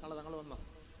വിടുന്നു. ദ്വാരക്കാളെ തങ്ങൾ വന്നോ?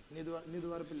 ഇനി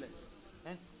ദ്വാരപ്പില്ലേ?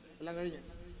 എല്ലാം കഴിഞ്ഞ്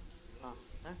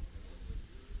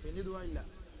ഇനി ദ്വാ ഇല്ല.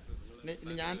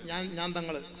 ഇനി ഞാൻ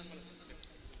തങ്ങൾ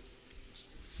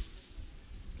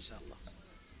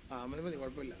മതി,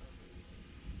 കുഴപ്പമില്ല.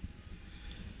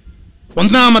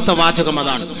 ഒന്നാമത്തെ വാചകം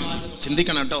അതാണ്.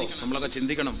 ചിന്തിക്കണം കേട്ടോ, നമ്മളൊക്കെ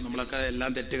ചിന്തിക്കണം. നമ്മളൊക്കെ എല്ലാം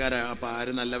തെറ്റുകാരാ. അപ്പം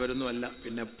ആരും നല്ലവരൊന്നും അല്ല.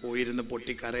 പിന്നെ പോയിരുന്ന്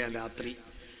പൊട്ടിക്കരയാൻ രാത്രി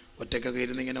ഒറ്റക്കൊക്കെ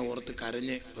ഇരുന്ന് ഇങ്ങനെ ഓർത്ത്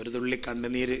കരഞ്ഞ് ഒരു തുള്ളി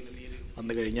കണ്ണുനീര്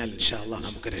വന്നു കഴിഞ്ഞാൽ ഇൻഷാ അല്ലാഹ്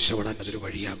നമുക്ക് രക്ഷപ്പെടാൻ അതൊരു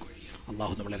വഴിയാകും.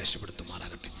 അള്ളാഹു നമ്മളെ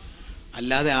രക്ഷപ്പെടുത്തുമാറാകട്ടെ.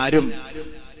 അല്ലാതെ ആരും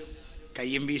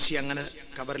കയ്യും വീശി അങ്ങനെ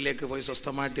ഖബറിലേക്ക് പോയി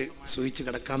സ്വസ്ഥമായിട്ട് സൂഹിച്ച്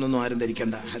കിടക്കാമെന്നൊന്നും ആരും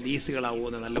ധരിക്കേണ്ട.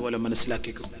 ഹദീസുകളാവുമെന്ന് നല്ലപോലെ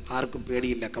മനസ്സിലാക്കിക്കും. ആർക്കും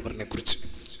പേടിയില്ല ഖബറിനെ കുറിച്ച്.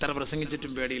 ഇത്ര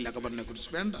പ്രസംഗിച്ചിട്ടും പേടിയില്ല ഖബറിനെ കുറിച്ച്.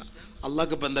 വേണ്ട.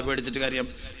 അള്ളാഹ്ക്ക് ഇപ്പം എന്താ പേടിച്ചിട്ട് കാര്യം?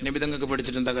 നബിതങ്ങൾക്ക്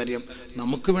പേടിച്ചിട്ട് എന്താ കാര്യം?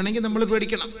 നമുക്ക് വേണമെങ്കിൽ നമ്മൾ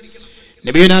പേടിക്കണം.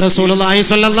 നബിയുനാ റസൂലുള്ളാഹി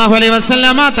സ്വല്ലല്ലാഹു അലൈഹി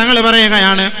വസല്ലമ തങ്ങൾ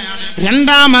പറയുകയാണ്,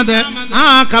 രണ്ടാമത് ആ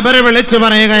ഖബർ വിളിച്ചു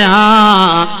പറയുകയാ,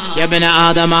 യബ്ന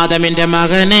ആദം, ആദമിന്റെ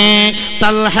മകനെ,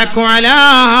 തൽഹഖു അലാ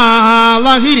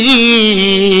ലഹരി,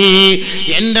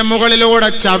 എന്റെ മുകളിലൂടെ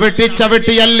ചവിട്ടി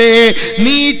ചവിട്ടിയല്ലേ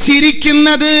നീ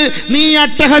ചിരിക്കുന്നത്, നീ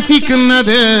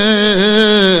അട്ടഹസിക്കുന്നത്.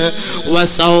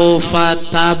 വസൗഫ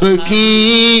തബ്കി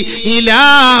ഇലാ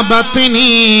ബത്നി,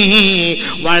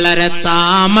 വളരെ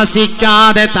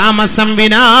താമസിക്കാതെ, താമസം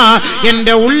വിനാ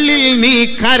എന്റെ ഉള്ളിൽ നീ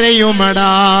കരയുമടാ.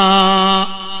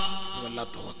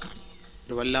 വല്ലാത്ത വാക്കാണ്,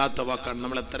 ഒരു വല്ലാത്ത വാക്കാണ്.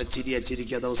 നമ്മൾ എത്ര ചിരിയാ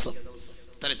ചിരിക്കുക ദിവസം,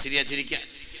 എത്ര ചിരിയാ ചിരിക്കുക.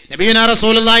 നബിയുനാ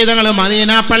റസൂലുള്ളാഹി തങ്ങൾ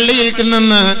മദീന പള്ളിയിൽ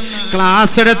നിന്ന്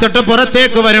ക്ലാസ് എടുത്തിട്ട്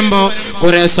പുറത്തേക്ക് വരുമ്പോ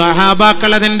കുറെ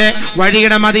സഹാബാക്കൾ അതിന്റെ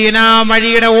വഴിയുടെ മദീന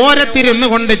വഴിയുടെ ഓരത്തിരുന്നു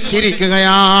കൊണ്ട്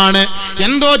ചിരിക്കുകയാണ്.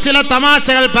 എന്തോ ചില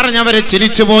തമാശകൾ പറഞ്ഞവരെ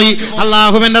ചിരിച്ചുപോയി.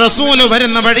 അള്ളാഹുവിന്റെ റസൂല്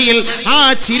വരുന്ന വഴിയിൽ ആ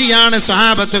ചിരിയാണ്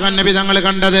സ്വഹാബത്ത് നബി തങ്ങൾ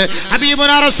കണ്ടത്.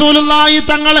 ഹബീബുനാ റസൂലുള്ളാഹി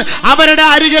തങ്ങൾ അവരുടെ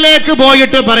അരികിലേക്ക്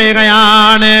പോയിട്ട്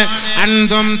പറയുകയാണ്,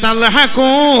 അൻതും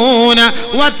തൽഹഖൂന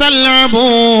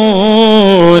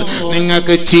വതൽഅബൂൻ,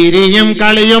 നിങ്ങൾക്ക് ചിരിയും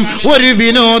കളിയും ഒരു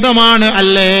വിനോദമാണ്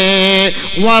അല്ലേ?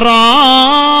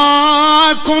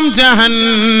 വറാക്കും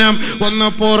ജഹന്നം, ഒന്ന്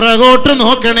പുറകോട്ട്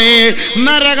നോക്കണേ,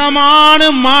 നരകമാണ്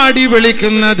മാടി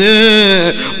വിളിക്കുന്നത്.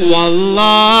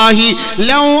 വല്ലാഹി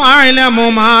ലൗ അഅലമു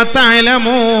മാ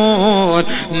തഅലമൂൻ,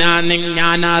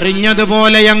 ഞാൻ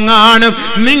അറിഞ്ഞതുപോലെ എങ്ങാനും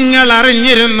നിങ്ങൾ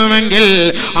അറിഞ്ഞിരുന്നുവെങ്കിൽ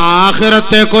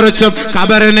ആഖിറത്തെ കുറിച്ചും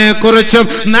ഖബറിനെ കുറിച്ചും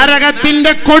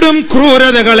നരകത്തിന്റെ കൊടും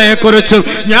ക്രൂരതകളെ കുറിച്ചും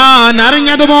ഞാൻ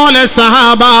അറിഞ്ഞതുപോലെ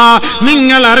സഹാബ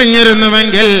നിങ്ങൾ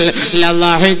അറിഞ്ഞിരുന്നുവെങ്കിൽ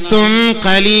ലളഹിത്തും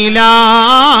ഖലീലാ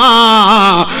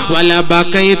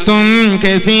വലബകൈതും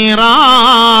കസീറാ,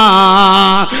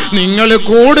 നിങ്ങൾ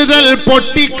കൂടുതൽ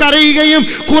പൊട്ടിക്കരയുകയും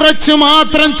കുറച്ചു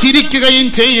മാത്രം ചിരിക്കുകയും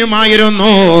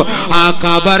ചെയ്യുമായിരുന്നു. ആ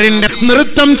ഖബറിന്റെ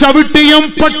നൃത്തം ചവിട്ടിയും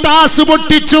പൊട്ടാസ്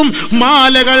പൊട്ടിച്ചും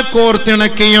മാലകൾ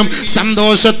കോർത്തിണക്കിയും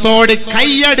സന്തോഷത്തോടെ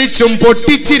കൈയടിച്ചും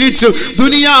പൊട്ടിച്ചിരിച്ചു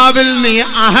ദുനിയാവിൽ നീ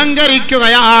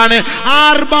അഹങ്കരിക്കുകയാണ്,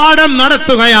 ആർഭാടം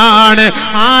നടത്തുകയാണ്,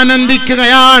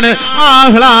 ആനന്ദിക്കുകയാണ്,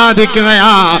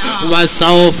 ആഹ്ലാദിക്കുകയാ.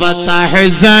 വസൗഫ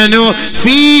തഹ്സനു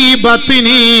ഫീ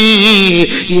ബത്നി,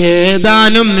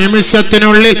 ഏതാനും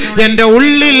നിമിഷത്തിനുള്ളിൽ എന്റെ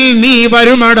ഉള്ളിൽ നീ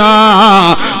വരുമടാ,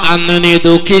 അന്ന് നീ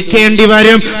ദുഃഖിക്കേണ്ടി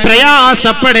വരും,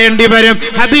 പ്രയാസപ്പെടേണ്ടി വരും.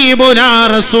 ഹബീബുനാ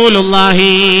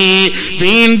റസൂലുള്ളാഹി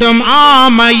വീണ്ടും ആ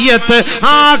മയ്യത്ത്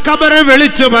ആ ഖബർ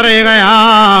വിളിച്ചു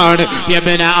പറയുകയാണ്,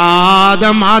 യബ്ന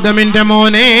ആദം, ആദമിന്റെ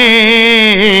മോനെ,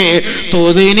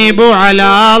 തുദിനിബു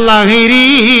അലാ ലഹരി,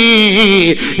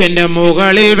 എന്റെ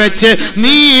മുകളിൽ വെച്ച്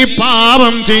നീ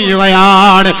പാപം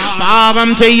ചെയ്യുകയാണ്. പാപം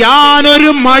ചെയ്യാൻ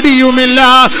ഒരു മടിയുമില്ല,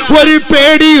 ഒരു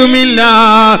പേടിയുമില്ല.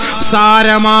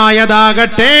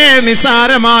 സാരമായതാകട്ടെ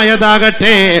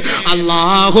നിസാരമായതാകട്ടെ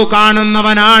അല്ലാഹു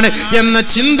കാണുന്നവനാണ് എന്ന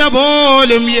ചിന്ത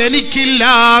പോലും എനിക്കില്ല,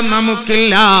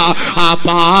 നമുക്കില്ല. ആ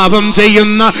പാപം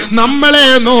ചെയ്യുന്ന നമ്മളെ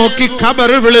നോക്കി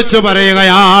ഖബർ വിളിച്ചു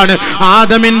പറയുകയാണ്,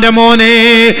 ആദമിന്റെ മോനെ,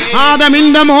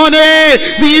 ആദമിന്റെ മോനെ,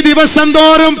 നീ ദിവസം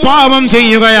തോറും പാപം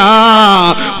ചെയ്യുകയാ.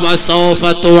 വസൗഫ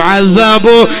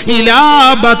തുഅദ്ദബു ഇലാ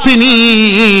ബത്നി,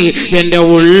 എന്റെ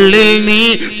ഉള്ളിൽ നീ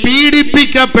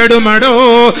പീഡിപ്പിക്കപ്പെടുമടോ,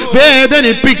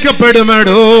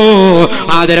 വേദനിപ്പിക്കപ്പെടുമടോ.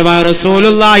 ആദരവായ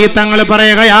റസൂലുള്ളാഹി തങ്ങൾ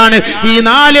പറയുകയാണ്, ഈ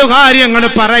 4 കാര്യങ്ങൾ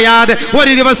പറയാതെ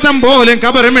ഒരു ദിവസം പോലും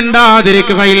ഖബർ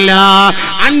മിണ്ടാതിരിക്കുകയില്ല.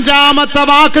 5ാമത്തെ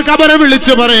വാക്ക് ഖബർ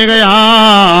വിളിച്ചു പറയുകയാ,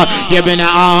 യബ്ന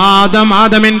ആദം,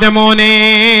 ആദമിന്റെ മോനെ,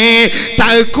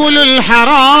 തഅകുലുൽ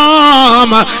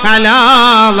ഹറാമ അലാ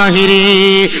ലഹരി,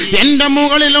 എന്റെ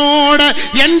മുകളിലൂടെ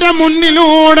എന്റെ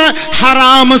മുന്നിലൂടെ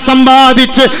ഹറാം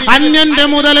സമ്പാദിച്ച്, അന്യന്റെ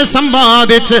മുതൽ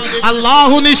സമ്പാദിച്ച്,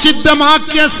 അല്ലാഹു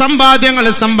നിഷിദ്ധമാക്കിയ സമ്പാദ്യങ്ങൾ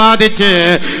സമ്പാദിച്ച്,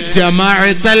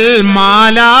 ജമഅതൽ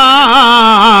മാലാ,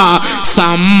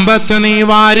 സമ്പത്ത് നീ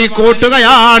വാരി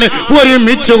കൂട്ടുകയാണ്,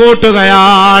 ഒരുമിച്ച്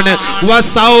കൂട്ടുകയാണ്.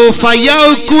 വസൗഫ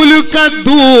യഅകുലുക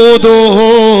ദൂദു,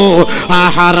 ആ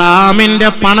ഹറാമിന്റെ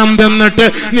പണം തിന്നിട്ട്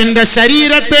നിന്റെ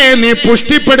ശരീരത്തെ നീ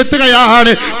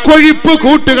പുഷ്ടിപ്പെടുത്തുകയാണ്, കൊഴുപ്പ്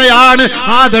കൂട്ടുകയാണ്.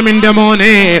 ആദമിന്റെ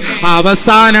മോനെ,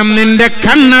 അവസാനം നിന്റെ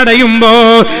കണ്ണടയുമ്പോ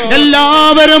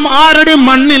എല്ലാവരും ആരുടെ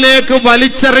മണ്ണിലേക്ക്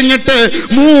വലിച്ചെറിഞ്ഞിട്ട്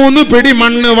 3 പിടി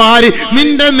മണ്ണ് വാരി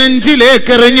നിന്റെ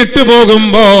നെഞ്ചിലേക്ക് എറിഞ്ഞിട്ട്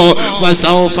പോകുമ്പോ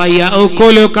വസൗഫ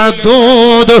യഅകുലുക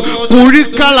ദൂദ്,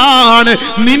 പുഴുക്കളാണ്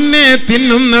നിന്നെ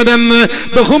തിന്നുന്നതെന്ന്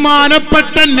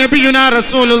ബഹുമാനപ്പെട്ട നബിയുനാ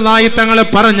റസൂലുള്ളാഹി തങ്ങൾ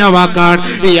പറഞ്ഞ വാക്കാണ്.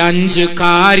 ഈ 5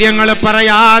 കാര്യങ്ങൾ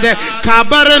പറയാതെ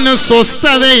ഖബറിന്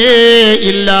സ്വസ്ഥതയേ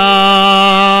ഇല്ല.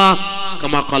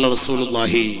 കമാ ഖാല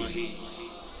റസൂലുള്ളാഹി.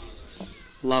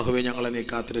 അല്ലാഹുവേ, ഞങ്ങളെ നീ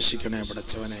കാത്തുരക്ഷിക്കണേ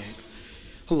പടച്ചവനെ.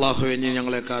 അല്ലാഹുവേ, നീ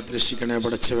ഞങ്ങളെ കാത്തുരക്ഷിക്കണേ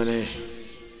പടച്ചവനെ.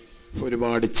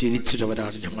 ഒരുപാട്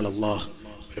ചിരിച്ചിട്ടവരാണ് ഞങ്ങളല്ലാ,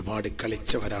 ഒരുപാട്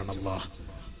കളിച്ചവരാണല്ലാ,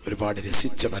 ഒരുപാട്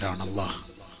രസിച്ചവരാണല്ലാ,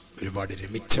 ഒരുപാട്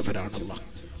രമിച്ചവരാണല്ലാ,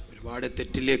 ഒരുപാട്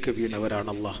തെറ്റിലേക്ക്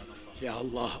വീണവരാണല്ലാ. യാ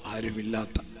അല്ലാഹ്,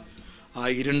 ആരുമില്ലാത്ത ആ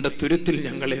ഇരുണ്ട തുരുത്തിൽ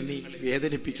ഞങ്ങളെ നീ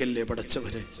വേദനിപ്പിക്കല്ലേ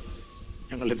പടച്ചവനെ,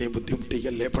 ഞങ്ങളെ നീ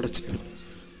ബുദ്ധിമുട്ടിക്കല്ലേ പടച്ചവനെ.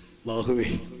 അല്ലാഹുവേ,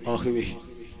 അല്ലാഹുവേ,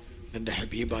 എൻ്റെ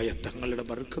ഹബീബായ തങ്ങളുടെ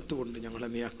ബർക്കത്ത് കൊണ്ട് ഞങ്ങളെ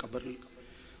നീ ആ ഖബറിൽ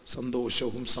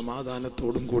സന്തോഷവും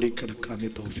സമാധാനത്തോടും കൂടി കിടക്കാൻ നീ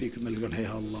തൗഫീഖ് നൽകണേ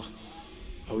അല്ലാഹ്.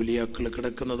 ഔലിയാക്കൾ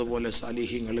കിടക്കുന്നത് പോലെ,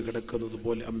 സാലിഹീങ്ങൾ കിടക്കുന്നത്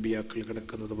പോലെ, അമ്പിയാക്കൾ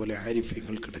കിടക്കുന്നത് പോലെ,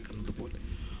 ആരിഫീങ്ങൾ കിടക്കുന്നത് പോലെ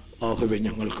അല്ലാഹുവേ,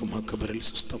 ഞങ്ങൾക്കും ആ ഖബറിൽ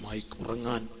സുസ്ഥമായി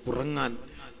ഉറങ്ങാൻ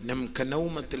നംക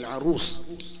നൗമത്തിൽ അറൂസ്,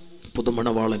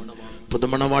 പുതുമണവാളൻ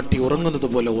പുതുമണവാട്ടി ഉറങ്ങുന്നത്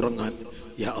പോലെ ഉറങ്ങാൻ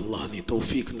യാ അല്ലാഹ് നീ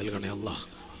തൗഫീഖ് നൽകണേ അല്ലാഹ്,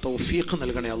 തൗഫീഖ്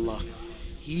നൽകണേ അല്ലാഹ്.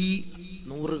 ഈ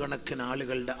നൂറുകണക്കിന്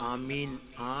ആളുകളുടെ ആമീൻ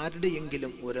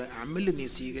ആരുടെയെങ്കിലും ഒരു അമല് നീ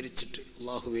സ്വീകരിച്ചിട്ട്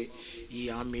അല്ലാഹുവേ ഈ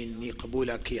ആമീൻ നീ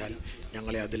കബൂലാക്കിയാൽ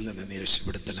ഞങ്ങളെ അതിൽ നിന്ന് നീ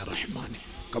രക്ഷപ്പെടുത്തണേ റഹ്മാനെ.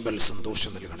 ഖബറിൽ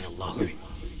സന്തോഷം നൽകണേ അല്ലാഹുവേ.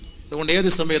 അതുകൊണ്ട് ഏത്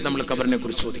സമയത്ത് നമ്മൾ ഖബറിനെ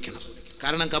കുറിച്ച് ചോദിക്കണം.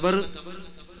 കാരണം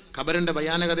ഖബറിന്റെ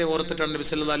ഭയാനകതയെ ഓർത്തിട്ടാണ് നബി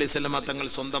സല്ലല്ലാഹു അലൈഹി വസല്ലം തങ്ങൾ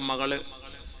സ്വന്തം മകള്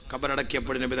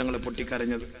ഖബറടക്കിയപ്പോൾ നബി തങ്ങൾ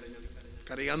പൊട്ടിക്കരഞ്ഞത്.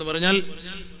 കരയാന്ന് പറഞ്ഞാൽ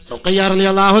റുഖയ്യ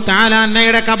റളിയല്ലാഹു തആല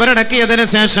അന്നയുടെ ഖബറടക്കിയതിനു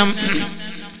ശേഷം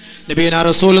നബിയുനാ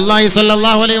റസൂലുള്ളാഹി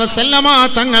സ്വല്ലല്ലാഹു അലൈഹി വസല്ലമ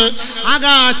തങ്ങൾ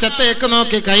ആകാശത്തേക്ക്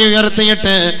നോക്കി കൈ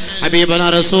ഉയർത്തിയിട്ട് ഹബീബുനാ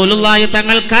റസൂലുള്ളാഹി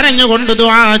തങ്ങൾ കരഞ്ഞുകൊണ്ട്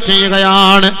ദുആ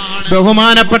ചെയ്യുകയാണ്.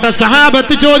 ബഹുമാനപ്പെട്ട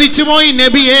സഹാബത്ത് ചോദിച്ചു പോയി,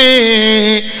 നബിയേ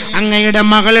അങ്ങയുടെ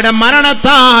മകളുടെ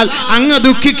മരണത്താൽ അങ്ങ്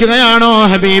ദുഃഖിക്കുകയാണോ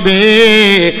ഹബീബേ?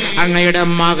 അങ്ങയുടെ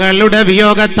മകളുടെ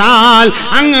വിയോഗത്താൽ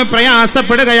അങ്ങ്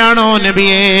പ്രയാസപ്പെടുകയാണോ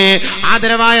നബിയേ?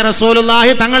 ആദരവായ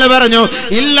റസൂലുള്ളാഹി തങ്ങൾ പറഞ്ഞു,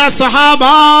 ഇല്ല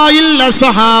സഹാബാ, ഇല്ല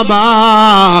സഹാബാ,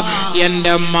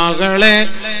 എന്റെ മകളെ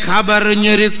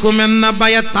ഖബറിഞ്ഞൊരുക്കുമെന്ന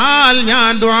ഭയത്താൽ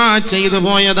ഞാൻ ദുആ ചെയ്തു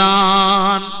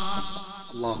പോയതാണ്.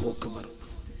 അല്ലാഹു അക്ബർ.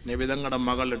 നബിതങ്ങളുടെ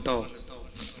മകൾ കേട്ടോ,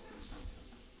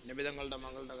 നബിതങ്ങളുടെ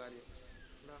മകളുടെ കാര്യം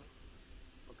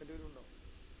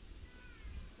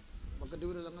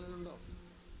അങ്ങനെയുണ്ടോ?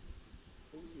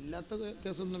 ഇല്ലാത്ത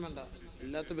കേസൊന്നും വേണ്ട,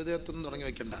 ഇല്ലാത്ത വിധേയത്തൊന്നും തുടങ്ങി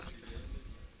വെക്കണ്ട.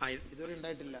 ഇതുവരെ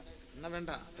ഉണ്ടായിട്ടില്ല എന്നാ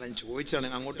വേണ്ട. അല്ല, ഞാൻ ചോദിച്ചാണ്.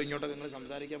 അങ്ങോട്ടും ഇങ്ങോട്ടൊക്കെ നിങ്ങൾ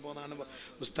സംസാരിക്കാൻ പോകുന്നതാണ്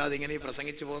ഉസ്താദ് ഇങ്ങനെ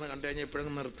പ്രസംഗിച്ച് പോകുന്നത് കണ്ടു കഴിഞ്ഞാൽ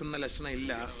ഇപ്പോഴും നിർത്തുന്ന ലക്ഷണം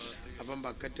ഇല്ല. അപ്പം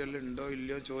ബക്കറ്റുകളിൽ ഉണ്ടോ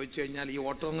ഇല്ലയോ ചോദിച്ചു കഴിഞ്ഞാൽ ഈ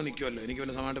ഓട്ടോ അങ്ങ് നിൽക്കുമല്ലോ, എനിക്ക്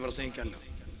പിന്നെ സമയത്ത് പ്രസംഗിക്കാമല്ലോ.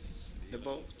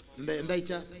 ഇതിപ്പോൾ എന്താ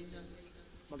ഇച്ച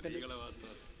ബക്കറ്റ്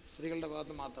സ്ത്രീകളുടെ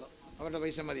ഭാഗത്ത് മാത്രം, അവരുടെ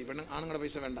പൈസ മതി, ആണുങ്ങളുടെ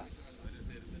പൈസ വേണ്ട.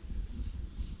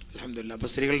 അൽഹംദുലില്ലാ. അപ്പോൾ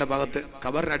സ്ത്രീകളുടെ ഭാഗത്ത്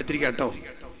ഖബറിനടുത്തിരിക്കുക കേട്ടോ,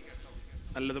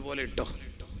 നല്ലതുപോലെ ഇട്ടോ,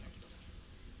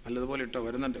 നല്ലതുപോലെ ഇട്ടോ.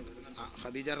 വരുന്നുണ്ട്.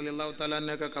 ഖദീജ റളിയല്ലാഹു തആല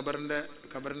അൻഹയൊക്കെ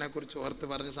ഖബറിനെ കുറിച്ച് ഓർത്ത്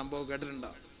പറഞ്ഞ സംഭവം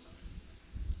കേട്ടിട്ടുണ്ടോ?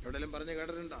 എവിടെയെങ്കിലും പറഞ്ഞ്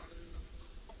കേട്ടിട്ടുണ്ടോ?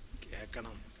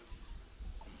 കേൾക്കണം.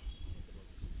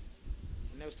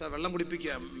 പിന്നെ ഉസ്താദ് വെള്ളം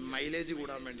കുടിപ്പിക്കുക, മൈലേജ്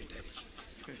കൂടാൻ വേണ്ടിയിട്ടായിരിക്കും.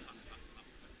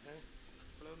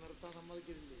 നിർത്താൻ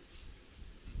സമ്മതിക്കുന്നില്ലേ?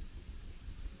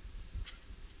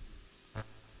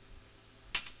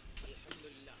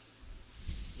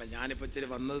 അല്ല, ഞാനിപ്പോൾ ഇച്ചിരി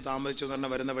വന്നത് താമസിച്ചു എന്ന്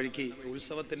പറഞ്ഞാൽ വരുന്ന വഴിക്ക്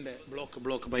ഉത്സവത്തിൻ്റെ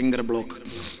ബ്ലോക്ക് ഭയങ്കര ബ്ലോക്ക്,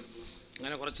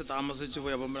 അങ്ങനെ കുറച്ച് താമസിച്ചു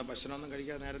പോയി. അപ്പം ഭക്ഷണമൊന്നും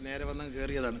കഴിക്കാൻ നേരെ വന്ന്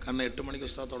കയറിയതാണ്. കാരണം 8 മണിക്ക്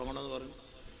ഉത്സവം തുടങ്ങണമെന്ന് പറഞ്ഞു.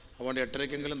 അതുകൊണ്ട്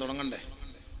 8:30-ക്കെങ്കിലും തുടങ്ങണ്ടേ.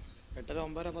 8:30,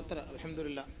 9:00, 10:00.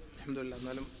 അൽഹംദുലില്ലാ.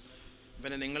 എന്നാലും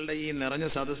പിന്നെ നിങ്ങളുടെ ഈ നിറഞ്ഞ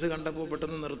സദസ്സ് കണ്ടപ്പോൾ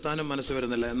പെട്ടെന്ന് നിർത്താനും മനസ്സ്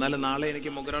വരുന്നില്ല. എന്നാലും നാളെ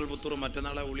എനിക്ക് മുഗരാൾ പുത്തൂർ,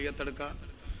 മറ്റന്നാളെ ഉളിയത്തെടുക്ക,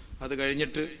 അത്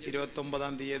കഴിഞ്ഞിട്ട്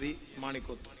 29-ാം തീയതി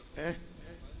മാണിക്കോത്ത്.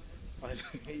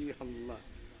 അല്ലാ,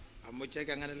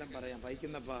 അമ്മുച്ചയ്ക്ക് അങ്ങനെല്ലാം പറയാം.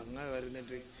 പൈക്കുന്നപ്പാ അങ്ങ്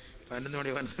വരുന്നിട്ട് 11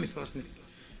 മണി പറഞ്ഞു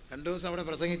 2 ദിവസം അവിടെ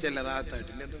പ്രസംഗിച്ചല്ല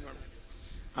റാഹത്തായിട്ട്. ഇല്ല, എന്തും വേണം.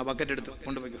 ആ ബക്കറ്റ് എടുത്ത്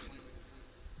കൊണ്ടുപോയിക്കോ,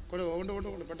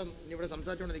 കൊണ്ട് പെട്ടെന്ന്. ഇനി ഇവിടെ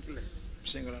സംസാരിച്ചുകൊണ്ട് നിൽക്കില്ലേ,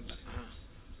 വിഷയങ്ങളുണ്ട്.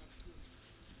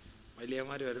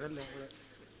 വലിയമാർ വരുന്നല്ലേ ഇവിടെ.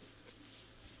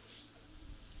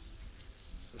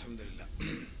 അൽഹംദുലില്ലാ.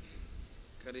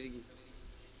 കയറിയിരിക്കും.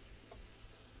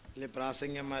 ഇല്ലേ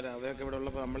പ്രാസംഗന്മാർ, അവരൊക്കെ ഇവിടെ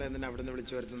ഉള്ളപ്പോൾ നമ്മളെ എന്തിനാ അവിടെ നിന്ന്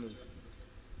വിളിച്ചു വരുത്തുന്നത്?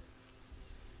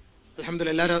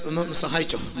 അൽഹംദുലില്ലാ. എല്ലാവരും ഒന്ന്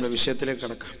സഹായിച്ചോ, നമ്മുടെ വിഷയത്തിലേക്ക്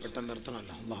കിടക്കാം. പെട്ടെന്ന്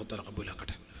നിർത്തണമല്ലോ. അല്ലാഹു തആല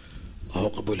കബൂലാക്കട്ടെ, അല്ലാഹു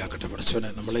കബൂലാക്കട്ടെ. പഠിച്ചവനെ,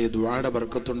 നമ്മളെ ഈ ദുആയുടെ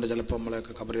ബർക്കത്തുണ്ട് ചിലപ്പോൾ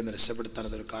നമ്മളെയൊക്കെ ഖബറിൽ നിന്ന് രക്ഷപ്പെടുത്താൻ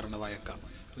അതൊരു കാരണമായേക്കാം.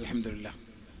 അൽഹംദുലില്ലാ.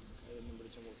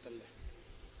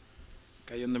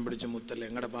 കൈയൊന്നും പിടിച്ച് മുത്തല്ലേ,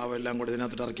 ഞങ്ങളുടെ പാവം എല്ലാം കൂടി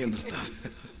ഇതിനകത്തോട്ട് ഇറക്കി നിർത്താം.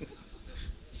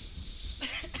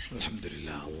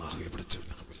 അൽഹംദുലില്ലാ. അല്ലാഹു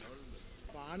പഠിച്ചവനെ.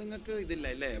 ആണുങ്ങൾക്ക് ഇതില്ല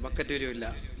അല്ലേ, ബക്കറ്റ് വരുമില്ല.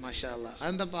 മാഷാ അല്ലാ.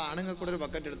 അതെന്താ ആണുങ്ങൾക്ക് കൂടെ ഒരു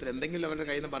ബക്കറ്റ് എടുത്തില്ല, എന്തെങ്കിലും അവരുടെ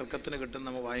കയ്യിൽ നിന്ന് ബർക്കത്തിന് കിട്ടും,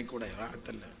 നമ്മൾ വാങ്ങിക്കൂടെ?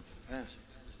 റാഹത്തല്ലേ.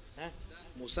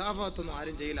 മുസാഫത്തൊന്നും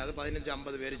ആരും ചെയ്യില്ല, അത്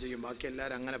 15-50 പേര് ചെയ്യും, ബാക്കി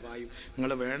എല്ലാവരും അങ്ങനെ പായും.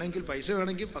 നിങ്ങൾ വേണമെങ്കിൽ പൈസ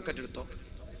വേണമെങ്കിൽ ബക്കറ്റ് എടുത്തോ.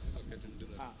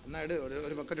 എന്നാൽ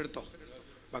ഒരു ബക്കറ്റ് എടുത്തോ.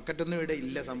 ബക്കറ്റൊന്നും ഇവിടെ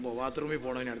ഇല്ല സംഭവം. ബാത്റൂമിൽ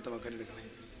പോകണതിന് അടുത്ത ബക്കറ്റ് എടുക്കണേ.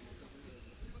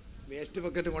 വേസ്റ്റ്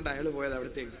ബക്കറ്റ് കൊണ്ട് അയാൾ പോയത്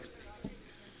അവിടത്തേക്ക്.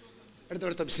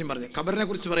 അടുത്ത വിഷയം പറഞ്ഞു, ഖബറിനെ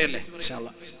കുറിച്ച് പറയല്ലേ. ഇൻഷാ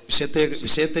അല്ലാ.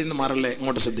 വിഷയത്തിൽ നിന്ന് മാറല്ലേ,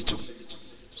 ഇങ്ങോട്ട് ശ്രദ്ധിച്ചോ.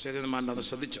 വിഷയത്തിൽ നിന്ന് മാറേണ്ടത്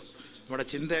ശ്രദ്ധിച്ചോ. നമ്മുടെ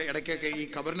ചിന്ത ഇടയ്ക്കൊക്കെ ഈ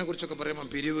ഖബറിനെ കുറിച്ചൊക്കെ പറയുമ്പോൾ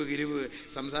കിരിവ്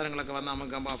സംസാരങ്ങളൊക്കെ വന്നാൽ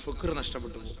നമുക്ക് ആ ഫിക്ർ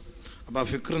നഷ്ടപ്പെട്ടു പോകും. അപ്പോൾ ആ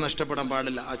ഫിക്ർ നഷ്ടപ്പെടാൻ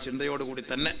പാടില്ല. ആ ചിന്തയോടുകൂടി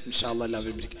തന്നെ ഇൻഷാ അല്ലാ എല്ലാം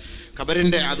വിവരിക്കും.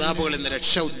 ഖബറിൻ്റെ അദാബുകളിൽ നിന്ന്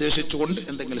രക്ഷ ഉദ്ദേശിച്ചുകൊണ്ട്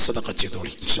എന്തെങ്കിലും സദഖ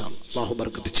ചെയ്തോളി. ഇൻഷാ അല്ലാ. അല്ലാഹു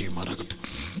ബർക്കത്ത് ചെയ്യുമാറാകട്ടെ.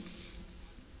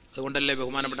 അതുകൊണ്ടല്ലേ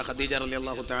ബഹുമാനപ്പെട്ട ഖദീജ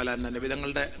റളിയല്ലാഹു തആല അൻഹ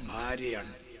നബിതങ്ങളുടെ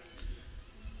ഭാര്യയാണ്.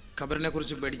 ഖബറിനെ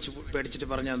കുറിച്ച് പേടിച്ചിട്ട്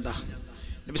പറഞ്ഞാൽ എന്താ?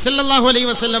 നബി സല്ലല്ലാഹു അലൈഹി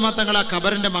വസല്ലമ തങ്ങൾ ആ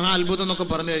ഖബറിന്റെ മഹാ അത്ഭുതം എന്നൊക്കെ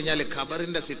പറഞ്ഞു കഴിഞ്ഞാൽ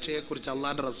ഖബറിന്റെ ശിക്ഷയെക്കുറിച്ച്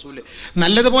അള്ളാന്റെ റസൂല്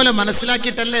നല്ലതുപോലെ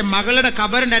മനസ്സിലാക്കിയിട്ടല്ലേ മകളുടെ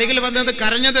ഖബറിന്റെ അരികിൽ വന്നത്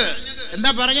കരഞ്ഞത്.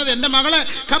 എന്താ പറഞ്ഞത്? എന്റെ മകളെ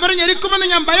ഖബർ ഞെരുക്കുമെന്ന്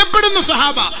ഞാൻ ഭയപ്പെടുന്നു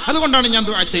സഹാബ, അതുകൊണ്ടാണ് ഞാൻ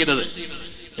ദുആ ചെയ്തത്.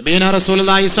 നബിയുനാ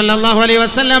റസൂലുള്ളാഹി സ്വല്ലല്ലാഹു അലൈഹി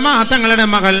വസല്ലമ തങ്ങളുടെ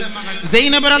മകൾ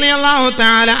സൈനബ് റളിയല്ലാഹു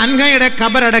തആല അൻഹയുടെ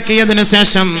ഖബറടക്കിയതിനു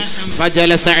ശേഷം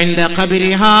ഫജലസ ഇൻദ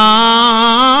ഖബരിഹാ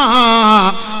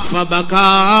ഫബകാ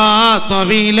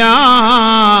തവീലാ.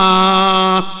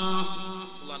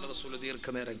 അല്ലാഹുവിന്റെ റസൂൽ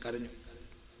ദീർഘനേരം കരഞ്ഞു.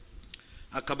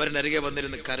 ആ ഖബറിനരികെ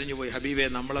വന്നിരുന്ന് കരഞ്ഞുപോയി. ഹബീബേ,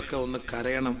 നമ്മളൊക്കെ ഒന്ന്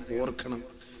കരയണം, ഓർക്കണം.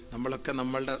 നമ്മളൊക്കെ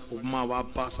നമ്മളുടെ ഉമ്മ,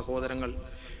 വാപ്പ, സഹോദരങ്ങൾ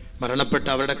മരണപ്പെട്ട്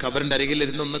അവരുടെ ഖബറിൻ്റെ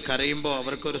അരികിലിരുന്നൊന്ന് കരയുമ്പോൾ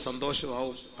അവർക്കൊരു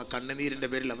സന്തോഷമാവും. ആ കണ്ണുനീരിൻ്റെ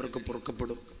പേരിൽ അവർക്ക്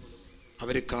പൊറുക്കപ്പെടും.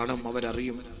 അവർ കാണും,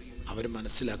 അവരറിയും, അവർ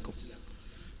മനസ്സിലാക്കും.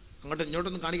 അങ്ങോട്ട്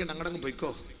ഇങ്ങോട്ടൊന്നും കാണിക്കണ്ട, അങ്ങോട്ടങ്ങ്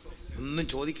പൊയ്ക്കോ, ഒന്നും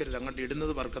ചോദിക്കരുത്. അങ്ങോട്ട്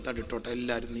ഇടുന്നത് വർക്കത്തായിട്ട് ഇട്ടോട്ടെ.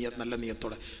 എല്ലാവരും നല്ല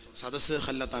നിയത്തോടെ, സദസ്സ്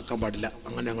ഹല്ലത്താക്കാൻ പാടില്ല.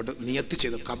 അങ്ങനെ അങ്ങോട്ട് നിയത്ത്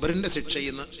ചെയ്തു. ഖബറിൻ്റെ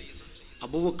ശിക്ഷയിൽ നിന്ന്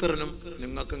അബൂബക്കറിനും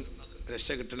നിങ്ങൾക്കും രക്ഷ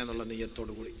കിട്ടണമെന്നുള്ള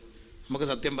നിയത്തോടു കൂടി. നമുക്ക്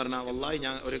സത്യം പറഞ്ഞാൽ വല്ലാഹി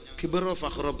ഞാൻ ഒരു കിബറോ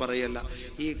ഫഖറോ പറയല്ല,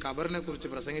 ഈ ഖബറിനെ കുറിച്ച്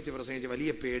പ്രസംഗിച്ച്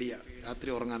വലിയ പേടിയാണ്. രാത്രി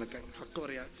ഉറങ്ങാനൊക്കെ ഹക്ക്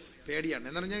പറയാൻ പേടിയാണ്.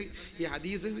 എന്ന് പറഞ്ഞാൽ ഈ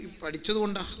ഹദീസ്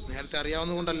പഠിച്ചതുകൊണ്ടാണ്, നേരത്തെ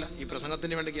അറിയാവുന്നതുകൊണ്ടല്ല. ഈ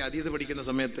പ്രസംഗത്തിന് വേണ്ടി ഈ ഹദീസ് പഠിക്കുന്ന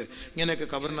സമയത്ത് ഇങ്ങനെയൊക്കെ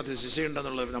ഖബറിനകത്ത്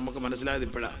ശിക്ഷയുണ്ടെന്നുള്ളത് നമുക്ക് മനസ്സിലായത്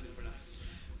ഇപ്പോഴാണ്.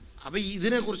 അപ്പോൾ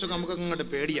ഇതിനെക്കുറിച്ചൊക്കെ നമുക്ക് അങ്ങോട്ട്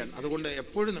പേടിയാണ്. അതുകൊണ്ട്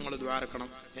എപ്പോഴും നിങ്ങൾ ദ്വാരക്കണം,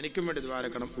 എനിക്കും വേണ്ടി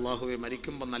ദ്വാരക്കണം. അല്ലാഹുവേ,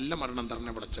 മരിക്കുമ്പോൾ നല്ല മരണം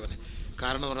തരണേ പടച്ചവനെ.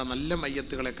 കാരണം എന്ന് പറഞ്ഞാൽ നല്ല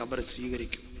മയ്യത്തുകളെ ഖബർ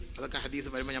സ്വീകരിക്കും. അതൊക്കെ ഹദീസ്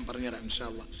വരുമ്പോൾ ഞാൻ പറഞ്ഞുതരാം ഇൻഷാ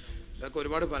അല്ലാഹ്. ഇതൊക്കെ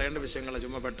ഒരുപാട് പറയേണ്ട വിഷയങ്ങളാണ്.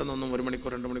 ചുമ്മാ പെട്ടെന്നൊന്നും 1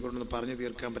 മണിക്കൂർ 2 മണിക്കൂറൊന്നും പറഞ്ഞു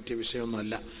തീർക്കാൻ പറ്റിയ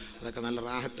വിഷയമൊന്നുമല്ല. അതൊക്കെ നല്ല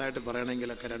റാഹത്തായിട്ട്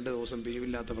പറയണമെങ്കിലൊക്കെ 2 ദിവസം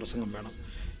പിരിവില്ലാത്ത പ്രസംഗം വേണം.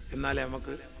 എന്നാലേ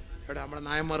നമുക്ക് ഇവിടെ നമ്മുടെ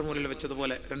നായന്മാർ മുന്നിൽ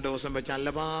വെച്ചതുപോലെ 2 ദിവസം വെച്ചാൽ അല്ല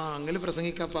വാങ്ങൽ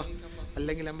പ്രസംഗിക്കാപ്പാ,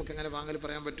 അല്ലെങ്കിൽ നമുക്ക് എങ്ങനെ വാങ്ങൽ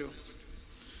പറയാൻ പറ്റുമോ?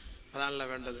 അതാണല്ലോ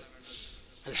വേണ്ടത്.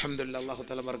 അൽഹംദുലില്ലാഹ്, അല്ലാഹു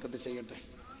തആല ബർക്കത്ത് ചെയ്യട്ടെ.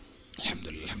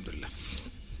 അൽഹംദുലില്ലാഹ്.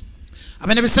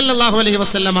 അപ്പം നബി സല്ലല്ലാഹു അലൈഹി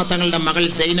വസല്ലമ തങ്ങളുടെ മകൾ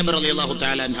സൈനബ് റളിയല്ലാഹു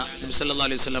തആല അൻഹ, നബി സല്ലല്ലാഹു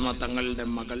അലൈഹി വസല്ലമ തങ്ങളുടെ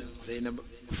മകൾ സൈനബ്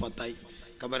വഫാത്തായി.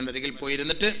 ഖബറിന്റെ അരികിൽ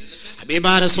പോയിരുന്നിട്ട്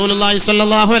ഹബീബാ റസൂലുള്ളാഹി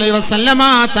സ്വല്ലല്ലാഹു അലൈഹി വസല്ലമ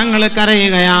തങ്ങൾ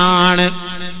കരയുകയാണ്.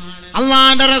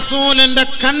 അല്ലാഹുവിന്റെ റസൂലിന്റെ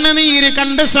കണ്ണുനീര്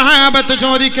കണ്ട് സഹാബത്ത്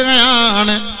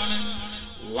ചോദിക്കുകയാണ്,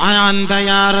 വഅന്ത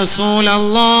യാ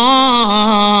റസൂലല്ലാഹ്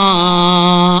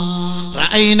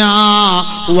റഅയ്നാ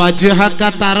വജ്ഹക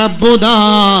തറബ്ബുദാ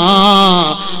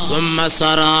ثم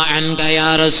سرى عنك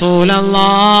يا رسول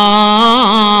الله.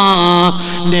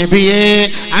 നബിയേ,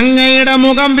 അങ്ങയുടെ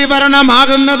മുഖം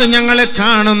വിവരണമാകുന്നത് ഞങ്ങൾ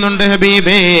കാണുന്നുണ്ട്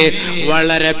ഹബീബേ.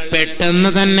 വളരെ പെട്ടെന്ന്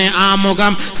തന്നെ ആ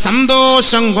മുഖം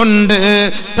സന്തോഷം കൊണ്ട്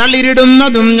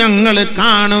തളിരിടുന്നതും ഞങ്ങൾ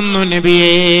കാണുന്നു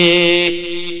നബിയേ.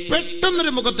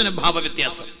 പെട്ടെന്നൊരു മുഖത്തിന്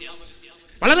ഭാവവ്യത്യാസം,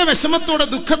 വളരെ വിഷമത്തോടെ,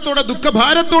 ദുഃഖത്തോടെ,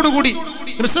 ദുഃഖഭാരത്തോടു കൂടി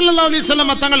നബി സല്ലല്ലാഹു അലൈഹി വസല്ലം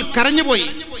തങ്ങൾ കരഞ്ഞുപോയി.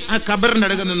 ആ ഖബറിന്റെ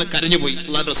അടുത്ത് നിന്ന് കരഞ്ഞുപോയി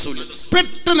അല്ലാഹുവിന്റെ റസൂൽ.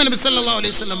 പെട്ടെന്ന് നബി സല്ലല്ലാഹു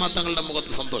അലൈഹി വസല്ലം തങ്ങളുടെ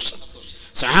മുഖത്ത് സന്തോഷം.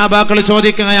 സഹാബാക്കൾ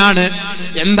ചോദിക്കുകയാണ്,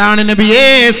 എന്താണ് നബിയേ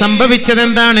സംഭവിച്ചത്?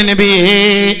 എന്താണ് നബിയേ?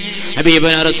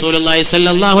 ഹബീബുനാ റസൂലുള്ളാഹി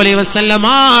സ്വല്ലല്ലാഹു അലൈഹി വസല്ലമ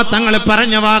തങ്ങൾ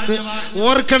പറഞ്ഞ വാക്ക്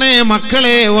ഓർക്കണേ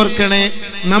മക്കളെ, ഓർക്കണേ.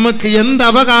 നമുക്ക് എന്ത്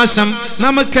അവകാശം,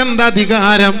 നമുക്ക് എന്ത്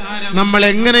അധികാരം, നമ്മൾ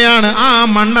എങ്ങനെയാണ് ആ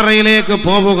മണ്ണറയിലേക്ക്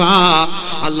പോവുക?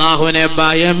 അള്ളാഹുവിനെ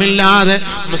ഭയമില്ലാതെ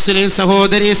മുസ്ലിം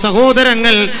സഹോദരി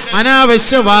സഹോദരങ്ങൾ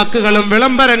അനാവശ്യ വാക്കുകളും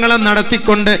വിളംബരങ്ങളും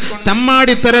നടത്തിക്കൊണ്ട്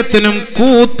തമ്മാടിത്തരത്തിനും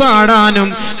കൂത്താടാനും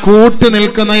കൂട്ടു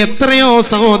നിൽക്കുന്ന എത്രയോ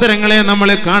സഹോദരങ്ങളെ നമ്മൾ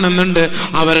കാണുന്നുണ്ട്.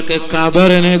 അവർക്ക്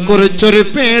ഖബറിനെ കുറിച്ചൊരു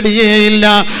പേടിയേ ഇല്ല,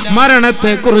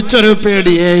 മരണത്തെ കുറിച്ചൊരു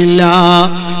പേടിയേ ഇല്ല.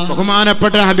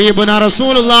 ബഹുമാനപ്പെട്ട ഹബീബുനാ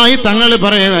റസൂലുള്ളാഹി തങ്ങൾ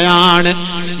പറയുകയാണ്,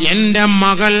 എൻ്റെ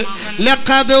മകൾ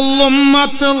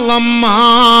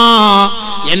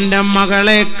എൻ്റെ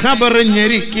മകളെ ഖബർ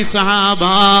ഞെരുക്കി സഹാബ.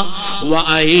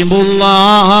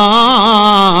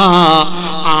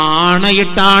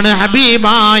 ആണയിട്ടാണ്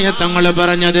ഹബീബായ തങ്ങൾ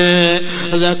പറഞ്ഞത്,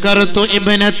 ദക്കർതു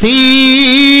ഇബ്നതി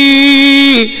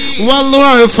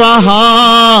വളുഫഹാ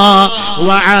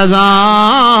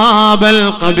വഅദാബൽ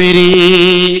ഖബരി.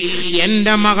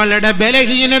 എൻ്റെ മകളുടെ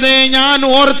ബലഹീനതയെ ഞാൻ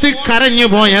ഓർത്ത് കരഞ്ഞു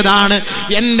പോയതാണ്.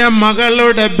 എൻ്റെ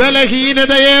മകളുടെ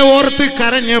ബലഹീനതയെ ഓർത്ത്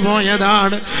കരഞ്ഞു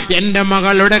പോയതാണ്. എൻ്റെ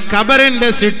മകളുടെ ഖബറിന്റെ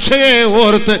ശിക്ഷയെ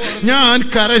ഓർത്ത് ഞാൻ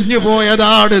കരഞ്ഞു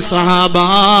പോയതാണ് സഹാബ.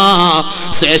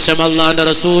 ശേഷം അല്ലാഹുവിന്റെ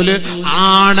റസൂല്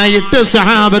ആണയിട്ട്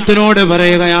സഹാബത്തിനോട്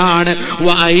പറയുകയാണ്,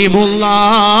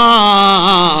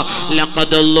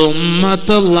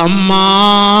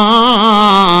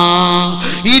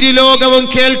 ഇരുലോകവും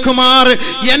കേൾക്കുമാർ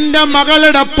എൻ്റെ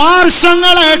മകളുടെ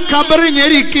പാർശ്വങ്ങളെ ഖബർ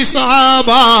ഞെരുക്കി സഹാബ.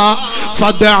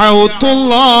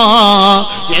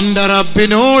 എൻ്റെ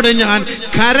റബ്ബിനോട് ഞാൻ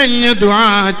കരഞ്ഞു ദുആ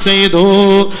ചെയ്തു.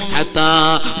 ഹത്താ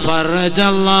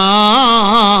ഫറജല്ലാഹു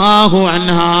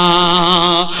അൻഹാ.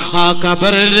 ആ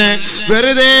ഖബറിനെ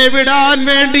വെറുതെ വിടാൻ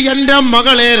വേണ്ടി, എൻ്റെ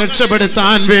മകളെ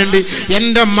രക്ഷപ്പെടുത്താൻ വേണ്ടി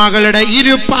എൻ്റെ മകളുടെ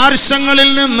ഇരു പാർശ്വങ്ങളിൽ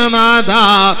നിന്ന് നാഥാ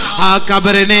ആ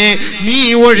ഖബറിനെ നീ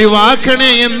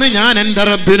ഒഴിവാക്കണേ എന്ന് ഞാൻ എൻ്റെ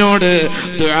റബ്ബിനോട്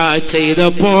ദുആ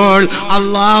ചെയ്തപ്പോൾ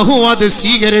അല്ലാഹു അത്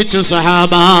സ്വീകരിച്ചു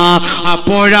സഹാബ.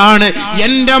 അപ്പോഴാണ്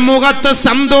എൻ്റെ മുഖത്ത്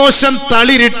സന്തോഷം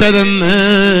തളിരിട്ടതെന്ന്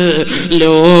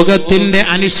ലോകത്തിന്റെ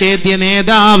അനിഷേധ്യ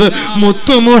നേതാവ്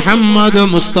മുത്തു മുഹമ്മദ്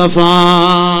മുസ്തഫ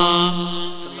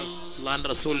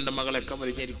റസൂലിന്റെ മകളെ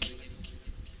കബറിഞ്ഞിരിക്കും.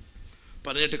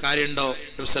 പറഞ്ഞിട്ട് കാര്യമുണ്ടോ?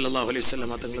 നബി സല്ലല്ലാഹു അലൈഹി വസല്ലം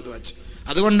തങ്ങൾ ദുആ ചെയ്തു.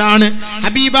 അതുകൊണ്ടാണ്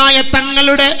ഹബീബായ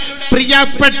തങ്ങളുടെ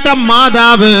പ്രിയപ്പെട്ട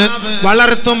മാതാവ്,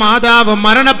 വളർത്തു മാതാവ്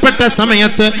മരണപ്പെട്ട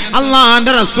സമയത്ത്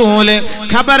അള്ളാന്റെ റസൂല്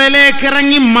ഖബറിലേക്ക്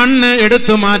ഇറങ്ങി മണ്ണ്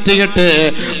എടുത്തു മാറ്റിയിട്ട്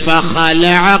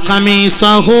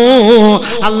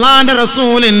അള്ളാന്റെ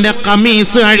റസൂലിന്റെ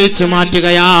ഖമീസ് അഴിച്ചു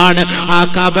മാറ്റുകയാണ്. ആ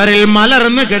ഖബറിൽ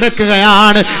മലർന്ന്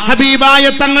കിടക്കുകയാണ്. ഹബീബായ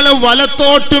തങ്ങൾ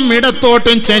വലത്തോട്ടും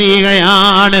ഇടത്തോട്ടും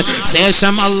ചരിയുകയാണ്.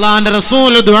 ശേഷം അള്ളാന്റെ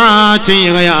റസൂൽ ദുആ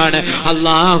ചെയ്യുകയാണ്,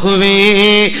 അല്ലാഹുവേ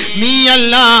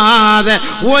നീയല്ലാതെ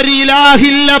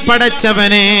ഒരിലാഹില്ല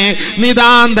പടച്ചവനെ,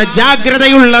 നിതാന്ത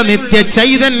ജാഗ്രതയുള്ള നിത്യ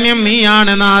ചൈതന്യം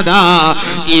നീയാണ് നാഥാ.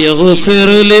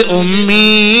 ഇഗ്ഫിർലി ഉമ്മീ,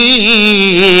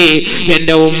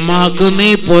 എൻ്റെ ഉമ്മാക്ക് നീ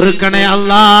പൊറുക്കണേ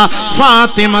അല്ലാ.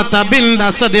 ഫാത്തിമത ബിൻത്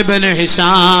അസദ് ഇബ്നു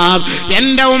ഹിശാം,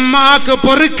 എൻ്റെ ഉമ്മാക്ക്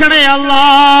പൊറുക്കണേ അല്ലാ.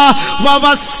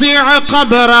 വവസ്സിഅ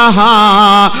ഖബറഹാ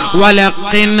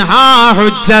വലഖിൻഹാ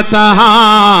ഹുജ്ജതഹാ,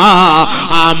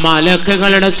 ആ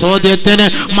മലക്കുകളുടെ ചോദ്യത്തിന്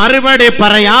മറുപടി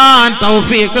പറയാൻ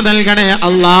തൗഫീഖ് നൽകണേ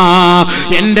അല്ലാ.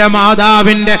 എൻ്റെ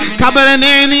മാതാവിൻ്റെ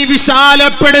ഖബറിനെ നീ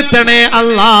വിശാലപ്പെടുത്തണേ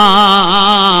അല്ലാ.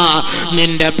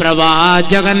 നിന്റെ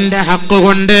പ്രവാചകന്റെ ഹക്ക്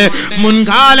കൊണ്ട്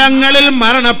മുൻകാലങ്ങളിൽ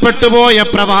മരണപ്പെട്ടു പോയ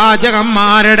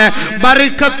പ്രവാചകന്മാരുടെ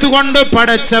ബർക്കത്ത് കൊണ്ട്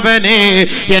പടച്ചവനെ,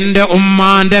 എൻ്റെ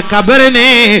ഉമ്മാന്റെ ഖബറിനെ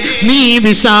നീ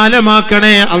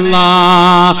വിശാലമാക്കണേ അല്ലാ.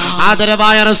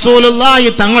 ആദരവായ റസൂലുള്ളാഹി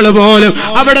തങ്ങൾ പോലും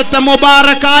അവിടുത്തെ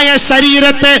മുബാറക്കായ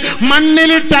ശരീരത്തെ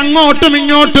മണ്ണിലിട്ട് അങ്ങോട്ടും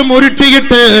ഇങ്ങോട്ടും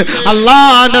ഉരുട്ടിയിട്ട്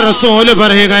അല്ലാഹുവിന്റെ റസൂല്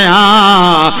പറയുകയാ,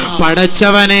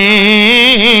 പടച്ചവനെ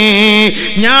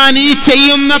ഞാൻ ഈ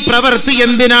ചെയ്യുന്ന പ്രവൃത്തി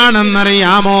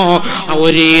എന്തിനാണെന്നറിയാമോ?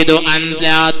 ഉരീദു അൻ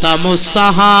ലാ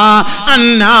തമുസ്സഹ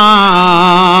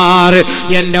അന്നാർ,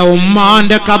 എൻ്റെ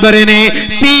ഉമ്മാന്റെ ഖബറിനെ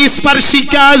തീ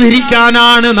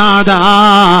സ്പർശിക്കാതിരിക്കാനാണ് നാഥാ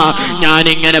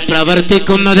ഞാനിങ്ങനെ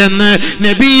പ്രവർത്തിക്കുന്നതെന്ന്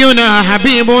നബിയുനാ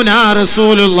ഹബീബുനാ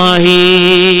റസൂലുള്ളാഹി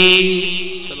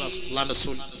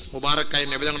മുബാറക്കായ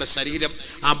നബി തങ്ങളുടെ ശരീരം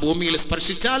ആ ഭൂമിയിൽ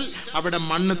സ്പർശിച്ചാൽ അവിടെ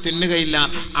മണ്ണ് തിന്നുകയില്ല,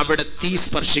 അവിടെ തീ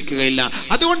സ്പർശിക്കുകയില്ല.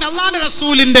 അതുകൊണ്ട് അല്ലാഹുവിന്റെ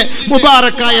റസൂലിന്റെ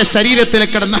മുബാറക്കായ ശരീരത്തിൽ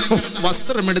കിടന്ന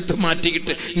വസ്ത്രം എടുത്ത്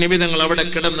മാറ്റിയിട്ട് നബി തങ്ങൾ അവിടെ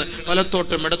കിടന്ന്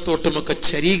വലത്തോട്ടും ഇടത്തോട്ടും ഒക്കെ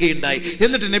ചരിയുകയുണ്ടായി.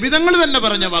 എന്നിട്ട് നബി തങ്ങൾ തന്നെ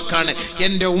പറഞ്ഞ വാക്കാണ്,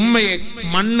 എൻ്റെ ഉമ്മയെ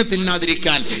മണ്ണ്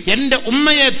തിന്നാതിരിക്കാൻ, എൻ്റെ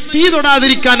ഉമ്മയെ തീ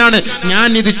തൊടാതിരിക്കാനാണ് ഞാൻ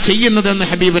ഇത് ചെയ്യുന്നതെന്ന്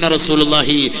ഹബീബുന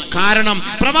റസൂലുള്ളാഹി. കാരണം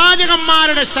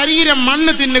പ്രവാചകന്മാരുടെ ശരീരം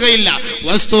മണ്ണ് തിന്നുകയില്ല.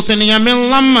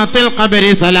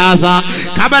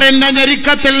 ഖബറിന്റെ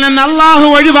ഞെരുക്കത്തിൽ നിന്ന് അല്ലാഹു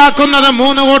ഒഴിവാക്കുന്നത്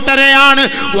മൂന്ന് കൂട്ടരെയാണ്.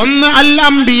 ഒന്ന് അൽ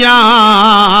അംബിയാ,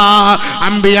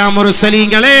 അംബിയാ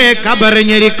മുർസലീങ്ങളെ ഖബർ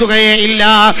ഞെരുക്കുകയേ ഇല്ല,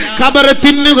 ഖബർ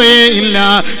തിന്നുകയേ ഇല്ല,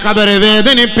 ഖബർ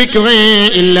വേദനിപ്പിക്കുകയേ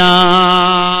ഇല്ല.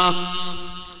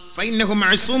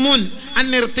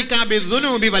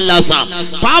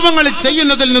 പാപങ്ങൾ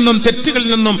ചെയ്യുന്നതിൽ നിന്നും തെറ്റുകളിൽ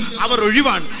നിന്നും അവർ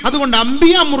ഒഴിവാണ്. അതുകൊണ്ട്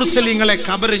അംബിയാ മുർസലീങ്ങളെ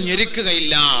ഖബർ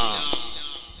ഞെരുക്കുകയില്ല.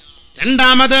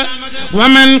 രണ്ടാമത്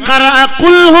വമൻ ഖറഅ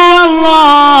ഖുൽ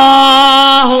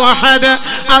ഹുവല്ലാഹു അഹദ്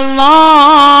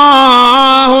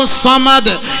അല്ലാഹു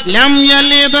സമദ് ലം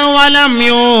യലിദ് വലം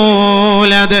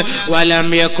യൂലദ് വലം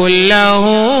യകുൽ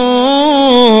ലഹു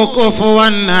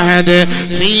കുഫുവൻ അഹദ്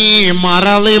ഫീ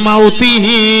മറളി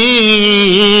മൗതിഹി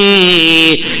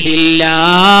ഇല്ലാ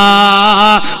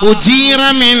ഉജീറ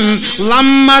മിൻ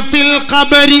ലമ്മത്തിൽ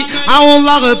ഖബരി ഔ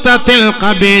ലഗ്തത്തിൽ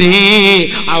ഖബരി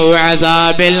ഔ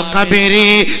അദാബിൽ ഖബരി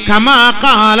കമാ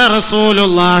ഖാല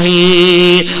റസൂലുള്ളാഹി.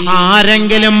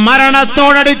 ആരെങ്കിലും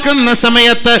മരണത്തോടടുക്കുന്ന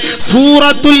സമയത്ത്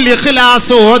സൂറത്തുൽ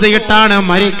ഇഖ്ലാസ് ഓതിയിട്ടാണ്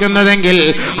മരിക്കുന്നതെങ്കിൽ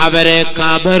അവരെ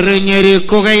ഖബർ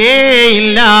ഞെരുക്കുകയേ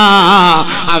ഇല്ല,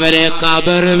 അവരെ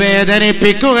ഖബർ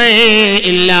വേദനിപ്പിക്കുകയേ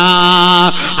ഇല്ല.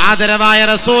 ആദരവായ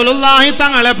റസൂലുള്ളാഹി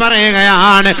തങ്ങളെ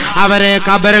പറയുകയാണ്, അവരെ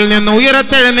ഖബറിൽ നിന്ന്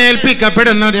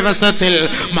ഉയർത്തെഴുന്നേൽപ്പിക്കപ്പെടുന്ന ദിവസത്തിൽ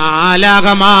മാ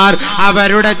മാലാകമാർ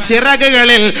അവരുടെ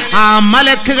ചിറകുകളിൽ ആ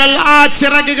മലക്കുകൾ ആ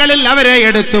ചിറകുകളിൽ അവരെ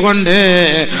എടുത്തുകൊണ്ട്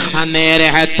അന്നേരെ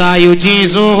ഹത്താ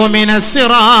യുജീസുഹു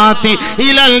മിനസ്സിറാത്തി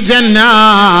ഇലൽ ജന്നാ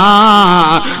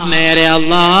നേരെ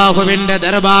അല്ലാഹുവിന്റെ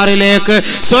ദർബാറിലേക്ക്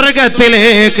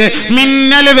സ്വർഗ്ഗത്തിലേക്ക്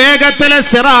മിന്നൽ വേഗത്തിൽ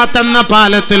സിറാത്ത് എന്ന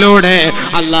പാലത്തിലൂടെ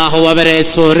അല്ലാഹു അവരെ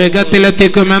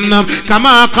സ്വർഗ്ഗത്തിലെത്തിക്കുമെന്നും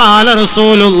കമാ ഖാല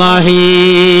റസൂലുള്ളാഹി.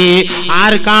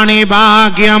 ആർക്കാണ് ഈ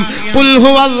ഭാഗ്യം? ഖുൽ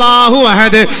ഹുവല്ലാഹു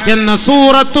അഹദ് എന്ന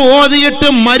സൂറത്ത് ഓതിയിട്ട്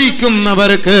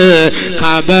മരിക്കുന്നവർക്ക്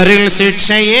ഖബറിൽ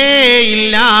ശിക്ഷയേ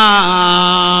ഇല്ല.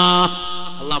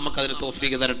 അല്ലാഹു നമുക്ക് അതിന്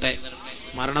തൗഫീഖ് തരട്ടെ.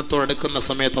 മരണത്തോടെടുക്കുന്ന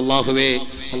സമയത്ത് അല്ലാഹുവേ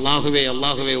അല്ലാഹുവേ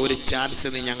അല്ലാഹുവേ ഒരു ചാൻസ്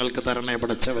നീ ഞങ്ങൾക്ക് തരണേ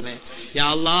പടച്ചവനെ. യാ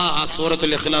അല്ലാഹ് ആ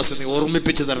സൂറത്തുൽ ഇഖ്ലാസ് നീ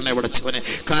ഓർമ്മിപ്പിച്ച് തരണേ പടച്ചവനെ.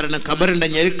 കാരണം ഖബറിന്റെ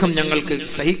ഞെരുക്കം ഞങ്ങൾക്ക്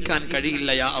സഹിക്കാൻ കഴിയില്ല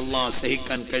യാ അല്ലാഹ്,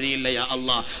 സഹിക്കാൻ കഴിയില്ല യാ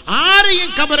അല്ലാഹ്. ആരെയും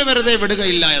ഖബർ വെറുതെ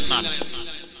വിടുകയില്ല എന്നാണ്.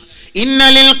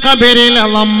 ഇന്നലിൽ ഖബറിൽ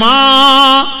ലമ്മാ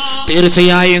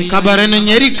തീർച്ചയായും ഖബറിന്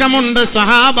ഞെരുക്കമുണ്ട്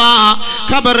സഹാബ,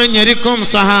 ഖബർ ഞെരുക്കും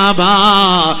സഹാബ.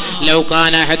 ലൗ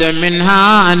കാന അഹദുൻ മിൻഹാ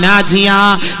നാജിയ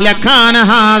ലകാന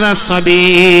ഹാദാ സബീ.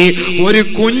 ഒരു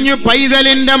കുഞ്ഞു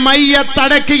പൈതലിന്റെ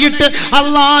മയ്യത്തടക്കിയിട്ട്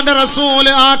അല്ലാഹുവിന്റെ റസൂൽ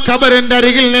ആ ഖബറിന്റെ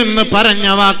അരികിൽ നിന്ന് പറഞ്ഞ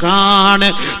വാക്കാണ്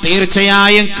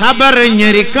തീർച്ചയായും ഖബർ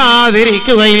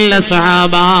ഞെരുക്കാതിരിക്കുകയില്ല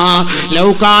സഹാബ. ലൗ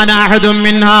കാന അഹദുൻ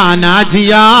മിൻഹാ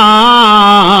നാജിയ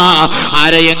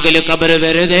ആരെയെങ്കിലും ഖബർ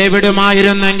വെറുതെ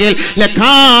വിടുമായിരുന്നെങ്കിൽ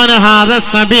ലകാന ഹാദാ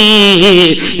സബീ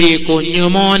ഈ കുഞ്ഞു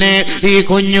മോനെ ഈ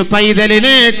കുഞ്ഞു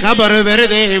പൈതലിനെ ഖബർ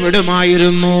വെറുതെ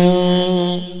വിടുമായിരുന്നു.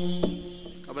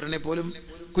 ഖബറിനെ പോലും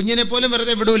കുഞ്ഞിനെ പോലും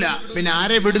വെറുതെ വിടൂല. പിന്നെ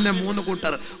ആരെ വിടുന്ന? 3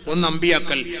 കൂട്ടർ. 1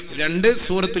 അമ്പിയാക്കൾ, 2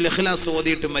 സൂറത്തുൽ ഇഖ്ലാസ്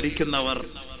ഓതിയിട്ട് മരിക്കുന്നവർ,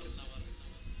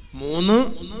 3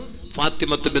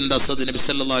 ഫാത്തിമത്ത് ബിൻത് അസദ് നബി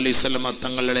സല്ലല്ലാഹു അലൈഹി വസല്ലം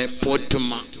തങ്ങളുടെ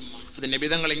പോറ്റുമ്മ. അത് നബി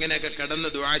തങ്ങൾ ഇങ്ങനെയൊക്കെ കിടന്ന്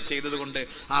ദുആ ചെയ്തത് കൊണ്ട്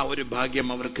ആ ഒരു ഭാഗ്യം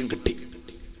അവർക്കും കിട്ടി.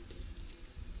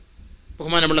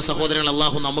 ബഹുമാനമുള്ള സഹോദരങ്ങൾ,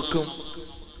 അല്ലാഹു നമുക്കും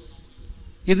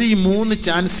ഇത് ഈ 3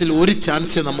 ചാൻസിൽ ഒരു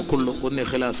ചാൻസേ നമുക്കുള്ളൂ. 1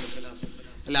 ഇഖ്ലാസ്.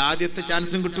 അല്ല ആദ്യത്തെ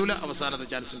ചാൻസും കിട്ടൂല, അവസാനത്തെ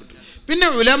ചാൻസും കിട്ടൂല. പിന്നെ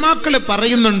ഉലമാക്കൾ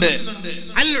പറയുന്നുണ്ട്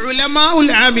അൽ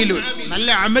ഉലമാഉൽ ആമിലൂൻ, നല്ല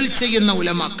അമൽ ചെയ്യുന്ന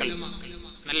ഉലമാക്കൾ,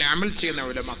 നല്ല അമൽ ചെയ്യുന്ന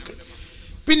ഉലമാക്കൾ.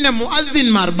 പിന്നെ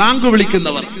മുഅദ്ദിൻമാർ, ബാങ്ക്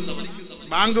വിളിക്കുന്നവർ,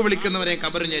 ബാങ്ക് വിളിക്കുന്നവരെ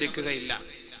ഖബർ ഞെരുക്കുകയില്ല.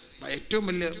 ഏറ്റവും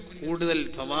വലിയ കൂടുതൽ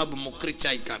തവാബ്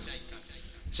മുക്രിച്ചായിക്കാണ്.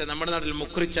 പക്ഷെ നമ്മുടെ നാട്ടിൽ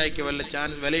മുക്രിച്ചായ്ക്ക് വല്ല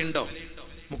വിലയുണ്ടോ?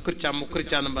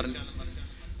 മുക്രിച്ചാന്നും പറഞ്ഞു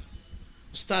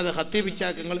ഉസ്താദ്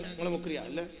ഖത്തീബിച്ചാക്ക് നിങ്ങൾ മുക്രിയ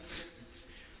അല്ലേ?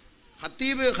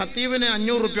 ഖത്തീബിന്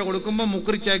 500 റുപ്യ കൊടുക്കുമ്പോൾ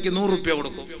മുക്രിച്ചായ്ക്ക് 100 റുപ്യ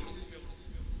കൊടുക്കും.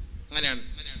 അങ്ങനെയാണ്.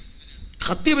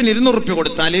 ഖത്തീബിന് 200 റുപ്യ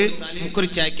കൊടുത്താൽ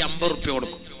മുക്രിച്ചായ്ക്ക് 50 റുപ്യ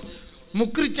കൊടുക്കും.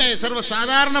 മുക്രിച്ചായ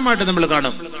സർവ്വസാധാരണമായിട്ട് നമ്മൾ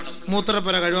കാണും.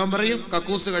 മൂത്രപ്പുര കഴുകാൻ പറയും,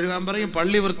 കക്കൂസ് കഴുകാൻ പറയും,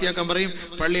 പള്ളി വൃത്തിയാക്കാൻ പറയും.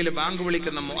 പള്ളിയിൽ ബാങ്ക്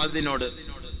വിളിക്കുന്ന മുഅദ്ദിനോട്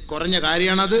കുറഞ്ഞ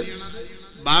കാര്യമാണത്.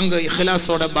 ബാങ്ക്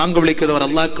ഇഖ്ലാസോടെ ബാങ്ക് വിളിക്കുന്നവർ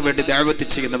അള്ളാഹ്ക്ക് വേണ്ടി ദഅവത്ത്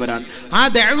ചെയ്യുന്നവരാണ്. ആ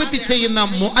ദഅവത്ത് ചെയ്യുന്ന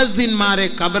മുഅദ്ദിൻമാരെ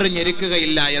ഖബർ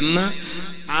ഞെരുക്കുകയില്ല എന്ന്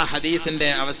ആ ഹദീസിന്റെ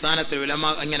അവസാനത്തിൽ ഉലമാ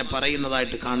അങ്ങനെ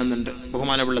പറയുന്നതായിട്ട് കാണുന്നുണ്ട്.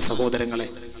 ബഹുമാനമുള്ള സഹോദരങ്ങളെ,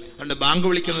 അതുകൊണ്ട് ബാങ്ക്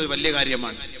വിളിക്കുന്നത് വലിയ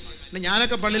കാര്യമാണ്.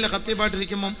 ഞാനൊക്കെ പള്ളിയിലെ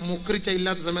ഖത്തീബായിട്ടിരിക്കുമ്പോൾ മുക്രിച്ച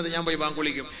ഇല്ലാത്ത സമയത്ത് ഞാൻ പോയി ബാങ്ക്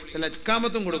വിളിക്കും. ചില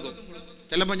ഇഖാമത്തും കൊടുക്കും.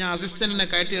 ചിലപ്പോൾ ഞാൻ അസിസ്റ്റന്റിനെ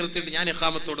കയറ്റി നിർത്തിയിട്ട് ഞാൻ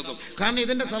ഇഖാമത്ത് കൊടുക്കും. കാരണം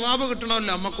ഇതിന്റെ സവാബ്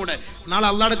കിട്ടണമല്ലോ അമ്മക്കൂടെ. നാളെ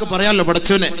അള്ളാഹ്ക്ക് പറയാമല്ലോ,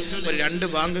 പടച്ചോനെ ഒരു 2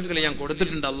 ബാങ്കുകൾ ഞാൻ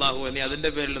കൊടുത്തിട്ടുണ്ട് അള്ളാഹു, നീ അതിന്റെ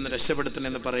പേരിൽ ഒന്ന്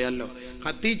രക്ഷപ്പെടുത്തണമെന്ന് പറയാമല്ലോ.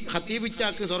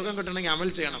 ഖത്തീബിച്ചാക്ക് സ്വർഗം കിട്ടണമെങ്കിൽ അമൽ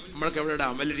ചെയ്യണം. നമ്മൾക്ക് എവിടെയാണ്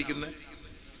അമലിരിക്കുന്നത്?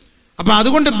 അപ്പൊ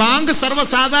അതുകൊണ്ട് ബാങ്ക്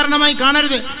സർവ്വസാധാരണമായി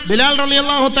കാണരുത്. ബിലാൽ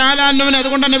റളിയല്ലാഹു തആല അൻഹുവിനെ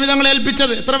അതുകൊണ്ടാണ് നബി തങ്ങളെ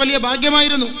ഏൽപ്പിച്ചത്. എത്ര വലിയ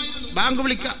ഭാഗ്യമായിരുന്നു ബാങ്ക്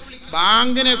വിളിക്കുക.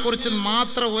 ബാങ്കിനെ കുറിച്ച്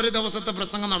മാത്രം ഒരു ദിവസത്തെ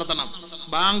പ്രസംഗം നടത്തണം.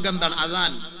 ബാങ്ക് എന്താണ്,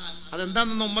 അദാൻ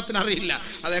അതെന്താണെന്ന് ഉമ്മത്തിന് അറിയില്ല.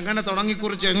 അതെങ്ങനെ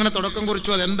തുടങ്ങിക്കുറിച്ചു, എങ്ങനെ തുടക്കം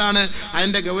കുറിച്ചു, അതെന്താണ്,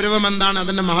 അതിന്റെ ഗൗരവം എന്താണ്,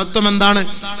 അതിന്റെ മഹത്വം എന്താണ്,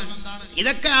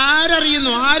 ഇതൊക്കെ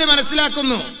ആരറിയുന്നു, ആര്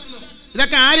മനസ്സിലാക്കുന്നു,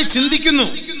 ഇതൊക്കെ ആര് ചിന്തിക്കുന്നു?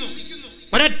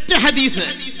 ഒരൊറ്റ ഹദീസ്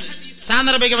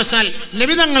സാന്ദർഭികവശാൽ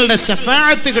നബി തങ്ങളുടെ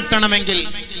ശഫാഅത്ത് കിട്ടണമെങ്കിൽ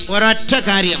ഒരൊറ്റ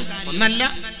കാര്യം, ഒന്നല്ല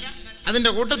അതിന്റെ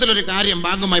കൂട്ടത്തിലൊരു കാര്യം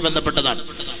ബാങ്കുമായി ബന്ധപ്പെട്ടതാണ്.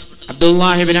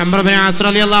 അബ്ദുല്ലാഹി ഇബ്നു അംർ ഇബ്നു ആസ്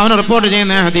റളിയല്ലാഹു അൻഹു റിപ്പോർട്ട്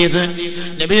ചെയ്യുന്ന ഹദീസ്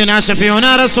നബിയുനാ ശഫീഉനാ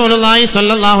റസൂലുള്ളാഹി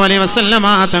സ്വല്ലല്ലാഹു അലൈഹി വസല്ലമ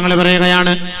തങ്ങൾ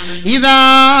പറയുകയാണ്, ഇദാ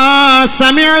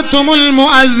സമിഅതുമുൽ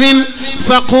മുഅദ്ദിൻ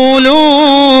ഫഖൂലൂ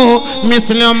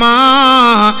മിസ്ല മാ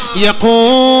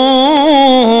യഖൂൽ.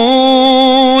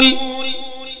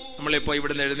 നമ്മളിപ്പോൾ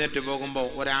ഇവിടുന്ന് എഴുന്നേറ്റ് പോകുമ്പോൾ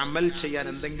ഒരു അമൽ ചെയ്യാൻ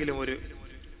എന്തെങ്കിലും ഒരു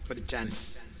ചാൻസ്.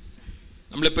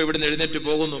 നമ്മളിപ്പോൾ ഇവിടുന്ന് എഴുന്നേറ്റ്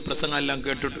പോകുന്നു, പ്രസംഗം എല്ലാം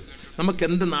കേട്ടിട്ട് നമുക്ക്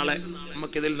എന്ത് നാളെ,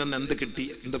 നമുക്കിതിൽ നിന്ന് എന്ത് കിട്ടി,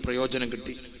 എന്ത് പ്രയോജനം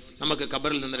കിട്ടി, നമുക്ക്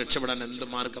ഖബറിൽ നിന്ന് രക്ഷപ്പെടാൻ എന്ത്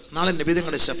മാർഗം, നാളെ നബി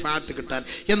തങ്ങളുടെ ശഫാഅത്ത് കിട്ടാൻ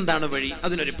എന്താണ് വഴി,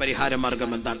 അതിനൊരു പരിഹാര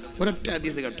മാർഗം എന്താണ്? ഒരൊറ്റ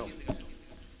ഹദീസ് കേട്ടോ.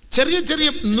 ചെറിയ ചെറിയ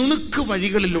നുണുക്ക്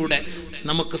വഴികളിലൂടെ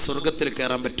നമുക്ക് സ്വർഗത്തിൽ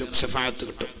കയറാൻ പറ്റും, ശഫാഅത്ത്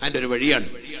കിട്ടും. അതിൻ്റെ ഒരു വഴിയാണ്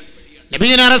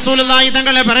നബിയുനാ റസൂലുള്ളാഹി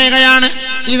തങ്ങളെ പറയുകയാണ്,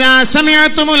 ഇദാ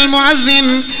സമിഅതുമുൽ മുഅദ്ദിൻ,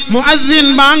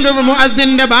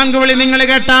 മുഅദ്ദിന്റെ ബാങ്ക് വിളി നിങ്ങൾ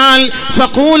കേട്ടാൽ,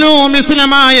 ഫഖൂലു മിസ്ല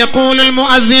മാ യഖൂലുൽ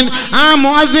മുഅദ്ദിൻ, ആ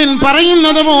മുഅദ്ദിൻ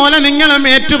പറയുന്നത് പോലെ നിങ്ങളും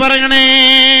ഏറ്റു പറയണേ.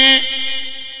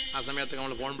 ആ സമയത്ത്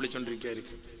നമ്മൾ ഫോൺ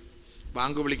വിളിച്ചോണ്ടിരിക്കുകയായിരിക്കും.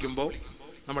 ബാങ്ക് വിളിക്കുമ്പോൾ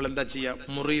നമ്മൾ എന്താ ചെയ്യുക?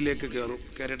 മുറിയിലേക്ക് കയറും.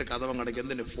 കയറിയിട്ട് കതവം കടക്കും.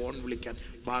 എന്തിന്? ഫോൺ വിളിക്കാൻ.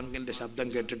 ബാങ്കിന്റെ ശബ്ദം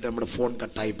കേട്ടിട്ട് നമ്മുടെ ഫോൺ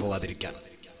കട്ടായി പോകാതിരിക്കാൻ.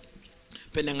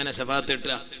 പിന്നെ എങ്ങനെ ശഫാഅത്ത്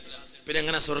കിട്ടുക? പിന്നെ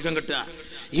എങ്ങനെ സ്വർഗം കിട്ടുക?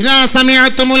 ഇദാ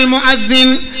സമിഅതുമുൽ മുഅദ്ദിൻ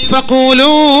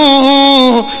ഫഖൂലൂ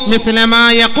മിസ്ല മാ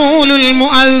യഖൂലുൽ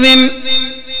മുഅദ്ദിൻ.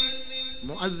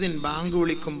 മുഅദ്ദിൻ ബാങ്ക്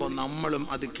വിളിക്കുമ്പോൾ നമ്മളും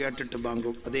അത് കേട്ടിട്ട് ബാങ്ക്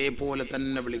അതേപോലെ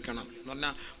തന്നെ വിളിക്കണം എന്ന്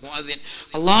പറഞ്ഞാൽ മുഅദ്ദിൻ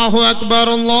അല്ലാഹു അക്ബർ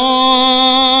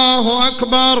അല്ലാഹു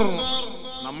അക്ബർ,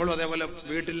 നമ്മളും അതേപോലെ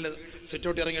വീട്ടിൽ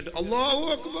സിറ്റൗട്ട് ഇറങ്ങിയിട്ട് അല്ലാഹു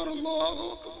അക്ബർ അല്ലാഹു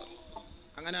അക്ബർ,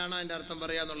 അങ്ങനെയാണ് അതിന്റെ അർത്ഥം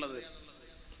പറയാന്നുള്ളത്.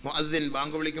 മുഅദ്ദിൻ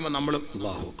ബാങ്ക് വിളിക്കുമ്പോൾ നമ്മളും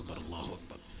അല്ലാഹു അക്ബർ അല്ലാഹു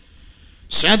അക്ബർ,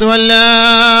 അശ്ഹദു അല്ലാ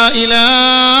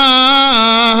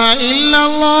ഇലാഹ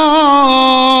ഇല്ലല്ലാഹ്,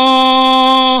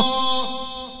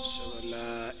 അശ്ഹദു അല്ലാ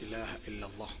ഇലാഹ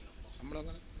ഇല്ലല്ലാഹ്.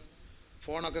 നമ്മളങ്ങനെ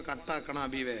ഫോണൊക്കെ കട്ടാക്കണം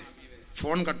ഹബീബേ,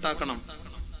 ഫോൺ കട്ടാക്കണം.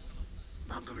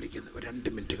 ബാങ്ക് വിളിക്കുന്നത് ഒരു 2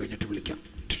 മിനിറ്റ് കഴിഞ്ഞിട്ട് വിളിക്കാം.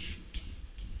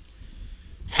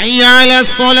 ഹയ്യ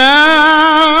അലസ്സലാഹ്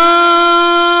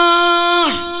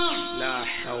ലാ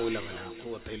ഹൗല വലാ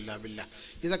ഖുവത ഇല്ലാ ബില്ലാഹ്.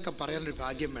 ഇതൊക്കെ പറയാനൊരു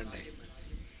ഭാഗ്യം വേണ്ടേ?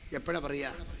 എപ്പോഴാ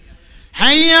പറയാ?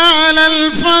 ഹയ്യ അലൽ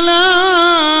ഫലാഹ്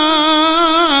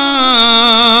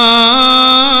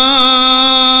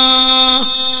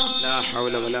ലാ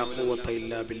ഹൗല വലാ ഖുവത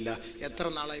ഇല്ലാ ബില്ലാഹ്. എത്ര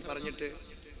നാളായി പറഞ്ഞിട്ട്?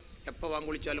 എപ്പോൾ ബാങ്ക്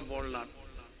വിളിച്ചാലും ഫോണിലാണ്.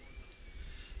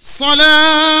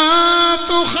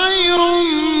 സ്വലാത്തു ഖൈറും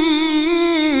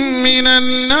മിനൻ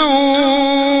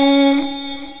നൗം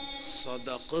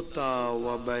സദഖത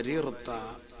വബരിർത.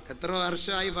 എത്ര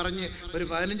വർഷമായി പറഞ്ഞ്? ഒരു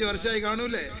 15 വർഷമായി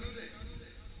കാണൂലേ?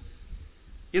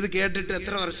 ഇത് കേട്ടിട്ട്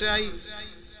എത്ര വർഷമായി?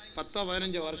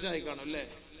 10-15 വർഷമായി കാണും അല്ലേ?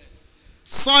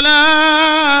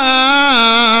 സ്വലാത്തു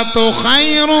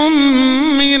ഖൈറും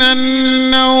മിനൻ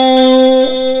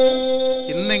നൗം.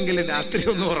 ഇന്നെങ്കിലും രാത്രി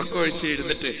ഒന്ന് ഉറക്കമൊഴിച്ച്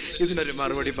എഴുന്നിട്ട് ഇതിനൊരു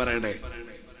മറുപടി പറയണേ.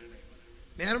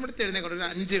 നേരം എടുത്ത് എഴുന്നേക്കണം.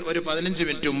 ഒരു 15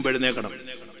 മിനിറ്റ് മുമ്പ് എഴുന്നേക്കണം.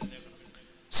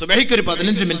 സുബഹിക്ക് ഒരു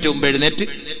 15 മിനിറ്റ് മുമ്പ് എഴുന്നേറ്റ്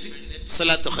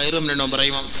സ്വലാത്തു ഖൈറും മിനൻ നൗം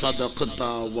പറയുമ്പോൾ സദഖത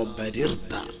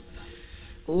വബരിർത.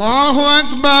 അല്ലാഹു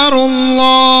അക്ബർ അല്ലാഹു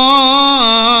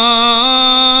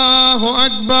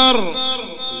അക്ബർ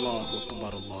അല്ലാഹു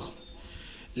അക്ബർ അല്ലാഹു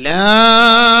ലാ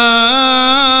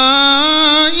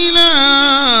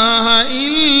ഇലാഹ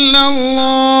ഇല്ലല്ലാഹ്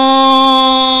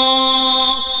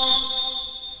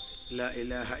ലാ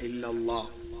ഇലാഹ ഇല്ലല്ലാഹ്.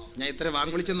 ഞാൻ ഇത്ര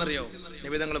ബാങ്ക് വിളിച്ചെന്നറിയോ?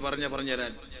 നബി തങ്ങൾ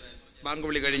പറഞ്ഞുതരാൻ. ബാങ്ക്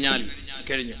വിളി കഴിഞ്ഞാൽ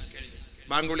കഴിഞ്ഞു.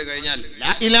 ബാങ്ക് വിളി കഴിഞ്ഞാൽ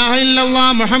ലാ ഇലാഹ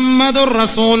ഇല്ലല്ലാഹ് മുഹമ്മദുർ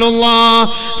റസൂലുള്ളാഹ്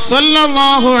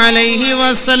സ്വല്ലല്ലാഹു അലൈഹി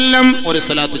വസല്ലം ഒരു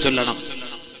സ്വലാത്ത് ചൊല്ലണം.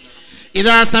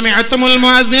 ഇദാ സമിഅതുമുൽ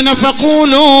മുഅദ്ദിന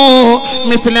ഫഖൂലൂ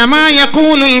മിസ്ല മാ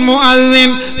യഖൂലുൽ മുഅദ്ദിൻ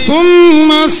സുമ്മ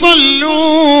സ്വല്ലൂ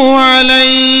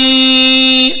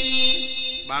അലൈഹി.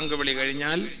 ബാങ്ക് വിളി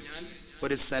കഴിഞ്ഞാൽ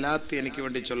ഒരു സലാത്ത് എനിക്ക്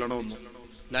വേണ്ടി ചൊല്ലണമെന്ന്.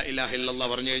 ലാ ഇലാഹ ഇല്ലല്ലാഹ്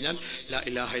പറഞ്ഞു കഴിഞ്ഞാൽ ലാ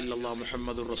ഇലാഹ ഇല്ലല്ലാഹ്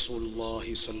മുഹമ്മദുർ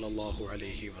റസൂലുള്ളാഹി സ്വല്ലല്ലാഹു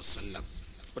അലൈഹി വസല്ലം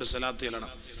ഒരു സലാത്ത്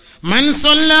ചൊല്ലണം. മൻ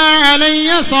സ്വല്ലാ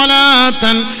അലയ്യ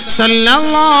സ്വലാത്തൻ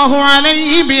സല്ലല്ലാഹു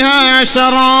അലൈഹി ബിഹാ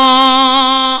അശറാ.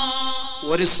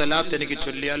 ഒരു സലാത്ത് എനിക്ക്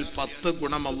ചൊല്ലിയാൽ 10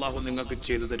 ഗുണം അല്ലാഹു നിങ്ങൾക്ക്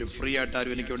ചെയ്തു തരും. ഫ്രീ ആയിട്ട്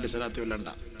ആരും എനിക്ക് വേണ്ടി സലാത്ത് ചൊല്ലണ്ട.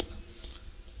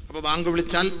 അപ്പൊ ബാങ്ക്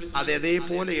വിളിച്ചാൽ അത്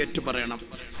അതേപോലെ ഏറ്റു പറയണം.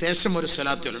 ശേഷം ഒരു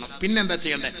സ്വലാത്ത് ചൊല്ലണം. പിന്നെന്താ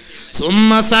ചെയ്യണ്ടേ?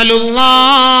 സുമ്മ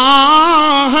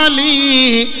സലുല്ലാഹ ലീ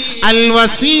അൽ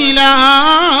വസീല.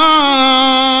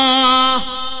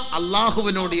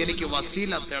 അല്ലാഹുവിനോട് എനിക്ക്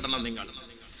വസീല തേടണം നിങ്ങൾ.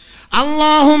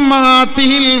 اللهم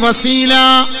آته الوسيلة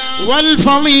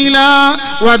والفضيلة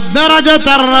والدرجة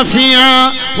الرفيعة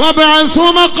وابعثه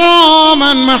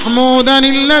مقاما محمودا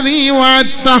الذي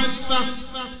وعدته.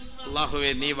 അല്ലാഹുവേ,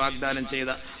 നീ വാഗ്ദാനം ചെയ്ത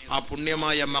ആ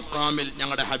പുണ്യമായ മഖാമിൽ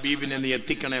ഞങ്ങളുടെ ഹബീബിനെ നീ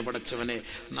എത്തിക്കണേ പടച്ചവനെ.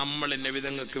 നമ്മൾ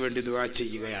നബിതങ്ങൾക്ക് വേണ്ടി ദുആ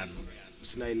ചെയ്യുകയാണ്.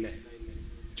 മനസ്സിലായില്ലേ?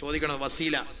 ചോദിക്കണം.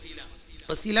 വസീല,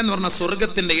 വസീല എന്ന് പറഞ്ഞാൽ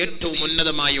സ്വർഗത്തിന്റെ ഏറ്റവും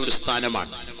ഉന്നതമായ ഒരു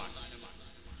സ്ഥാനമാണ്.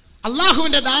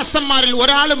 അള്ളാഹുവിന്റെ ദാസന്മാരിൽ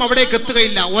ഒരാളും അവിടേക്ക്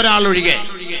എത്തുകയില്ല, ഒരാളൊഴികെ.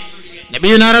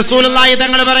 നബിയുനാ റസൂലുള്ളാഹി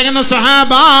തങ്ങൾ പറയുന്നു,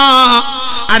 സഹാബാ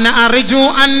അന അർജു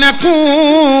അൻ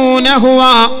നകൂന ഹുവ.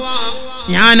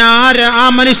 ഞാൻ ആ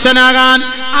മനുഷ്യനാകാൻ,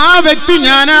 ആ വ്യക്തി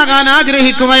ഞാനാകാൻ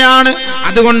ആഗ്രഹിക്കുകയാണ്.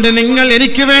 അതുകൊണ്ട് നിങ്ങൾ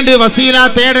എനിക്ക് വേണ്ടി വസീല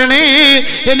തേടണേ,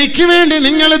 എനിക്ക് വേണ്ടി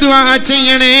നിങ്ങൾ ദുആ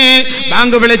ചെയ്യണേ.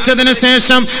 ബാങ്ക് വിളിച്ചതിന്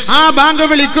ശേഷം ആ ബാങ്ക്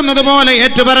വിളിക്കുന്നത് പോലെ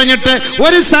ഏറ്റു പറഞ്ഞിട്ട്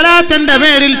ഒരു സലാത്തിന്റെ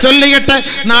പേരിൽ ചൊല്ലിയിട്ട്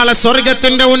നാളെ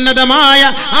സ്വർഗത്തിന്റെ ഉന്നതമായ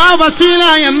ആ വസീല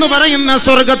എന്ന് പറയുന്ന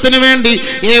സ്വർഗത്തിന് വേണ്ടി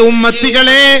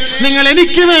ഉമ്മത്തികളെ നിങ്ങൾ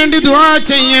എനിക്ക് വേണ്ടി ദുആ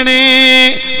ചെയ്യണേ.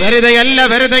 വെറുതെയല്ല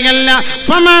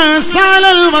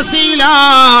വസീല,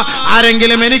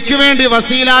 ആരെങ്കിലും എനിക്ക് വേണ്ടി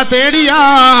വസീല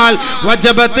തേടിയാൽ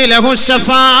വജബത്ത് ലഹു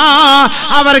ശഫാ,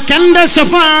 അവർക്ക് എന്റെ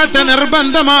ശഫാഅത്ത്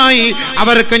നിർബന്ധമായി,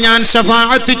 അവർക്ക് ഞാൻ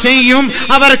ശഫാഅത്ത് ചെയ്യും,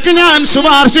 അവർക്ക് ഞാൻ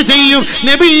ശുപാർശ ചെയ്യും.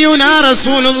 നബിയുനാ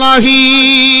റസൂലുള്ളാഹി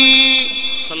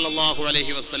സല്ലല്ലാഹു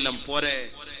അലൈഹി വസല്ലം. പോരെ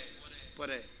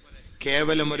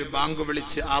കേവലം ഒരു ബാങ്ക്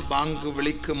വിളിച്ച് ആ ബാങ്ക്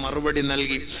വിളിക്ക് മറുപടി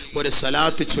നൽകി ഒരു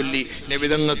സലാത്ത് ചൊല്ലി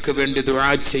നബിതങ്ങൾക്ക് വേണ്ടി ദുആ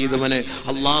ചെയ്തവന്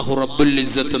അല്ലാഹു റബ്ബുൽ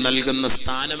ഇസ്സത്ത് നൽകുന്ന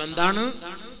സ്ഥാനം എന്താണ്?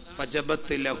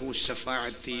 വജബത്ത് ലഹു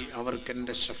ശഫാഅത്തി, അവർക്ക്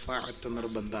എൻ്റെ ശഫാഅത്ത്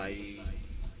നിർബന്ധമായി.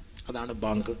 അതാണ്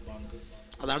ബാങ്ക്,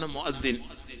 അതാണ് മുഅദ്ദിൻ.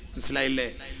 മനസ്സിലായില്ലേ?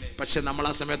 പക്ഷെ നമ്മൾ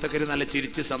ആ സമയത്തൊക്കെ ഒരു നല്ല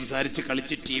ചിരിച്ച് സംസാരിച്ച്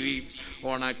കളിച്ച് ടി വി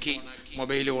ഓണാക്കി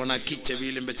മൊബൈൽ ഓണാക്കി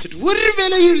ചെവിയിലും വെച്ചിട്ട് ഒരു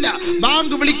വിലയില്ല.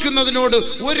 ബാങ്ക് വിളിക്കുന്നതിനോട്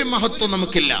ഒരു മഹത്വം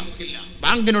നമുക്കില്ല,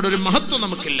 ബാങ്കിനോട് ഒരു മഹത്വം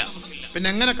നമുക്കില്ല. പിന്നെ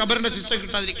എങ്ങനെ ഖബറിന്റെ ശിക്ഷ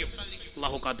കിട്ടാതിരിക്കും?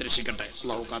 അല്ലാഹു കാത്തിരക്ഷിക്കട്ടെ,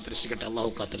 അല്ലാഹു കാത്തിരക്ഷിക്കട്ടെ,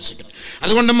 അല്ലാഹു കാത്തിരക്ഷിക്കട്ടെ.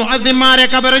 അതുകൊണ്ട് മുഅദ്ദിന്മാരെ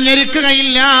ഖബർ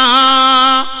ഞെരുക്കുകയില്ല.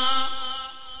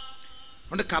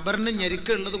 അതുകൊണ്ട് ഖബറിന് ഞെരുക്ക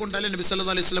ഉള്ളത് കൊണ്ടല്ലേ നബി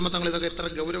സല്ലല്ലാഹു അലൈഹി വസല്ലം തങ്ങൾ ഇതൊക്കെ ഇത്ര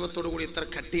ഗൗരവത്തോടു കൂടി ഇത്ര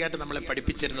കട്ടിയായിട്ട് നമ്മളെ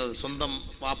പഠിപ്പിച്ചിരുന്നത്. സ്വന്തം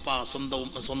വാപ്പ,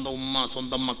 സ്വന്തം ഉമ്മ,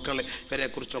 സ്വന്തം മക്കളെ ഇവരെ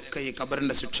കുറിച്ചൊക്കെ ഈ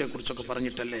ഖബറിന്റെ ശിക്ഷയെ കുറിച്ചൊക്കെ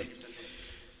പറഞ്ഞിട്ടല്ലേ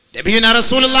നബിയുനാ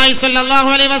റസൂലുള്ളാഹി സ്വല്ലല്ലാഹു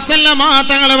അലൈഹി വസല്ലം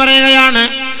തങ്ങൾ പറയുകയാണ്,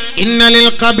 ഇന്നലിൽ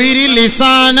ഖബരി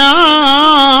ലിസാനാ,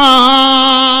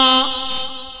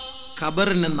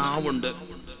 ഖബറിന് നാവുണ്ട്.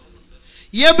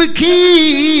 യബ്കി,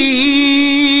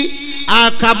 ആ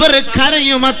ഖബർ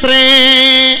കരയുമത്രേ.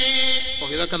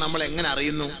 ഇതൊക്കെ നമ്മൾ എങ്ങനെ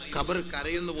അറിയുന്നു? ഖബർ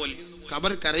കരയുന്നു പോലെ,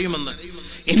 ഖബർ കരയുമെന്ന്.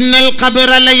 ഇന്നൽ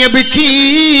ഖബറ ലയബ്കി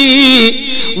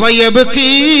വയബ്കി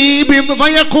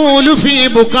വയഖൂലു ഫീ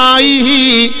ബുകായിഹി,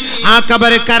 ആ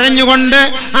ഖബർ കരഞ്ഞുകൊണ്ട്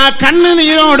ആ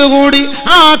കണ്ണുനീരോടുകൂടി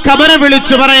ആ ഖബർ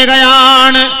വിളിച്ചു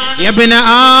പറയുകയാണ്, യബ്ന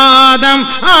ആദം,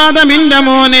 ആദമിന്റെ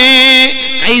മോനെ,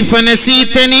 കൈഫ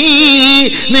നസീതനി,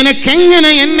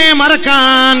 നിനക്കെങ്ങനെ എന്നെ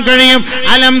മറക്കാൻ കഴിയും?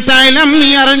 അലം തഅലം, നീ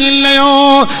അറിഞ്ഞില്ലയോ?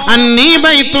 അന്നീ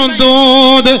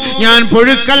ബൈത്തുദ്ദൂദ്, ഞാൻ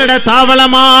പുഴുക്കളുടെ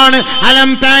താവളമാണ്. അലം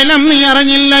തഅലം, നീ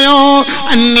അറിഞ്ഞില്ലയോ?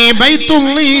 അന്നീ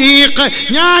ബൈത്തുല്ലീഖ്,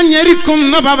 ഞാൻ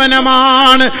ഞെരുക്കുന്ന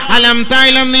ഭവനമാണ്. അലം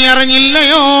തഅലം, നീ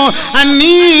അറിഞ്ഞില്ലയോ?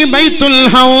 അന്നീ ബൈത്തുൽ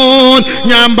ഹൗൻ,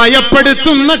 ഞാൻ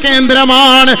ഭയപ്പെടുത്തുന്ന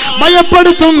കേന്ദ്രമാണ്,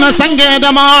 ഭയപ്പെടുത്തുന്ന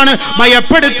സങ്കേതമാണ്,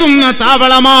 ഭയപ്പെടുത്തുന്ന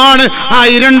താവളമാണ്. ആ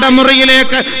ഇരുണ്ട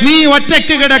മുറിയിലേക്ക് നീ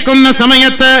ഒറ്റയ്ക്ക് കിടക്കുന്ന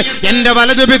സമയത്ത് എന്റെ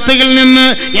വലതു ഭിത്തിയിൽ നിന്ന്,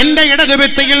 എന്റെ ഇടതു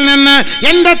ഭിത്തിയിൽ നിന്ന്,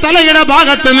 എന്റെ തലയുടെ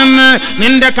ഭാഗത്ത് നിന്ന്,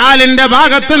 നിന്റെ കാലിന്റെ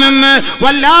ഭാഗത്ത് നിന്ന്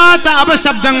വല്ലാത്ത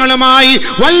അപശബ്ദങ്ങളുമായി,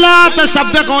 വല്ലാത്ത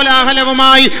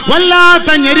ശബ്ദകോലാഹലവുമായി, വല്ലാത്ത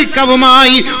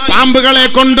ഞെരുക്കവുമായി, പാമ്പുകളെ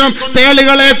കൊണ്ടും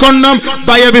തേളുകളെ കൊണ്ടും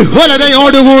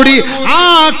ഭയവിഹ്വലതയോടുകൂടി ആ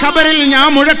ഖബറിൽ ഞാൻ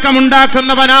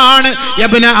മുഴക്കമുണ്ടാക്കുന്നവനാണ്.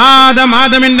 യബ്ന ആദം,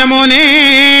 ആദമിന്റെ മോനെ,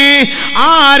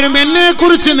 ആരും എന്നെ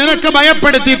കുറിച്ച് നിനക്ക്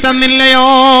ഭയപ്പെടുത്തി തന്നില്ലയോ?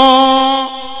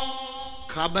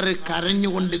 ഖബർ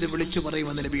കരഞ്ഞുകൊണ്ട് ഇത് വിളിച്ചു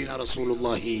പറയുമെന്ന് നബിയുനാ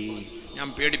റസൂലുള്ളാഹി. ഞാൻ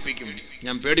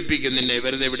പേടിപ്പിക്കും നിന്നെ,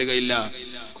 വെറുതെ വിടുകയില്ല.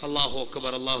 അല്ലാഹു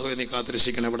അക്ബർ, അല്ലാഹുവേ നീ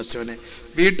കാത്തിരക്ഷിക്കണേ പടച്ചവനെ.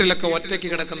 വീട്ടിലൊക്കെ ഒറ്റയ്ക്ക്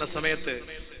കിടക്കുന്ന സമയത്ത്,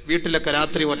 വീട്ടിലൊക്കെ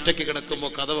രാത്രി ഒറ്റയ്ക്ക്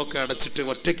കിടക്കുമ്പോൾ കതവൊക്കെ അടച്ചിട്ട്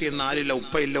ഒറ്റയ്ക്ക് ഇന്ന് ആരില്ല,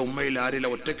 ഉപ്പയില്ല, ഉമ്മയില്ല, ആരില്ല,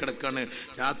 ഒറ്റയ്ക്ക് കിടക്കാണ്.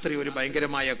 രാത്രി ഒരു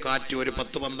ഭയങ്കരമായ കാറ്റ്, ഒരു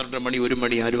 10-12 മണി, 1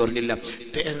 മണി, ആരും അറിഞ്ഞില്ല.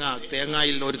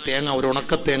 തേങ്ങയിൽ ഒരു തേങ്ങ, ഒരു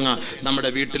ഉണക്കത്തേങ്ങ നമ്മുടെ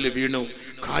വീട്ടിൽ വീണു.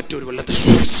 കാറ്റ് ഒരു വെള്ളത്തെ,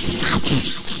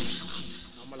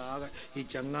 നമ്മളാകെ ഈ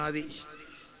ചങ്ങാതി,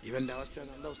 ഇവന്റെ അവസ്ഥ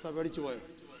എന്താ? അവസ്ഥ പേടിച്ചു പോയോ?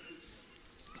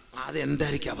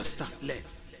 അതെന്തായിരിക്കും അവസ്ഥ അല്ലേ?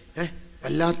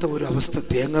 വല്ലാത്ത ഒരു അവസ്ഥ.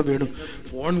 തേങ്ങ വീണു,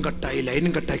 ഫോൺ കട്ടായി,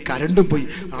 ലൈനും കട്ടായി, കരണ്ടും പോയി,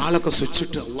 ആളൊക്കെ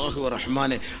സ്വിച്ചിട്ട്. അല്ലാഹു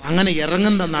റഹ്മാനെ, അങ്ങനെ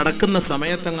ഇറങ്ങുന്ന നടക്കുന്ന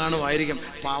സമയത്തെങ്ങാണുമായിരിക്കും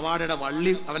പാവാടയുടെ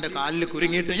വള്ളി അവന്റെ കാലിൽ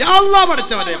കുരുങ്ങിയിട്ട് യാ അല്ലാഹ്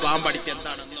പഠിച്ചവരെ പാമ്പടിച്ച്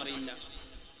എന്താണെന്ന് അറിയില്ല,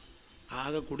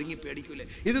 ആകെ കുടുങ്ങി പേടിക്കൂലേ?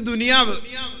 ഇത് ദുനിയാവ്.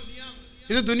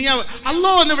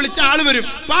 അല്ലാഹു എന്ന് വിളിച്ച ആള് വരും.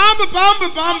 പാമ്പ് പാമ്പ്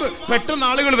പാമ്പ്, പെട്ടെന്ന്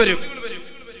ആളുകൾ വരും,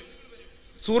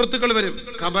 സുഹൃത്തുക്കൾ വരും.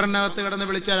 ഖബറിനകത്ത് കിടന്ന്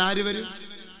വിളിച്ചാൽ ആര് വരും?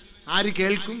 ആര്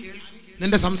കേൾക്കും?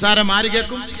 നിന്റെ സംസാരം ആര്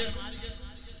കേൾക്കും?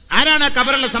 ആരാണ്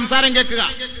ഖബറിലെ സംസാരം കേൾക്കുക?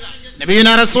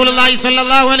 നബിയുനാ റസൂലുള്ളാഹി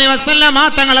സ്വല്ലല്ലാഹു അലൈഹി വസല്ലം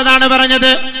തങ്ങൾ അതാണ്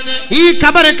പറഞ്ഞത്. ഈ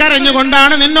ഖബർ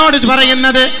കരഞ്ഞുകൊണ്ടാണ് നിന്നോട്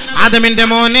പറയുന്നത്, ആദമിന്റെ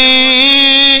മോനെ,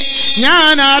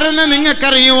 ഞാൻ ആരെന്ന്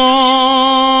നിങ്ങൾക്കറിയുമോ?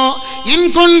 ഇൻ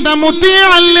കുന്ത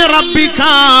മുതിഅൻ ലിറബ്ബിക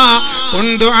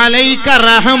കുന്തു അലൈക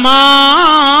റഹ്മാ,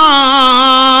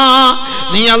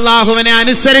 നീ അല്ലാഹുവിനെ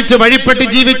അനുസരിച്ച് വഴിപ്പെട്ട്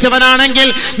ജീവിച്ചവനാണെങ്കിൽ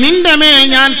നിന്റെ മേൽ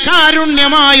ഞാൻ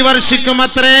കാരുണ്യമായി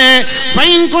വർഷിക്കുമത്രേ.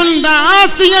 ഫൈൻ കുന്ത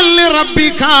ആസിയൻ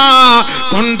ലിറബ്ബിക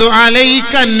കുന്തു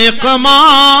അലൈക നിഖമാ.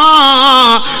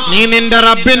 നീ നിന്റെ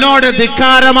റബ്ബിനോട്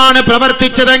ധിക്കാരമാണ്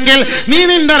പ്രവർത്തിച്ചതെങ്കിൽ, നീ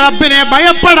നിന്റെ റബ്ബിനെ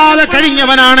ഭയപ്പെടാതെ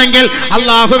കഴിഞ്ഞവനാണെങ്കിൽ,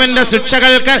 അല്ലാഹുവിന്റെ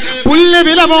ശിക്ഷകൾക്ക് പുല്ല്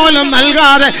വില പോലും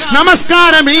നൽകാതെ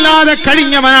നമസ്കാരമില്ലാതെ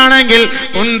കഴിഞ്ഞവനാണെങ്കിൽ,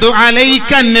 കുന്തു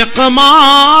അലൈക നിഖമാ,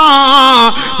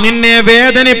 നിന്നെ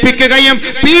വേദനിപ്പിക്കുകയും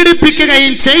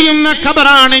പീഡിപ്പിക്കുകയും ചെയ്യുന്ന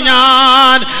ഖബറാണ്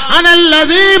ഞാൻ.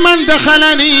 അനല്ലദീ മൻ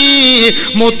ദഖലനി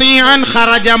മുതീഅൻ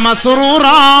ഖറജ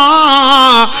മസ്റൂറാ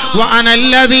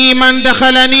വഅനല്ലദീ മൻ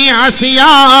ദഖലനി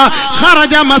അസിയാ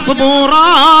ഖറജ മസ്ബൂറാ.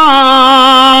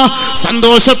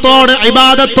 സന്തോഷത്തോടെ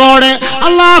ഇബാദത്തോടെ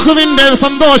അല്ലാഹുവിന്റെ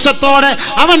സന്തോഷത്തോടെ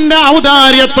അവന്റെ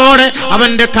ഔദാര്യത്തോടെ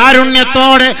അവന്റെ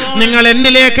കാരുണ്യത്തോടെ നിങ്ങൾ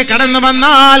എന്നിലേക്ക് കടന്നു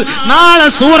വന്നാൽ, നാളെ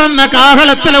സൂറെന്ന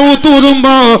കാഹളത്തിൽ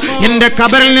ഊത്തൂതുമ്പോ എന്റെ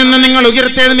ഖബറിൽ നിന്ന് നിങ്ങൾ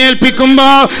ഉയർത്തെഴുന്നേൽപ്പിക്കുമ്പോ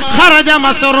ഖറജ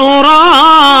മസ്റൂറാ,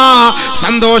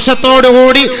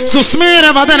 സന്തോഷത്തോടുകൂടി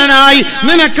സുസ്മേരവദനായി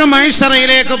നിനക്ക്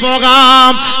മഹ്ശറയിലേക്ക്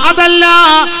പോകാം. അതല്ല,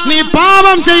 നീ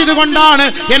പാപം ചെയ്തുകൊണ്ടാണ്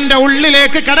എന്റെ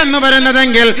ഉള്ളിലേക്ക് കടന്നു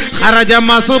വരുന്നതെങ്കിൽ ഖറജ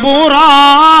മസ്ബൂറാ,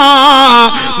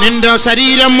 നിന്റെ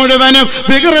ശരീരം മുഴുവനും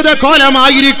വികൃത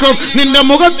കോലമായിരിക്കും, നിന്റെ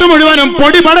മുഖത്ത് മുഴുവനും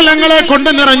പൊടിപടലങ്ങളെ കൊണ്ട്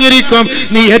നിറഞ്ഞിരിക്കും.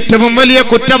 നീ ഏറ്റവും വലിയ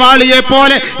കുറ്റവാളിയെ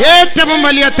പോലെ, ഏറ്റവും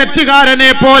വലിയ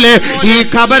തെറ്റുകാരനെ പോലെ ഈ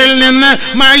ഖബറിൽ നിന്ന്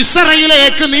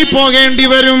മഹ്ശറയിലേക്ക് നീ പോകേണ്ടി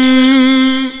വരും.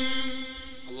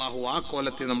 അല്ലാഹു ആ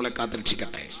കോലത്തിൽ നമ്മളെ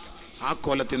കാത്തിരക്ഷിക്കട്ടെ, ആ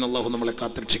കോലത്തിൽ നിന്ന് അല്ലാഹു നമ്മളെ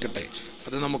കാത്തിരക്ഷിക്കട്ടെ.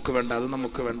 അത് നമുക്ക് വേണ്ട, അത്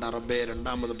നമുക്ക് വേണ്ട റബ്ബേ.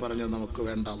 രണ്ടാമത് പറഞ്ഞത് നമുക്ക്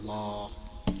വേണ്ട അല്ലാഹ്,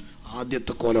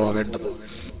 ആദ്യത്തെ കോലമാണ് വേണ്ടത്.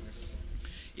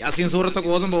 യാസീൻ സൂറത്തൊക്കെ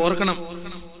ഓതുമ്പോൾ ഓർക്കണം,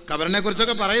 ഖബറിനെ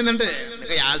കുറിച്ചൊക്കെ പറയുന്നുണ്ട്.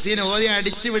 യാസീൻ ഓതി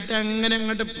അടിച്ചു വിട്ട് അങ്ങനെ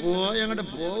അങ്ങോട്ട്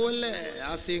പോവല്ലേ.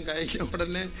 യാസീൻ കഴിച്ച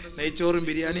ഉടനെ നെയ്ച്ചോറും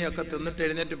ബിരിയാണിയും ഒക്കെ തിന്നിട്ട്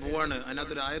എഴുന്നേറ്റ് പോവാണ്.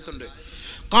 അതിനകത്തൊരു ആയത്തുണ്ട്,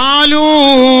 ഖാലൂ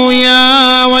യാ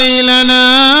വൈലനാ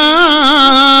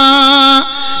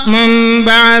മൻ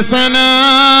ബഅസനാ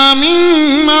മിൻ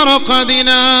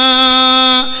മർഖദിനാ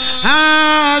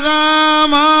ഹാദാ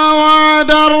മാ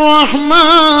വഅദർ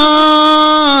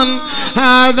റഹ്മാൻ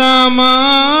هذا ما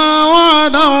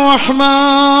وعد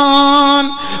الرحمن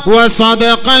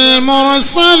وصدق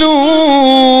المرسلون.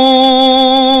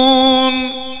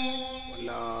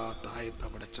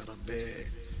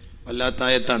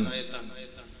 വല്ലാത്തായത്താണ്.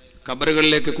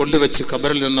 ഖബറുകളിലേക്ക് കൊണ്ടുവച്ച്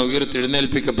ഖബറിൽ നിന്ന്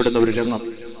ഉയർത്തെഴുന്നേൽപ്പിക്കപ്പെടുന്ന ഒരു രംഗം.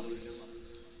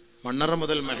 മണ്ണറ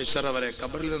മുതൽ മഹ്ശറ വരെ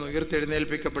ഖബറിൽ നിന്ന്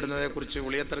ഉയർത്തെഴുന്നേൽപ്പിക്കപ്പെടുന്നതിനെ കുറിച്ച്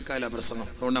ഉളിയത്തർക്കാല പ്രസംഗം.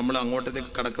 അതുകൊണ്ട് നമ്മൾ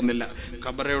അങ്ങോട്ടേക്ക് കടക്കുന്നില്ല.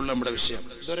 ഖബറേ ഉള്ള നമ്മുടെ വിഷയം.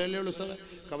 ഇതുവരെയല്ലേ ഉള്ളൂ സാറേ.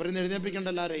 ഖബറിൽ നിന്ന്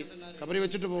എഴുന്നേൽപ്പിക്കണ്ടല്ലോ ആരെയും. ഖബറിൽ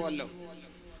വെച്ചിട്ട് പോകാമല്ലോ.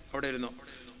 അവിടെ ഇരുന്നോ.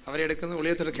 അവരെ എടുക്കുന്ന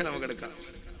ഉളിയത്തെടുക്കാൻ നമുക്ക് എടുക്കാം.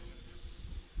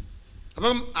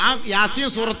 അപ്പം ആ യാസീൻ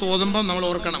സൂറത്ത് ഓതുമ്പോൾ നമ്മൾ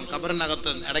ഓർക്കണം,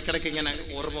 ഖബറിനകത്ത് ഇടയ്ക്കിടയ്ക്ക് ഇങ്ങനെ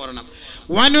ഓർമ്മ വരണം.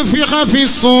 വനുഫിഖ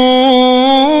ഫിസ്സൂർ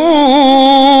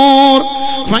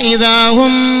ഫഇദാ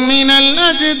ഹും മിനൽ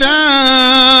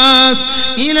അജ്ദാസ്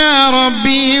ഇലാ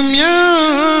റബ്ബിഹിം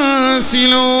യൻസിലൂൻ.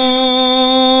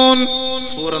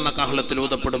 സൂർ എന്ന കാഹളത്തിൽ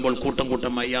ഊതപ്പെടുമ്പോൾ കൂട്ടം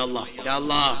കൂട്ടമായി യാ അല്ലാഹ് യാ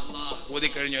അല്ലാഹ്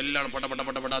ഊതിക്കഴിഞ്ഞു എല്ലാവരും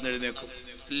പടപടാന്ന് എഴുന്നേക്കും.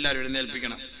 എല്ലാവരും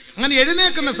എഴുന്നേൽപ്പിക്കണം. അങ്ങനെ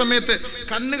എഴുന്നേക്കുന്ന സമയത്ത്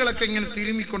കണ്ണുകളൊക്കെ ഇങ്ങനെ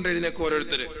തിരുമ്മിക്കൊണ്ട് എഴുന്നേക്കും.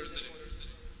 ഓരോരുത്തർ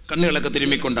കണ്ണുകളൊക്കെ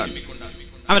തിരുമ്മിക്കൊണ്ടാണ്.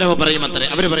 അവരവ പറയും അത്രേ.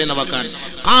 അവര് പറയുന്ന വാക്കാണ്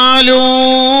ഖാലൂ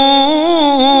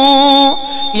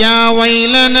യാ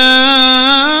വൈലനാ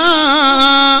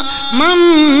മൻ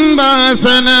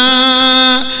ബഅസനാ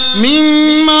മിൻ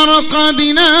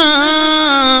മർഖദിനാ.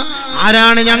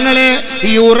 ആരാണ് ഞങ്ങളെ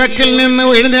ഈ ഉറക്കിൽ നിന്ന്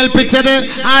എഴുന്നേൽപ്പിച്ചത്?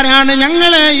 ആരാണ്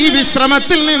ഞങ്ങളെ ഈ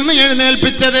വിശ്രമത്തിൽ നിന്ന്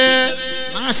എഴുന്നേൽപ്പിച്ചത്?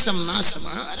 നാശം നാശം.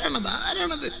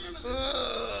 ആരാണത്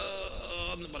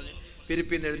എന്ന് പറഞ്ഞ്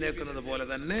പിരിപ്പിന്ന് എഴുന്നേക്കുന്നത് പോലെ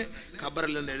തന്നെ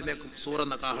ഖബറിൽ നിന്ന് എഴുന്നേക്കും.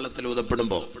 സൂറെന്ന കാഹളത്തിൽ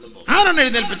ഊതപ്പെടുമ്പോ ആരാണ്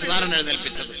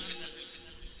എഴുന്നേൽപ്പിച്ചത്?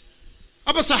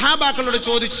 അപ്പൊ സഹാബാക്കളോട്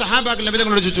ചോദിച്ചു, സഹാബാക്കൾ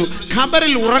നബിതങ്ങളോട് ചോദിച്ചു,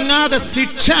 ഖബറിൽ ഉറങ്ങാതെ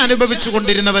ശിക്ഷ അനുഭവിച്ചു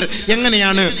കൊണ്ടിരുന്നവർ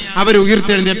എങ്ങനെയാണ് അവർ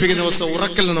ഉയർത്തെഴുന്നേൽപ്പിക്കുന്ന ദിവസം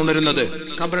ഉറക്കിൽ നിന്ന് ഉണരുന്നത്?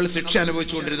 ഖബറിൽ ശിക്ഷ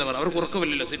അനുഭവിച്ചു കൊണ്ടിരുന്നവർ, അവർക്ക്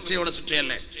ഉറക്കമില്ലല്ലോ, ശിക്ഷയോടെ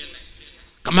ശിക്ഷയല്ലേ.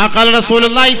 കമാ ഖാല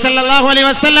റസൂലുള്ളാഹി സ്വല്ലല്ലാഹു അലൈഹി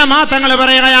വസല്ലം, ആ തങ്ങൾ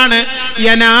പറയുകയാണ്,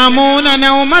 യനാമൂന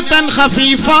നൗമതൻ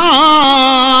ഖഫീഫാ.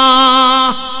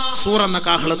 സൂറ എന്ന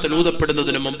കാഹളത്തിൽ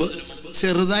ഊതപ്പെടുന്നതിന് മുമ്പ്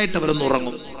ചെറുതായിട്ട് അവരൊന്ന്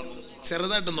ഉറങ്ങും.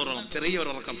 ചെറുതായിട്ടൊന്ന് ഉറങ്ങും, ചെറിയൊരു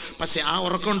ഉറക്കം. പക്ഷെ ആ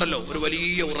ഉറക്കം ഉണ്ടല്ലോ ഒരു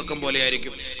വലിയ ഉറക്കം പോലെ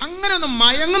ആയിരിക്കും. അങ്ങനെ ഒന്ന്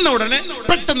മയങ്ങുന്ന ഉടനെ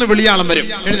പെട്ടെന്ന് വിളിയാളം വരും,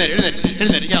 എഴുന്നേര്.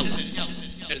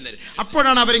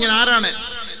 അപ്പോഴാണ് അവരിങ്ങനെ, ആരാണ്?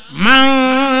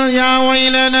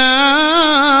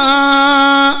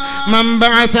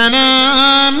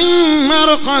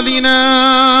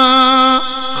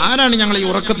 ആരാണ് ഞങ്ങൾ ഈ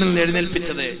ഉറക്കത്തിൽ നിന്ന്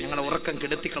എഴുന്നേൽപ്പിച്ചത്? ഞങ്ങളെ ഉറക്കം ഉറക്കം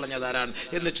കെടുത്തിക്കളഞ്ഞതാരാണ്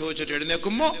എന്ന് ചോദിച്ചിട്ട്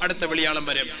എഴുന്നേക്കുമ്പോ അടുത്ത വിളിയാളം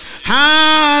വരും.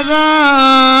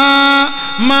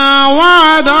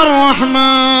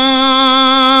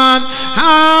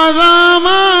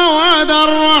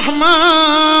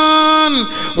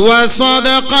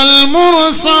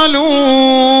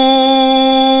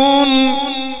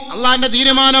 അള്ളാന്റെ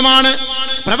തീരുമാനമാണ്.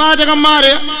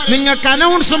 പ്രവാചകന്മാര് നിങ്ങൾക്ക്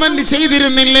അനൗൺസ്മെന്റ്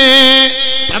ചെയ്തിരുന്നില്ലേ?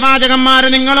 പ്രവാചകന്മാര്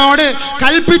നിങ്ങളോട്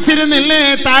കൽപ്പിച്ചിരുന്നില്ലേ?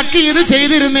 താക്കീത്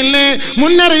ചെയ്തിരുന്നില്ലേ?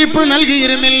 മുന്നറിയിപ്പ്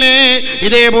നൽകിയിരുന്നില്ലേ?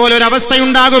 ഇതേപോലെ ഒരു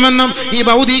അവസ്ഥയുണ്ടാകുമെന്നും ഈ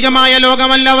ഭൗതികമായ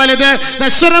ലോകമല്ല വലുത്,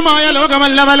 നശ്വരമായ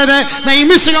ലോകമല്ല വലുത്,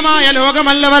 നൈമിഷികമായ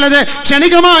ലോകമല്ല വലുത്,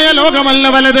 ക്ഷണികമായ ലോകമല്ല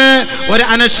വലുത്. ഒരു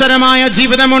അനശ്വരമായ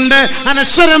ജീവിതമുണ്ട്,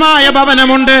 അനശ്വരമായ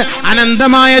ഭവനമുണ്ട്,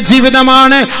 അനന്തമായ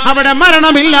ജീവിതമാണ്. അവിടെ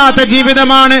മരണമില്ലാത്ത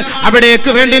ജീവിതമാണ്.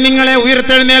 അവിടേക്ക് വേണ്ടി നിങ്ങളെ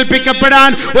ഉയർത്തെഴുന്നേൽപ്പിക്കപ്പെടാൻ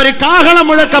ഒരു കാഹളം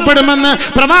മുഴക്കപ്പെടുമെന്ന്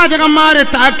പ്രവാചകന്മാരെ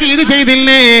താക്കീത്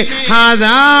ചെയ്തില്ലേ?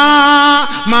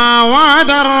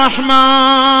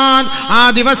 ആ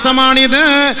ദിവസമാണിത്,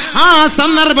 ആ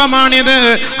സന്ദർഭമാണിത്.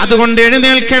 അതുകൊണ്ട്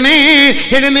എഴുന്നേൽക്കണേ,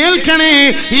 എഴുന്നേൽക്കണേ.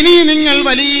 ഇനി നിങ്ങൾ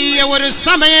വലിയ ഒരു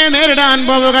സഭയെ നേരിടാൻ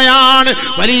പോവുകയാണ്,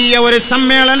 വലിയ ഒരു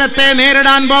സമ്മേളനത്തെ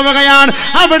നേരിടാൻ പോവുകയാണ്.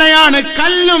 അവിടെയാണ്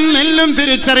കല്ലും നെല്ലും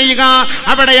തിരിച്ചറിയുക,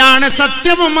 അവിടെയാണ്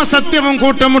സത്യവും അസത്യവും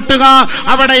കൂട്ടുമുട്ടുക,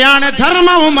 അവിടെയാണ്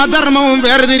ധർമ്മവും അധർമ്മവും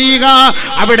വേർതിരിയുക,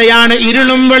 അവിടെയാണ്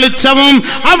ഇരുളും വെളിച്ചവും,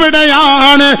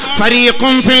 അവിടെയാണ്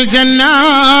ഫരീഖും ഫിൽ ജന്ന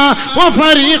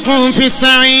വഫരീഖും ഫിസ്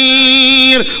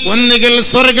സഈർ. ഒന്നുകിൽ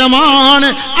സ്വർഗമാണ്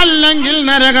അല്ലെങ്കിൽ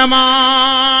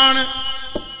നരകമാണ്.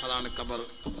 അതാണ് ഖബർ.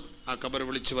 ആ ഖബർ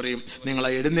വിളിച്ചു പറയും, നിങ്ങൾ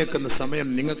എഴുന്നേൽക്കുന്ന സമയം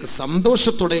നിങ്ങൾക്ക്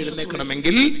സന്തോഷത്തോടെ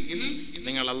എഴുന്നേൽക്കണമെങ്കിൽ,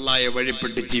 നിങ്ങൾ അല്ലാഹയെ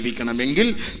വഴിപ്പെട്ട് ജീവിക്കണമെങ്കിൽ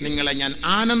നിങ്ങളെ ഞാൻ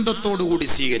ആനന്ദത്തോടു കൂടി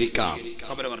സ്വീകരിക്കാം.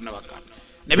 ഖബർ പറഞ്ഞ വാക്കാണ്.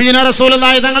 നബിയുനാ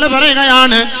റസൂലുള്ളാഹി തങ്ങൾ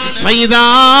പറയുകയാണ്, ഫൈദാ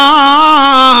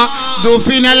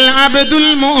ദുഫിനൽ അബ്ദുൽ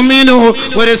മുഅ്മിനു,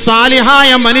 ഒരു സാലിഹായ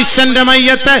മനുഷ്യന്റെ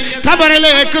മയ്യത്ത്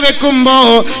ഖബറിലേക്ക് വെക്കുമ്പോ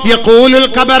യഖൂലുൽ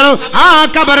ഖബർ, ആ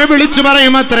ഖബർ വിളിച്ചു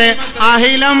പറയുമത്രേ,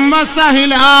 അഹിലം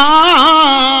വസഹിലാ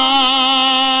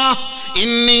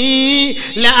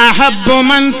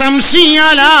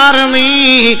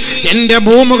എന്റെ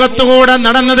ഭൂമുഖത്തുകൂടെ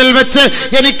നടന്നതിൽ വെച്ച്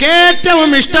എനിക്ക് ഏറ്റവും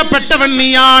ഇഷ്ടപ്പെട്ടവൻ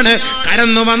നീയാണ്.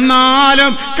 കടന്നു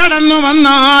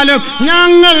വന്നാലും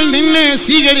ഞങ്ങൾ നിന്നെ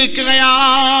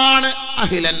സ്വീകരിക്കുകയാണ്.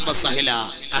 അഹിലൻ വസഹില,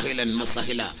 അഹിലൻ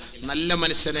വസഹില. നല്ല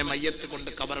മനുഷ്യനെ മയ്യത്ത് കൊണ്ട്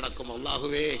ഖബറടക്കും.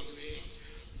 അല്ലാഹുവേ,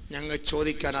 ഞങ്ങൾ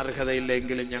ചോദിക്കാൻ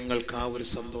അർഹതയില്ലെങ്കിലും ഞങ്ങൾക്ക് ആ ഒരു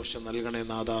സന്തോഷം നൽകണേ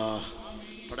നാഥാ.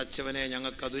 പടച്ചവനെ,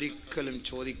 ഞങ്ങൾക്ക് അതൊരിക്കലും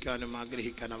ചോദിക്കാനും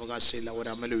ആഗ്രഹിക്കാൻ അവകാശമില്ല,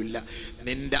 ഒരമലുമില്ല.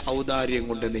 നിന്റെ ഔദാര്യം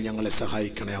കൊണ്ട് നീ ഞങ്ങളെ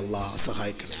സഹായിക്കണേ അല്ലാ,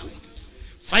 സഹായിക്കണേ.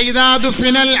 ഫൈദാ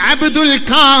ദുഫിനൽ അബ്ദുൽ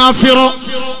കാഫിറു,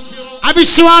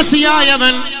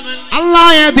 അവിശ്വാസിയായവൻ,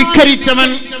 അല്ലാഹയെ ധിക്കരിച്ചവൻ,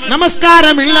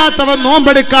 നമസ്കാരമില്ലാത്തവൻ,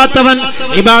 നോമ്പെടുക്കാത്തവൻ,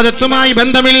 ഇബാദത്തുമായി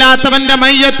ബന്ധമില്ലാത്തവന്റെ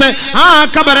മയ്യത്ത് ആ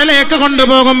ഖബറിലേക്ക്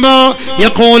കൊണ്ടുപോകുമ്പോ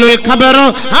യഖൂലുൽ ഖബർ,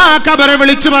 ആ ഖബർ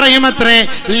വിളിച്ചു പറയുമത്രേ,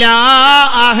 ലാ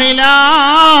അഹിലാ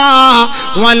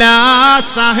വലാ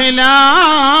സഹിലാ.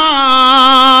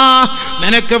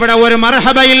 നിനക്കിവിടെ ഒരു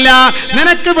മർഹബയില്ല,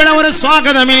 നിനക്കിവിടെ ഒരു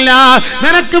സ്വാഗതമില്ല,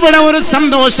 നിനക്കിവിടെ ഒരു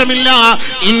സന്തോഷമില്ല.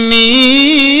 ഇന്നീ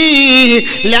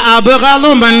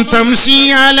ലഅബ്ഗളു മൻ തംശി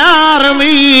അലാ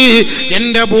അർളി,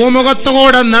 എന്റെ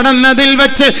ഭൂമുഖത്തോടെ നടന്നതിൽ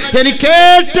വെച്ച് എനിക്ക്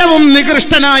ഏറ്റവും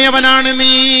നികൃഷ്ടനായവനാണ്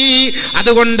നീ.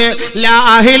 അതുകൊണ്ട് ലാ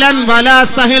അഹിലൻ വലാ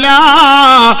സഹിലാ,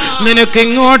 നിനക്ക്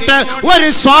ഇങ്ങോട്ട് ഒരു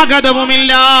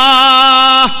സ്വാഗതവുമില്ല.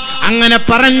 അങ്ങനെ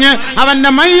പറഞ്ഞ് അവന്റെ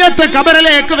മയ്യത്ത്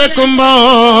ഖബറിലേക്ക് വെക്കുമ്പോ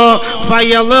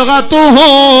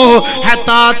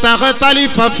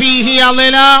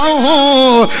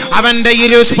അവന്റെ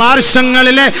ഇരു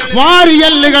സ്പാർശങ്ങളിലെ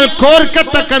വാരിയല്ലുകൾ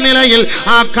കോർക്കത്തക്ക നിലയിൽ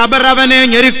ആ ഖബർ അവനെ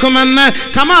ഞെരുക്കുമെന്ന്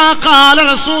കമാ ഖാല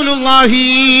റസൂലുള്ളാഹി.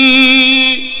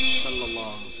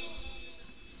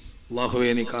 അല്ലാഹുവേ,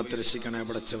 നീ കാത്തുരക്ഷിക്കണേ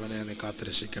പടച്ചവനെ, നീ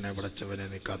കാത്തുരക്ഷിക്കണേ പടച്ചവനെ,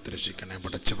 നീ കാത്തുരക്ഷിക്കണേ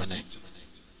പടച്ചവനെ.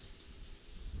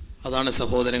 അതാണ്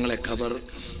സഹോദരങ്ങളെ ഖബർ.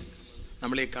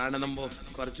 നമ്മൾ ഈ കാണുമ്പോൾ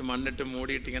കുറച്ച് മണ്ണിട്ട്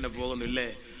മൂടിയിട്ട് ഇങ്ങനെ പോകുന്നില്ലേ,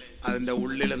 അതിൻ്റെ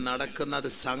ഉള്ളിൽ നടക്കുന്നത്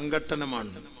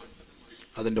സംഘട്ടനമാണ്.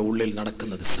 അതിൻ്റെ ഉള്ളിൽ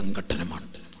നടക്കുന്നത് സംഘട്ടനമാണ്.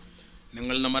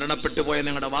 നിങ്ങൾ മരണപ്പെട്ടു പോയ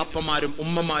നിങ്ങളുടെ വാപ്പമാരും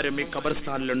ഉമ്മമാരും ഈ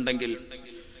ഖബർസ്ഥാനിലുണ്ടെങ്കിൽ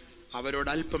അവരോട്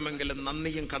അല്പമെങ്കിലും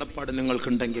നന്ദിയും കടപ്പാടും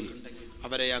നിങ്ങൾക്കുണ്ടെങ്കിൽ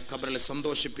അവരെ ആ ഖബറിൽ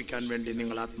സന്തോഷിപ്പിക്കാൻ വേണ്ടി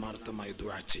നിങ്ങൾ ആത്മാർത്ഥമായി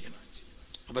ദുആ ചെയ്യണം.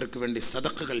 അവർക്ക് വേണ്ടി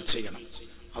സദഖകൾ ചെയ്യണം,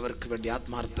 അവർക്ക് വേണ്ടി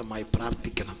ആത്മാർത്ഥമായി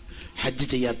പ്രാർത്ഥിക്കണം. ഹജ്ജ്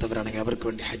ചെയ്യാത്തവരാണെങ്കിൽ അവർക്ക്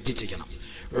വേണ്ടി ഹജ്ജ് ചെയ്യണം,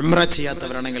 ഉംറ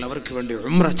ചെയ്യാത്തവരാണെങ്കിൽ അവർക്ക് വേണ്ടി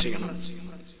ഉംറ ചെയ്യണം.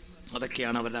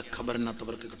 അതൊക്കെയാണ് അവരുടെ ഖബറിനകത്ത്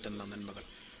അവർക്ക് കിട്ടുന്ന നന്മകൾ.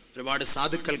 ഒരുപാട്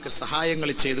സാധുക്കൾക്ക് സഹായങ്ങൾ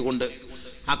ചെയ്തുകൊണ്ട്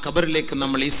ആ ഖബറിലേക്ക്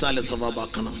നമ്മൾ ഈസാല്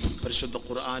സവാബാക്കണം. പരിശുദ്ധ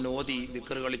ഖുർആൻ ഓതി,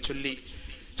 ദിക്റുകൾ ചൊല്ലി,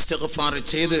 ഇസ്തിഗ്ഫാർ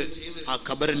ചെയ്ത് ആ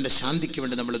ഖബറിന്റെ ശാന്തിക്ക്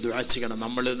വേണ്ടി നമ്മൾ ദുആ ചെയ്യണം.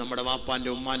 നമ്മൾ നമ്മുടെ വാപ്പാന്റെ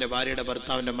ഉമ്മാന്റെ ഭാര്യയുടെ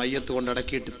ഭർത്താവിന്റെ മയ്യത്ത് കൊണ്ട്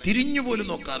അടക്കിയിട്ട് തിരിഞ്ഞു പോലും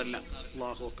നോക്കാറില്ല.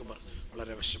 അല്ലാഹു അക്ബർ.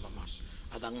 വളരെ വിഷമമാണ്.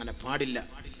 അതങ്ങനെ പാടില്ല,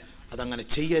 അതങ്ങനെ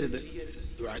ചെയ്യരുത്,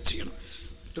 ദുആ ചെയ്യണം.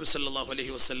 നബി സല്ലല്ലാഹു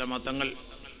അലൈഹി വസല്ലമ തങ്ങൾ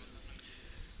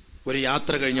ഒരു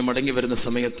യാത്ര കഴിഞ്ഞ് മടങ്ങി വരുന്ന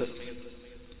സമയത്ത്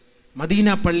മദീന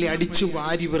പള്ളി അടിച്ചു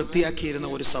വാരി വൃത്തിയാക്കിയിരുന്ന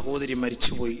ഒരു സഹോദരി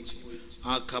മരിച്ചുപോയി.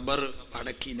 ആ ഖബർ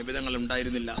അടക്കി നബിതങ്ങൾ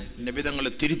ഉണ്ടായിരുന്നില്ല. നബിതങ്ങൾ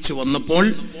തിരിച്ചു വന്നപ്പോൾ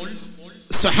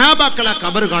സഹാബാക്കൾ ആ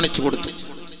ഖബർ കാണിച്ചു കൊടുത്തു.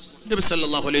 നബി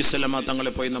സല്ലല്ലാഹു അലൈഹി വസല്ലമ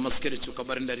തങ്ങളെ പോയി നമസ്കരിച്ചു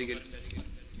ഖബറിന്റെ അരികിൽ.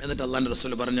 എന്നിട്ട് അല്ലാഹുവിന്റെ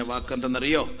റസൂൽ പറഞ്ഞ വാക്ക്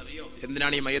എന്തെന്നറിയോ?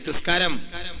 എന്തിനാണ് ഈ മയ്യത്ത് നിസ്കാരം?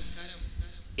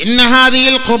 ഇന്ന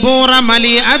ഹാദിഹിൽ ഖുബൂറ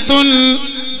മലിഅത്തുൻ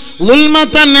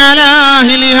ളുൽമതൻ അലാ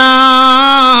അഹ്ലിഹാ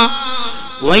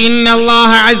വഇന്ന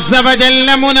അല്ലാഹ അസ്സ വജല്ല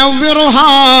മുനവ്വിറുഹാ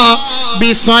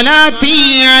ബിസ്സലാത്തി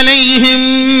അലൈഹിം.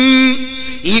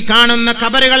 ഈ കാണുന്ന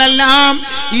ഖബറുകളെല്ലാം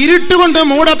ഇരുട്ടുകൊണ്ട്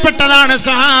മൂടപ്പെട്ടതാണ്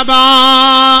സഹാബ,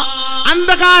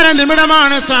 അന്ധകാര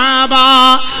നിമിടമാണ് സഹാബ.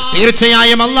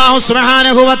 തീർച്ചയായും അല്ലാഹു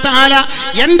സുബ്ഹാനഹു വ തആല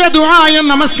എൻ്റെ ദുആയും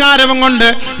നമസ്കാരവും കൊണ്ട്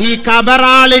ഈ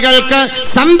ഖബറാളികൾക്ക്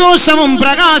സന്തോഷവും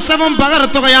പ്രകാശവും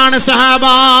പകർത്തുകയാണ് സഹാബ.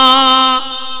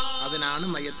 അതിനാണ്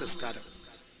മയ്യത്ത് നിസ്കാരം.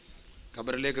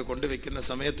 ഖബറിലേക്ക് കൊണ്ടുവെക്കുന്ന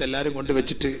സമയത്ത് എല്ലാവരും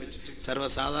കൊണ്ടുവച്ചിട്ട്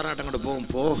സർവ്വസാധാരണമായിട്ട് അങ്ങോട്ട്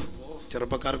പോകും.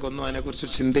 ചെറുപ്പക്കാർക്കൊന്നും അതിനെക്കുറിച്ച്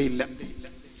ചിന്തയില്ല,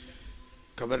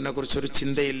 ഖബറിനെ കുറിച്ചൊരു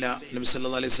ചിന്തയില്ല. നബി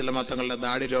സല്ലല്ലാഹു അലൈഹി വസല്ലം തങ്ങളുടെ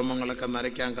ദാടി രോമങ്ങളൊക്കെ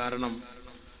നരയ്ക്കാൻ കാരണം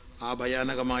ആ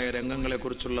ഭയാനകമായ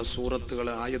രംഗങ്ങളെക്കുറിച്ചുള്ള സൂറത്തുകൾ,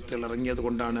 ആയത്തുകൾ ഇറങ്ങിയത്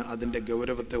കൊണ്ടാണ്. അതിൻ്റെ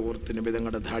ഗൗരവത്തെ ഓർത്ത് നബി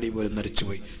തങ്ങളുടെ ദാടി പോലും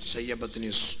നരച്ചുപോയി. ശയ്യബത്തിനി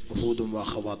ഹൂദും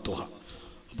വഹവാത്തുഹ.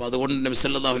 അപ്പോൾ അതുകൊണ്ട് നബി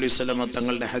സല്ലല്ലാഹു അലൈഹി വസല്ലം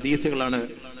തങ്ങളുടെ ഹദീസുകളാണ്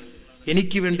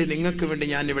എനിക്ക് വേണ്ടി, നിങ്ങൾക്ക് വേണ്ടി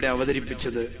ഞാൻ ഇവിടെ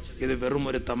അവതരിപ്പിച്ചത്. ഇത് വെറും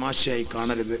ഒരു തമാശയായി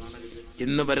കാണരുത്.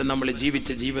 ഇന്ന് വരെ നമ്മൾ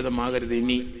ജീവിച്ച ജീവിതമാകരുത്.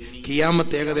 ഇനി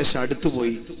ഖിയാമത്ത് ഏകദേശം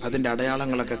അടുത്തുപോയി, അതിൻ്റെ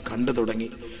അടയാളങ്ങളൊക്കെ കണ്ടു തുടങ്ങി.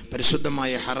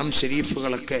 പരിശുദ്ധമായ ഹറം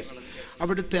ഷെരീഫുകളൊക്കെ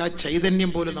അവിടുത്തെ ആ ചൈതന്യം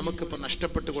പോലും നമുക്കിപ്പോൾ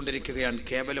നഷ്ടപ്പെട്ടുകൊണ്ടിരിക്കുകയാണ്.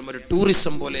 കേവലം ഒരു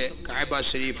ടൂറിസം പോലെ കഅബ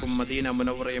ഷരീഫും മദീന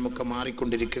മുനവ്വറയും ഒക്കെ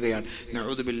മാറിക്കൊണ്ടിരിക്കുകയാണ്.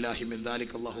 നഊദു ബില്ലാഹി മിൻ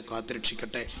ദാലിക, അല്ലാഹു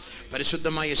കാത്തിരക്ഷിക്കട്ടെ.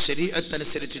 പരിശുദ്ധമായ ശരീഅത്ത്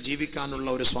അനുസരിച്ച് ജീവിക്കാനുള്ള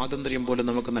ഒരു സ്വാതന്ത്ര്യം പോലും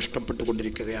നമുക്ക്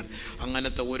നഷ്ടപ്പെട്ടുകൊണ്ടിരിക്കുകയാണ്.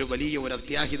 അങ്ങനത്തെ ഒരു വലിയ ഒരു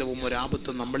അത്യാഹിതവും ഒരു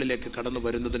ആപത്തും നമ്മളിലേക്ക് കടന്നു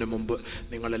വരുന്നതിന് മുമ്പ്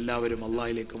നിങ്ങളെല്ലാവരും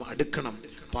അള്ളാഹിലേക്ക് അടുക്കണം.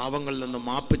 പാവങ്ങളിൽ നിന്ന്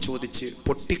മാപ്പ് ചോദിച്ച്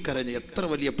പൊട്ടിക്കരഞ്ഞ് എത്ര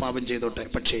വലിയ പാപം ചെയ്തോട്ടെ,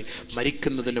 പക്ഷേ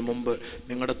മരിക്കുന്നതിന് മുമ്പ്,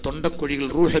 നിങ്ങളുടെ തൊണ്ടക്കുഴിയിൽ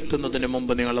റൂഹെത്തുന്നതിന്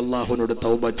മുമ്പ് നിങ്ങൾ അള്ളാഹുവിനോട്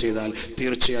തൗബ ചെയ്താൽ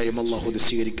തീർച്ചയായും അള്ളാഹു ഇത്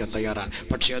സ്വീകരിക്കാൻ തയ്യാറാണ്.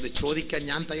 പക്ഷേ അത് ചോദിക്കാൻ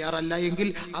ഞാൻ തയ്യാറല്ല എങ്കിൽ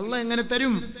അള്ളാഹ് എങ്ങനെ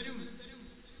തരും?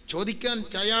 ചോദിക്കാൻ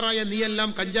തയ്യാറായ നീയെല്ലാം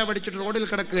കഞ്ചാവ് അടിച്ചിട്ട് റോഡിൽ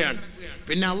കിടക്കുകയാണ്,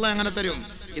 പിന്നെ അള്ളാഹ് എങ്ങനെ തരും?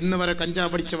 ഇന്ന് വരെ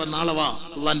കഞ്ചാവ് അടിച്ചവൻ നാളെ വാ,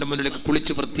 അള്ളാന്റെ മുന്നിലേക്ക്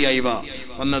കുളിച്ച് വൃത്തിയായി വാ.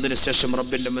 വന്നതിന് ശേഷം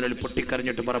റബ്ബിന്റെ മുന്നിൽ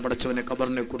പൊട്ടിക്കരഞ്ഞിട്ട് പറപടച്ചവനെ,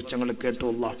 ഖബറിനെ കുറിച്ച് ഞങ്ങൾ കേട്ടു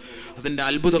അല്ലാഹ്, അതിൻ്റെ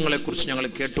അത്ഭുതങ്ങളെ കുറിച്ച് ഞങ്ങൾ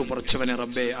കേട്ടു പടച്ചവനെ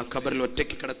റബ്ബേ. ആ ഖബറിൽ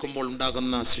ഒറ്റയ്ക്ക് കിടക്കുമ്പോൾ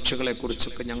ഉണ്ടാകുന്ന ശിക്ഷകളെ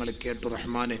കുറിച്ചൊക്കെ ഞങ്ങൾ കേട്ടു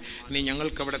റഹ്മാനെ. നീ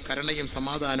ഞങ്ങൾക്ക് അവിടെ കരുണയും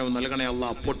സമാധാനവും നൽകണേ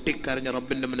അല്ലാഹ്. പൊട്ടിക്കരഞ്ഞ്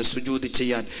റബ്ബിന്റെ മുന്നിൽ സുജൂദ്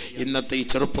ചെയ്യാൻ ഇന്നത്തെ ഈ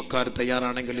ചെറുപ്പക്കാർ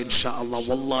തയ്യാറാണെങ്കിൽ ഇൻഷാ അല്ലാഹ്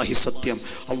വല്ലാഹി സത്യം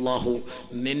അല്ലാഹു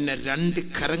നിന്നെ രണ്ട്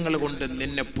കരങ്ങൾ കൊണ്ട്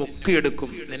നിന്നെ പൊക്കിയെടുക്കും,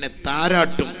 നിന്നെ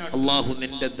താരാട്ടും. അല്ലാഹു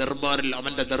നിന്റെ ദർബാറിൽ,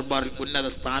 അവന്റെ ദർബാറിൽ ഉന്നത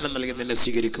സ്ഥാനം നൽകി നിന്നെ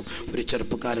സ്വീകരിക്കും. ഒരു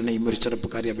ചെറുപ്പക്കാരനെയും ഒരു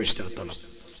ചെറുപ്പക്കാരെ അപേക്ഷിച്ചിടത്തോളം.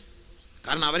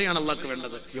 കാരണം അവരെയാണ് അള്ളാഹ്ക്ക്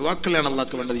വേണ്ടത്, യുവാക്കളെയാണ്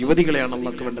അള്ളാഹ്ക്ക് വേണ്ടത്, യുവതികളെയാണ്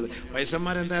അള്ളാഹ്ക്ക് വേണ്ടത്.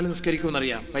 വയസ്സന്മാരെന്തായാലും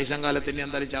നിസ്കരിക്കുമെന്നറിയാം, വയസ്സങ്കാലത്ത് ഇനി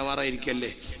എന്തായാലും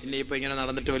ചാവാറായിരിക്കല്ലേ, ഇനി ഇപ്പോൾ ഇങ്ങനെ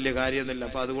നടന്നിട്ട് വലിയ കാര്യമൊന്നുമില്ല.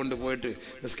 അപ്പോൾ അതുകൊണ്ട് പോയിട്ട്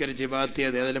നിസ്കരിച്ച് ഇബാദത്ത്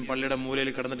ചെയ്ത് ഏതെങ്കിലും പള്ളിയുടെ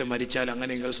മൂലയിൽ കിടന്നിട്ട് മരിച്ചാൽ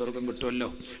അങ്ങനെയെങ്കിലും സ്വർഗം കിട്ടുമല്ലോ.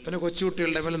 പിന്നെ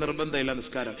കൊച്ചുകുട്ടികളുടെ മേലെ നിർബന്ധമില്ല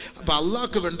നിസ്കാരം. അപ്പോൾ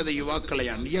അള്ളാഹ്ക്ക് വേണ്ടത്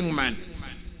യുവാക്കളെയാണ്, യങ് മാൻ.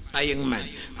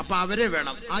 അപ്പോൾ അവരെ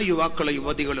വേണം. ആ യുവാക്കളും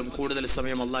യുവതികളും കൂടുതൽ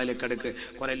സമയം അള്ളാഹിലേക്ക് അടുക്ക്.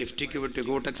 കുറേ ലിഫ്റ്റിക്ക് വിട്ട്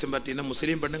ക്യൂടെക്സും പറ്റി, ഇന്ന്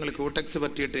മുസ്ലിം പെണ്ണുങ്ങൾ ക്യൂടെക്സ്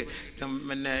പറ്റിയിട്ട്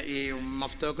പിന്നെ ഈ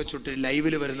മഫ്തൊക്കെ ചുട്ടി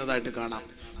ലൈവിൽ വരുന്നതായിട്ട് കാണാം.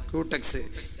 ക്യൂടെക്സ്,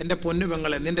 എൻ്റെ പൊന്നു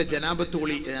പെങ്ങളെ, നിൻ്റെ ജനാബത്ത്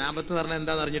കുളി, ജനാബത്ത് എന്ന് പറഞ്ഞാൽ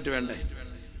എന്താണെന്ന് അറിഞ്ഞിട്ട് വേണ്ടേ?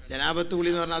 ജനാബത്ത് കുളി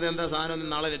എന്ന് പറഞ്ഞാൽ അതെന്താ സാധനം?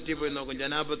 നാളെ നെറ്റി പോയി നോക്കും,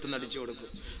 ജനാബത്ത് നടിച്ചു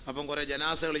കൊടുക്കും. അപ്പം കുറേ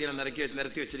ജനാസകൾ ഇങ്ങനെ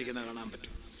നിരത്തി വെച്ചിരിക്കുന്നത് കാണാൻ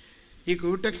പറ്റും. ഈ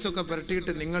ക്യൂടെക്സ് ഒക്കെ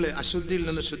പുരട്ടിയിട്ട് നിങ്ങൾ അശുദ്ധിയിൽ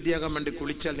നിന്ന് ശുദ്ധിയാകാൻ വേണ്ടി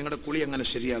കുളിച്ചാൽ നിങ്ങളുടെ കുളി അങ്ങനെ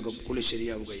ശരിയാകും? കുളി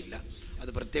ശരിയാവുകയില്ല. അത്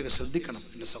പ്രത്യേകം ശ്രദ്ധിക്കണം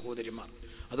എൻ്റെ സഹോദരിമാർ.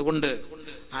 അതുകൊണ്ട്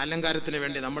അലങ്കാരത്തിന്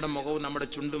വേണ്ടി നമ്മുടെ മുഖവും നമ്മുടെ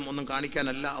ചുണ്ടും ഒന്നും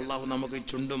കാണിക്കാനല്ല അള്ളാഹു നമുക്ക് ഈ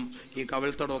ചുണ്ടും ഈ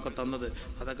കവിൾത്തടമൊക്കെ തന്നത്.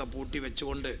 അതൊക്കെ പൂട്ടി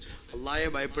വെച്ചുകൊണ്ട് അള്ളാഹയെ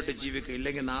ഭയപ്പെട്ട് ജീവിക്കുക.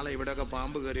 ഇല്ലെങ്കിൽ നാളെ ഇവിടെയൊക്കെ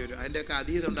പാമ്പ് കയറി വരും. അതിൻ്റെയൊക്കെ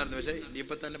അതീതം ഉണ്ടായിരുന്നു. പക്ഷേ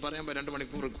ഇപ്പം തന്നെ പറയുമ്പോൾ 2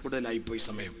 മണിക്കൂർ കൂടുതലായിപ്പോയി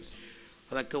സമയം.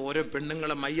 അതൊക്കെ ഓരോ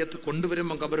പെണ്ണുങ്ങളെ മയ്യത്ത്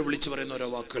കൊണ്ടുവരുമ്പോൾ ഖബർ വിളിച്ചു പറയുന്ന ഓരോ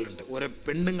വാക്കുകളുണ്ട്. ഓരോ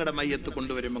പെണ്ണുങ്ങളുടെ മയ്യത്ത്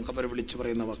കൊണ്ടുവരുമ്പോൾ ഖബർ വിളിച്ചു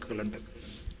പറയുന്ന വാക്കുകളുണ്ട്.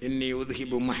 ഇന്നി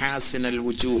ഉദ്ഹിബു മഹാസിനൽ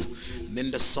വുജൂഹ്,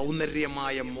 നിന്റെ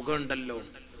സൗന്ദര്യമായ മുഖമുണ്ടല്ലോ,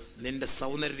 നിന്റെ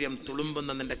സൗന്ദര്യം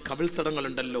തുളുമ്പുന്ന നിന്റെ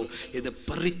കവിൾത്തടങ്ങളുണ്ടല്ലോ, ഇത്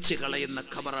പറിച്ചു കളയുന്ന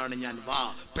ഖബറാണ് ഞാൻ. വാ,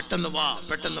 പെട്ടെന്ന് വാ,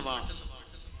 പെട്ടെന്ന് വാ.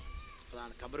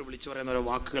 അതാണ് ഖബർ വിളിച്ചു പറയുന്ന ഓരോ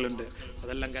വാക്കുകളുണ്ട്.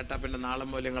 അതെല്ലാം കേട്ടാൽ പിന്നെ നാളെ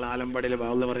പോലെ നിങ്ങൾ ആലമ്പാടിയിൽ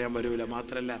വാതിൽ പറയാൻ വരില്ല.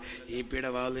 മാത്രമല്ല EP-യുടെ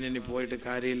വാതിലിന് ഇനി പോയിട്ട്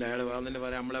കാര്യമില്ല. അയാൾ വാതിലിന്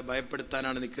പറയാം നമ്മളെ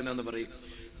ഭയപ്പെടുത്താനാണ് നിൽക്കുന്നതെന്ന് പറയും.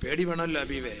 പേടി വേണമല്ലോ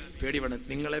അബീവേ, പേടി വേണം.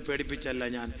 നിങ്ങളെ പേടിപ്പിച്ചല്ല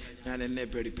ഞാൻ എന്നെ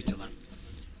പേടിപ്പിച്ചതാണ്.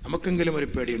 നമുക്കെങ്കിലും ഒരു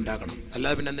പേടി ഉണ്ടാകണം.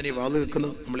 അല്ലാതെ പിന്നെ എന്തിനീ വാത്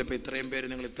വെക്കുന്നത്? നമ്മളിപ്പോൾ ഇത്രയും പേര്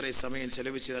നിങ്ങൾ ഇത്രയും സമയം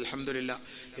ചെലവഴിച്ചത് അൽഹംദുലില്ലാ.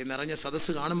 ഈ നിറഞ്ഞ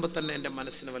സദസ്സ് കാണുമ്പോൾ തന്നെ എൻ്റെ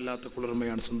മനസ്സിന് വല്ലാത്ത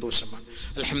കുളിർമയാണ്, സന്തോഷമാണ്.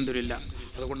 അൽഹംദുലില്ലാ.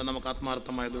 അതുകൊണ്ട് നമുക്ക്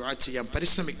ആത്മാർത്ഥമായ ദുആ ചെയ്യാം,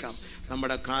 പരിശ്രമിക്കാം.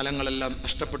 നമ്മുടെ കാലങ്ങളെല്ലാം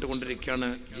നഷ്ടപ്പെട്ടുകൊണ്ടിരിക്കുകയാണ്,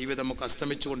 ജീവിതം നമുക്ക്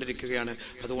അസ്തമിച്ചു കൊണ്ടിരിക്കുകയാണ്.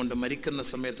 അതുകൊണ്ട് മരിക്കുന്ന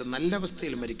സമയത്ത് നല്ല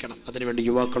അവസ്ഥയിൽ മരിക്കണം. അതിനുവേണ്ടി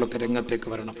യുവാക്കളൊക്കെ രംഗത്തേക്ക്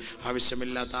വരണം.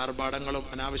 ആവശ്യമില്ലാത്ത ആർഭാടങ്ങളും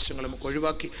അനാവശ്യങ്ങളും ഒക്കെ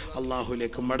ഒഴിവാക്കി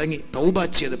അള്ളാഹുലേക്ക് മടങ്ങി തൗബ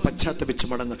ചെയ്ത് പശ്ചാത്തപിച്ച്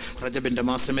മടങ്ങ്. റജബിൻ്റെ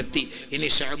മാസമെത്തി, ഇനി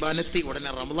ഷഅബാനെത്തി,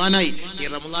 ഉടനെ റമളാനായി. ഈ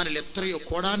റമളാനിൽ എത്രയോ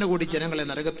കോടാനുകോടി ജനങ്ങളെ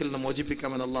നരകത്തിൽ നിന്ന്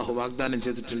മോചിപ്പിക്കാമെന്ന് അള്ളാഹു വാഗ്ദാനം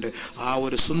ചെയ്തിട്ടുണ്ട്. ആ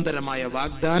ഒരു സുന്ദരമായ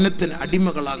വാഗ്ദാനത്തിന്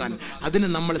അടിമകളാകാൻ, അതിന്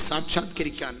നമ്മൾ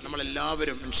സാക്ഷാത്കരിക്കാൻ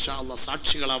നമ്മളെല്ലാവരും ഇൻഷാ അല്ലാഹ്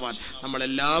സാക്ഷികളാവാൻ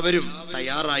നമ്മളെല്ലാവരും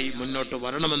തയ്യാറായി മുന്നോട്ട്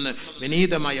വരണമെന്ന്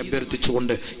വിനീതമായി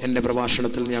അഭ്യർത്ഥിച്ചുകൊണ്ട് എൻ്റെ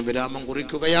പ്രഭാഷണത്തിൽ ഞാൻ വിരാമം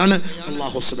കുറിക്കുകയാണ്.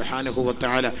 അല്ലാഹു സുബ്ഹാനഹു വ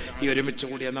തആല ഈ ഒരുമിച്ച്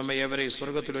കൂടിയ നമ്മെ ഏവരെയും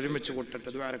സ്വർഗ്ഗത്തിൽ ഒരുമിച്ച് കൂട്ടട്ടെ.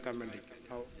 ദുആ ഇറക്കാൻ വേണ്ടി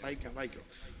വായിക്കാം.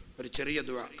 ഒരു ചെറിയ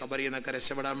ദുആ, ഖബറിൽ നിന്നൊക്കെ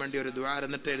രക്ഷപ്പെടാൻ വേണ്ടി ഒരു ദുആ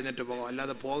എന്നിട്ട് എഴുന്നേറ്റ് പോകാം,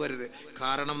 അല്ലാതെ പോകരുത്.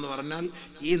 കാരണം എന്ന് പറഞ്ഞാൽ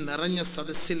ഈ നിറഞ്ഞ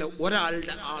സദസ്സിലെ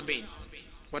ഒരാളുടെ ആമീൻ,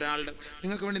 ഒരാളുടെ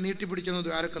നിങ്ങൾക്ക് വേണ്ടി നീട്ടിപ്പിടിച്ചൊന്നും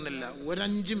ദുആ ഇറക്കുന്നില്ല. ഒരു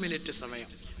 5 മിനിറ്റ് സമയം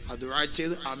ആ ദുആ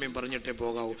ചെയ്ത് ആമീൻ പറഞ്ഞിട്ടേ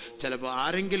പോകാവൂ. ചിലപ്പോൾ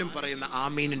ആരെങ്കിലും പറയുന്ന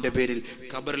ആമീനിൻ്റെ പേരിൽ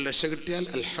ഖബറിൽ രക്ഷ കിട്ടിയാൽ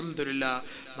അൽഹംദുലില്ലാ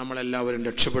നമ്മളെല്ലാവരും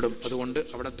രക്ഷപ്പെടും. അതുകൊണ്ട്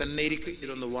അവിടെ തന്നെ ഇരിക്കും.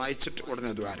 ഇതൊന്ന് വായിച്ചിട്ട്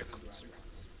ഉടനെ ദുആ ഇറക്കും.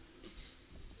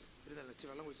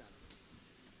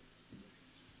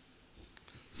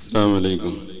 അസ്സലാമു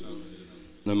അലൈക്കും.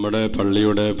 നമ്മുടെ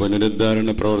പള്ളിയുടെ പുനരുദ്ധാരണ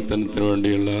പ്രവർത്തനത്തിന്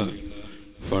വേണ്ടിയുള്ള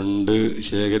ഫണ്ട്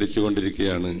ശേഖരിച്ചു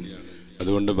കൊണ്ടിരിക്കുകയാണ്.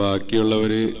 അതുകൊണ്ട്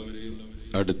ബാക്കിയുള്ളവർ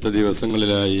അടുത്ത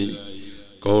ദിവസങ്ങളിലായി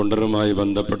കൗണ്ടറുമായി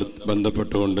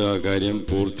ബന്ധപ്പെട്ടുകൊണ്ട് ആ കാര്യം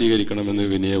പൂർത്തീകരിക്കണമെന്ന്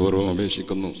വിനയപൂർവ്വം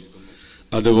അപേക്ഷിക്കുന്നു.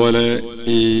 അതുപോലെ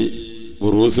ഈ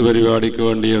ഉറൂസ് പരിപാടിക്ക്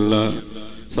വേണ്ടിയുള്ള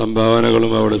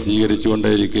സംഭാവനകളും അവിടെ സ്വീകരിച്ചു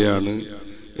കൊണ്ടേയിരിക്കുകയാണ്.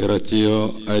 ഇറച്ചിയോ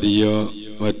അരിയോ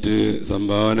മറ്റ്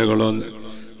സംഭാവനകളോ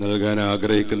നൽകാൻ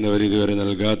ആഗ്രഹിക്കുന്നവർ ഇതുവരെ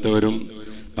നൽകാത്തവരും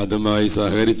അതുമായി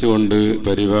സഹകരിച്ചുകൊണ്ട്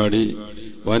പരിപാടി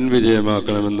വൻ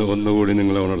വിജയമാക്കണമെന്ന് ഒന്നുകൂടി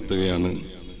നിങ്ങളെ ഉണർത്തുകയാണ്.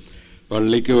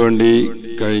 പള്ളിക്ക് വേണ്ടി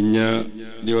കഴിഞ്ഞ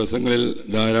ദിവസങ്ങളിൽ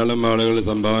ധാരാളം ആളുകൾ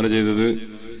സംഭാവന ചെയ്തത്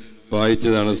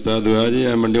വായിച്ചതാണ്. ഉസ്താദ് ദുആ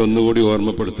ചെയ്യാൻ വേണ്ടി ഒന്നുകൂടി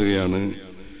ഓർമ്മപ്പെടുത്തുകയാണ്.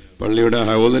 പള്ളിയുടെ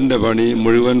ഹൗലിൻ്റെ പണി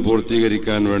മുഴുവൻ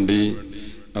പൂർത്തീകരിക്കാൻ വേണ്ടി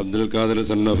Abdul Khader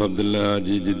son of Abdullah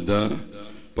Haji Jeddah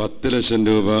 10 ലക്ഷം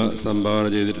രൂപ സംഭാവന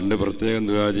ചെയ്തിട്ടുണ്ട്. പ്രത്യേകം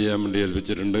ദുആ ചെയ്യാൻ വേണ്ടി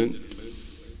ഏൽപ്പിച്ചിട്ടുണ്ട്.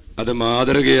 അത്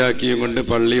മാതൃകയാക്കിയും കൊണ്ട്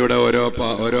പള്ളിയുടെ ഓരോ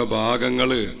ഭാഗങ്ങൾ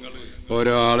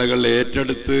ഓരോ ആളുകൾ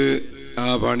ഏറ്റെടുത്ത് ആ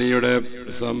പണിയുടെ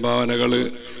സംഭാവനകൾ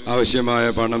ആവശ്യമായ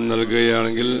പണം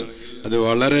നൽകുകയാണെങ്കിൽ അത്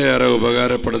വളരെയേറെ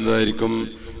ഉപകാരപ്പെടുന്നതായിരിക്കും.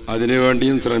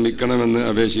 അതിനുവേണ്ടിയും ശ്രമിക്കണമെന്ന്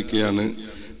അപേക്ഷിക്കുകയാണ്.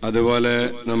 അതുപോലെ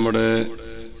നമ്മുടെ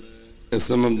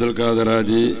SM അബ്ദുൽ ഖാദർ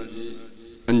ഹാജി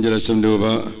 5 ലക്ഷം രൂപ,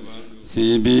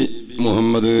 CB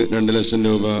മുഹമ്മദ് 2 ലക്ഷം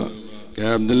രൂപ, കെ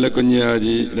അബ്ദുല്ല കുഞ്ഞി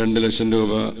ഹാജി 2 ലക്ഷം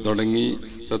രൂപ തുടങ്ങി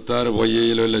സത്താർ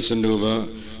പൊയ്യയിൽ 1 ലക്ഷം രൂപ,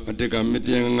 മറ്റ്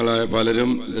കമ്മിറ്റി അംഗങ്ങളായ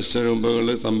പലരും ലക്ഷം രൂപകൾ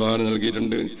സംഭാവന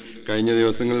നൽകിയിട്ടുണ്ട്. കഴിഞ്ഞ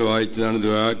ദിവസങ്ങളിൽ വായിച്ചതാണ്.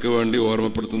 ദുആക്ക് വേണ്ടി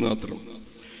ഓർമ്മപ്പെടുത്തുന്ന മാത്രം.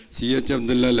 CH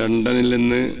അബ്ദുല്ല ലണ്ടനിൽ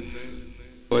നിന്ന്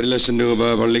 1 ലക്ഷം രൂപ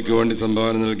പള്ളിക്ക് വേണ്ടി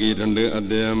സംഭാവന നൽകിയിട്ടുണ്ട്.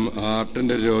 അദ്ദേഹം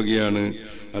ഹാർട്ടിൻ്റെ രോഗിയാണ്.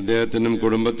 അദ്ദേഹത്തിനും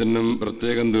കുടുംബത്തിനും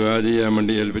പ്രത്യേകം ദുആ ചെയ്യാൻ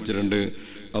വേണ്ടി ഏൽപ്പിച്ചിട്ടുണ്ട്.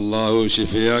 അള്ളാഹു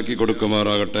ഷിഫയാക്കി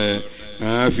കൊടുക്കുമാറാകട്ടെ,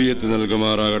 ആഫിയത്ത്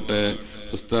നൽകുമാറാകട്ടെ.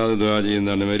 ഉസ്താദ് ദുആ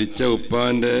ചെയ്യുന്നതാണ്. മരിച്ച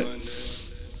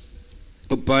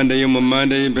ഉപ്പാൻ്റെയും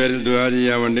ഉമ്മാൻ്റെയും പേരിൽ ദുആ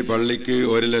ചെയ്യാൻ വേണ്ടി പള്ളിക്ക്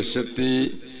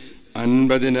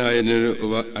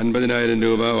 1,50,000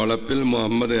 രൂപ വളപ്പിൽ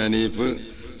മുഹമ്മദ് ഹനീഫ്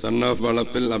സൺ ഓഫ്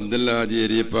വളപ്പിൽ അബ്ദുല്ല ഹാജി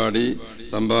എരിയപ്പാടി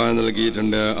സംഭാവന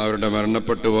നൽകിയിട്ടുണ്ട്. അവരുടെ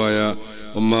മരണപ്പെട്ടുപോയ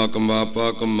ഉമ്മാക്കും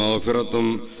വാപ്പാക്കും മഗ്ഫിറത്തും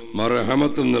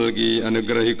മർഹമത്തും നൽകി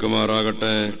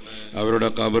അനുഗ്രഹിക്കുമാറാകട്ടെ. അവരുടെ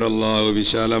ഖബർ അല്ലാഹു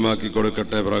വിശാലമാക്കി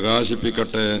കൊടുക്കട്ടെ,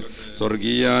 പ്രകാശിപ്പിക്കട്ടെ.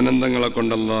 സ്വർഗീയാനന്ദങ്ങളെ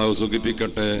കൊണ്ട് അല്ലാഹു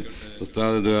സുഖിപ്പിക്കട്ടെ.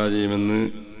 ഉസ്താദ് ദുആ ചെയ്യുമെന്ന്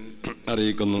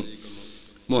അറിയിക്കുന്നു.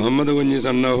 മുഹമ്മദ് കുഞ്ഞി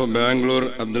സൺ ഓഫ് ബാംഗ്ലൂർ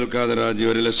അബ്ദുൽ ഖാദർ ഹാജി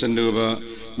 1 ലക്ഷം രൂപ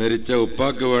മരിച്ച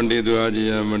ഉപ്പാക്ക് വേണ്ടി ദുആ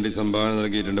ചെയ്യാൻ വേണ്ടി സംഭാവന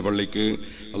നൽകിയിട്ടുണ്ട് പള്ളിക്ക്.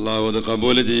 അള്ളാഹു അത്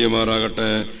കബൂല്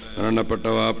ചെയ്യുമാറാകട്ടെ. മരണപ്പെട്ട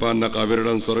വാപ്പാൻ്റെ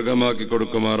ഖബറിടം സ്വർഗമാക്കി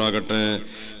കൊടുക്കുമാറാകട്ടെ.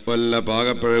 വല്ല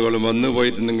പാകപ്പിഴകളും വന്നു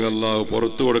പോയിട്ടുണ്ടെങ്കിൽ അള്ളാഹു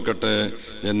പുറത്തു കൊടുക്കട്ടെ.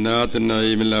 ജന്നാത്തുൻ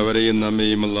നഈമിൽ അവരെയും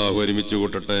നമ്മയും അള്ളാഹു ഒരുമിച്ച്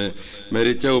കൂട്ടട്ടെ.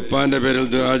 മരിച്ച ഉപ്പാൻ്റെ പേരിൽ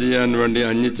ദുആ ചെയ്യാൻ വേണ്ടി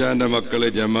അഞ്ഞിച്ചാൻ്റെ മക്കൾ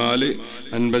ജമാൽ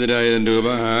 50,000 രൂപ,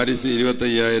 ഹാരിസ്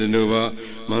 25,000 രൂപ,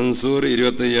 മൻസൂർ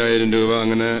 25,000 രൂപ,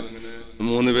 അങ്ങനെ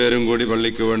 3 പേരും കൂടി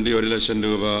പള്ളിക്ക് വേണ്ടി 1 ലക്ഷം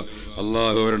രൂപ.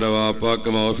 അള്ളാഹു അവരുടെ വാപ്പാക്ക്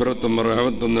മഗ്ഫിറത്തും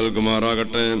റഹ്മത്തും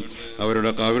നൽകുമാറാകട്ടെ.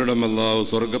 അവരുടെ ഖബറിടം അള്ളാഹു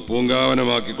സ്വർഗ്ഗ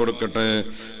പൂങ്കാവനമാക്കി കൊടുക്കട്ടെ.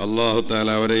 അള്ളാഹു തആല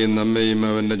അവരെയും നമ്മയും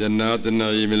അവൻ്റെ ജന്നാത്തുൻ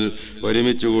നഈമിൽ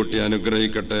ഒരുമിച്ച് കൂട്ടി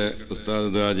അനുഗ്രഹിക്കട്ടെ. ഉസ്താദ്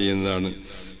ദുആ ചെയ്യുന്നതാണ്.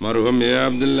 മർഹൂം എ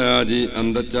അബ്ദുല്ല ഹാജി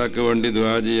അന്തച്ചാക്ക് വേണ്ടി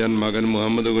ദുആ ചെയ്യാൻ മകൻ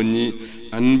മുഹമ്മദ് കുഞ്ഞി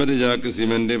 50 ചാക്ക്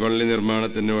സിമന്റ് പള്ളി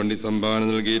നിർമ്മാണത്തിന് വേണ്ടി സംഭാവന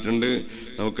നൽകിയിട്ടുണ്ട്.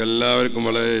 നമുക്കെല്ലാവർക്കും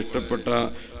വളരെ ഇഷ്ടപ്പെട്ട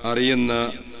അറിയുന്ന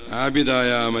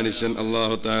ആബിദായ മനുഷ്യൻ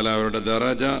അല്ലാഹു തആല അവരുടെ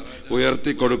ദറജ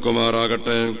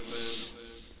ഉയർത്തിക്കൊടുക്കുമാറാകട്ടെ.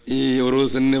 ഈ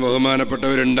ഉറൂസിന്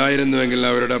ബഹുമാനപ്പെട്ടവരുണ്ടായിരുന്നുവെങ്കിൽ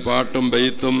അവരുടെ പാട്ടും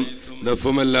ബെയ്ത്തും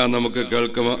ദഫുമെല്ലാം നമുക്ക്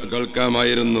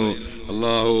കേൾക്കാമായിരുന്നു.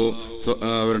 അള്ളാഹു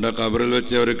അവരുടെ ഖബറിൽ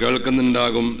വെച്ച് അവർ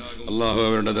കേൾക്കുന്നുണ്ടാകും. അള്ളാഹു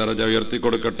അവരുടെ ദറജ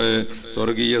ഉയർത്തിക്കൊടുക്കട്ടെ.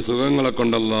 സ്വർഗീയ സുഖങ്ങളെ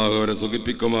കൊണ്ട് അള്ളാഹു അവരെ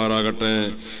സുഖിപ്പിക്കുമാറാകട്ടെ.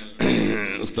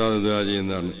 ഉസ്താദ് ദുആ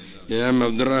ചെയ്യുന്നതാണ്. M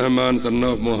Abdurahman son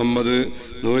of Muhammad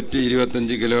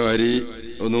 125 kilo അരി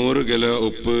 100 കിലോ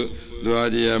ഉപ്പ് ദുആ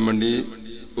ചെയ്യാൻ വേണ്ടി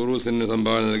ഉറൂസിന്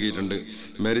സംഭാവന നൽകിയിട്ടുണ്ട്.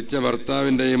 മരിച്ച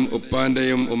ഭർത്താവിൻ്റെയും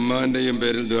ഉപ്പാൻ്റെയും ഉമ്മാൻ്റെയും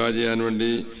പേരിൽ ദുആ ചെയ്യാൻ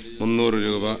വേണ്ടി 300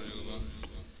 രൂപ.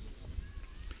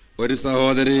 ഒരു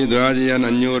സഹോദരി ദുആ ചെയ്യാൻ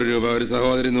 500 രൂപ. ഒരു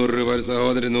സഹോദരി 100 രൂപ. ഒരു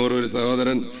സഹോദരി 100. ഒരു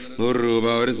സഹോദരൻ 100 രൂപ.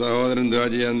 ഒരു സഹോദരൻ ദുആ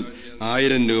ചെയ്യാൻ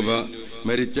 1000 രൂപ.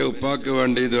 മരിച്ച ഉപ്പാക്ക്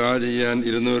വേണ്ടി ദുആ ചെയ്യാൻ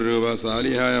 200 രൂപ.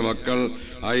 സാലിഹായ മക്കൾ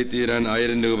ആയിത്തീരാൻ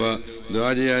 1000 രൂപ. ദുആ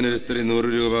ചെയ്യാൻ ഒരു സ്ത്രീ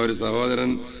 100 രൂപ. ഒരു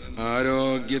സഹോദരൻ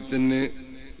ആരോഗ്യത്തിന്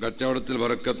കച്ചവടത്തിൽ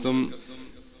ബറക്കത്തും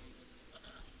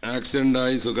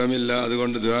ആക്സിഡൻ്റായി സുഖമില്ല,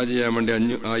 അതുകൊണ്ട് ദുആ ചെയ്യാൻ വേണ്ടി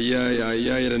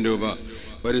 5000 രൂപ.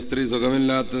 ഒരു സ്ത്രീ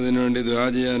സുഖമില്ലാത്തതിന് വേണ്ടി ദുആ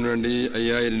ചെയ്യാൻ വേണ്ടി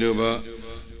 5000 രൂപ.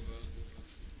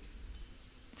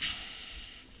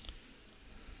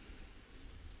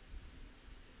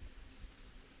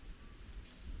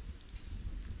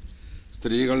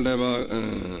 സ്ത്രീകളുടെ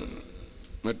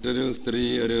മറ്റൊരു സ്ത്രീ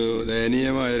ഒരു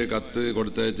ദയനീയമായൊരു കത്ത്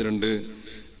കൊടുത്തയച്ചിട്ടുണ്ട്.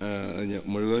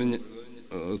 മുഴുവൻ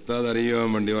ഉസ്താദ് അറിയുവാൻ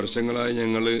വേണ്ടി വർഷങ്ങളായി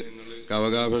ഞങ്ങൾക്ക്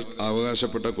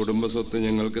അവകാശപ്പെട്ട കുടുംബസ്വത്ത്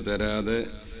ഞങ്ങൾക്ക് തരാതെ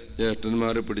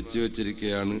ജ്യേഷ്ഠന്മാർ പിടിച്ചു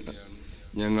വച്ചിരിക്കുകയാണ്.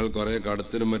 ഞങ്ങൾ കുറേ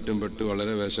കടത്തിലും മറ്റും പെട്ട്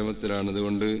വളരെ വിഷമത്തിലാണ്.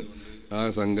 അതുകൊണ്ട് ആ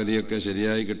സംഗതിയൊക്കെ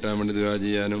ശരിയായി കിട്ടാൻ വേണ്ടി ദുആ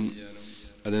ചെയ്യാനും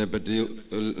അതിനെപ്പറ്റി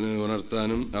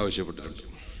ഉണർത്താനും ആവശ്യപ്പെട്ടിട്ടുണ്ട്.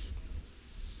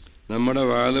 നമ്മുടെ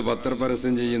വാത്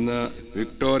പത്രപരസ്യം ചെയ്യുന്ന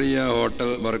വിക്ടോറിയ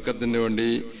ഹോട്ടൽ ബർക്കത്തിന് വേണ്ടി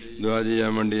ദുആ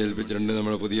ചെയ്യാൻ വേണ്ടി ഏൽപ്പിച്ചിട്ടുണ്ട്.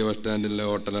 നമ്മുടെ പുതിയ ബസ് സ്റ്റാൻഡിലെ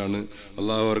ഹോട്ടലാണ്.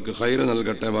 അള്ളാഹു അവർക്ക് ഖൈർ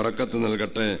നൽകട്ടെ, ബറക്കത്ത്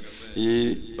നൽകട്ടെ. ഈ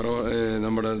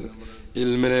നമ്മുടെ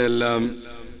ഇൽമിനെ എല്ലാം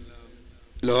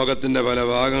ലോകത്തിൻ്റെ പല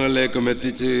ഭാഗങ്ങളിലേക്കും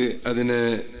എത്തിച്ച് അതിനെ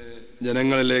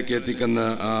ജനങ്ങളിലേക്ക് എത്തിക്കുന്ന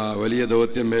ആ വലിയ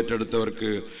ദൗത്യം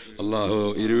ഏറ്റെടുത്തവർക്ക് അള്ളാഹു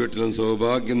ഇരുവീട്ടിലും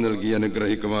സൗഭാഗ്യം നൽകി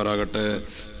അനുഗ്രഹിക്കുമാറാകട്ടെ.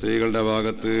 സ്ത്രീകളുടെ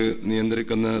ഭാഗത്ത്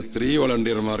നിയന്ത്രിക്കുന്ന സ്ത്രീ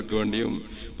വളണ്ടിയർമാർക്ക് വേണ്ടിയും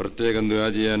പ്രത്യേകം ദുആ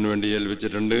ചെയ്യാൻ വേണ്ടി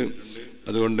ഏൽപ്പിച്ചിട്ടുണ്ട്.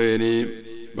 അതുകൊണ്ട് ഇനി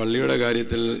പള്ളിയുടെ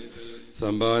കാര്യത്തിൽ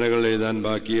സംഭാവനകൾ എഴുതാൻ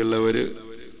ബാക്കിയുള്ളവർ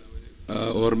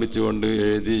ഓർമ്മിച്ചുകൊണ്ട്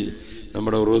എഴുതി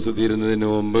നമ്മുടെ ഉറൂസ് തീരുന്നതിന്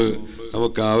മുമ്പ്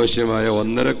നമുക്ക് ആവശ്യമായ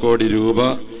 1.5 കോടി രൂപ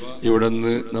ഇവിടെ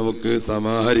നിന്ന് നമുക്ക്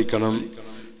സമാഹരിക്കണം.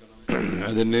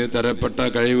 അതിന് തരപ്പെട്ട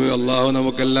കഴിവ് അള്ളാഹു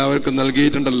നമുക്കെല്ലാവർക്കും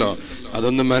നൽകിയിട്ടുണ്ടല്ലോ.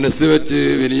 അതൊന്ന് മനസ്സ് വെച്ച്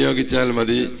വിനിയോഗിച്ചാൽ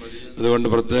മതി. അതുകൊണ്ട്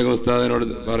പ്രത്യേകം ഉസ്താദിനോട്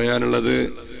പറയാനുള്ളത്,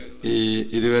 ഈ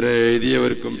ഇതുവരെ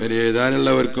എഴുതിയവർക്കും ഇനി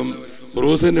എഴുതാനുള്ളവർക്കും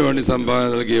ഉറൂസിന് വേണ്ടി സംഭാവന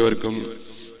നൽകിയവർക്കും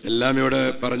എല്ലാം ഇവിടെ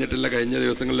പറഞ്ഞിട്ടില്ല, കഴിഞ്ഞ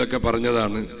ദിവസങ്ങളിലൊക്കെ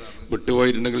പറഞ്ഞതാണ്.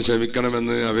 വിട്ടുപോയിട്ടുണ്ടെങ്കിൽ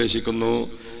ക്ഷമിക്കണമെന്ന് അപേക്ഷിക്കുന്നു.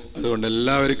 അതുകൊണ്ട്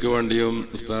എല്ലാവർക്കും വേണ്ടിയും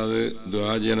ഉസ്താദ്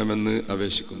ദുആ ചെയ്യണമെന്ന്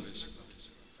അപേക്ഷിക്കുന്നു.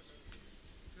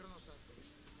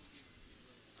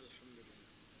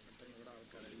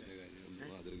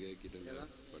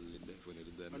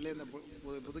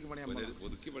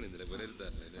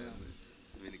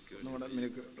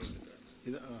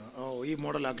 ഈ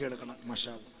മോഡലാക്കി എടുക്കണം.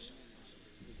 മാഷാ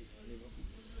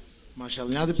മാഷാ.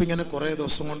 ഞാനിപ്പോ ഇങ്ങനെ കുറെ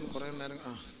ദിവസം കൊണ്ട് കുറെ നേരം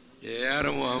AR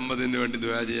മുഹമ്മദിന് വേണ്ടി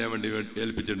ദുആ ചെയ്യാൻ വേണ്ടി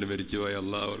ഏൽപ്പിച്ചിട്ടുണ്ട്. മരിച്ചുപോയ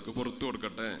അല്ലാഹു അവർക്ക് പുറത്തു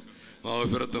കൊടുക്കട്ടെ,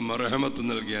 മഗ്ഫിറത്തും മർഹമത്തും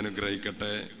നൽകി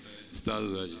അനുഗ്രഹിക്കട്ടെ. ഉസ്താദ്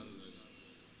ദുആ ചെയ്യും.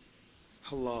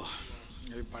 അല്ലാഹ്,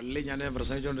 ഈ പള്ളി ഞാൻ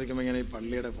പ്രസംഗിച്ചുകൊണ്ടിരിക്കുമ്പോൾ ഇങ്ങനെ ഈ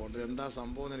പള്ളിയുടെ ഫോട്ടോ എന്താ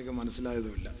സംഭവം എന്ന് എനിക്ക്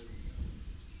മനസ്സിലായതുമില്ല.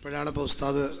 ഇപ്പോഴാണ് ഇപ്പോൾ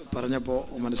ഉസ്താദ് പറഞ്ഞപ്പോൾ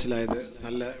മനസ്സിലായത്.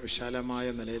 നല്ല വിശാലമായ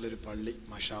നിലയിലൊരു പള്ളി.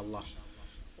 മാഷാ അല്ലാഹ്.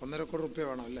 1.5 കോടി രൂപ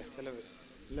വേണം അല്ലേ ചിലവ്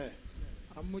അല്ലേ?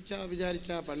 അമ്മുച്ച വിചാരിച്ച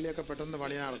പള്ളിയൊക്കെ പെട്ടെന്ന്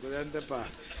പണി നടക്കും. ഇതെന്തപ്പാ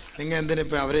നിങ്ങൾ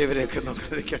എന്തിനിപ്പോൾ അവരെ ഇവരെയൊക്കെ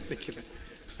നോക്കാതിരിക്കുന്നത്?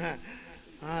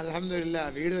 അൽഹംദുലില്ലാ,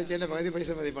 വീട് വെച്ചതിൻ്റെ പകുതി പൈസ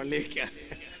മതി പള്ളി വയ്ക്കാൻ.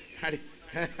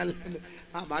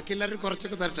 ബാക്കി എല്ലാവരും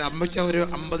കുറച്ചൊക്കെ തരട്ടെ. അമ്മുച്ച ഒരു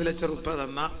 50 ലക്ഷം രൂപ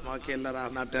തന്നാൽ ബാക്കി എല്ലാവരും ആ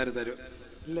നാട്ടുകാർ തരും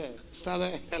അല്ലേ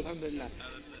ഉസ്താദേ? അൽഹംദുലില്ലാ.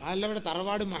 അല്ല, ഇവിടെ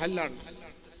തറവാട് മഹല്ലാണ്.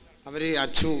 അവർ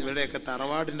അച്ചു ഇവരുടെയൊക്കെ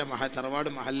തറവാട്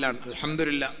മഹല്ലാണ്.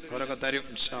 അൽഹംദുലില്ലാ, അവരൊക്കെ തരും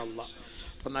ഇൻഷാ അല്ലാഹ്.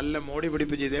 അപ്പം നല്ല മോടി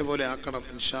പിടിപ്പിച്ച് ഇതേപോലെ ആക്കണം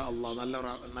ഇൻഷാ അല്ലാഹ്.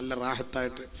 നല്ല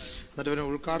റാഹത്തായിട്ട്. എന്നിട്ട് പിന്നെ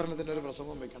ഉദ്ഘാടനത്തിൻ്റെ ഒരു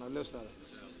പ്രസംഗം വെക്കണം അല്ലേ ഉസ്താദ്?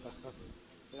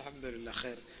 അൽഹംദുലില്ലാ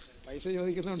ഖൈർ. പൈസ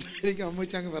ചോദിക്കുന്നുണ്ടായിരിക്കും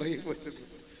അമ്മൂച്ച അങ്ങ് പറയി പോയിട്ട്.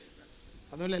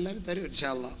 അതുപോലെ എല്ലാവരും തരും ഇൻഷാ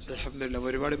അല്ലാഹ്. അൽഹംദുലില്ലാ.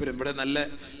 ഒരുപാട് പേര് ഇവിടെ നല്ല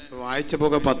വായിച്ചപ്പോൾ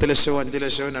 10 ലക്ഷവും 5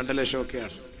 ലക്ഷവും 2 ലക്ഷവും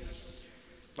ഒക്കെയാണ്.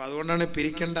 അപ്പം അതുകൊണ്ടാണ്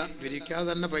പിരിക്കാതെ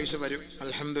തന്നെ പൈസ വരും.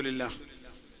 അൽഹംദുലില്ലാ.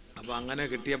 അപ്പോൾ അങ്ങനെ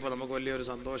കിട്ടിയപ്പോൾ നമുക്ക് വലിയൊരു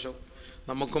സന്തോഷം.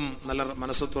 നമുക്കും നല്ല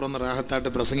മനസ്സ് തുറന്ന് റാഹത്തായിട്ട്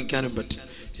പ്രസംഗിക്കാനും പറ്റും.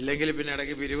 ഇല്ലെങ്കിൽ പിന്നെ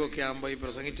ഇടയ്ക്ക് പിരിവൊക്കെ ആകുമ്പോൾ ഈ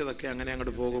പ്രസംഗിച്ചതൊക്കെ അങ്ങനെ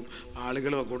അങ്ങോട്ട് പോകും,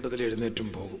 ആളുകളും കൂട്ടത്തിൽ എഴുന്നേറ്റും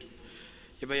പോകും.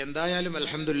 ഇപ്പോൾ എന്തായാലും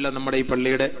അൽഹംദുലില്ലാ നമ്മുടെ ഈ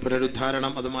പള്ളിയുടെ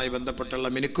പുനരുദ്ധാരണം അതുമായി ബന്ധപ്പെട്ടുള്ള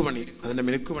മിനുക്കുമണി, അതിൻ്റെ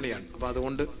മിനുക്കുമണിയാണ്. അപ്പോൾ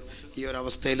അതുകൊണ്ട് ഈ ഒരു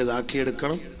അവസ്ഥയിൽ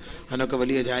ഇതാക്കിയെടുക്കണം. അതിനൊക്കെ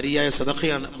വലിയ ജാരിയായ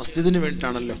സദഖയാണ്, മസ്ജിദിന്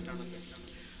വേണ്ടിയിട്ടാണല്ലോ.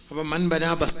 അപ്പം മൻ ബനാ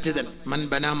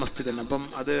മസ്ജിദൻ. അപ്പം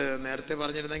അത് നേരത്തെ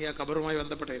പറഞ്ഞിരുന്നെങ്കിൽ ആ ഖബറുമായി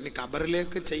ബന്ധപ്പെട്ട് ഇനി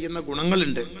ഖബറിലേക്ക് ചെയ്യുന്ന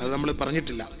ഗുണങ്ങളുണ്ട്, അത് നമ്മൾ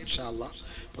പറഞ്ഞിട്ടില്ല ഇൻഷാ അല്ലാഹ്.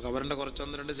 അപ്പോൾ ഖബറിൻ്റെ കുറച്ച്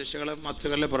 1-2 ശിക്ഷകളെ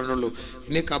മാത്രമല്ലേ പറഞ്ഞുള്ളൂ.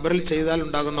 ഇനി ഖബറിൽ ചെയ്താൽ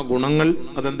ഉണ്ടാകുന്ന ഗുണങ്ങൾ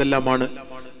അതെന്തെല്ലാമാണ്,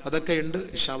 അതൊക്കെ ഉണ്ട്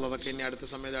ഇൻഷാ അല്ലാഹ്. അതൊക്കെ ഇനി അടുത്ത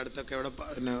സമയത്ത് അടുത്തൊക്കെ ഇവിടെ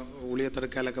പിന്നെ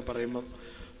ഊളിയത്തെടുക്കാലൊക്കെ പറയുമ്പോൾ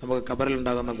നമുക്ക് ഖബറിൽ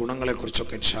ഉണ്ടാകുന്ന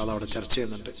ഗുണങ്ങളെക്കുറിച്ചൊക്കെ ഇൻഷാ അല്ലാഹ് അവിടെ ചർച്ച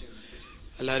ചെയ്യുന്നുണ്ട്.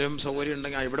 എല്ലാവരും സൗകര്യം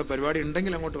ഉണ്ടെങ്കിൽ ഇവിടെ പരിപാടി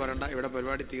ഉണ്ടെങ്കിൽ അങ്ങോട്ട് വരണ്ട, ഇവിടെ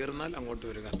പരിപാടി തീർന്നാൽ അങ്ങോട്ട്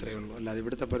വരിക, അത്രയേ ഉള്ളൂ. അല്ലാതെ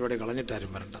ഇവിടുത്തെ പരിപാടി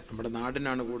കളഞ്ഞിട്ടാരും വരണ്ട. നമ്മുടെ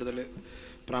നാടിനാണ് കൂടുതൽ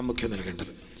പ്രാമുഖ്യം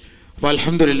നൽകേണ്ടത്. അപ്പോൾ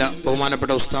അൽഹംദുലില്ലാ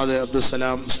ബഹുമാനപ്പെട്ട ഉസ്താദ്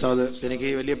അബ്ദുസ്സലാം ഉസ്താദ്, എനിക്ക്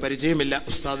വലിയ പരിചയമില്ല.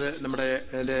 ഉസ്താദ് നമ്മുടെ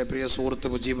എൻ്റെ പ്രിയ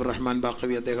സുഹൃത്ത് മുജീബുർ റഹ്മാൻ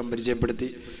ബാഖവി അദ്ദേഹം പരിചയപ്പെടുത്തി.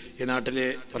 ഈ നാട്ടിലെ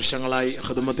വർഷങ്ങളായി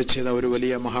ഖിദ്മത്ത് ചെയ്ത ഒരു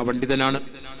വലിയ മഹാപണ്ഡിതനാണ്.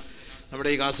 നമ്മുടെ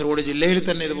ഈ കാസർഗോഡ് ജില്ലയിൽ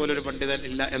തന്നെ ഇതുപോലൊരു പണ്ഡിതൻ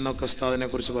ഇല്ല എന്നൊക്കെ ഉസ്താദിനെ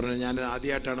കുറിച്ച് പറഞ്ഞു. ഞാൻ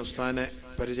ആദ്യമായിട്ടാണ് ഉസ്താദിനെ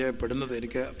പരിചയപ്പെടുന്നത്,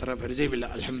 എനിക്ക് അത്ര പരിചയമില്ല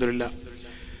അൽഹംദുലില്ലാ.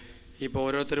 ഇപ്പോൾ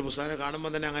ഓരോരുത്തരും ഉസ്താദിനെ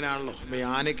കാണുമ്പോൾ തന്നെ അങ്ങനെയാണല്ലോ.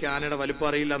 ആനയ്ക്ക് ആനയുടെ വലിപ്പം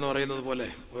അറിയില്ല എന്ന് പറയുന്നത് പോലെ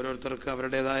ഓരോരുത്തർക്ക്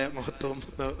അവരുടേതായ മഹത്വം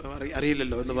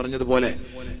അറിയില്ലല്ലോ എന്ന് പറഞ്ഞതുപോലെ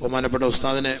ബഹുമാനപ്പെട്ട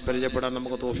ഉസ്താദിനെ പരിചയപ്പെടാൻ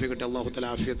നമുക്ക് തൗഫീഖ് കിട്ടി. അല്ലാഹു തആല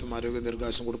ആഫിയത്തും ആരോഗ്യ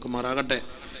ദീർഘായുസ്സും കൊടുക്കുമാറാകട്ടെ.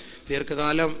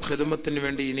 ദീർഘകാലം ഖിദ്മത്തിന്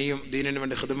വേണ്ടി ഇനിയും ദീനിന്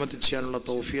വേണ്ടി ഖിദ്മത്ത് ചെയ്യാനുള്ള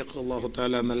തൗഫീഖ് അല്ലാഹു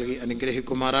തആല നൽകി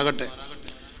അനുഗ്രഹിക്കുമാറാകട്ടെ.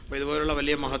 അപ്പോൾ ഇതുപോലുള്ള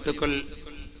വലിയ മഹത്തുക്കൾ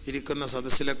ഇരിക്കുന്ന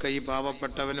സദസ്സിലൊക്കെ ഈ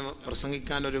പാവപ്പെട്ടവന്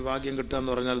പ്രസംഗിക്കാൻ ഒരു ഭാഗ്യം കിട്ടുക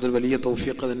എന്ന് പറഞ്ഞാൽ അതൊരു വലിയ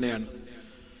തൗഫീഖ് തന്നെയാണ്,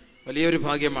 വലിയൊരു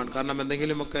ഭാഗ്യമാണ്. കാരണം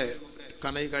എന്തെങ്കിലുമൊക്കെ,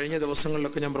 കാരണം ഈ കഴിഞ്ഞ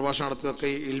ദിവസങ്ങളിലൊക്കെ ഞാൻ പ്രഭാഷണം നടത്തിയതൊക്കെ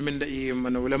ഈ ഇൽമിൻ്റെ ഈ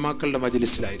ഉലമാക്കളുടെ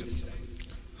മജ്ലിസിലായിരുന്നു,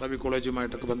 അറബി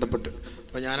കോളേജുമായിട്ടൊക്കെ ബന്ധപ്പെട്ട്.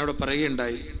 അപ്പോൾ ഞാനവിടെ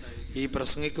പറയുകയുണ്ടായി, ഈ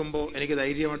പ്രസംഗിക്കുമ്പോൾ എനിക്ക്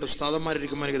ധൈര്യമായിട്ട്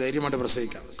ഉസ്താദന്മാരിരിക്കുമ്പോൾ എനിക്ക് ധൈര്യമായിട്ട്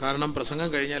പ്രസംഗിക്കാം. കാരണം പ്രസംഗം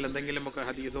കഴിഞ്ഞാൽ എന്തെങ്കിലുമൊക്കെ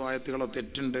ഹദീസോ ആയത്തുകളോ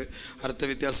തെറ്റുണ്ട്, അർത്ഥ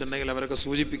വ്യത്യാസം ഉണ്ടെങ്കിൽ അവരൊക്കെ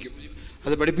സൂചിപ്പിക്കും.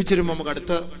 അത് പഠിപ്പിച്ചിരുമ്പോൾ നമുക്ക്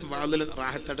അടുത്ത വാതിൽ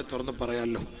റാഹത്തായിട്ട് തുറന്ന്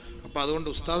പറയാമല്ലോ. അപ്പോൾ അതുകൊണ്ട്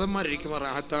ഉസ്താദന്മാരിരിക്കുമ്പോൾ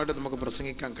റാഹത്തായിട്ട് നമുക്ക്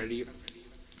പ്രസംഗിക്കാൻ കഴിയും.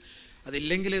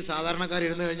 അതില്ലെങ്കിൽ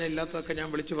സാധാരണക്കാരിരുന്ന് കഴിഞ്ഞാൽ ഇല്ലാത്തതൊക്കെ ഞാൻ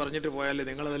വിളിച്ച് പറഞ്ഞിട്ട് പോയാൽ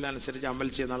നിങ്ങളതെല്ലാം അനുസരിച്ച് അമൽ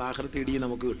ചെയ്യുന്ന ആഖിറത്ത് ഇടി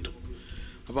നമുക്ക് കിട്ടും.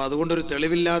 അപ്പോൾ അതുകൊണ്ടൊരു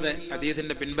തെളിവില്ലാതെ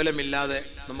ഹദീസിൻ്റെ പിൻബലമില്ലാതെ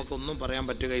നമുക്കൊന്നും പറയാൻ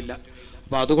പറ്റുകയില്ല.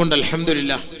 അപ്പോൾ അതുകൊണ്ട്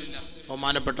അൽഹംദുലില്ലാ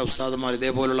ബഹുമാനപ്പെട്ട ഉസ്താദന്മാർ,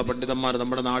 ഇതേപോലുള്ള പണ്ഡിതന്മാർ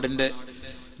നമ്മുടെ നാടിൻ്റെ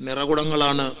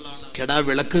നിറകുടങ്ങളാണ്,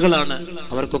 കെടാവിളക്കുകളാണ്.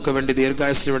 അവർക്കൊക്കെ വേണ്ടി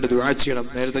ദീർഘായുസ്സിന് വേണ്ടി ദുആ ചെയ്യണം.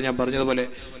 നേരത്തെ ഞാൻ പറഞ്ഞതുപോലെ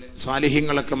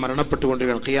സാലിഹ്യങ്ങളൊക്കെ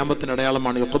മരണപ്പെട്ടുകൊണ്ടിരിക്കുകയാണ്. ഖിയാമത്തിന്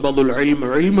അടയാളമാണ് യുഖ്ബദുൽ ഇൽമ്,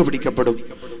 ഇൽമ് പിടിക്കപ്പെടും.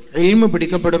 ഇൽമ്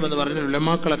പിടിക്കപ്പെടും എന്ന് പറഞ്ഞാൽ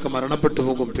ഉലമാക്കളൊക്കെ മരണപ്പെട്ടു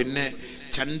പോകും. പിന്നെ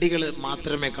ചണ്ടികൾ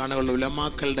മാത്രമേ കാണുകയുള്ളൂ,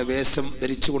 ഉലമാക്കളുടെ വേഷം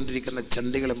ധരിച്ചുകൊണ്ടിരിക്കുന്ന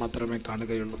ചണ്ടികൾ മാത്രമേ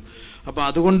കാണുകയുള്ളൂ. അപ്പോൾ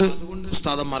അതുകൊണ്ട്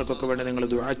ഉസ്താദന്മാർക്കൊക്കെ വേണ്ടി നിങ്ങൾ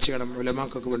ദുആ ചെയ്യണം,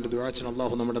 ഉലമാക്കൊക്കെ വേണ്ടി ദുആ ചെയ്യണം.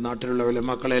 അല്ലാഹു നമ്മുടെ നാട്ടിലുള്ള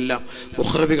ഉലമാക്കളെല്ലാം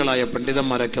ഉഖ്റവികളായ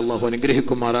പണ്ഡിതന്മാരാക്കി അല്ലാഹു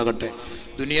അനുഗ്രഹിക്കുമാറാകട്ടെ.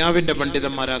 ദുനിയാവിൻ്റെ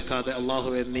പണ്ഡിതന്മാരാക്കാതെ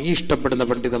അല്ലാഹുവെ നീ ഇഷ്ടപ്പെടുന്ന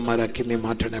പണ്ഡിതന്മാരാക്കി നീ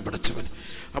മാറ്റണേ പടച്ചവൻ.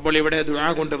 അപ്പോൾ ഇവിടെ ദുആ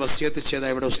കൊണ്ട് വസിയത്ത് ചെയ്ത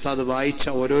ഇവിടെ ഉസ്താദ് വായിച്ച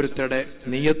ഓരോരുത്തരുടെ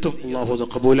നിയത്തും അല്ലാഹു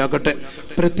ഖബൂലാക്കട്ടെ.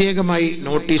 പ്രത്യേകമായി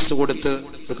നോട്ടീസ് കൊടുത്ത്,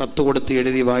 കത്ത് കൊടുത്ത്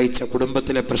എഴുതി വായിച്ച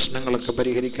കുടുംബത്തിലെ പ്രശ്നങ്ങളൊക്കെ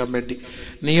പരിഹരിക്കാൻ വേണ്ടി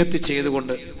നിയത്ത്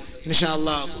ചെയ്തുകൊണ്ട് ഇൻഷാ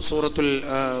അല്ലാഹ് സൂറത്തുൽ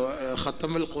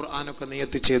ഖത്തമുൽ ഖുർആനൊക്കെ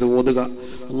നിയത്ത് ചെയ്ത് ഓതുക.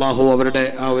 അല്ലാഹു അവരുടെ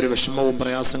ആ ഒരു വിഷമവും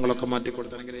പ്രയാസങ്ങളൊക്കെ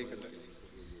മാറ്റിക്കൊടുത്ത് അനുഗ്രഹിക്കട്ടെ.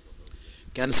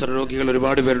 ക്യാൻസർ രോഗികൾ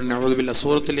ഒരുപാട് പേരുണ്ട്. നഅൂദുബില്ലാ.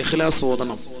 സൂറത്തുൽ ഇഖ്ലാസ്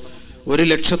ഓതണം,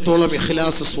 1,00,000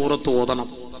 ഇഖ്ലാസ് സൂറത്ത് ഓതണം.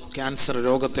 ക്യാൻസർ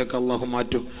രോഗത്തേക്ക് അല്ലാഹു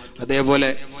മാറ്റും. അതേപോലെ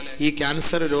ഈ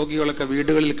ക്യാൻസർ രോഗികളൊക്കെ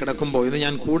വീടുകളിൽ കിടക്കുമ്പോൾ ഇന്ന്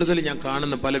ഞാൻ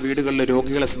കാണുന്ന പല വീടുകളിലെ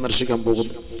രോഗികളെ സന്ദർശിക്കാൻ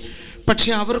പോകുന്നു.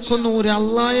 പക്ഷെ അവർക്കൊന്നും ഒരു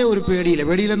അള്ളായെ ഒരു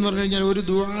പേടിയില്ലെന്ന് പറഞ്ഞു കഴിഞ്ഞാൽ ഒരു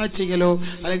ദുആ ചെയ്യലോ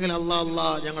അല്ലെങ്കിൽ അല്ലാ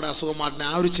ഞങ്ങളുടെ അസുഖം മാറ്റണ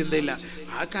ആ ഒരു ചിന്തയില്ല.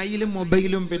 ആ കയ്യിലും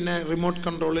മൊബൈലും പിന്നെ റിമോട്ട്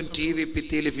കൺട്രോളും TV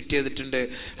ഭിത്തിയിൽ ഫിറ്റ് ചെയ്തിട്ടുണ്ട്.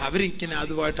 അവരിങ്ങനെ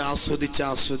അതുമായിട്ട്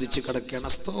ആസ്വദിച്ച് കിടക്കുകയാണ്.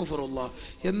 അസ്തഗ്ഫിറുല്ലാഹ്,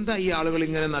 എന്താ ഈ ആളുകൾ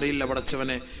ഇങ്ങനെ എന്നറിയില്ല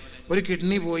പടച്ചവനെ. ഒരു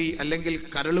കിഡ്നി പോയി, അല്ലെങ്കിൽ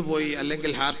കരള് പോയി,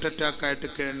 അല്ലെങ്കിൽ ഹാർട്ട് അറ്റാക്ക് ആയിട്ട്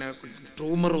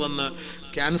ട്യൂമർ വന്ന്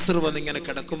ക്യാൻസർ വന്ന് ഇങ്ങനെ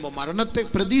കിടക്കുമ്പോൾ മരണത്തെ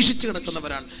പ്രതീക്ഷിച്ച്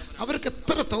കിടക്കുന്നവരാണ്. അവർക്ക്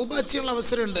എത്ര തൗബ ചെയ്യാനുള്ള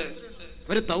അവസരമുണ്ട്.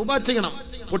 അവർ തൗബ ചെയ്യണം,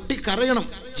 പൊട്ടിക്കരയണം.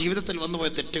 ജീവിതത്തിൽ വന്നുപോയ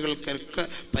തെറ്റുകൾക്കൊക്കെ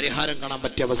പരിഹാരം കാണാൻ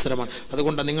പറ്റിയ അവസരമാണ്.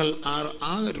 അതുകൊണ്ട് നിങ്ങൾ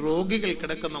ആ രോഗികൾ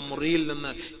കിടക്കുന്ന മുറിയിൽ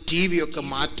നിന്ന് TV ഒക്കെ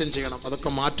മാറ്റം ചെയ്യണം,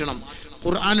 അതൊക്കെ മാറ്റണം.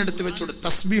 ഖുർആൻ എടുത്ത് വെച്ചോട്,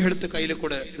 തസ്ബീഹ് എടുത്ത് കയ്യിൽ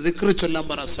കൂടെ ദിക്ർ ചൊല്ലാൻ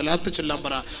പറ, സ്വലാത്ത് ചൊല്ലാൻ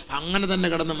പറ. അങ്ങനെ തന്നെ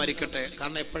കിടന്ന് മരിക്കട്ടെ.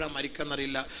 കാരണം എപ്പോഴാണ്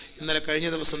മരിക്കാന്നറിയില്ല. ഇന്നലെ കഴിഞ്ഞ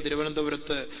ദിവസം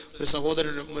തിരുവനന്തപുരത്ത് ഒരു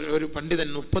സഹോദരൻ, ഒരു പണ്ഡിതൻ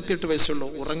 38 വയസ്സുള്ളൂ,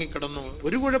 ഉറങ്ങിക്കിടന്നു.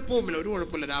 ഒരു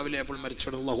കുഴപ്പമില്ല. രാവിലെ അപ്പോൾ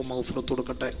മരിച്ചോട്. അല്ലാഹു മഗ്ഫിറത്ത്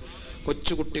കൊടുക്കട്ടെ.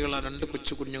 കൊച്ചുകുട്ടികളാണ്, 2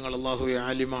 കൊച്ചു കുഞ്ഞുങ്ങൾ. അല്ലാഹുവേ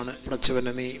ആലിമാണ്,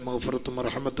 പടച്ചവനെ നീ മഗ്ഫിറത്തും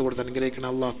റഹ്മത്തും കൊടുത്ത് അനുഗ്രഹിക്കണം.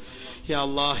 അല്ലാഹ് യാ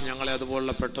അല്ലാഹ് ഞങ്ങളെ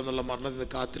അതുപോലുള്ള പെട്ടെന്നുള്ള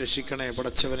മരണത്തിൽ കാത്തുരക്ഷിക്കണേ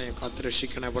പടച്ചവനെ,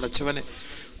 കാത്തുരക്ഷിക്കണേ പടച്ചവനെ.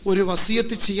 ഒരു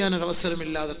വസിയത്ത് ചെയ്യാൻ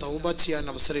അവസരമില്ലാതെ തൗബ ചെയ്യാൻ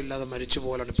അവസരമില്ലാതെ മരിച്ചു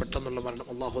പോലാണ് പെട്ടെന്നുള്ള മരണം.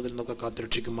 അള്ളാഹു അതിൽ നിന്നൊക്കെ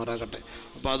കാത്തുരക്ഷിക്കുമാറാകട്ടെ.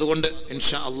 അപ്പോൾ അതുകൊണ്ട്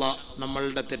ഇൻഷാ അള്ളാഹ്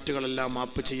നമ്മളുടെ തെറ്റുകളെല്ലാം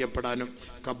മാപ്പ് ചെയ്യപ്പെടാനും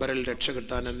ഖബറിൽ രക്ഷ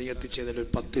കിട്ടാനും നിയത്ത് ചെയ്തതിൽ ഒരു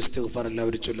 10 ഇസ്തിഗ്ഫാർ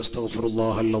എല്ലാവരും ചൊല്ലുക.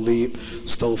 അസ്തഗ്ഫിറുല്ലാഹൽ അലീം,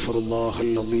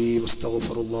 അസ്തഗ്ഫിറുല്ലാഹൽ അലീം,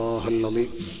 അസ്തഗ്ഫിറുല്ലാഹൽ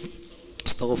അലീം,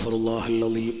 അസ്തഗ്ഫിറുല്ലാഹൽ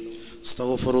അലീം,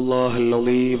 അസ്തഗ്ഫിറുല്ലാഹൽ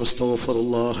അലീം,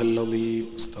 അസ്തഗ്ഫിറുല്ലാഹൽ അലീം,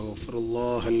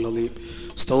 അസ്തഗ്ഫിറുല്ലാഹൽ അലീം,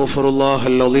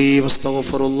 അസ്തഗ്ഫിറുല്ലാഹൽ അലീം,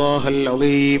 അസ്തഗ്ഫിറുല്ലാഹൽ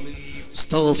അലീം,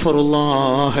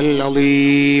 അസ്തഗ്ഫിറുല്ലാഹൽ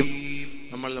അലീം.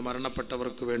 നമ്മളുടെ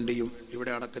മരണപ്പെട്ടവർക്ക് വേണ്ടിയും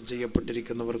ഇവിടെ അടക്കം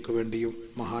ചെയ്യപ്പെട്ടിരിക്കുന്നവർക്ക് വേണ്ടിയും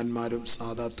മഹാന്മാരും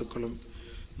സാദാത്തുക്കളും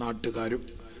നാട്ടുകാരും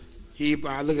ഈ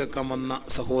ബാല് കേൾക്കാൻ വന്ന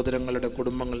സഹോദരങ്ങളുടെ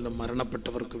കുടുംബങ്ങളിൽ നിന്ന്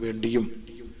മരണപ്പെട്ടവർക്ക് വേണ്ടിയും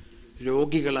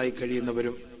രോഗികളായി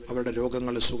കഴിയുന്നവരും അവരുടെ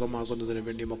രോഗങ്ങൾ സുഖമാകുന്നതിന്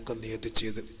വേണ്ടിയും ഒക്കെ നിയത്ത്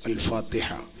ചെയ്ത് അൽ ഫാത്തിഹ.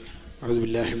 അഊദു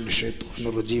ബില്ലാഹി മിനശ്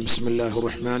ശൈത്വാനിർ റജീം. ബിസ്മില്ലാഹിർ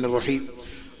റഹ്മാനിർ റഹീം.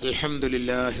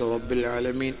 അൽഹംദുലില്ലാഹി റബ്ബിൽ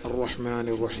ആലമീൻ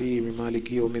അർറഹ്മാനിർ റഹീം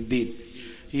മാലികി യൗമിദ്ദീൻ.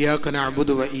 ഇയ്യാക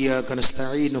നഅ്ബുദു വ ഇയ്യാക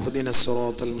നസ്തഈൻ ഇഹ്ദിനസ്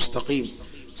സിറാത്തൽ മുസ്തഖീം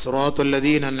സിറാത്തൽ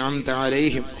ലദീന അൻഅംത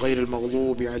അലൈഹിം ഗൈറിൽ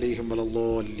മഗ്ദൂബി അലൈഹിം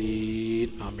വലദ്ദാല്ലീൻ.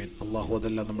 ആമീൻ. അല്ലാഹു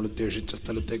അതെല്ലാം നമ്മൾ ഉദ്ദേശിച്ച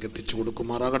സ്ഥലത്തേക്ക് എത്തിച്ചു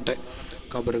കൊടുക്കുമാറാകട്ടെ.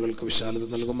 ഖബറുകൾക്ക് വിശാലത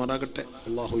നൽകുമാറാകട്ടെ.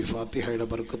 അല്ലാഹു ഈ ഫാത്തിഹയുടെ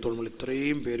ബർക്കത്തോടെ നമ്മൾ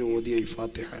ഇത്രയും പേര് ഓതിയ ഈ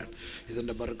ഫാത്തിഹയാണ്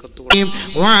ഇതിന്റെ ബർക്കത്തോടെ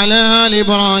വഅലാ ആലി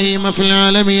ഇബ്രാഹിം ഫിൽ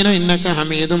ആലമീന ഇന്നക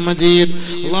ഹമീദും മജീദ്.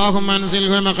 اللهم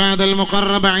انزله المقعد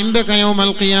المقرب عندك يوم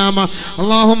القيامة.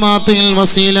 اللهم اعطه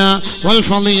الوسيلة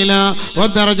والفضيلة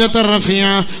والدرجة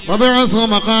الرفيعة وابعثه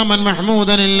مقاما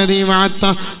محمودا الذي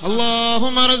وعدته.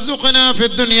 اللهم ارزقنا في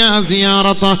الدنيا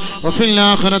زيارته وفي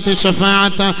الآخرة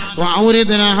شفاعته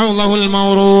وأوردنا حوضه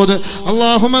المورود.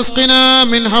 اللهم اسقنا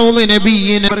من حوض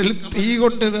نبينا. തീ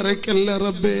കൊണ്ട് നിറയ്ക്കല്ല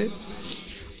റബ്ബേ.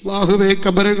 അല്ലാഹുവേ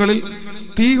ഖബറുകളിൽ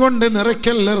തീ കൊണ്ട്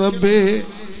നിറയ്ക്കല്ല റബ്ബേ.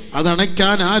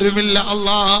 അതണയ്ക്കാൻ ആരുമില്ല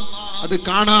അല്ലാ, അത്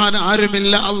കാണാൻ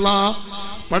ആരുമില്ല അല്ലാ.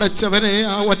 പടച്ചവനെ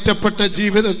ആ ഒറ്റപ്പെട്ട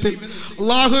ജീവിതത്തിൽ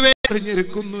അല്ലാഹുവേ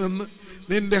അറിഞ്ഞിരിക്കുന്നു എന്ന്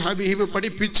നിന്റെ ഹബീബ്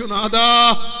പഠിപ്പിച്ചു. നാദാ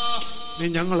നീ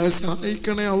ഞങ്ങളെ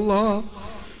സഹായിക്കണേ അല്ലാ.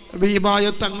 ഹബീബായ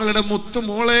തങ്ങളുടെ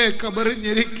മുത്തുമോളെ ഖബറിൽ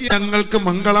ഞെരുക്കി ഞങ്ങൾക്ക്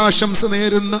മംഗളാശംസ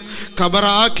നേരുന്ന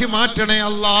ഖബറാക്കി മാറ്റണേ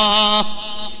അല്ലാ.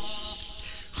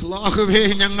 അല്ലാഹുവേ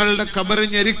ഞങ്ങളുടെ ഖബറിൽ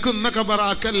ഞെരുക്കുന്ന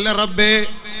ഖബറാക്കല്ല റബ്ബേ.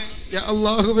 യാ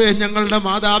അല്ലാഹുവേ ഞങ്ങളുടെ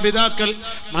മാതാപിതാക്കൾ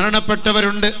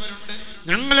മരണപ്പെട്ടവരുണ്ട്,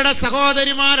 ഞങ്ങളുടെ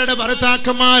സഹോദരിമാരുടെ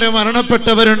ഭർത്താക്കന്മാര്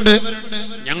മരണപ്പെട്ടവരുണ്ട്,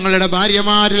 ഞങ്ങളുടെ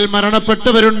ഭാര്യമാരിൽ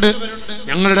മരണപ്പെട്ടവരുണ്ട്,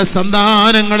 ഞങ്ങളുടെ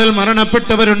സന്താനങ്ങളിൽ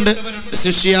മരണപ്പെട്ടവരുണ്ട്.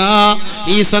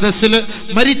 ഈ സദസ്സിൽ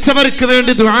മരിച്ചവർക്ക്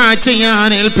വേണ്ടി ദുആ ചെയ്യാൻ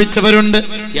ഏൽപ്പിച്ചവരുണ്ട്.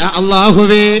 യാ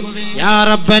അല്ലാഹുവേ യാ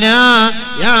റബ്ബനാ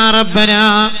യാ റബ്ബനാ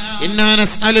ഇന്നാ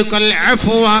നസ്അലുകൽ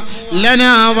അഫ്വ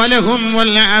ലനാ വലഹും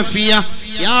വൽ ആഫിയ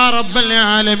യാ റബ്ബൽ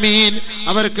ആലമീൻ.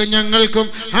 അവർക്ക് ഞങ്ങൾക്കും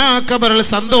ആ ഖബറിൽ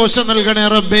സന്തോഷം നൽകണേ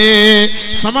റബ്ബേ,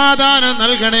 സമാധാനം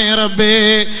നൽകണേ റബ്ബേ.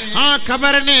 ആ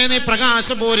ഖബറിനെ നീ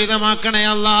പ്രകാശപൂരിതമാക്കണേ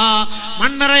അല്ലാ,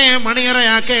 മണ്ണറയെ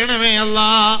മണിയറയാക്കണമേ അല്ലാ.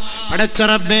 പടച്ച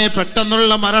റബ്ബേ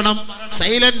പെട്ടെന്നുള്ള മരണം,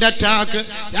 സൈലന്റ് അറ്റാക്ക്,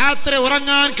 രാത്രി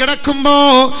ഉറങ്ങാൻ കിടക്കുമ്പോ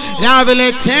രാവിലെ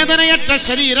ചേതനയറ്റ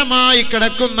ശരീരമായി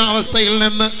കിടക്കുന്ന അവസ്ഥയിൽ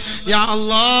നിന്ന് യാ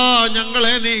അല്ലാ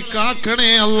ഞങ്ങളെ നീ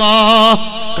കാക്കണേ അല്ലാ,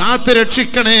 കാത്തു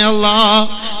രക്ഷിക്കണേ അല്ലാ.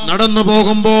 നടന്നു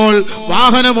പോകുമ്പോൾ,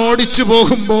 വാഹനം ഓടിച്ചു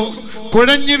പോകുമ്പോ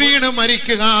കുഴഞ്ഞു വീണ്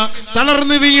മരിക്കുക,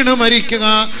 തളർന്നു വീണ് മരിക്കുക,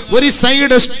 ഒരു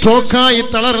സൈഡ് സ്ട്രോക്കായി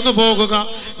തളർന്നു പോകുക,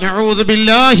 നഊദു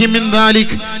ബില്ലാഹി മിൻ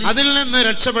ദാലിക്. അതിൽ നിന്ന്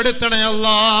രക്ഷപ്പെടുത്തണേ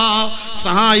അല്ലാ,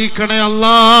 സഹായിക്കണേ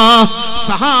അല്ലാ,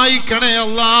 സഹായിക്കണേ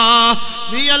അല്ലാ.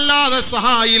 നീ അല്ലാതെ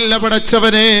സഹായില്ല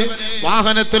പടച്ചവനെ.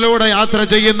 വാഹനത്തിലൂടെ യാത്ര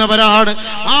ചെയ്യുന്നവരാണ്,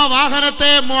 ആ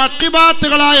വാഹനത്തെ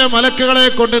മുഅഖിബാത്തുകളായ മലക്കുകളെ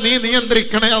കൊണ്ട് നീ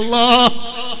നിയന്ത്രിക്കണേ അല്ലാ.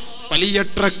 വലിയ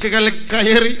ട്രക്കുകൾ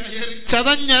കയറി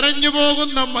ചതഞ്ഞരഞ്ഞു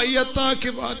പോകുന്ന മയ്യത്താക്കി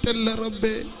മാറ്റല്ല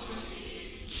റബ്ബേ.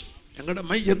 ഞങ്ങളുടെ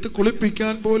മയ്യത്ത്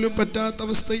കുളിപ്പിക്കാൻ പോലും പറ്റാത്ത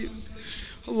അവസ്ഥയിൽ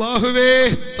അല്ലാഹുവേ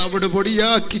തവിട്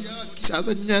പൊടിയാക്കി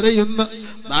ചതഞ്ഞരയുന്ന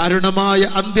ദാരുണമായ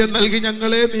അന്ത്യം നൽകി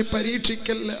ഞങ്ങളെ നീ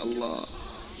പരീക്ഷിക്കല്ലേ അല്ലാ,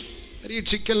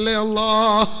 പരീക്ഷിക്കല്ലേ അല്ലാ.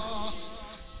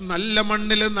 നല്ല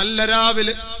മണ്ണില് നല്ല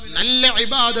രാവിലെ നല്ല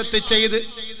ഇബാദത്ത് ചെയ്ത്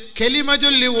കലിമ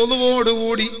ചൊല്ലി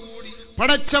ഒളുവോടുകൂടി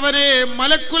പടച്ചവനെ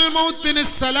മലക്കുൽ മൗത്തിന്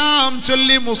സലാം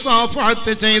ചൊല്ലി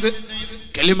മുസാഫഹത്ത് ചെയ്ത്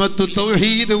കലിമത്തു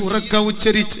തൗഹീദ് ഉറക്ക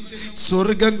ഉച്ചരിച്ച്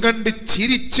സ്വർഗം കണ്ട്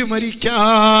ചിരിച്ചു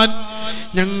മരിക്കാൻ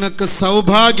ഞങ്ങൾക്ക്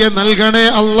സൗഭാഗ്യം നൽകണേ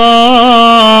അല്ലാ,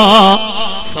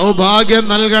 സൗഭാഗ്യം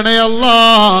നൽകണേ അല്ലാ,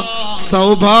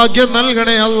 സൗഭാഗ്യം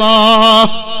നൽകണേ അല്ലാ.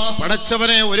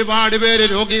 പടച്ചവനെ ഒരുപാട് പേര്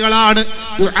രോഗികളാണ്,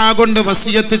 ദുആ കൊണ്ട്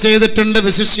വസിയത്ത് ചെയ്തിട്ടുണ്ട്.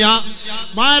 വിശിഷ്യ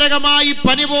മാരകമായി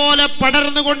പനി പോലെ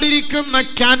പടർന്നുകൊണ്ടിരിക്കുന്ന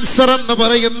ക്യാൻസർ എന്ന്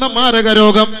പറയുന്ന മാരക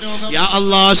രോഗം യാ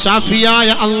അല്ലാ ഷാഫിയായ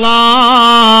അല്ലാ,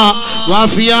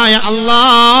 വാഫിയായ അല്ലാ,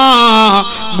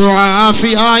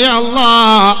 മുആഫിയായ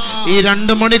അല്ലാഹ് ഈ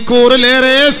 2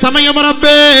 മണിക്കൂറിലേറെ സമയം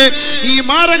റബ്ബേ ഈ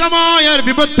മാരകമായ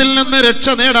വിപത്തിൽ നിന്ന് രക്ഷ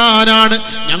നേടാനാണ്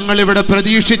ഞങ്ങൾ ഇവിടെ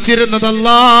പ്രതീക്ഷിച്ചിരുന്നത്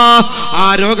അല്ലാഹ്. ആ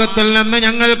രോഗത്തിൽ നിന്ന്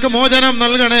ഞങ്ങൾക്ക് മോചനം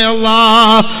നൽകണേ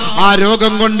അല്ലാഹ്. ആ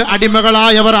രോഗം കൊണ്ട്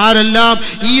അടിമകളായവർ ആരെല്ലാം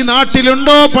ഈ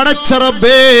നാട്ടിലുണ്ടോ പടച്ച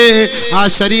റബ്ബേ, ആ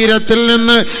ശരീരത്തിൽ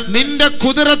നിന്ന് നിന്റെ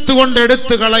കുതിരത്ത് കൊണ്ട്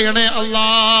എടുത്തു കളയണേ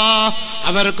അല്ലാഹ്.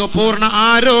 അവർക്ക് പൂർണ്ണ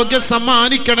ആരോഗ്യം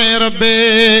സമ്മാനിക്കണേ റബ്ബേ.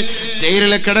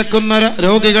 ജയിലിൽ കിടക്കുന്ന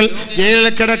രോഗികൾ, ജയിലിൽ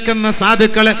കിടക്കുന്ന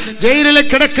സാധുക്കള്, ജയിലിൽ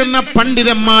കിടക്കുന്ന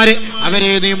പണ്ഡിതന്മാര്,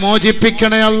 അവരെ നീ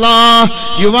മോചിപ്പിക്കണേ അല്ലാഹ്.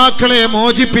 യുവാക്കളെ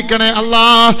മോചിപ്പിക്കണേ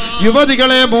അല്ലാഹ്.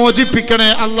 യുവതികളെ മോചിപ്പിക്കണേ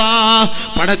അല്ലാഹ്.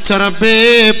 പടച്ച റബ്ബേ,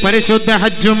 പരിശുദ്ധ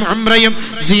ഹജ്ജും ഉംറയും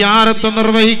സിയാറത്ത്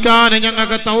നിർവഹിക്കാൻ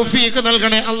ഞങ്ങൾക്ക് തൗഫീഖ്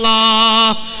നൽകണേ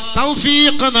അല്ലാഹ്.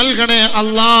 തൗഫീഖ് നൽകണേ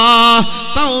അല്ലാഹ്.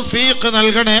 തൗഫീഖ്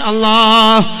നൽകണേ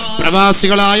അല്ലാഹ്.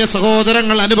 പ്രവാസികളായ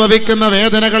സഹോദരങ്ങൾ അനുഭവിക്കുന്ന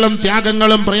വേദനകളും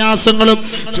ത്യാഗങ്ങളും പ്രയാസങ്ങളും,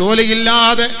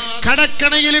 ജോലിയില്ലാതെ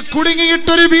കടക്കണയിൽ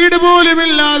കുടുങ്ങിയിട്ടൊരു വീട്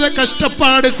പോലുമില്ലാതെ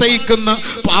കഷ്ടപ്പാട് സഹിക്കുന്ന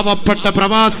പാവപ്പെട്ട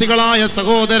പ്രവാസികളായ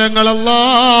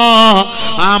സഹോദരങ്ങളല്ലാഹ്,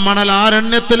 ആ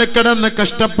മണലാരണ്യത്തിൽ കിടന്ന്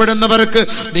കഷ്ടപ്പെടുന്നവർക്ക്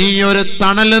നീ ഒരു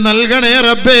തണൽ നൽകണേ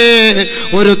റബ്ബേ,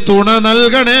 ഒരു തുണ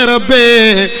നൽകണേ റബ്ബേ,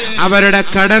 അവരുടെ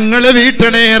കടങ്ങൾ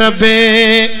വീട്ടണേ റബ്ബേ.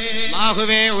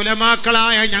 അല്ലാഹുവേ,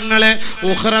 ഉലമാക്കളായ ഞങ്ങളെ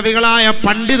ഉഖ്റവികളായ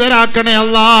പണ്ഡിതരാക്കണേ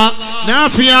അല്ലാഹ്.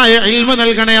 നാഫിയായ ഇൽമ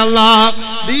നൽകണേ അല്ലാഹ്.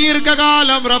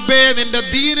 ദീർഘകാലം റബ്ബേ നിന്റെ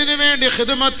ദീനിന് വേണ്ടി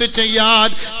ഖിദ്മത്ത് ചെയ്യാൻ,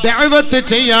 ദഅവത്ത്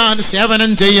ചെയ്യാൻ,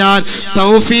 സേവനം ചെയ്യാൻ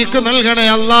തൗഫീഖ് നൽകണേ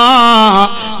അല്ലാഹ്.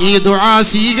 ഈ ദുആ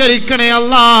സ്വീകരിക്കണേ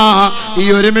അല്ലാഹ്. ഈ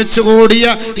ഒരുമിച്ച് കൂടിയ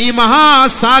ഈ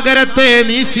മഹാസാഗരത്തെ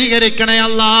നീ സ്വീകരിക്കണേ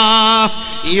അല്ലാഹ്.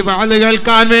 ഈ വഅദ്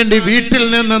കേൾക്കാൻ വേണ്ടി വീട്ടിൽ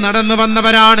നിന്ന് നടന്നു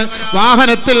വന്നവരാണ്,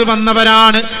 വാഹനത്തിൽ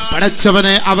വന്നവരാണ്.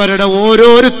 പടച്ചവനെ, അവരുടെ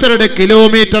ഓരോരുത്തരുടെ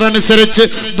കിലോമീറ്റർ അനുസരിച്ച്,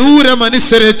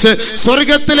 ദൂരമനുസരിച്ച്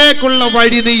സ്വർഗത്തിലേക്കുള്ള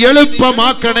വഴി നീ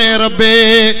എളുപ്പമാക്കണേ റബ്ബേ.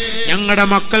 ഞങ്ങളുടെ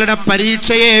മക്കളുടെ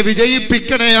പരീക്ഷയെ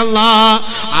വിജയിപ്പിക്കണേ അല്ലാഹ്.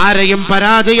 ആരെയും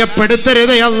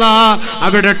പരാജയപ്പെടുത്തരുതേ അല്ലാഹ്.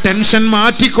 അവരുടെ ടെൻഷൻ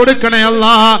മാറ്റിക്കൊടുക്കണേ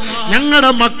അല്ലാഹ്.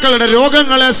 ഞങ്ങളുടെ മക്കളുടെ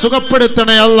രോഗങ്ങളെ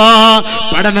സുഖപ്പെടുത്തണേ അല്ലാഹ്.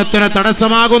 പഠനത്തിന്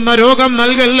തടസ്സമാകുന്ന രോഗം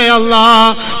നൽകല്ലേ അല്ലാഹ്.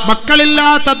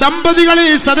 മക്കളില്ലാത്ത ദമ്പതികൾ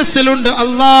ഈ സദസ്സിലുണ്ട്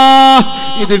അല്ലാഹ്,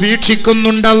 ഇത്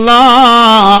വീക്ഷിക്കുന്നുണ്ടല്ലാ.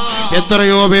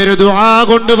 എത്രയോ പേര് ദുആ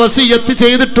കൊണ്ട് വസിയത്ത്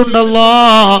ചെയ്തിട്ടുണ്ടല്ലാ.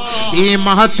 ഈ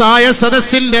മഹത്തായ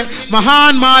സദസ്സിന്റെ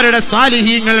മഹാന്മാരുടെ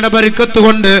സാലിഹീങ്ങളുടെ ബർക്കത്ത്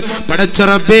കൊണ്ട് പടച്ച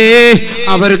റബ്ബേ,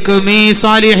 അവർക്ക് നീ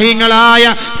സാലിഹീങ്ങളായ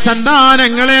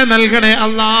സന്താനങ്ങളെ നൽകണേ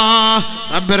അല്ലാഹ്.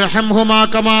 رب ارحمهما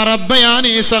كما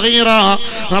ربياني صغيرا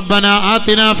ربنا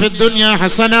آتنا في الدنيا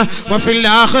حسنة وفي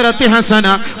الآخرة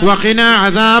حسنة وقنا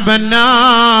عذاب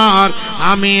النار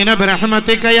آمين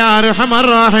برحمتك يا أرحم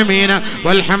الراحمين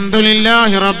والحمد لله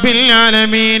رب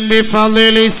العالمين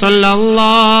بفضل صلى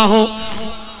الله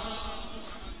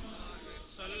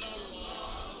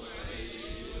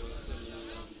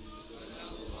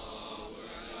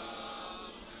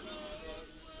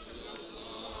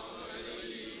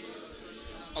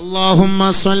اللهم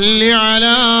صل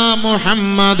على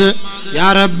محمد يا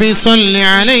ربي صل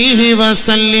عليه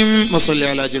وسلم وصل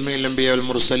على جميع الأنبياء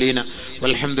والمرسلين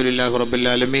والحمد لله رب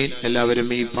العالمين. എല്ലാവരും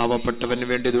ഈ പാവപ്പെട്ടവന്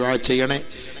വേണ്ടി ദുആ ചെയ്യണേ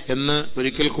എന്ന്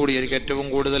ഒരിക്കൽ കൂടി എനിക്ക് ഏറ്റവും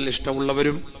കൂടുതൽ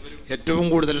ഇഷ്ടമുള്ളവരും ഏറ്റവും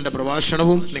കൂടുതൽ എൻ്റെ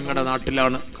പ്രഭാഷണവും നിങ്ങളുടെ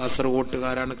നാട്ടിലാണ്.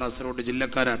 കാസർഗോട്ടുകാരാണ്, കാസർഗോഡ്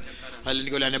ജില്ലക്കാരാണ്.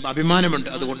 അതിലെനിക്കൊരു അഭിമാനമുണ്ട്.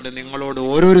 അതുകൊണ്ട് നിങ്ങളോട്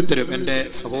ഓരോരുത്തരും, എൻ്റെ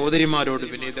സഹോദരിമാരോട്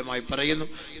വിനീതമായി പറയുന്നു,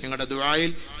 നിങ്ങളുടെ ദുആയിൽ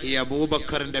ഈ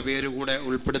അബൂബക്കറിൻ്റെ പേര് കൂടെ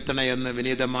ഉൾപ്പെടുത്തണേ എന്ന്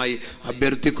വിനീതമായി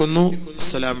അഭ്യർത്ഥിക്കുന്നു.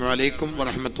 അസ്സലാമു അലൈക്കും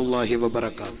വറഹ്മത്തുള്ളാഹി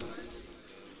വബറകാതുഹു.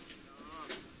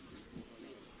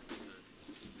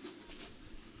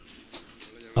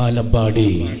 ആലമ്പാടി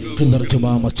ഖിൽർ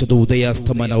ജുമാ മസ്ജിദ്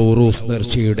ഉദയാസ്തമന ഉറൂസ്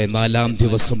നേർച്ചയുടെ 4ാം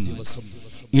ദിവസം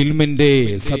ഇൽമിന്റെ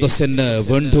സദസ്സന്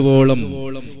വേണ്ടുവോളം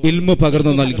ഇൽമു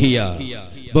പകർന്നു നൽകിയ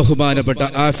ബഹുമാനപ്പെട്ട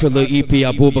ആഫിദ് ഇ.പി.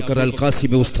 അബൂബക്കർ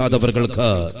അൽഖാസിമി ഉസ്താദ് അവർക്ക്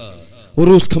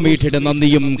ഉറൂസ് കമ്മിറ്റിയുടെ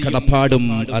നന്ദിയും കടപ്പാടും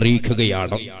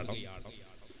അറിയിക്കുകയാണ്.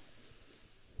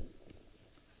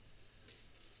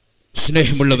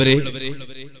 സ്നേഹമുള്ളവരെ,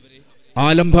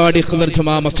 ആലമ്പാടി ഖിൽർ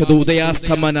ജുമാ മസ്ജിദ്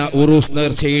ഉദയാസ്തമന ഉറൂസ്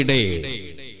നേർച്ചയുടെ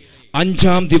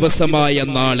 5ാം ദിവസമായ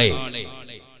നാളെ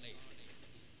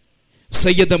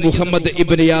സയ്യിദ് മുഹമ്മദ്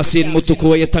ഇബ്നു യാസീൻ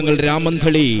മുത്തുക്കോയ തങ്ങൾ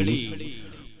രാമന്തളി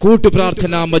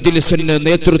കൂട്ടുപ്രാർത്ഥനാ മജ്ലിസിന്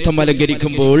നേതൃത്വം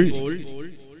അലങ്കരിക്കുമ്പോൾ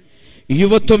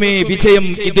യുവത്വമേ വിജയം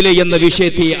ഇതിലെ എന്ന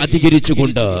വിഷയത്തെ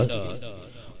അധികരിച്ചുകൊണ്ട്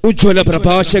ഉജ്ജ്വല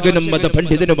പ്രഭാഷകനും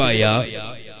മതപണ്ഡിതനുമായ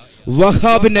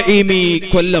വഹാബ് നഈമി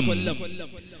കൊല്ലം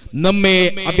നമ്മെ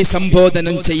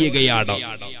അഭിസംബോധനം ചെയ്യുകയാണ്.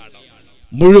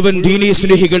 മുഴുവൻ ദീനീ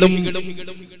സ്നേഹികളും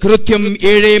കൃത്യം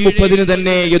 7:30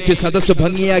 തന്നെ എത്തി സദസ്സ്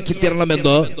ഭംഗിയാക്കി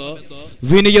തരണമെന്ന്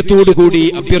വിനയത്തോടുകൂടി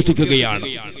അഭ്യർത്ഥിക്കുകയാണ്.